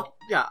stairwell.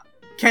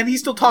 Can he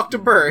still talk to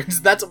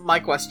birds? That's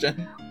my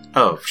question.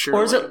 Oh, sure.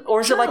 Or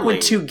is it like when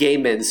two gay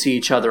men see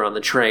each other on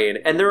the train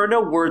and there are no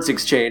words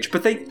exchanged,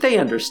 but they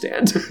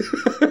understand?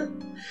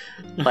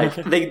 Like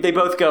they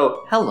both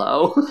go,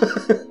 "Hello."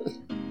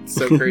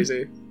 So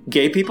crazy.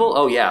 Gay people?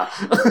 Oh yeah.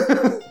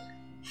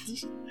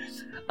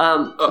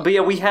 But yeah,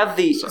 we have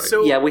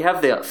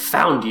the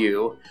 "found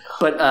you,"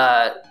 but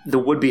the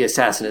would-be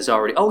assassin is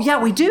already. Oh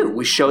yeah, we do.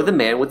 We show the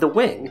man with the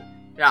wing,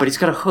 but he's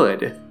got a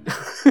hood.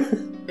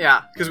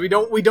 Yeah, because we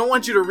don't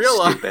want you to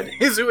realize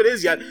who it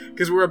is yet,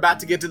 because we're about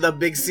to get to the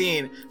big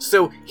scene.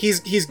 So he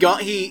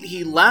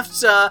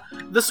left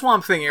the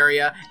Swamp Thing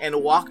area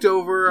and walked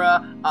over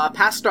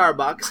past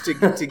Starbucks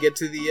to get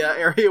to the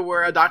area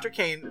where Dr.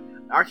 Arcane.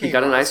 He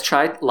got a nice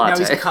chai latte.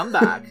 Now he's come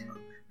back.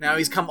 Now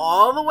he's come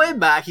all the way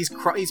back. He's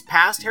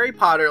past Harry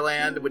Potter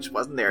Land, which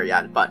wasn't there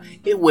yet, but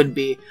it would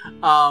be.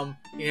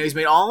 He's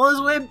made all his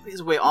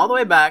way all the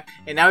way back,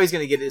 and now he's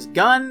going to get his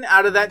gun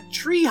out of that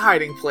tree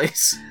hiding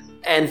place.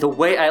 And the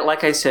way,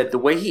 like I said, the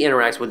way he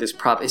interacts with this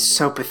prop is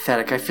so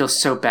pathetic. I feel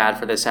so bad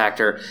for this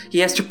actor. He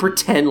has to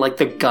pretend like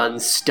the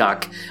gun's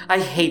stuck. I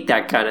hate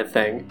that kind of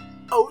thing.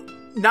 Oh,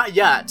 not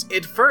yet.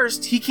 At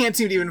first, he can't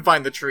seem to even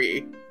find the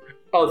tree.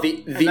 Oh,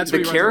 the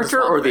character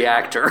or the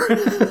actor?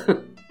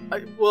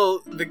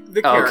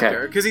 The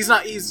character.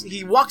 Because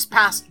he walks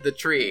past the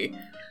tree,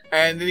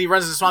 and then he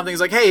runs into Swamp Thing. He's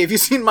like, "Hey, have you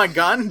seen my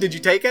gun? Did you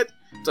take it?"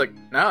 It's like,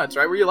 "No, it's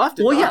right where you left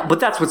it." Well, yeah, but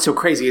that's what's so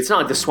crazy. It's not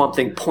like the Swamp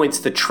Thing points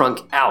the trunk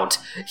out.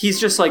 He's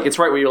just like, "It's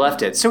right where you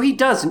left it." So he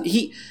does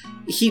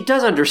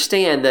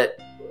understand that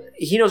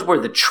he knows where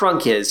the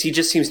trunk is. He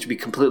just seems to be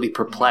completely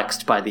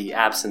perplexed by the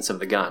absence of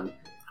the gun.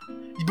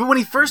 But when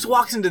he first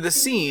walks into the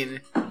scene,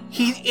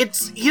 he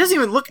doesn't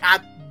even look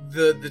at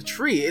the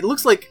tree. It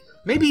looks like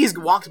maybe he's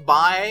walked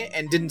by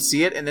and didn't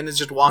see it, and then is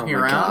just walking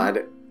around.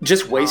 God.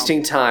 Just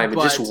wasting time,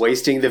 just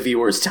wasting the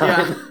viewer's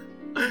time. Yeah.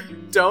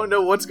 Don't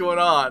know what's going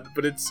on,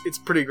 but it's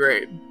pretty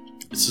great.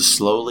 It's a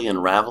slowly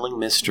unraveling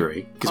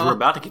mystery because we're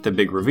about to get the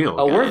big reveal.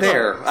 Oh, guys. We're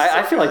there.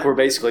 I feel like we're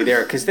basically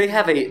there because they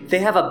have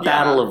a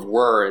battle of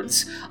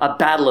words, a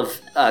battle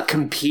of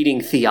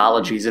competing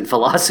theologies and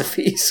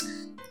philosophies.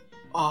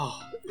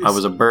 Oh, I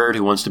was a bird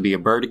who wants to be a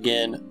bird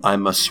again.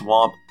 I'm a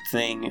Swamp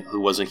Thing who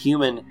was a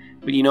human,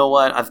 but you know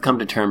what? I've come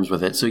to terms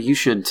with it, so you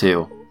should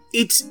too.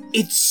 It's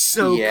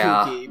so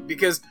kooky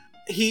because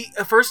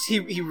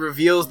he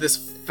reveals this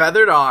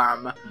feathered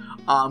arm.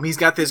 He's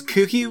got this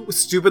kooky,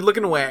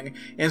 stupid-looking wing,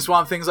 and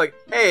Swamp Thing's like,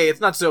 "Hey,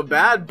 it's not so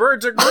bad.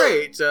 Birds are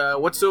great.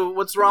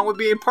 What's wrong with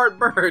being part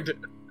bird?"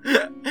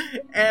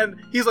 And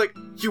he's like,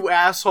 "You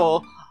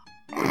asshole!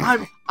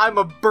 I'm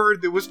a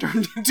bird that was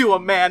turned into a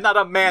man, not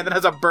a man that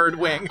has a bird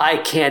wing." I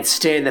can't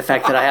stand the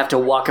fact that I have to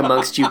walk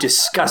amongst you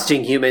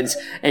disgusting humans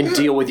and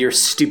deal with your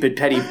stupid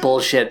petty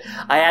bullshit.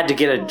 I had to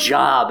get a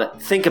job.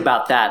 Think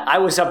about that. I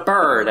was a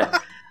bird.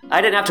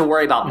 I didn't have to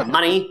worry about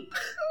money.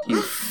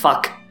 You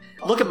fuck.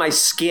 Look at my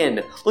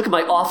skin. Look at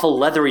my awful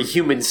leathery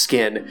human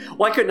skin.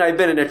 Why couldn't I have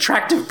been an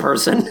attractive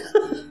person?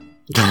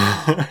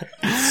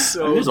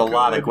 There's a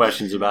lot of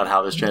questions about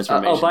how this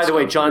transformation. By the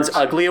way, John's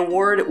Ugly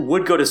Award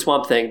would go to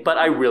Swamp Thing, but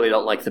I really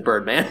don't like the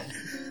Birdman.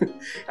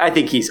 I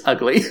think he's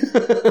ugly.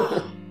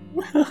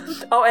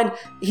 Oh, and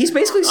he's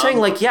basically saying,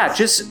 like, yeah,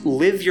 just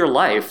live your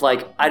life.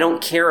 Like, I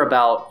don't care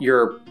about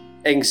your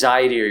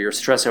anxiety or your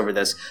stress over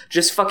this.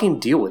 Just fucking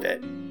deal with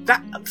it.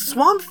 That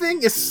Swamp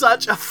Thing is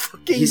such a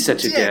fucking He's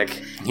such dick. a dick.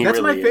 He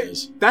really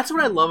is. That's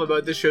what I love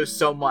about this show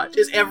so much,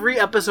 is every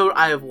episode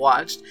I have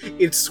watched,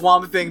 it's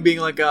Swamp Thing being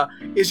like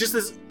it's just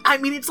this, I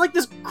mean, it's like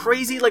this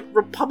crazy, like,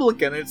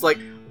 Republican. It's like,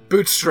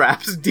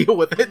 bootstraps, deal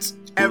with it.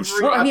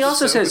 Well, and he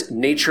also says,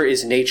 nature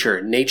is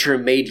nature. Nature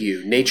made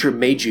you. Nature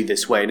made you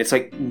this way. And it's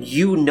like,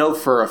 you know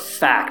for a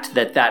fact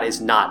that that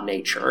is not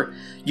nature.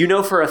 You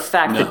know for a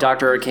fact that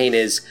Dr. Arcane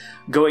is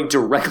going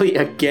directly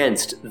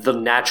against the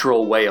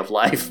natural way of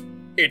life.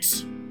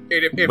 If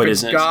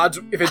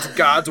it's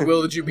God's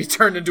will that you be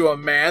turned into a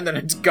man, then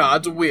it's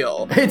God's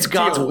will. It's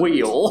God's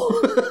wheel.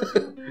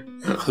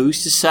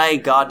 Who's to say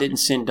God didn't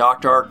send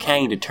Dr.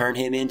 Arcane to turn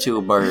him into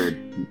a bird?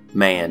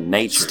 Man,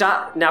 nature.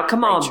 Stop. Now,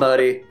 come on,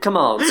 buddy. Come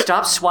on.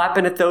 Stop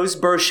swiping at those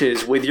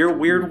bushes with your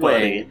weird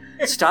wing.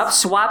 Stop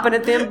swiping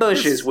at them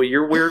bushes with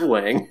your weird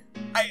wing.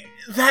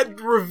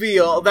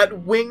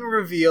 That wing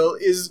reveal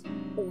is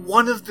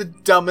one of the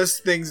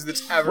dumbest things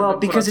that's ever been put on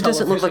because it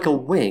doesn't look television.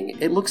 like a wing.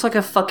 It looks like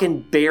a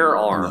fucking bear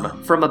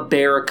arm from a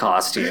bear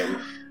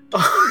costume.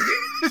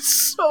 It's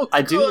so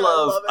I good.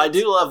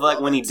 do love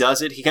like when he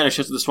does it, he kind of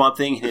shows the Swamp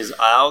Thing, his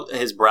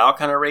brow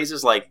kind of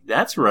raises like,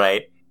 that's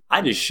right,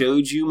 I just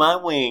showed you my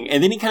wing.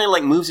 And then he kind of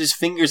like moves his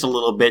fingers a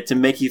little bit to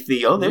make you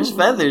think, oh, there's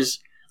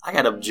feathers. I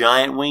got a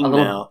giant wing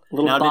now.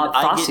 Now, did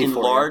I get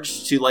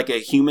enlarged to like a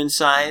human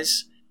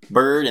size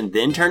bird and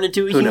then turn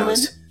into a human?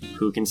 Knows?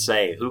 Who can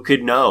say? Who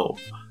could know?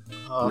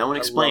 No one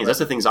explains. That's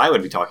the things I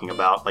would be talking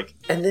about. Like,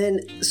 and then,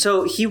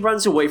 so he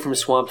runs away from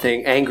Swamp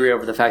Thing, angry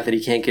over the fact that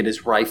he can't get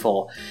his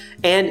rifle.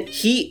 And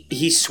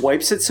he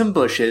swipes at some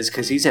bushes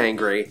because he's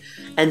angry.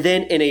 And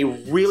then in a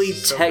really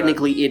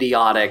technically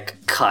idiotic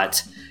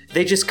cut,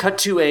 they just cut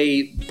to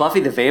a Buffy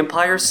the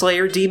Vampire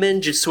Slayer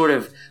demon just sort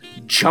of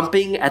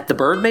jumping at the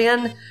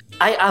Birdman.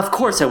 Of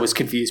course I was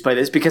confused by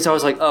this because I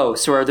was like, oh,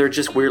 so are there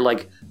just weird,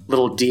 like,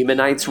 little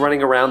demonites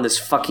running around this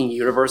fucking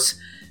universe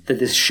that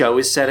this show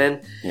is set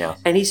in? yeah.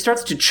 And he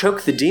starts to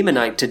choke the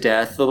demonite to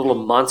death, the little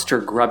monster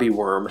grubby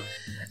worm.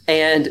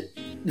 And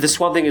the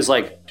Swamp Thing is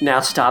like, now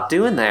stop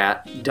doing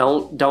that.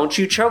 Don't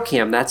you choke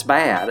him. That's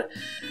bad.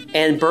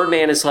 And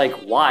Birdman is like,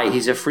 why?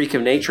 He's a freak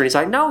of nature. And he's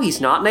like, no,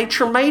 he's not.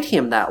 Nature made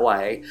him that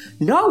way.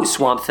 No,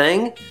 Swamp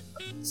Thing.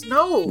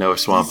 No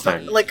Swamp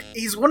Thing. Like,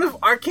 he's one of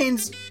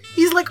Arcane's.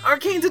 He's like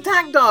Arcane's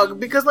attack dog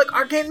because, like,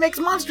 Arcane makes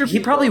monster people.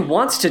 He probably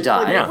wants to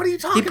die. Like, what are you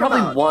talking He probably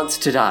about? wants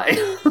to die.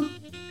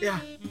 Yeah.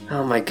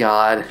 Oh my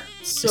god.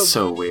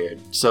 So weird.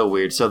 So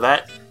weird. So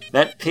that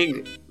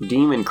pig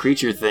demon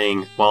creature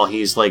thing, while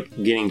he's like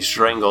getting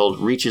strangled,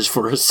 reaches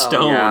for a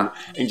stone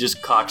and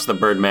just cocks the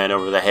Birdman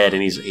over the head,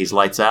 and he's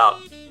lights out.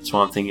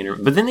 Swamp Thing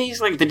but then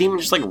he's like, the demon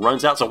just like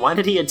runs out. So why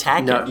did he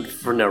attack him?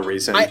 For no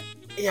reason. I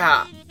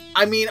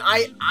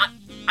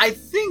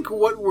think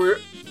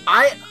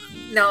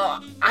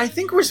I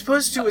think we're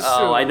supposed to assume.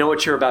 Oh, I know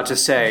what you're about to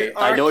say.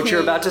 That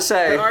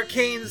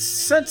Arcane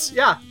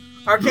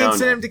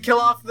sent him to kill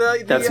off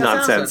the That's assassin.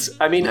 nonsense.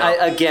 I mean,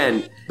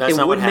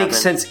 it would make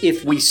sense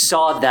if we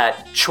saw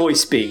that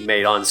choice being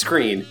made on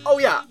screen. Oh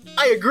yeah,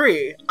 I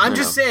agree. I'm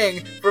just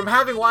saying, from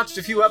having watched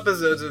a few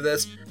episodes of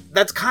this,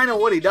 that's kind of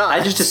what he does.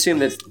 I just assume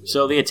that.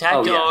 So the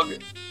Attack Dog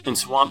and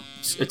Swamp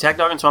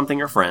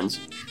Thing are friends.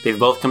 They've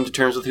both come to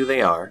terms with who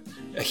they are.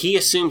 He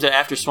assumes that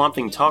after Swamp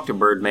Thing talked to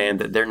Birdman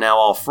that they're now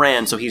all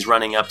friends, so he's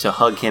running up to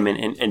hug him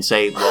and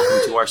say,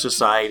 welcome to our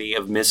society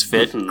of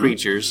misfit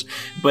creatures.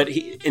 But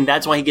and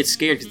that's why he gets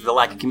scared, because of the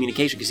lack of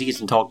communication, because he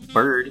doesn't talk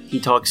bird, he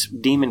talks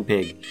demon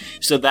pig.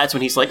 So that's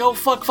when he's like, oh,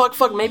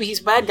 fuck, maybe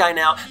he's a bad guy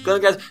now. The other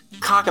guys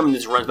cock him and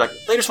just runs back.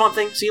 Later, Swamp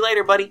Thing, see you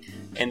later, buddy.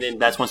 And then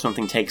that's when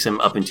something takes him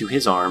up into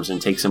his arms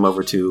and takes him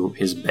over to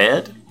his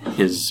bed,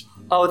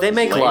 Oh, they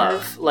make lair.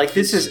 love. Like,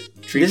 this is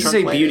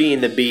a Beauty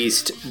and the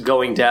Beast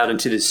going down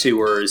into the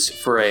sewers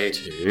for a...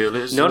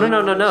 No.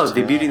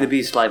 The Beauty and the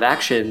Beast live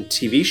action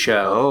TV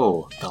show.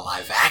 Oh, the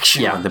live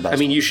action. Yeah, The best. I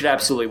mean, you should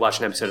absolutely watch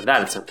an episode of that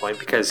at some point,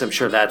 because I'm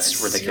sure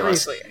that's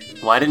ridiculous. Seriously.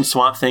 Why didn't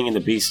Swamp Thing and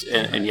the Beast,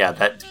 and yeah,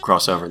 that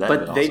crossover, that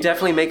But they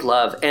definitely make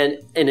love. And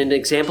in an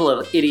example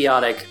of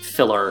idiotic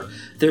filler,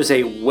 there's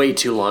a way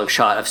too long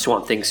shot of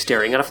Swamp Thing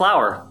staring at a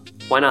flower.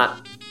 Why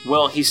not?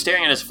 Well, he's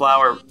staring at his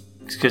flower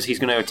because he's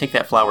going to take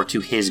that flower to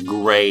his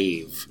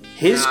grave.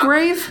 His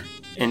grave?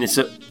 And it's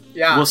a...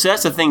 Yeah. Well, so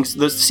that's the thing.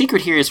 The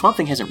secret here is Swamp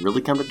Thing hasn't really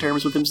come to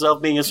terms with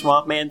himself being a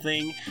Swamp Man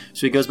thing.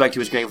 So he goes back to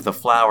his grave with a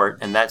flower,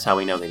 and that's how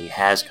we know that he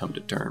has come to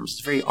terms.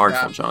 It's very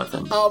artful,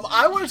 Jonathan.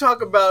 I want to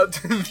talk about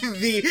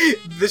the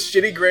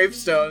shitty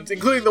gravestones,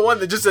 including the one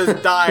that just says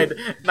died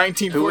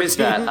 1914. Who is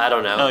that? I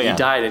don't know. Oh, yeah. He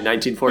died in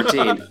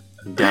 1914.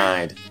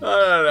 Died. I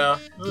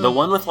don't know. The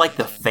one with, like,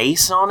 the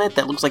face on it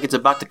that looks like it's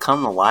about to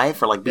come to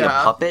life or, like, be a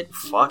puppet?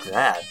 Fuck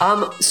that.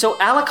 So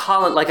Alec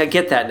Holland, like, I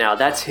get that now.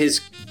 That's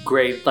his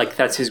grave, like,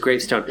 that's his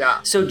gravestone.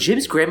 Yeah. So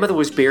Jim's grandmother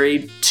was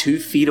buried 2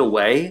 feet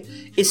away.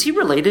 Is he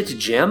related to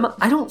Jim?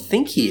 I don't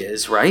think he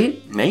is,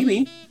 right?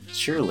 Maybe.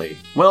 Surely.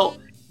 Well,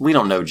 we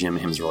don't know Jim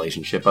and him's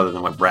relationship other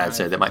than what Brad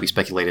said. That might be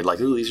speculated, like,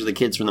 ooh, these are the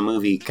kids from the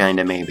movie,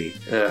 kinda, maybe.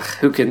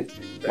 Who can...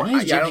 Why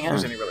is I Jim don't think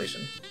there's any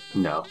relation.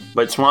 No.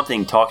 But Swamp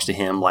Thing talks to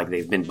him like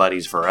they've been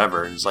buddies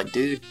forever. And it's like,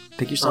 dude,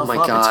 pick yourself my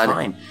up. God. It's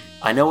fine.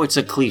 I know it's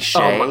a cliche.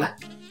 Oh my-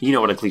 You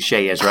know what a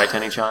cliche is, right,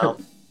 Tiny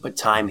Child? But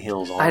time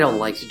heals all. I don't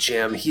like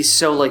Jim. He's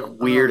so, like,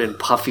 weird and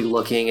puffy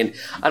looking, and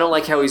I don't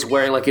like how he's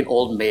wearing, like, an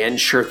old man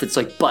shirt that's,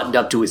 like, buttoned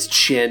up to his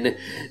chin.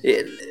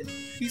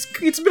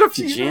 It's been a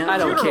few Jim? I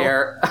don't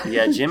care.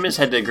 Yeah, Jim has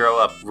had to grow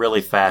up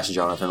really fast,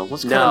 Jonathan.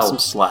 Let's cut him some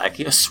slack.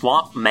 A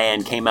swamp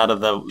man came out of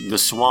the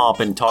swamp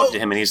and talked to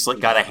him, and he's like,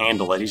 got to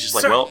handle it. He's just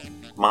like, well,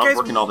 Mom's guys,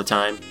 working all the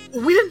time.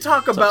 We didn't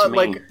talk up about, to me.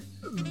 like,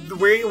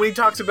 when he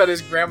talks about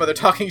his grandmother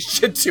talking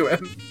shit to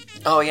him.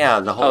 Oh, yeah,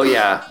 the whole... Oh,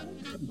 yeah.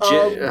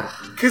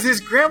 Because his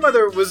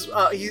grandmother was,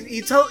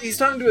 he's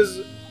talking to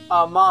his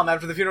mom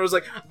after the funeral. Was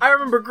like, I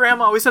remember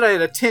Grandma always said I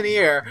had a tin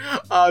ear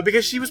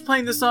because she was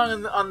playing the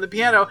song on the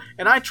piano,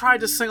 and I tried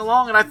to sing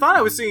along, and I thought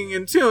I was singing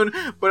in tune,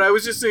 but I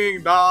was just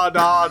singing da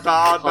da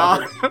da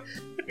da.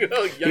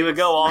 He would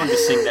go on to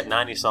sing that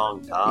 90s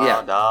song,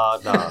 da da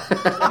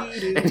da.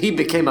 And he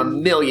became a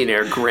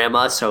millionaire,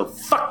 Grandma, so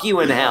fuck you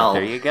in hell.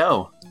 There you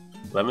go.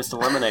 Lemons to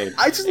lemonade.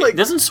 I just like...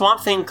 Doesn't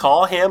Swamp Thing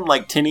call him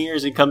like 10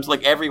 years? He comes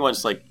like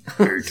everyone's like,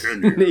 hey,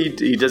 10 years.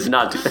 he does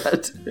not do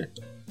that.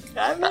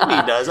 Maybe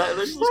he does.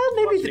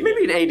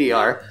 Maybe an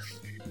ADR.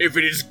 If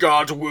it is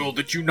God's will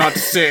that you not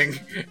sing,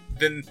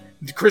 then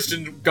the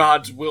Christian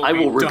God's will I be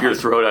will rip done. your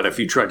throat out if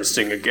you try to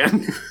sing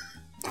again.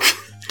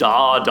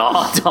 Da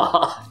da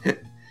da.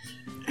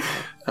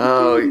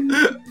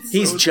 Oh,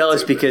 he's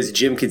jealous because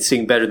Jim could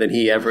sing better than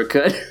he ever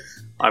could.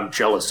 I'm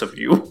jealous of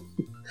you.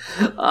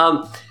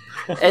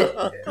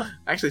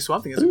 Actually,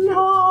 Swamp Thing is a good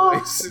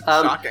voice. It's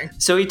shocking.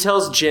 So he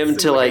tells Jim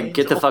to like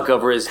get the fuck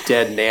over his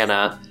dead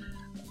Nana.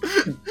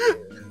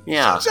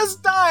 Yeah. She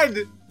just died.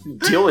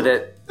 Deal with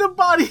it. The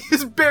body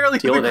is barely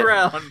Deal to with the it.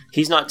 ground.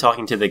 He's not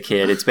talking to the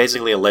kid. It's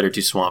basically a letter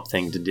to Swamp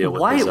Thing to deal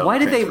with. his own Why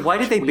did they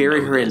transformation. bury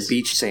We know her in this.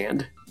 beach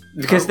sand?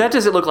 Because that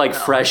doesn't look like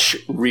fresh,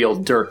 real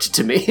dirt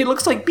to me. It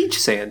looks like beach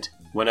sand.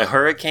 When a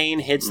hurricane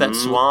hits that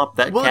swamp,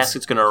 that Well,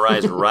 casket's going to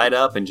rise right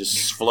up and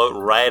just float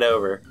right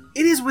over.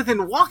 It is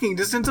within walking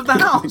distance of the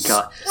house.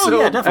 God. Oh,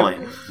 yeah,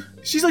 definitely.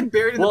 She's like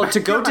buried in Well, the to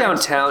go backyard.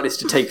 downtown is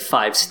to take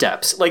 5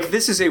 steps. Like,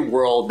 this is a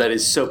world that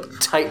is so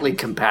tightly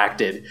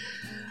compacted.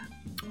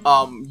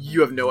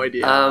 You have no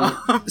idea.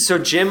 So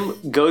Jim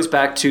goes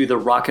back to the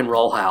rock and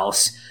roll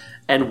house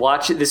and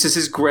this is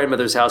his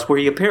grandmother's house where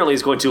he apparently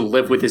is going to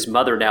live with his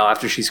mother now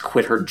after she's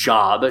quit her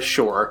job,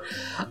 sure.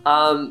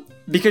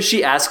 Because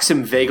she asks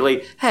him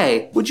vaguely,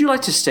 hey, would you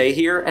like to stay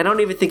here? And I don't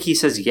even think he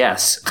says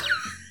yes.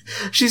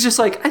 She's just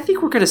like, I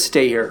think we're going to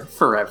stay here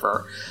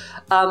forever.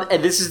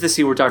 And this is the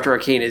scene where Dr.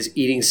 Arcane is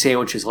eating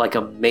sandwiches like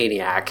a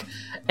maniac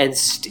and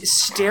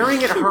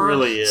staring at her,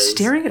 really is.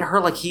 staring at her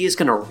like he is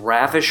going to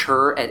ravish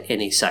her at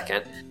any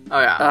second. Oh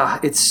yeah.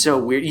 It's so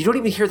weird. You don't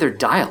even hear their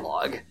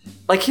dialogue.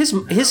 Like his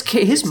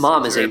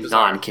mom is a very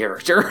bizarre.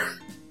 non-character.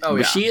 Oh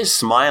But yeah. she is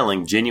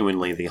smiling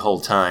genuinely the whole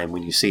time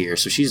when you see her,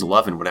 so she's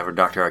loving whatever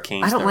Dr.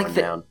 Arcane's I don't throwing like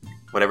that- down.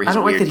 Whatever his I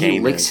don't like weird that he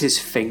game licks is. his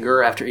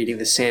finger after eating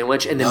the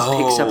sandwich and then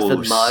picks up the Oh,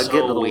 mug so and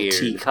the little weird.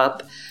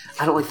 teacup.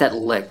 I don't like that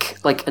lick.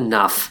 Like,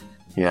 enough.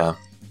 Yeah,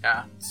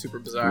 Yeah. Super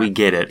bizarre. we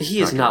get it. He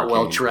is Dr. not Arcane.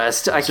 well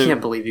dressed. I So- can't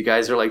believe you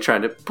guys are like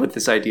trying to put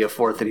this idea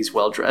forth that he's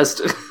well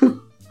dressed.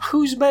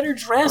 Who's better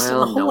dressed in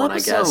Well, the no whole one, I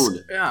guess.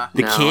 episode? Yeah.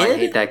 The No, kid? I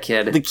hate that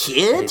kid. The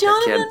kid,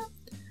 Jonathan?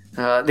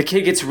 The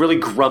kid gets really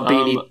grumpy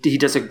and he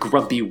does a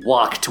grumpy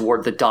walk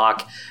toward the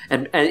dock.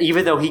 And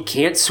even though he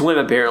can't swim,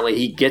 apparently,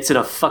 he gets in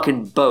a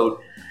fucking boat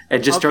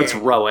and just starts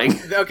rowing.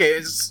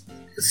 Okay.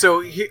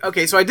 So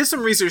I did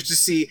some research to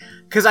see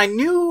because I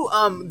knew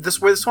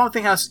where the Swamp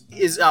Thing house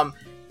is.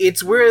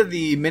 It's where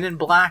the Men in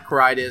Black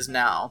ride is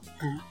now.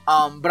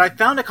 But I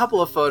found a couple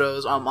of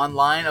photos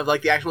online of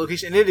like the actual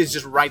location, and it is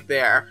just right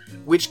there,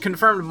 which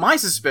confirmed my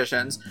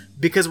suspicions.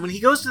 Because when he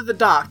goes to the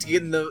dock to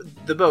get in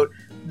the boat,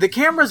 the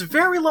camera's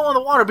very low on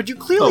the water, but you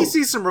clearly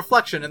see some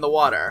reflection in the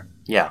water.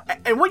 Yeah.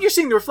 And what you're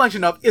seeing the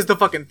reflection of is the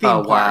fucking theme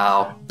Oh, park.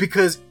 wow.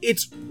 Because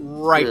it's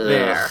right Ugh.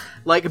 there.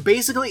 Like,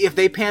 basically, if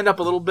they panned up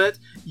a little bit,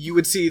 you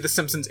would see the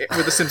Simpsons,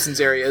 where the Simpsons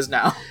area is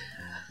now.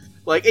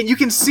 Like, and you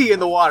can see in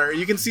the water,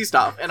 you can see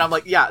stuff, and I'm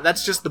like, yeah,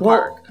 that's just the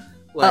park.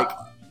 Like,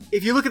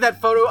 if you look at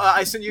that photo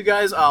I sent you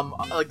guys,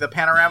 like the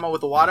panorama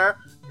with the water,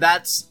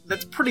 that's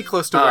pretty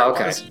close to where it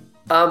was.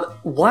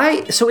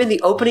 Why? So in the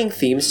opening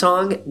theme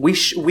song,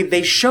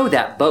 they show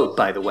that boat,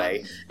 by the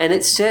way, and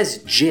it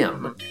says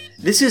Jim.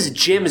 This is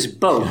Jim's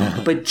boat,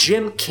 but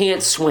Jim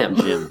can't swim.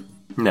 Jim.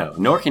 No,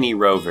 nor can he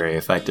row very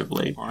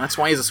effectively. Well, that's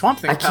why he's a Swamp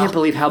Thing. I can't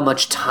believe how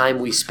much time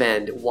we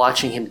spend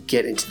watching him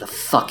get into the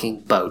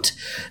fucking boat.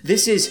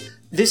 This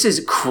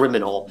is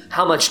criminal,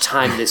 how much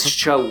time this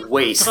show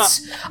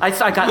wastes. I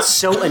got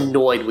so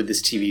annoyed with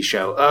this TV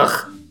show.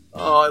 Ugh.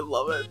 Oh, I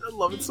love it. I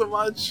love it so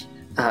much.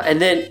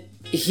 And then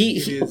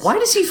he why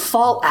does he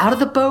fall out of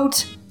the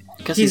boat?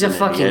 Because he's a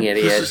fucking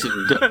idiot.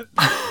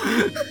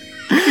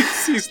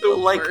 He's the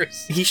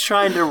worst. He's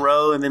trying to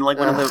row, and then like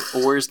one of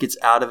the oars gets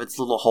out of its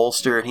little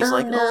holster, and he's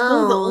like,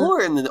 "Oh, the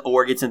oar!" And then the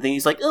oar gets in thing.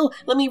 He's like, "Oh,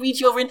 let me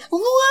reach over and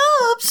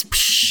whoops!"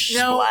 Psh,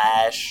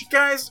 splash.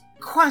 Guys,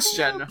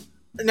 question.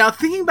 Now,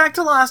 thinking back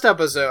to last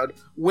episode,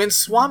 when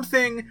Swamp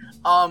Thing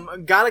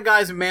got a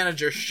guy's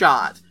manager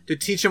shot to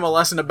teach him a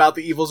lesson about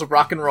the evils of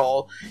rock and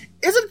roll,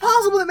 is it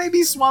possible that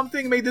maybe Swamp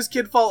Thing made this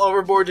kid fall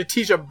overboard to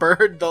teach a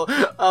bird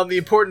the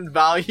important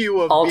value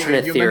of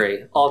alternate being a human?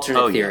 theory?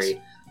 Alternate theory. Yes.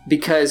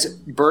 Because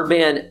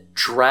Birdman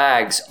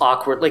drags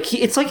awkward, like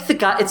it's like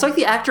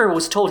the actor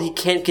was told he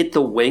can't get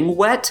the wing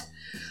wet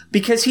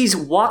because he's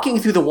walking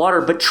through the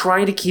water but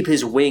trying to keep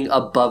his wing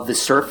above the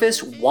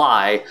surface.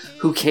 Why?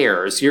 Who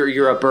cares?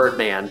 You're a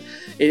Birdman.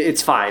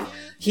 It's fine.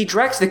 He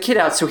drags the kid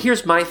out. So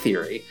here's my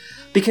theory.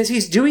 Because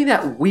he's doing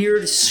that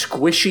weird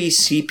squishy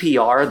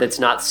CPR that's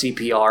not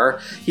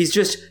CPR. He's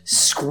just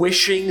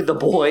squishing the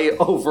boy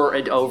over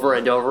and over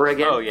and over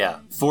again. Oh yeah,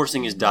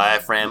 forcing his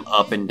diaphragm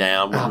up and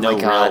down with no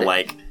real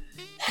like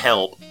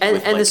help.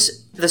 And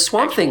the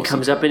Swamp Thing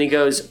comes up and he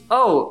goes,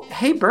 "Oh,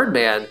 hey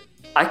Birdman,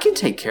 I can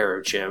take care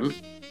of Jim.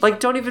 Like,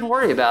 don't even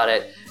worry about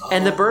it."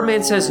 And the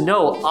Birdman says,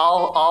 "No,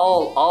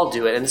 I'll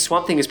do it." And the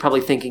Swamp Thing is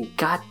probably thinking,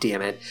 "God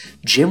damn it,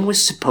 Jim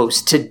was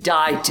supposed to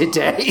die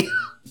today."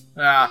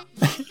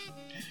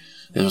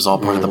 It was all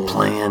part of the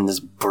plan. This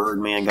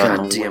Birdman got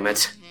God damn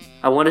it.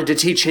 I wanted to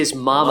teach his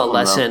mom a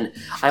lesson.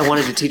 I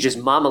wanted to teach his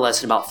mom a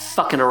lesson about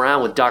fucking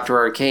around with Dr.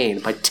 Arcane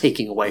by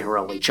taking away her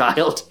only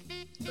child.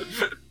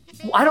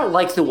 I don't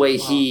like the way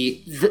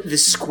the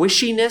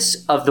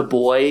squishiness of the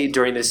boy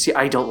during this.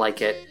 I don't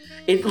like it.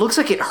 It looks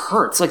like it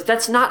hurts. Like,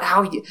 that's not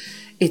how you...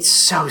 It's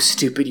so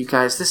stupid, you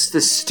guys. This is the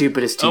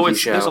stupidest TV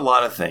show. There's a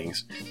lot of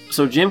things.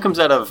 So Jim comes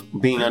out of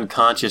being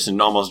unconscious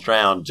and almost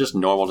drowned, just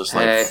normal, just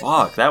like,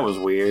 fuck, that was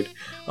weird.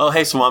 Oh,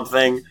 hey, Swamp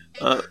Thing.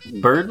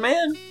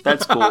 Birdman?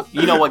 That's cool.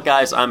 You know what,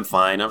 guys? I'm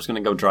fine. I'm just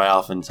going to go dry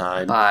off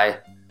inside. Bye.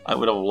 I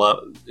would have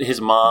loved... His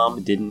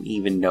mom didn't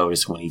even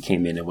notice when he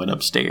came in and went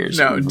upstairs.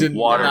 No, didn't.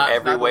 Water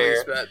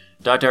everywhere.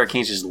 Dr.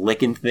 Arcane's just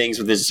licking things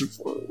with his...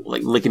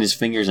 Like, licking his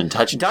fingers and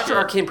touching Dr.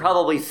 Arcane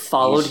probably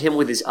followed him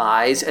with his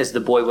eyes as the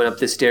boy went up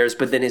the stairs,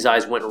 but then his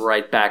eyes went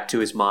right back to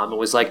his mom and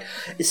was like,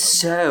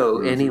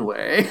 "So,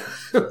 anyway."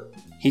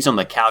 He's on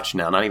the couch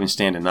now, not even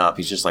standing up.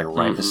 He's just, like,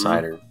 right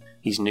beside her.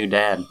 He's new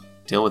dad.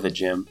 Deal with it,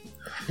 Jim.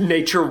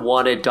 Nature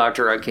wanted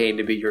Dr. Arcane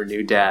to be your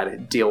new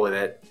dad. Deal with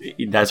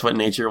it. That's what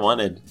nature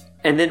wanted.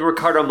 And then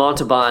Ricardo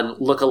Montalban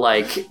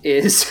lookalike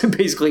is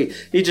basically,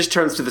 he just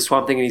turns to the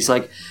Swamp Thing and he's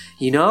like,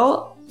 "You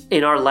know,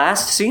 in our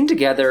last scene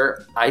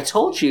together, I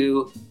told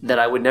you that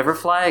I would never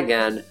fly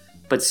again,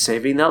 but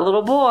saving that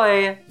little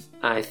boy,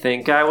 I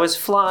think I was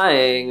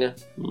flying."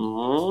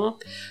 Mm-hmm.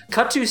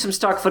 Cut to some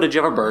stock footage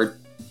of a bird.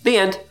 The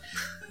end.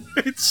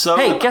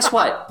 Hey, guess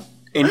what?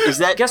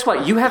 Guess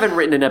what? You haven't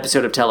written an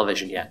episode of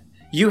television yet.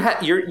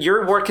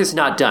 Your work is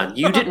not done.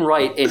 You didn't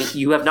write any.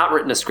 You have not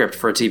written a script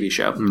for a TV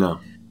show. No.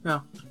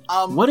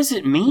 What does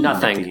it mean?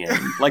 Nothing.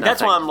 Like,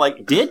 that's why I'm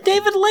like, did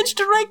David Lynch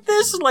direct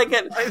this? Like,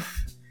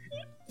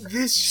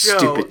 this show,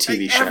 stupid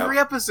TV show. Every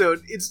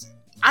episode,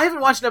 I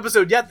haven't watched an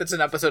episode yet that's an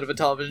episode of a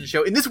television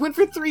show, and this went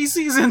for 3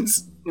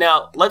 seasons.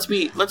 Now, let's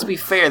be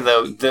fair,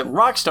 though. The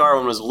Rockstar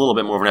one was a little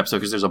bit more of an episode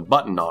because there's a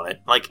button on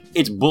it. Like,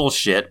 it's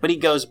bullshit, but he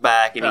goes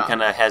back and he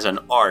kind of has an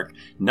arc.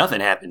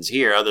 Nothing happens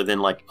here other than,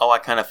 like, oh, I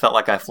kind of felt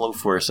like I float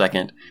for a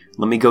second.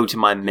 Let me go to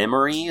my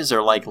memories,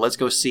 or, like, let's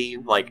go see,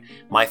 like,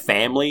 my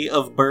family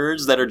of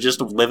birds that are just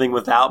living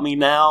without me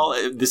now.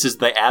 This is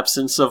the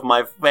absence of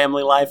my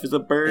family life as a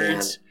bird.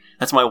 Man.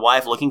 That's my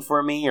wife looking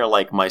for me, or,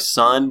 like, my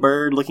son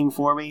bird looking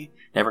for me.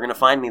 Never gonna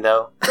find me,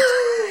 though.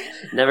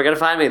 Never gonna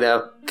find me,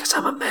 though. Because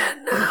I'm a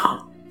man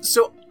now.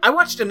 So, I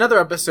watched another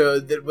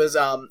episode that was,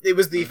 it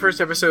was the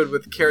first episode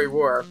with Carrie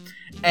Roar.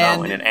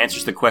 And it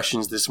answers the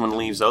questions this one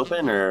leaves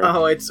open, or?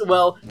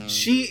 Oh,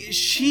 she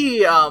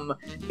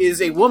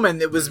is a woman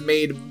that was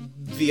made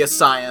via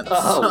science.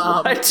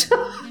 Oh, what?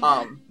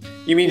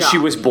 You mean she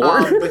was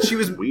born? But she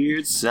was...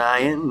 Weird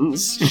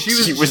science.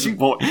 She was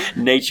born.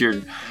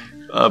 Nature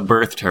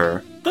birthed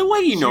her. The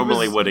way you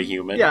normally would a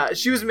human. Yeah,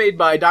 she was made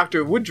by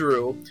Dr.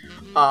 Woodrue.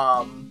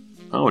 A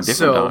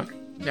different doc.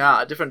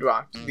 Yeah, a different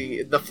doc.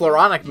 The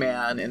Floronic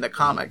Man in the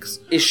comics.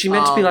 Is she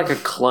meant to be like a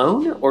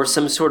clone? Or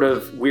some sort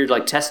of weird,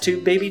 like, test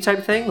tube baby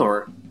type thing?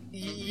 Or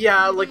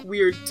Yeah, like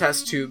weird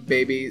test tube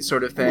baby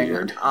sort of thing.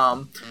 Weird.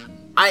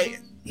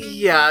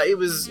 It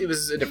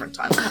was a different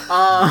time.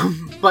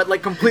 But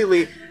like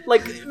completely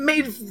like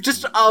made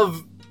just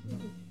of.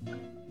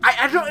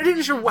 I'm not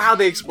even sure how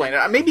they explain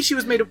it. Maybe she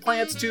was made of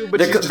plants too,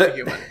 but she's just a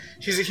human.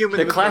 She's a human.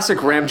 The classic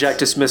Ramjack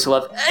dismissal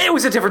of it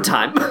was a different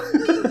time.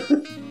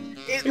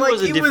 It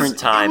was a different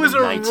time in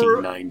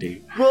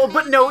 1990. Well,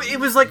 but no, it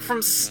was like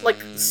from like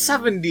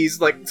 70s,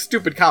 like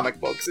stupid comic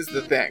books is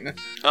the thing.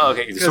 Oh,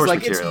 okay. The source like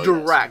material. it's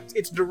direct.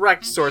 It's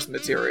direct source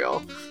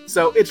material,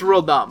 so it's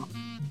real dumb.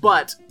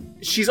 But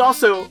she's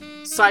also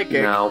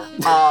psychic. No.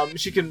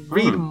 She can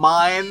read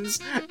minds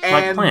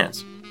and like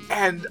plants.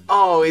 And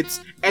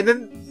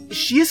then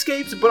she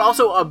escapes, but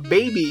also a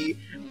baby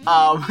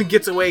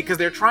gets away because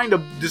they're trying to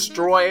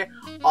destroy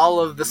all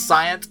of the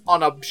science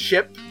on a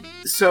ship.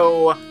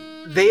 So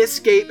they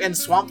escape, and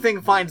Swamp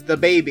Thing finds the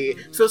baby.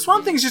 So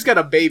Swamp Thing's just got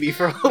a baby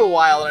for a little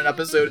while in an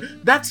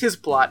episode. That's his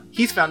plot.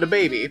 He's found a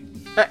baby,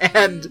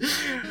 and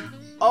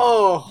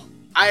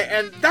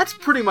that's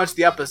pretty much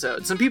the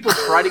episode. Some people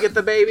try to get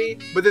the baby,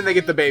 but then they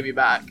get the baby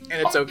back,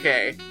 and it's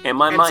okay. In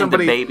my mind, the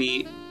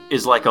baby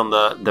is like on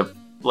the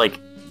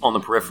on the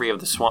periphery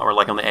of the swamp, or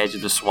like on the edge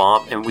of the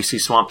swamp, and we see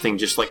Swamp Thing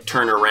just like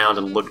turn around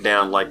and look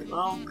down like,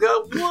 oh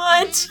god,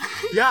 what?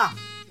 Yeah,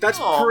 that's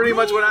pretty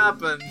much what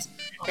happens.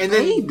 And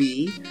then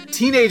baby,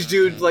 teenage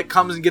dude like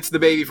comes and gets the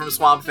baby from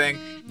Swamp Thing,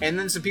 and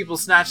then some people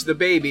snatch the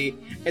baby,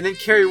 and then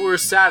Carrie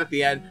Weir's sad at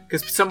the end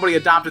because somebody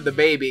adopted the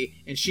baby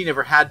and she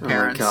never had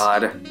parents. Oh my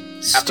god,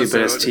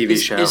 stupidest TV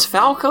show. Is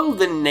Falco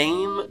the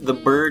name the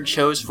bird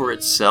chose for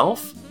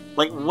itself?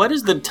 Like, what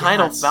does the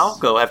title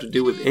Falco have to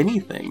do with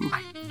anything?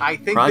 I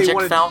think Project they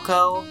wanted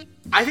Falco.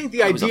 I think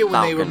the idea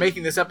when they were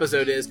making this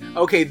episode is,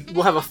 okay,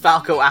 we'll have a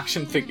Falco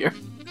action figure.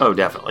 Oh,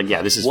 definitely.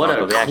 Yeah, this is what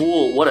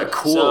Falco, a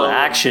cool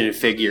action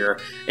figure.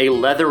 A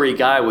leathery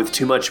guy with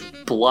too much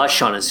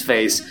blush on his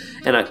face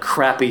and a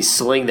crappy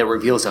sling that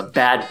reveals a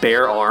bad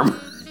bear arm.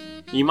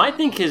 You might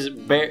think his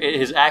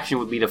action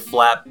would be to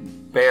flap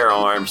bear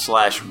arm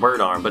 / bird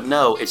arm, but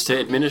no, it's to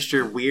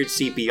administer weird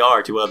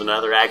CPR to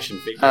another action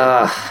figure.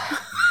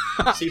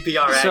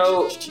 CPR action.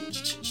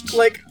 So,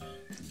 like,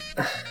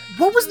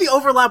 what was the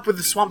overlap with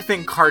the Swamp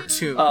Thing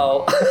cartoon?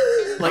 Oh,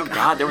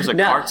 God, there was a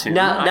cartoon.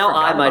 Now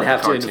I might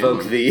have to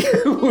invoke the.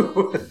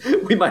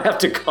 We might have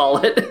to call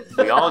it.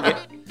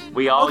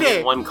 We all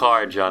get one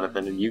card,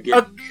 Jonathan, and you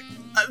get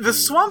the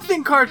Swamp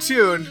Thing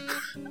cartoon.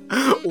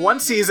 One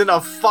season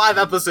of 5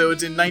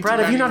 episodes in 1991. Brad,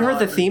 have you not heard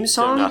the theme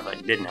song? So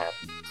nothing. Didn't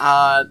happen.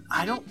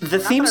 I don't. The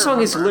theme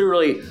song is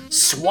literally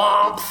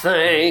Swamp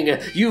Thing.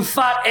 You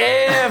fight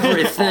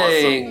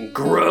everything. Awesome.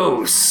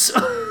 Gross.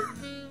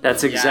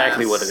 That's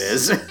exactly what it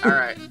is. All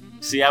right.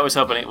 See, I was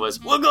hoping it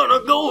was, we're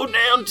gonna go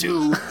down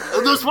to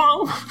the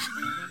swamp.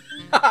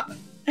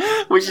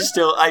 Which is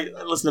still, I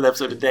listened to the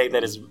episode today.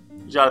 That is,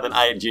 Jonathan,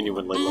 I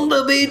genuinely love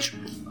the beach.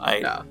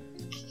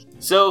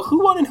 So,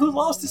 who won and who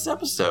lost this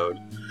episode?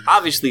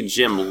 Obviously,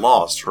 Jim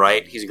lost,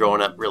 right? He's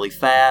growing up really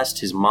fast.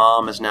 His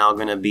mom is now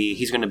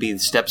he's gonna be the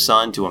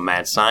stepson to a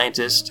mad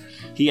scientist.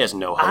 He has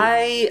no hope.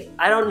 I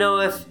don't know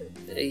if,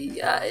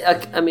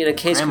 a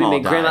case could be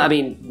made. Grandma,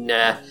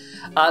 nah.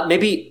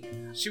 Maybe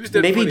she was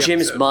dead maybe the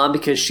Jim's episode. mom,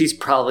 because she's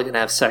probably going to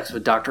have sex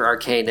with Dr.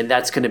 Arcane, and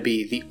that's going to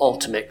be the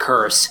ultimate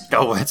curse.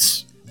 Oh,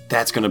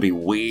 that's going to be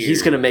weird.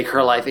 He's going to make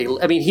her life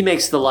he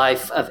makes the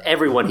life of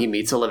everyone he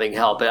meets a living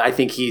hell, but I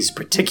think he's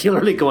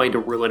particularly going to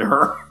ruin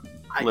her.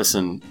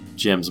 Listen,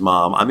 Jim's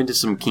mom, I'm into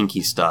some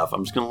kinky stuff.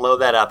 I'm just going to load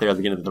that out there at the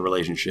beginning of the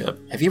relationship.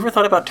 Have you ever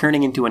thought about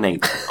turning into an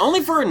ape?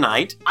 Only for a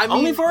night.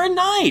 Only for a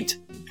night.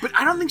 But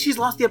I don't think she's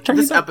lost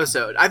this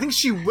episode. I think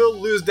she will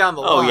lose down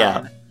the line. Oh,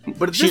 yeah.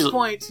 But at this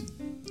point,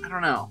 I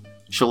don't know.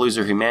 She'll lose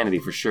her humanity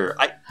for sure.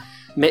 I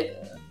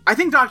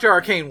think Dr.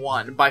 Arcane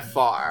won by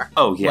far.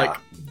 Oh, yeah. Like,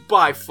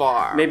 by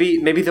far.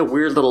 Maybe the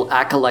weird little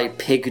acolyte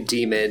pig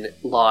demon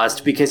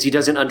lost because he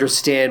doesn't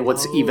understand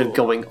what's even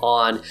going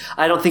on.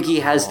 I don't think he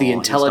has the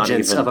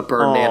intelligence of a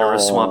Birdman or a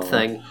Swamp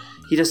Thing.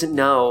 He doesn't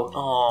know.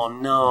 Oh,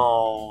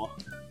 no.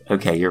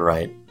 Okay, you're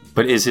right.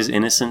 But is his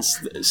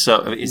innocence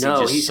so? Is he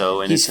just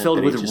so innocent? He's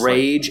filled with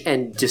rage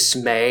and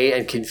dismay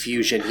and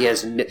confusion.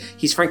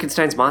 He's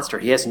Frankenstein's monster.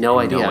 He has no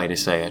idea. No way to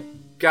say it.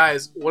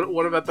 Guys,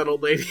 what about that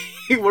old lady?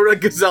 What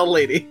about Gazelle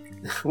lady?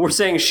 We're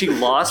saying she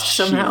lost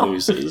somehow? She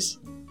loses.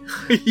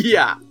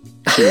 Yeah.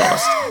 She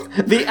lost.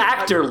 The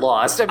actor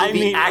lost.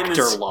 The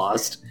actor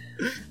lost.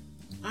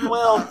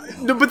 Well,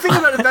 no, but think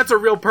about it. That's a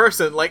real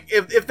person. Like,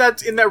 if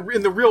that's in the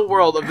real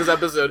world of this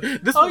episode,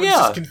 this woman's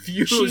just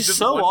confused. She's just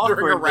so awkward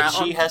around. that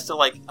she has to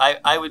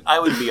I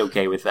would be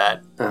okay with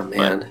that. Oh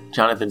man, but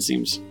Jonathan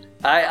seems.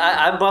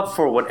 I'm up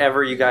for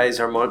whatever you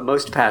guys are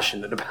most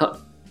passionate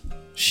about.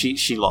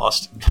 She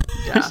lost.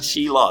 Yeah,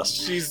 she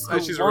lost. She's a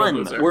real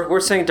loser.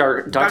 We're saying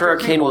Dr.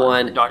 Arcane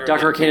won.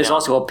 Dr. Arcane is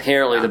also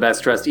apparently the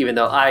best dressed, even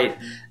though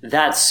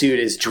that suit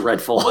is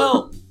dreadful.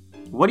 Well,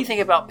 what do you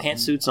think about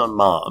pantsuits on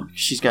Mom?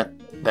 She's got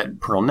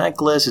that pearl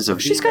necklace.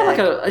 She's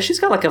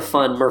got like a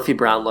fun Murphy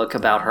Brown look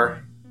about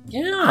her.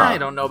 Yeah, I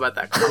don't know about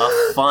that.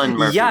 A fun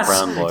Murphy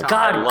Brown look.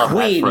 God,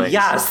 Queen,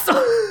 yes.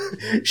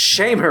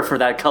 Shame her for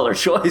that color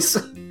choice.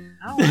 I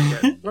don't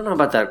like it. I don't know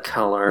about that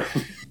color.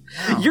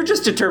 You're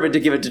just determined to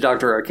give it to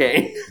Dr.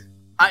 Arcane.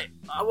 I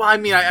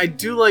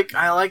do like.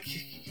 I like.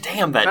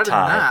 Damn that better than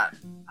tie.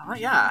 that.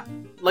 Yeah.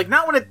 Like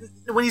not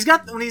when he's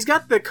got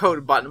the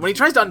coat button. When he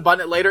tries to unbutton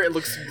it later, it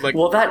looks like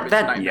Well, that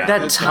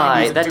It's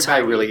tie too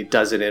baggy. really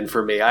does it in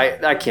for me.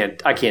 I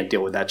can't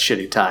deal with that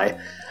shitty tie.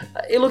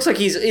 It looks like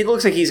he's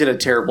in a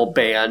terrible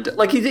band.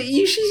 Like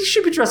he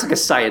should be dressed like a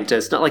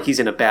scientist, not like he's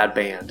in a bad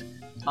band.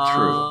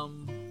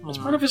 It's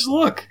part of his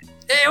look.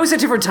 It was a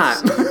different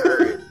time.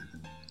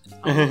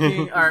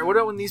 Okay, all right. What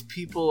about when these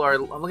people are?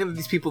 I'm looking at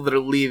these people that are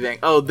leaving.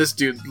 Oh, this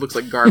dude looks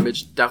like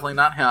garbage. Definitely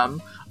not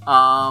him.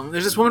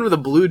 There's this woman with a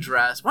blue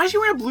dress. Why is she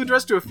wearing a blue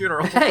dress to a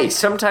funeral? Hey,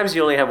 sometimes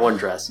you only have one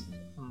dress.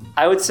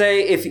 I would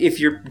say if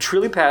you're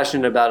truly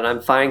passionate about it, I'm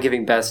fine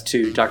giving best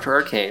to Dr.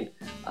 Arcane.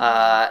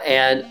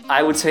 And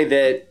I would say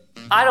that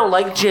I don't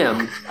like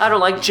Jim. I don't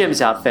like Jim's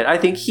outfit. I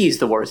think he's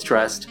the worst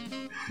dressed.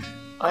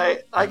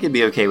 I could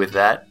be okay with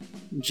that.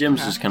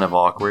 Jim's just kind of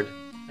awkward.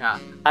 Yeah.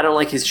 I don't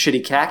like his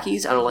shitty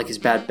khakis. I don't like his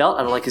bad belt.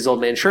 I don't like his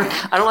old man shirt.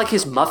 I don't like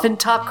his muffin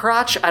top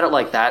crotch. I don't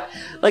like that.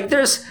 Like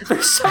there's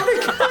something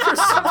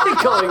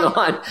going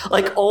on.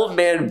 Like old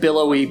man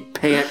billowy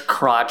pant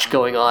crotch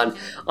going on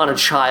a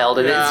child,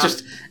 and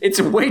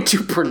it's way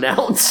too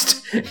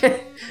pronounced.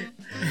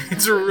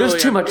 It's really,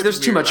 There's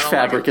too much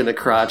fabric in the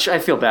crotch. I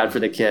feel bad for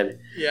the kid.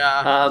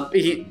 Yeah.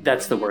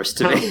 That's the worst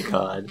to me. Oh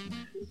God.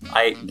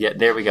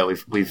 There we go.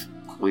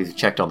 We've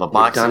checked all the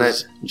boxes. We've done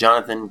it.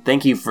 Jonathan,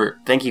 thank you for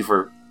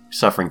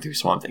suffering through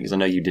Swamp Thing, because I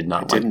know you did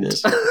not like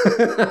this.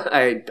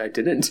 I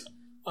didn't.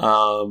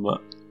 I'm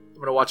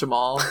gonna watch them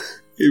all.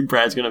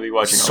 Brad's gonna be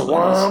watching all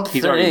Swamp those.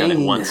 He's already done it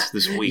Thing. once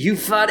this week. You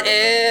fight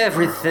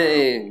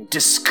everything.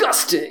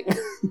 Disgusting.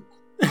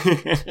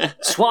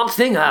 Swamp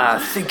Thing, I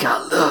think I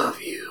love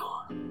you.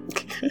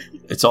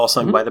 It's all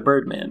sung by the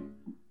Birdman.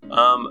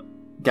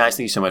 Guys, thank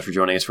you so much for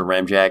joining us for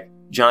Ramjack.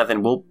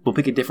 Jonathan, we'll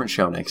pick a different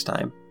show next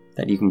time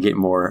that you can get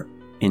more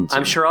into.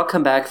 I'm sure I'll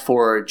come back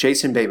for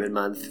Jason Bateman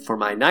month for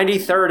my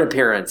 93rd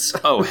appearance.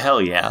 Oh,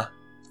 hell yeah.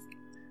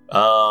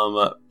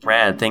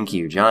 Brad, thank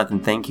you.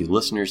 Jonathan, thank you.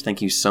 Listeners,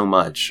 thank you so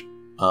much.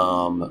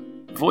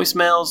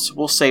 Voicemails,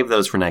 we'll save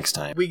those for next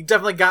time. We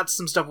definitely got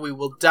some stuff we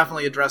will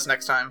definitely address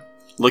next time.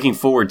 Looking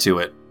forward to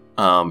it,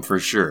 for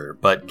sure.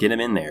 But get them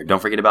in there. Don't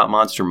forget about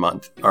Monster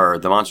Month, or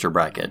the Monster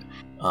Bracket.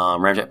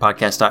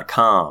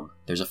 RamjackPodcast.com.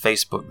 There's a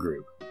Facebook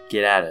group.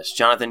 Get at us.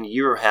 Jonathan,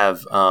 you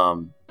have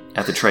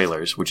At the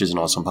Trailers, which is an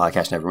awesome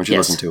podcast, and everyone should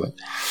listen to it.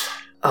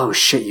 Oh,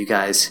 shit, you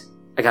guys.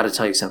 I gotta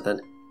tell you something.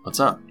 What's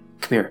up?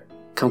 Come here.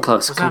 Come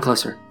close. What's Come up?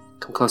 closer.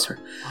 Come closer.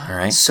 All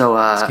right. So,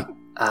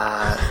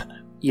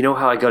 you know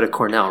how I go to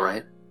Cornell,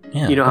 right?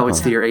 Yeah, You know how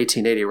it's the year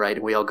 1880, right?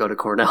 And we all go to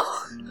Cornell.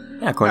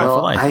 Yeah, Cornell for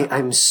Well, life.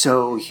 I'm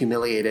so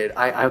humiliated.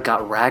 I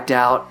got ragged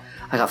out.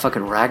 I got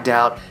fucking ragged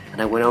out,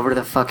 and I went over to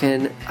the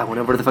fucking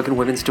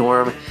women's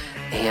dorm,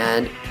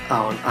 and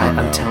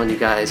I'm telling you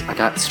guys, I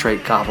got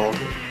straight gobbled.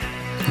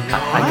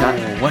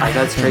 I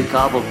got straight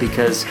gobbled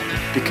because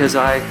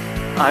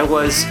I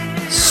was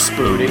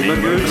spooning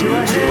Magoo to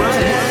a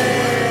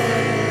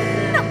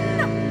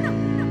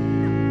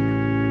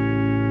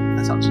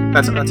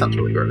That sounds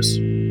really gross.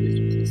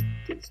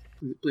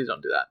 Please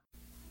don't do that.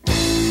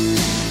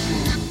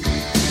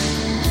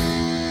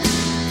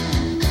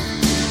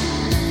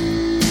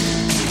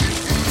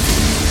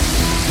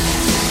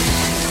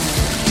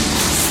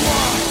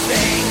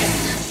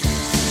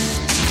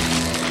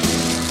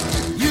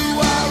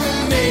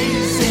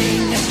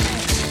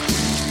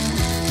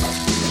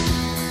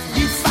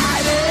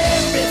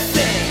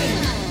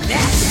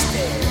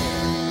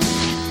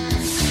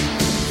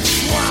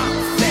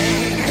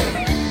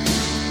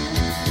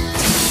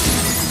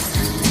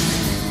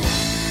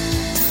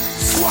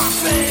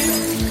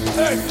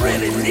 Earth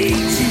really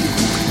needs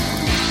you.